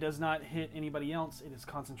 And it does not hit anybody else. It is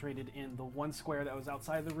concentrated in the one square that was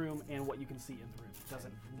outside the room and what you can see in the room. It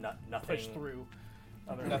doesn't Nothing. push through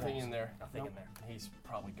other Nothing walls. in there. Nothing Nope. in there. He's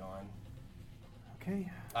probably gone. Okay.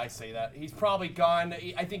 I say that. He's probably gone.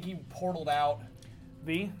 I think he portaled out.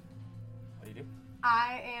 V? What do you do?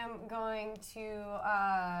 I am going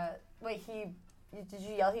to, wait, did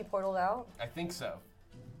you yell he portaled out? I think so.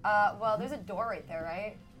 Well, there's a door right there,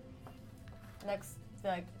 right? Next,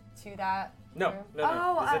 like, to that No, room? no,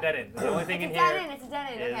 no. Oh, This is a dead end. The only thing in it's a here. dead end, it's a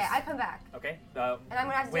dead end. is- Okay, I come back. Okay. And I'm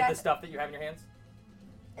gonna have to with do the that. stuff that you have in your hands.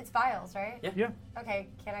 It's vials, right? Yeah. Yeah. Okay,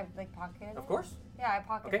 can I, like, pocket it? Of course. Yeah, I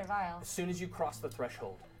pocket Okay. the vials. As soon as you cross the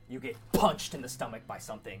threshold, you get punched in the stomach by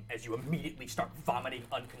something as you immediately start vomiting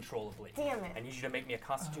uncontrollably. Damn it. I need you to make me a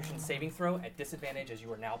Constitution saving throw at disadvantage as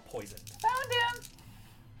you are now poisoned. Found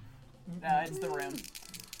him. No, it's the room.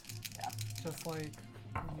 Yeah. Just like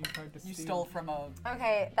when you tried to You steal. stole from a.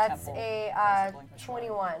 Okay, that's Temple, a basically.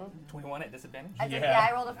 21. 21 at disadvantage? Yeah,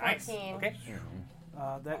 I rolled a 14. Nice. Okay.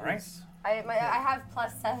 That All right. is- I have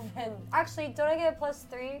 +7. Actually, don't I get a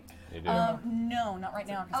 +3? You do. No, not right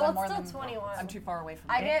now. 'Cause Oh, I'm it's more still than 21. I'm too far away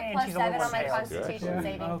from I you. get And she's a +7 little on my pale. Constitution Yeah.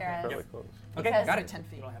 saving Okay. throws. Fairly close. Okay, Because- got it. 10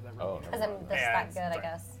 feet. You don't have that Oh, right. Because I'm just Yeah, that it's good, I fine.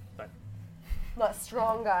 guess. But Not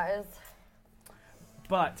strong, guys.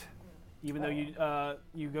 But even though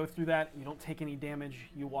you go through that, you don't take any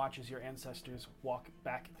damage. You watch as your ancestors walk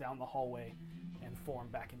back down the hallway and form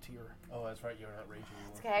back into your. Oh, that's right. You're not raging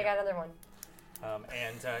anymore. Okay, I got another one.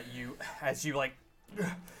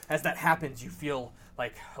 As that happens, you feel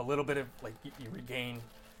like a little bit of you regain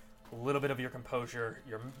a little bit of your composure.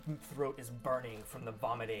 Your throat is burning from the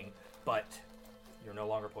vomiting, but you're no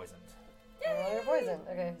longer poisoned. Oh, you're poisoned.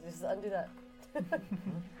 Okay, just undo that.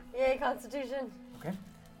 Yay, Constitution. Okay.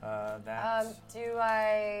 That's Do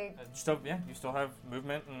I? you still have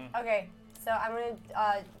movement and Okay, so I'm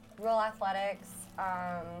gonna roll athletics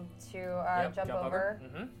to Yep, jump over.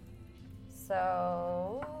 Mm-hmm.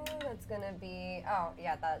 So that's gonna be. Oh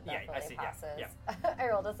yeah, that Yeah, I definitely see, yeah, passes. yeah. I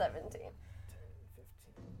rolled a 17 15,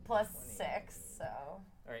 plus 20. 6, so All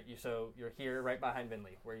right, you're here right behind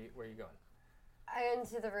Vinley. Where you going? I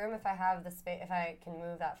into the room if I have the space. If I can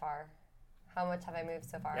move that far. How much have I moved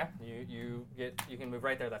so far? Yeah, you can move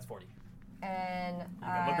right there. That's 40. And You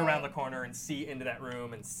can look around the corner and see into that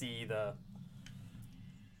room and see the.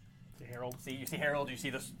 See Harold. You see Harold. You see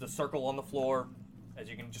the circle on the floor, as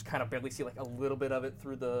you can just kind of barely see like a little bit of it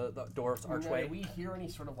through the door's archway. Did we hear any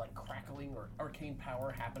sort of like crackling or arcane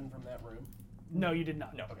power happen from that room? No, you did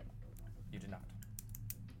not. No, Okay. you did not.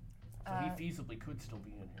 So he feasibly could still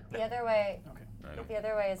be in here. the other way. Okay. The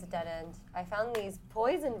other way is a dead end. I found these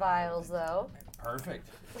poison vials though. Perfect.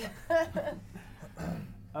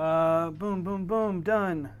 Boom, boom, boom.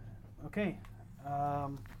 Done. Okay.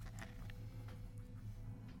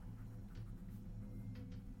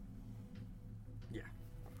 Yeah.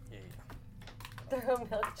 Throw a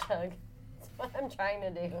milk jug. That's what I'm trying to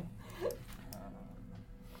do.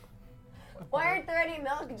 Why aren't there any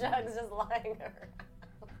milk jugs just lying around?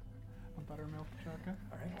 A buttermilk jug.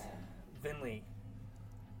 All right, Vinley,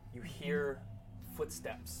 you hear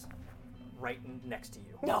footsteps right next to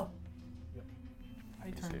you. No. I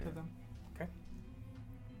turn to them. Okay.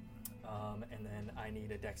 And then I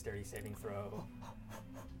need a dexterity saving throw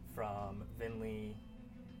from Vinley,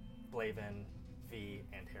 Blaven, V,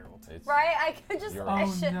 and Harold. Right? I could just. You're- I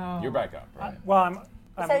Oh should. no. You're back up, right? Well,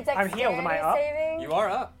 So I'm dexterity healed. Am I up? saving? You are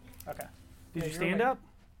up. Okay. Did you you're stand right. up?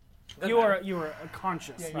 Doesn't You matter. are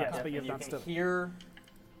conscious. Yeah, you're yes, up. but you have you not can stood. hear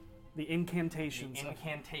The the incantations.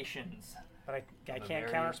 incantations. But I The can't very-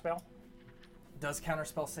 counterspell. Does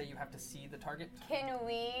counterspell say you have to see the target? Can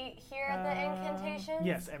we hear the incantations?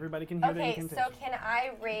 Yes, everybody can hear the Okay, incantation. so can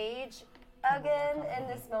I rage again in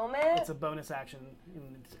this moment? It's a bonus action,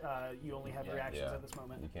 and you only have Yeah, reactions yeah. at this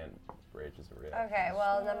moment. You can't rage as a reaction. Okay,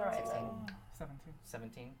 well, never mind. 17.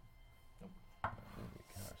 17.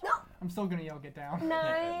 I'm still gonna yell, get down.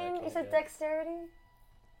 9? You said dexterity?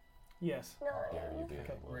 Yes. 9. Yeah, you'd be able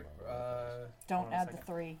to- Don't on a add the second.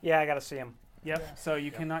 3. Yeah, I got to see him. Yep. So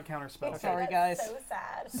you cannot counterspell. Sorry, That's guys. so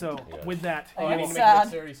sad. So Yeah. with that, Oh, I you need will to make- make a Sad.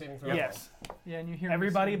 dexterity saving throw. yes. Yeah, and you hear me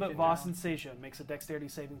Everybody scream, but "Get Voss down." and Seisha makes a dexterity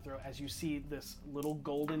saving throw as you see this little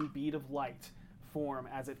golden bead of light form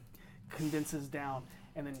as it condenses down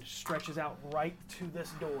and then stretches out right to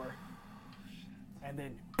this door. And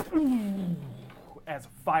then as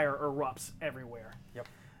fire erupts everywhere. Yep.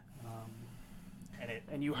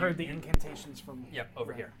 And you heard the incantations from Yep,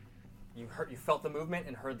 over here. You felt the movement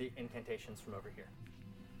and heard the incantations from over here.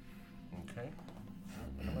 Okay.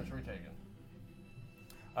 How much are we taking?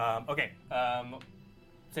 Okay.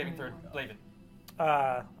 Saving throw, Blaven.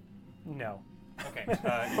 No. Okay.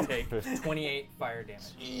 You take 28 fire damage.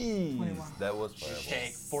 Jeez, 21. that was You fireball.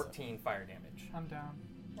 take 14 fire damage. I'm down.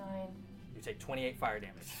 9. You take 28 fire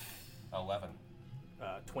damage. 11.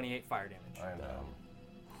 28 fire damage. I am down.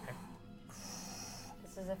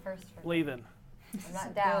 This is a first for me. Blaven. I'm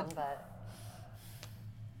not down, but.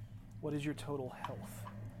 What is your total health?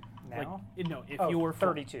 Now? No, if Oh, you were full.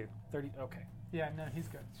 32. 30. Okay. Yeah, no, he's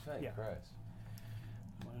good. Thank Yeah. Christ.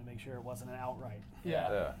 I wanted to make sure it wasn't an outright.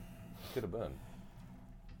 Yeah. Yeah. Could have been.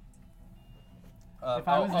 If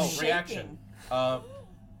I was in reaction.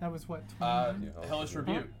 That was what, 29? Yeah, Hellish Huh?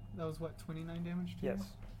 Rebuke. That was what, 29 damage to you? Yes.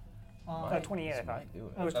 28, I thought. Do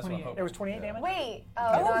it. Oh, it was That's what I'm 28. hoping. There was 28 damage? Wait. Oh,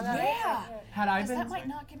 no, I'm not yeah. Had I 'Cause been that might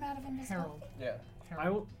knock him out of invisibility. Harold, Yeah. I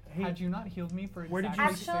will. Hey, had you not healed me for Where did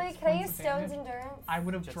exactly you- Actually, 6 can I points use of Stone's damage, Endurance? I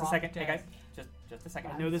would have Just a dropped second. dead. Hey guys, just a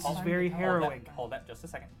second. I know this is Hold on. very Hold harrowing. Hold that just a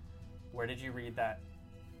second. Where did you read that?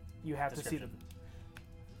 You have to see the.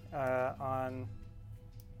 Description. On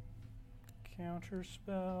counter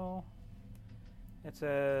spell, it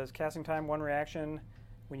says casting time 1 reaction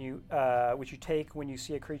when you which you take when you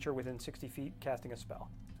see a creature within 60 feet casting a spell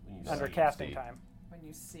When you under see- casting see- time. When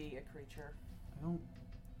you see a creature. I don't.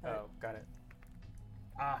 Oh, got it.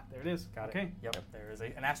 There it is. Got Okay. it. Yep. There is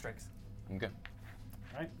an asterisk. Okay.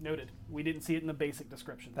 All right. Noted. We didn't see it in the basic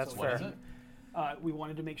description. That's so What fair. is it? we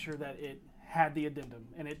wanted to make sure that it had the addendum,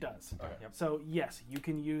 and it does. Okay. Yep. So yes, you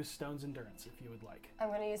can use Stone's Endurance if you would like. I'm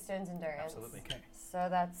going to use Stone's Endurance. Absolutely. Okay. So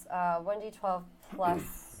that's 1d12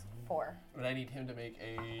 plus 4. And I need him to make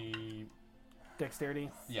a Dexterity,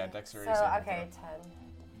 dexterity. So, saving okay, throw. 10.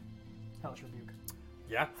 Hellish Rebuke.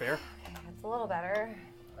 Yeah, fair. That's a little better.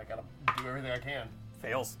 I gotta do everything I can.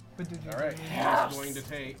 Fails. But did you All right. really- He's going to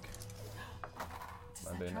take Does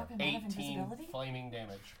My that bad. drop him out of 18 invisibility? flaming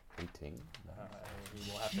damage. 18.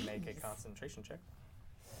 You will have to make a concentration check.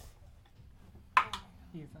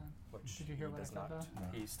 Ethan, Which did you hear he what I does said not. though?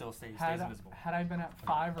 He still stays Had invisible. I been at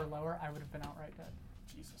 5 or lower, I would have been outright dead.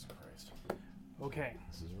 Jesus Christ. Okay.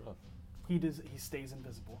 This is rough. He stays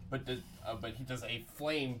invisible. But he does a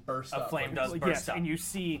flame burst A up. flame like- does Yes, burst up and you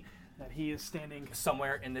see that he is standing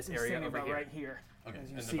somewhere in this area standing over about here. right here. Okay. As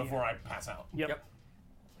you And see then before him. I pass out. Yep. Yep.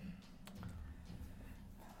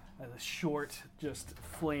 The short, just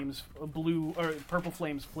flames, blue or purple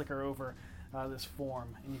flames flicker over this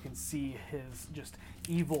form, and you can see his just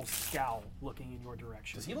evil scowl looking in your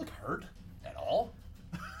direction. Does he look hurt at all?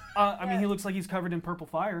 I mean, he looks like he's covered in purple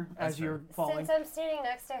fire That's as you're fair. falling. Since I'm standing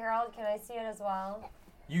next to Harold, can I see it as well?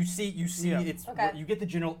 You see, Yeah. it's Okay. you get the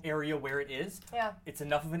general area where it is. Yeah. It's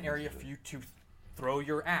enough of an area for you to throw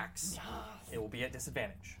your axe. It will be at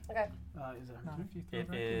disadvantage. Okay. Is it Not if you throw It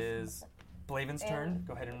reckless. is Blaven's turn.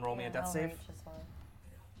 Go ahead and roll me a death I'll save. reach as well.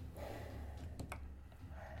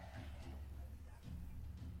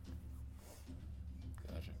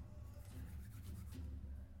 Gotcha.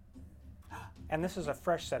 And this is a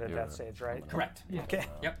fresh set of Yeah. death saves, right? Correct. Yeah. Okay.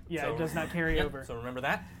 Yep. Yeah, So- it does not carry Yep, over. So remember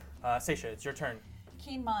that. Seisha, it's your turn.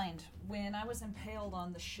 Keen mind, when I was impaled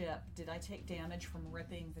on the ship, did I take damage from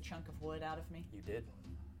ripping the chunk of wood out of me? You did.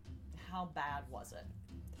 How bad was it?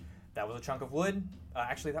 That was a chunk of wood.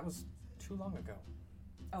 Actually, that was too long ago.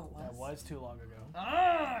 Oh, it was. That was too long ago.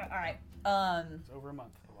 Ah, all right. It's over a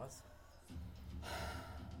month. It was.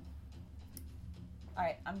 All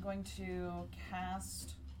right. I'm going to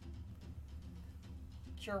cast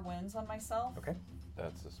Cure Wounds on myself. Okay.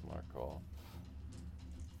 That's a smart call.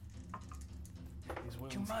 These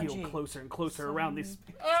wounds Jumanji. heal closer and closer around these.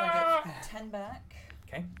 So I get 10 back.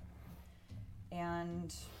 Okay.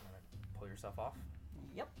 And Pull yourself off.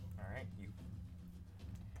 yep. All right. You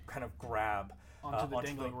kind of grab Onto the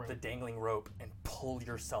dangling rope. the dangling rope and pull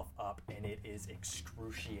yourself up, and it is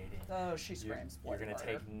excruciating. Oh, she You're, screams. you're bloody going to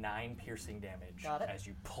murder. take 9 piercing damage Got it. as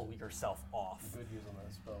you pull yourself off, Good use on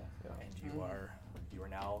that spell. and you are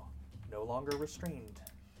now no longer restrained.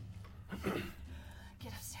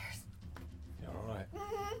 Get upstairs. You're all right.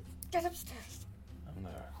 Get upstairs. I'm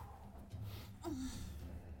there.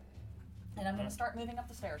 And I'm going to start moving up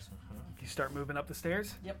the stairs. You start moving up the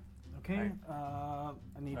stairs. Yep. Okay. Right.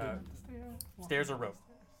 I need Uh, to. Stairs or rope?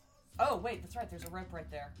 Oh, wait, that's right. There's a rope right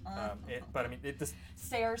there. But I mean, this.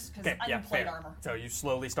 Stairs, because Okay, I'm yeah, in plate fair. armor. So you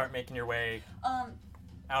slowly start making your way Um,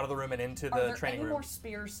 out of the room and into are the there training any room. more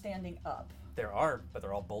spears standing up? There are, but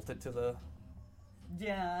they're all bolted to the.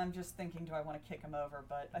 Yeah, I'm just thinking, do I want to kick them over?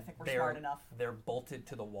 But I think we're they're, smart enough. They're bolted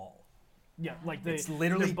to the wall. Yeah, like they. It's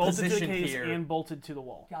literally they're bolted to the positioned case here. and bolted to the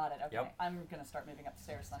wall. Got it. Okay. Yep. I'm going to start moving up the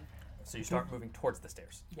stairs then. So you start moving towards the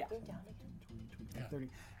stairs. Yeah. 30.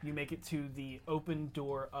 You make it to the open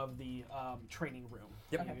door of the training room.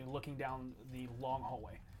 Yep. You're looking down the long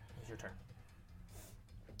hallway. It's your turn.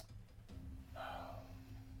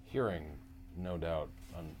 Hearing, no doubt,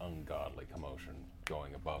 an ungodly commotion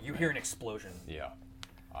going above You me. hear an explosion. Yeah.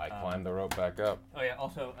 I climb the rope back up. Oh yeah.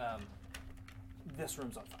 Also, this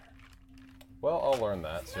room's on fire. Well, I'll learn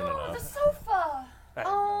that soon Oh, the enough. sofa! Hey.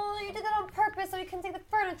 Oh, you did that on purpose so we couldn't take the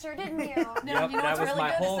furniture, didn't you? No, Yep, you know that what's was really my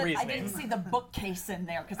good whole is that I reasoning. didn't see the bookcase in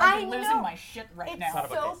there because I I've been know. losing my shit right It's now. not a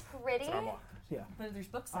so bookcase. pretty. It's an armoire. Yeah. But there's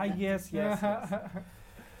books in it. Yes, yes, yes.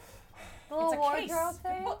 The little It's a wardrobe case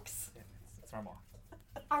thing. with books. It's an armoire.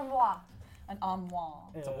 Armoire. An armoire.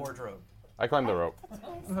 It's a wardrobe. I climb the rope.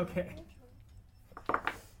 Okay.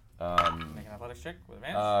 Make an athletics check with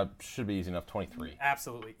advantage. Should be easy enough. 23.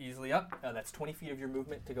 Absolutely, easily up. That's 20 feet of your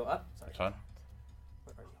movement to go up. Sorry. That's fine.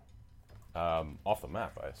 Where are you? Off the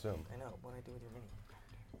map, I assume. I know. What do I do with your mini?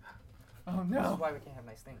 Oh This no. is why we can't have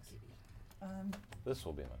nice things. This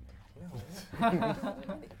will be my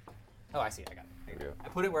Oh, I see it. I got it. There you go. I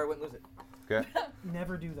put it where I wouldn't lose it. Okay.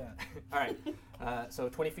 Never do that. All right. So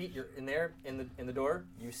 20 feet, you're in there, in the door.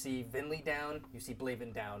 You see Vinley down. You see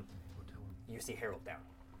Blaven down. You see Harold down.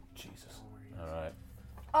 Jesus. All right.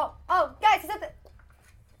 Oh, guys, he's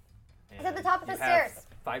at the top of the You have stairs.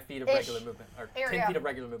 5 feet of Ish. regular movement, or Area. 10 feet of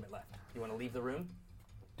regular movement left. You want to leave the room?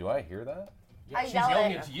 Do I hear that? I She's yell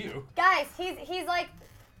yelling it. it to you. Guys, he's like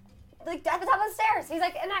at the top of the stairs. He's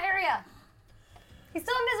like in that area. He's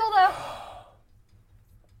still invisible though.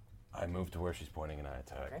 I move to where she's pointing and I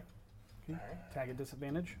attack. Okay. Okay. Tag at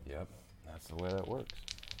disadvantage. Yep. That's the way that works.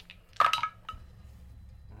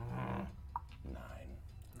 9.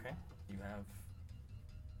 Okay. You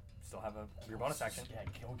still have your bonus action. Yeah,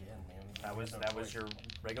 kill again, man. That was your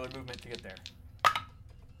regular movement to get there.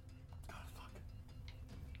 God, fuck.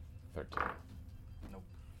 13. Nope.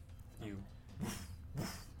 You.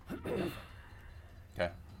 Okay.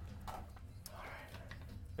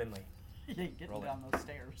 Finley. You ain't getting Roll it. down those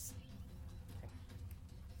stairs.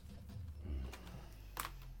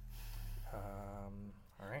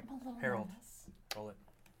 All right. Harold. Roll it.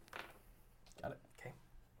 Got it. Okay.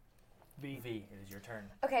 V. V. It is your turn.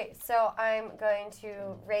 Okay, so I'm going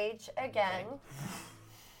to rage again.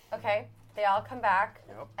 Okay, they all come back,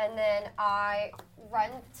 Yep. and then I run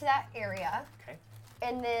to that area. Okay.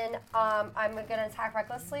 And then I'm gonna attack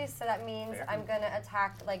recklessly, so that means Fair. I'm gonna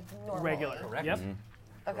attack like normally. Regular. Correct. Yep.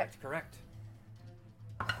 Okay. Correct.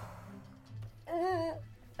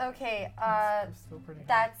 Okay. Still pretty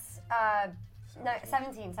high. That's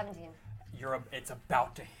 17. It's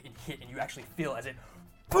about to hit, and you actually feel as it,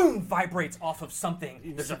 boom, vibrates off of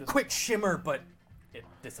something. There's a quick shimmer, but it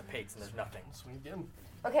dissipates, and there's nothing. Swing again.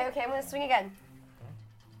 Okay, I'm gonna swing again.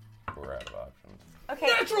 We're out of options. Okay.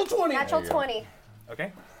 Natural 20! Natural There you go. 20.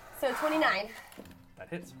 Okay. So 29. That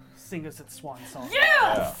hits. Sing us at Swan Song.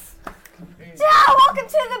 Yes! Yeah, welcome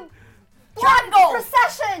to the blood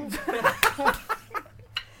procession!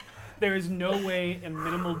 There is no way in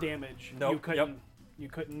minimal damage Nope, you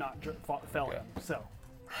couldn't not fell him. So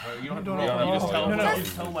You don't have to Don't roll. know. You just tell No, him. no. You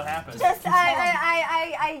just tell him what happens. Just,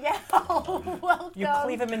 I yell, welcome. You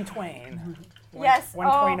cleave him in twain. Yes, One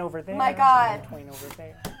oh twain over there. my God. One twain over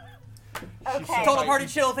there. Okay. Total Party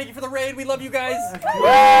Chill, thank you for the raid. We love you guys.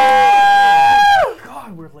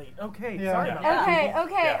 God, we're late. Okay, Yeah. sorry Yeah. about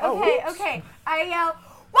that. Okay. I yell,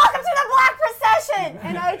 welcome to the Black Procession!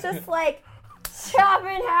 And I just like chop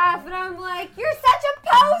in half, and I'm like, you're such a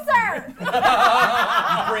poser!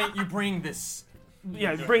 You bring this.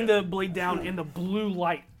 Yeah, bring the blade down, and the blue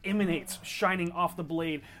light emanates, shining off the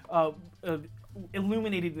blade,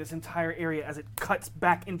 illuminating this entire area as it cuts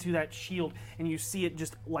back into that shield, and you see it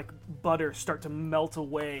just like butter start to melt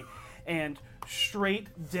away, and straight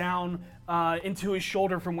down into his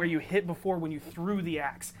shoulder from where you hit before when you threw the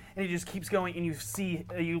axe, and it just keeps going, and you see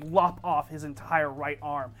you lop off his entire right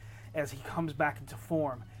arm as he comes back into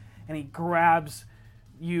form, and he grabs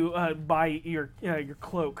you by your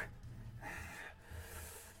cloak.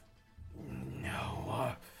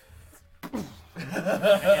 No.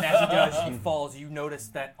 And as he does, he falls. You notice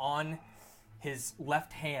that on his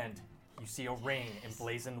left hand, you see a ring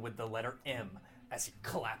emblazoned with the letter M as he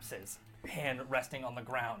collapses, hand resting on the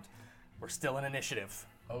ground. We're still in initiative.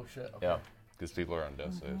 Oh, shit. Okay. Yeah. Because people are on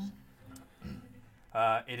death saves.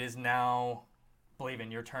 It is now,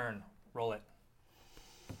 Blaven, your turn. Roll it.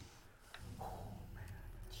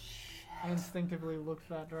 I instinctively looked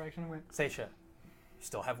that direction and went, Seisha, you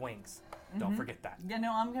still have wings. Don't forget that. Yeah,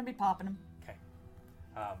 no, I'm gonna be popping them. Okay.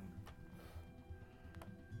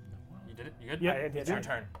 You did it? You good? Yeah, It's your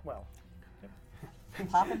turn. Well,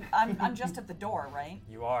 Popping. I'm just at the door, right?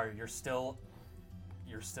 You are. You're still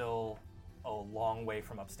a long way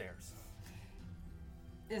from upstairs.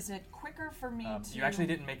 Is it quicker for me to? You actually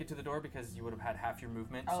didn't make it to the door because you would have had half your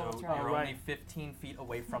movement, Oh, so that's right. you're Oh, right. only 15 feet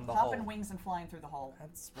away from the hole. popping wings and flying through the hole.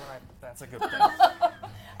 That's a good thing.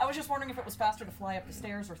 I was just wondering if it was faster to fly up the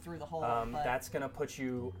stairs or through the hole. But... That's gonna put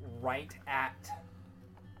you right at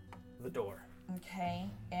the door. Okay,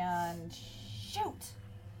 and shoot.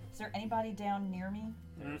 Is there anybody down near me?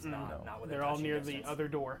 There's not within They're all touching near distance. the other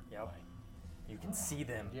door. Yep. You can see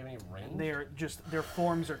them. Do you have any range? They're just their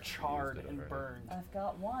forms are charred and burned I've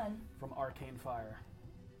got one. from arcane fire.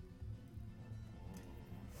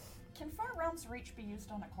 Can fire rounds reach be used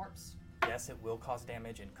on a corpse? Yes, it will cause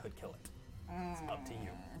damage and could kill it. It's up to you.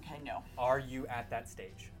 Okay, no. Are you at that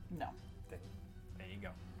stage? No. Then there you go.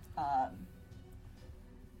 All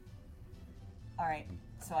right,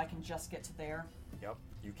 so I can just get to there. Yep.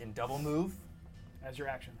 You can double move As your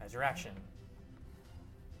action. as your action.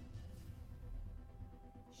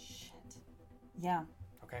 Shit. Yeah,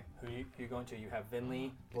 Okay. Who you going to? You have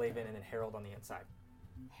Vinley, Blaven, and then Harold on the inside.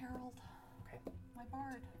 Harold. Okay. My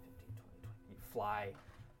bard. 15, 20, 20. You fly,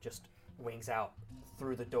 just wings out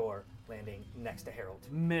through the door, landing next to Harold.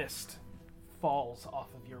 Mist falls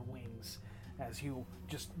off of your wings as you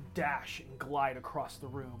just dash and glide across the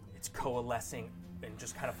room. It's coalescing and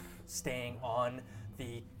just kind of staying on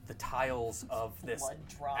the tiles of this Blood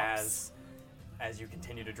drops. as you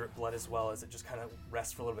continue to drip blood, as well as it just kind of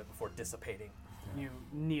rests for a little bit before dissipating. You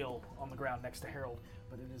kneel on the ground next to Harold,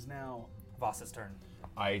 but it is now Voss's turn.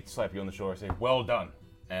 I slap you on the shoulder, say, "Well done,"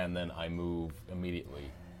 and then I move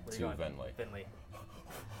immediately Where to you going? Venley. Vinley.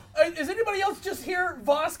 Is anybody else just here?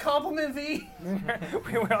 Voss compliment V?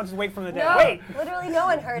 I'll just wait from the dead. No, Wait! literally no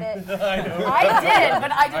one heard it. I know. I did,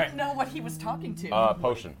 but I didn't Alright. know what he was talking to.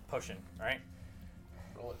 Potion. Potion. All right.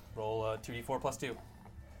 Roll 2d4 plus 2.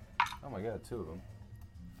 Oh my god, 2 of them.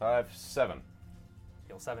 5, 7.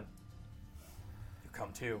 Heal 7. You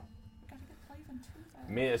come to. Gotta get Blaven too,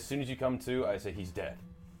 though. Me, as soon as you come to, I say he's dead.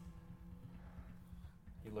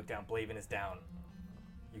 You look down. Blaven is down.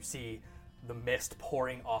 You see the mist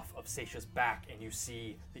pouring off of Seisha's back, and you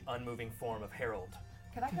see the unmoving form of Harold.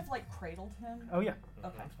 Could I have like cradled him? Oh yeah.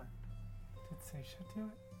 Okay. That's fine. Did Seisha do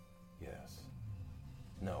it? Yes.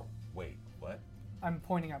 No. Wait. What? I'm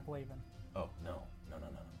pointing at Blaven. Oh no. No.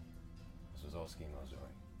 This was all Schemo's doing.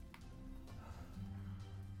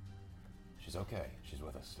 She's okay. She's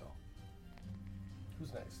with us still.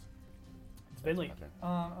 Who's next? It's Vinley. My turn.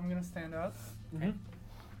 I'm gonna stand up. Okay.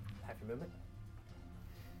 Half your movement.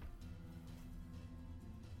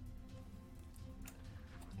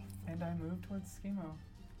 And I move towards Schemo.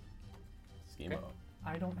 Schemo. Okay.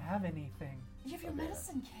 I don't have anything. You have your Okay.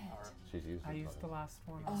 medicine kit. She's used. I it, used the probably. last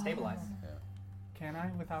one. Stabilize. Yeah. Can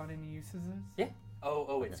I without any uses? Yeah.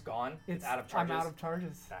 Oh, it's gone. It's out of charges. I'm out of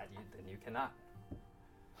charges. Then you cannot.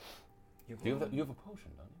 You have a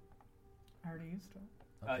potion, don't you? I already used it.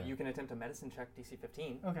 Okay. You can attempt a medicine check DC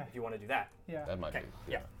 15 Okay. if you want to do that. Yeah. That might Okay.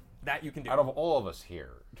 be. Yeah. That you can do. Out of all of us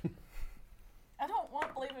here, I don't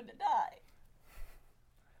want Blaven to die.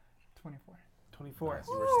 24. 24. Nice.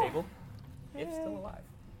 You were stable. It's still alive.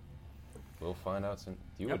 we'll find out soon.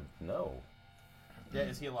 You Yep. would know. Yeah,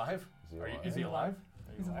 is he alive? Is he alive?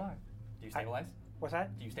 He's alive. Do you stabilize? What's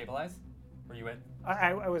that? Do you stabilize? Were you at?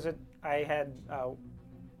 I was at. I had.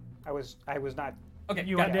 I was not. Okay,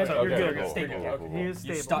 You got are it. dead. So You're you're good. stable. He is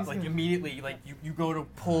You stable. stop like immediately, like you go to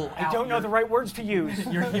pull. I don't know the right words to use.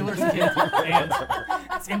 Your healer's kit, and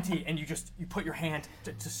it's empty, and you put your hand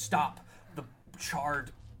to stop the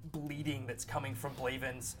charred bleeding that's coming from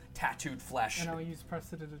Blaven's tattooed flesh. And I'll use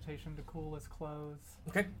prestidigitation to cool his clothes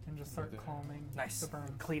Okay, and just start calming Nice. the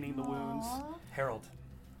burn. Cleaning the wounds. Harold.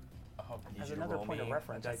 As you to another roll point of me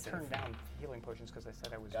reference, a I death save. turned down healing potions because I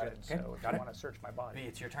said I was Got good. it. So Okay, if got you it. want to search my V, body,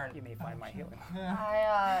 it's your turn. you may find my healing.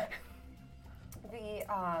 I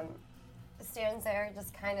stands there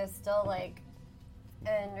just kind of still like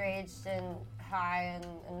enraged and high and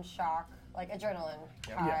in shock, like adrenaline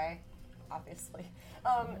high, obviously.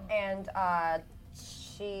 And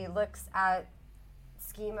she looks at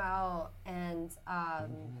Schemo and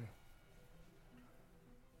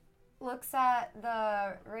looks at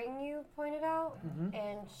the ring you pointed out,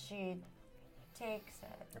 and she takes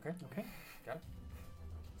it. Okay. Got it.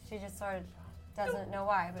 She just sort of doesn't know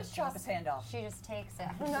why, but Just chop his hand off. She just takes it.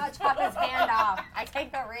 I do not chop his hand off. I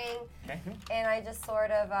take the ring Okay. and I just sort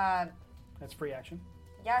of, That's free action.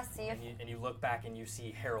 see if And you look back and you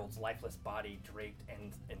see Harold's lifeless body draped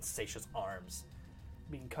in Seisha's arms,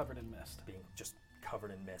 Being covered in mist. being just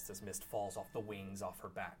covered in mist as mist falls off the wings off her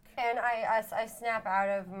back. and I snap out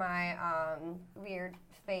of my weird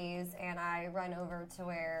phase and I run over to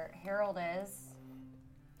where Harold is.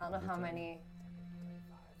 I don't know how many.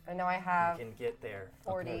 I know I have You can get there.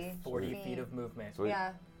 40 40 feet of movement. Sweet.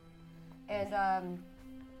 Yeah. And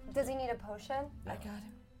does he need a potion? I got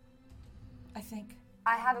him. I think.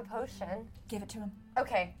 I have a potion. Give it to him.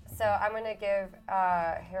 Okay, so I'm gonna give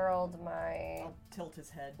Harold my I'll tilt his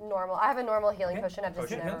head. normal. I have a normal healing Okay. potion. I've just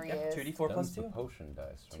Potion, never yeah, used. 2d4 plus That's the 2. potion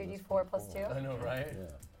dice. from this 2d4 plus point 2. forward. I know, right?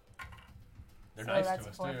 Yeah. They're So nice that's to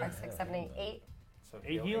us, 4, too. 5, 6, 7, 8, 8. So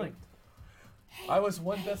 8 healing. I was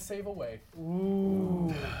one death save away. Ooh.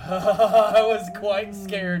 I was quite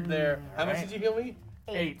scared there. How much Alright. did you heal me?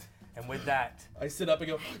 8. And with that, I sit up and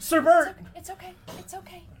go, Sir Bert! It's okay. It's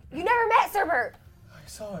okay. You never met Sir Bert. I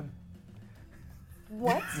saw him.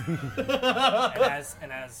 What?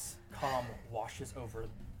 and as calm washes over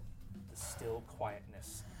the still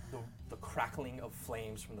quietness, the crackling of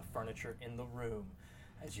flames from the furniture in the room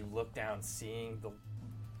as you look down, seeing the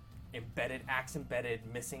axe-embedded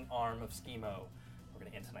missing arm of Schemo. We're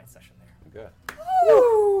going to end tonight's session there. Good.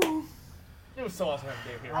 Woo! It was so awesome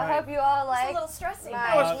having Dave here. I hope you all like. It's a little stressing.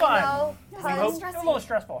 my, It was fun. puns. A little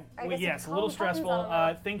stressful. I Well, guess yes, you a little call puns stressful.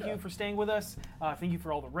 on them. Thank you for staying with us. Thank you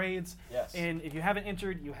for all the raids. Yes. And if you haven't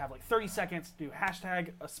entered, you have like 30 seconds to do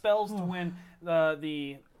hashtag spells to win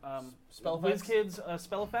the Spell effects? WizKids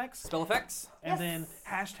spell effects. Spell effects. And then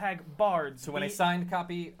hashtag bards. So when a signed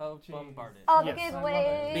copy of Bombarded. All the Yes.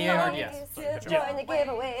 giveaways. B-A-R-D, all yes. you Sorry, to good job. join the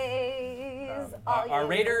giveaways. all Our you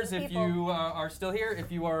raiders, if people. you are still here,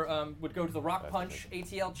 if you are would go to the Rock Punch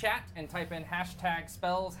ATL chat and type in hashtag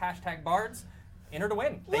spells, hashtag bards, enter to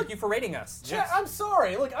win. Thank you for rating us. Chat, I'm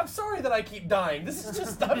sorry. Look, I'm sorry that I keep dying. This is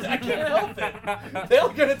just I can't help it. They're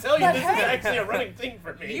gonna tell you But this is hey, actually a running thing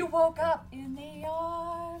for me. You woke up in the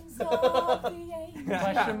arms of the angel.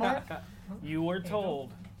 Question mark? You were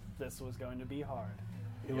told this was going to be hard.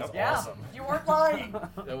 It was Yeah, awesome. you weren't lying.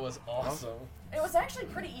 It was awesome. It was actually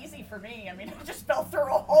pretty easy for me. I mean, I just fell through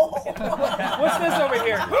a hole. What's this over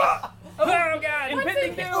here? Oh God!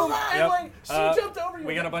 Impending doom. And like she jumped over you.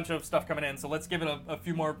 We got a bunch of stuff coming in, so let's give it a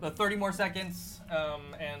few more, 30 more seconds,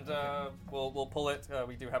 and we'll pull it.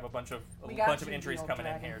 We do have a bunch of got you, entries you old coming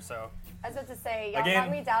in dragon. here. So I was about to say, y'all Again,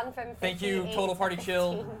 got me down from 58 thank you, Total Party to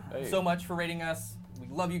Chill, 15. so much for rating us. We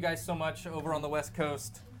love you guys so much over on the West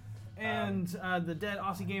Coast, And the dead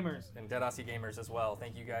Aussie gamers. and Dead Aussie Gamers as well.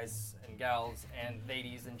 Thank you guys and gals and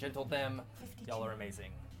ladies and gentle them. Y'all are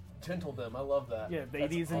amazing. Gentle them. I love that. Yeah, That's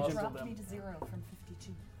ladies and awesome. gentle Dropped me them. to 0 from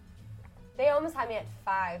 52. They almost had me at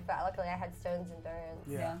 5, but luckily I had Stone's Endurance.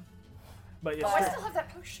 Yeah. But Oh, yeah, I straight, still have that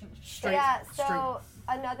potion. Yeah, so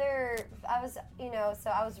another, I was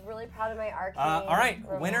really proud of my arcane. All right,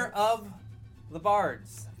 romance. winner of the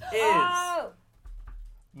Bards is Oh!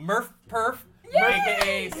 Murph Perf,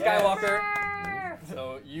 aka Skywalker.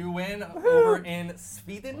 So you win over in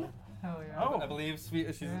Sweden. Hell yeah. I believe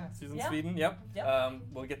she's in Yeah. Sweden. Yep. Yep.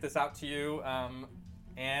 We'll get this out to you.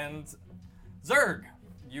 And Zerg,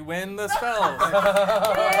 you win the spells.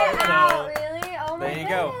 Wow, really? Oh my There you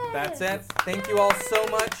go. goodness. That's it. Thank you all so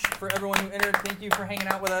much for everyone who entered. Thank you for hanging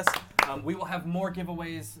out with us. We will have more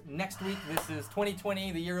giveaways next week. This is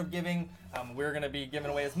 2020, the year of giving. We're going to be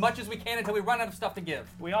giving away as much as we can until we run out of stuff to give.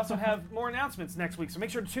 we also have more announcements next week, so make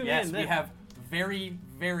sure to tune Yes, in. we then. have very,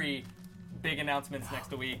 very big announcements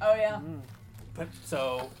next week. Oh, yeah.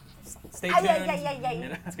 So stay Ay, tuned. ay, ay, ay,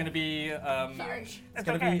 ay. It's going to be. It's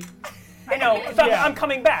going to okay. be. I know. So I'm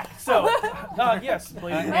coming back. So Yes,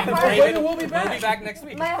 please. And heart- David will be back. We'll be back next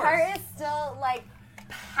week. My of course. heart is still like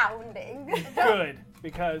pounding. good,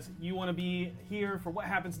 because you want to be here for what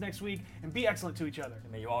happens next week and be excellent to each other.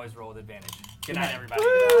 And may you always roll with advantage. Good night, everybody.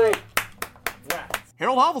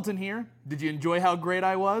 Harold Hovelton here. Did you enjoy how great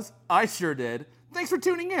I was? I sure did. Thanks for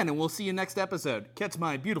tuning in, and we'll see you next episode. Catch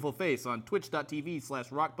my beautiful face on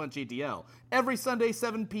twitch.tv/rockpunchatl every Sunday,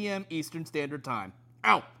 7 p.m. Eastern Standard Time.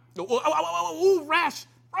 Ow! Oh, ow, ow, ow, ow, ooh, rash!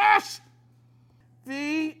 Rash!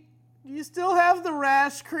 V, do you still have the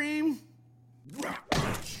rash cream?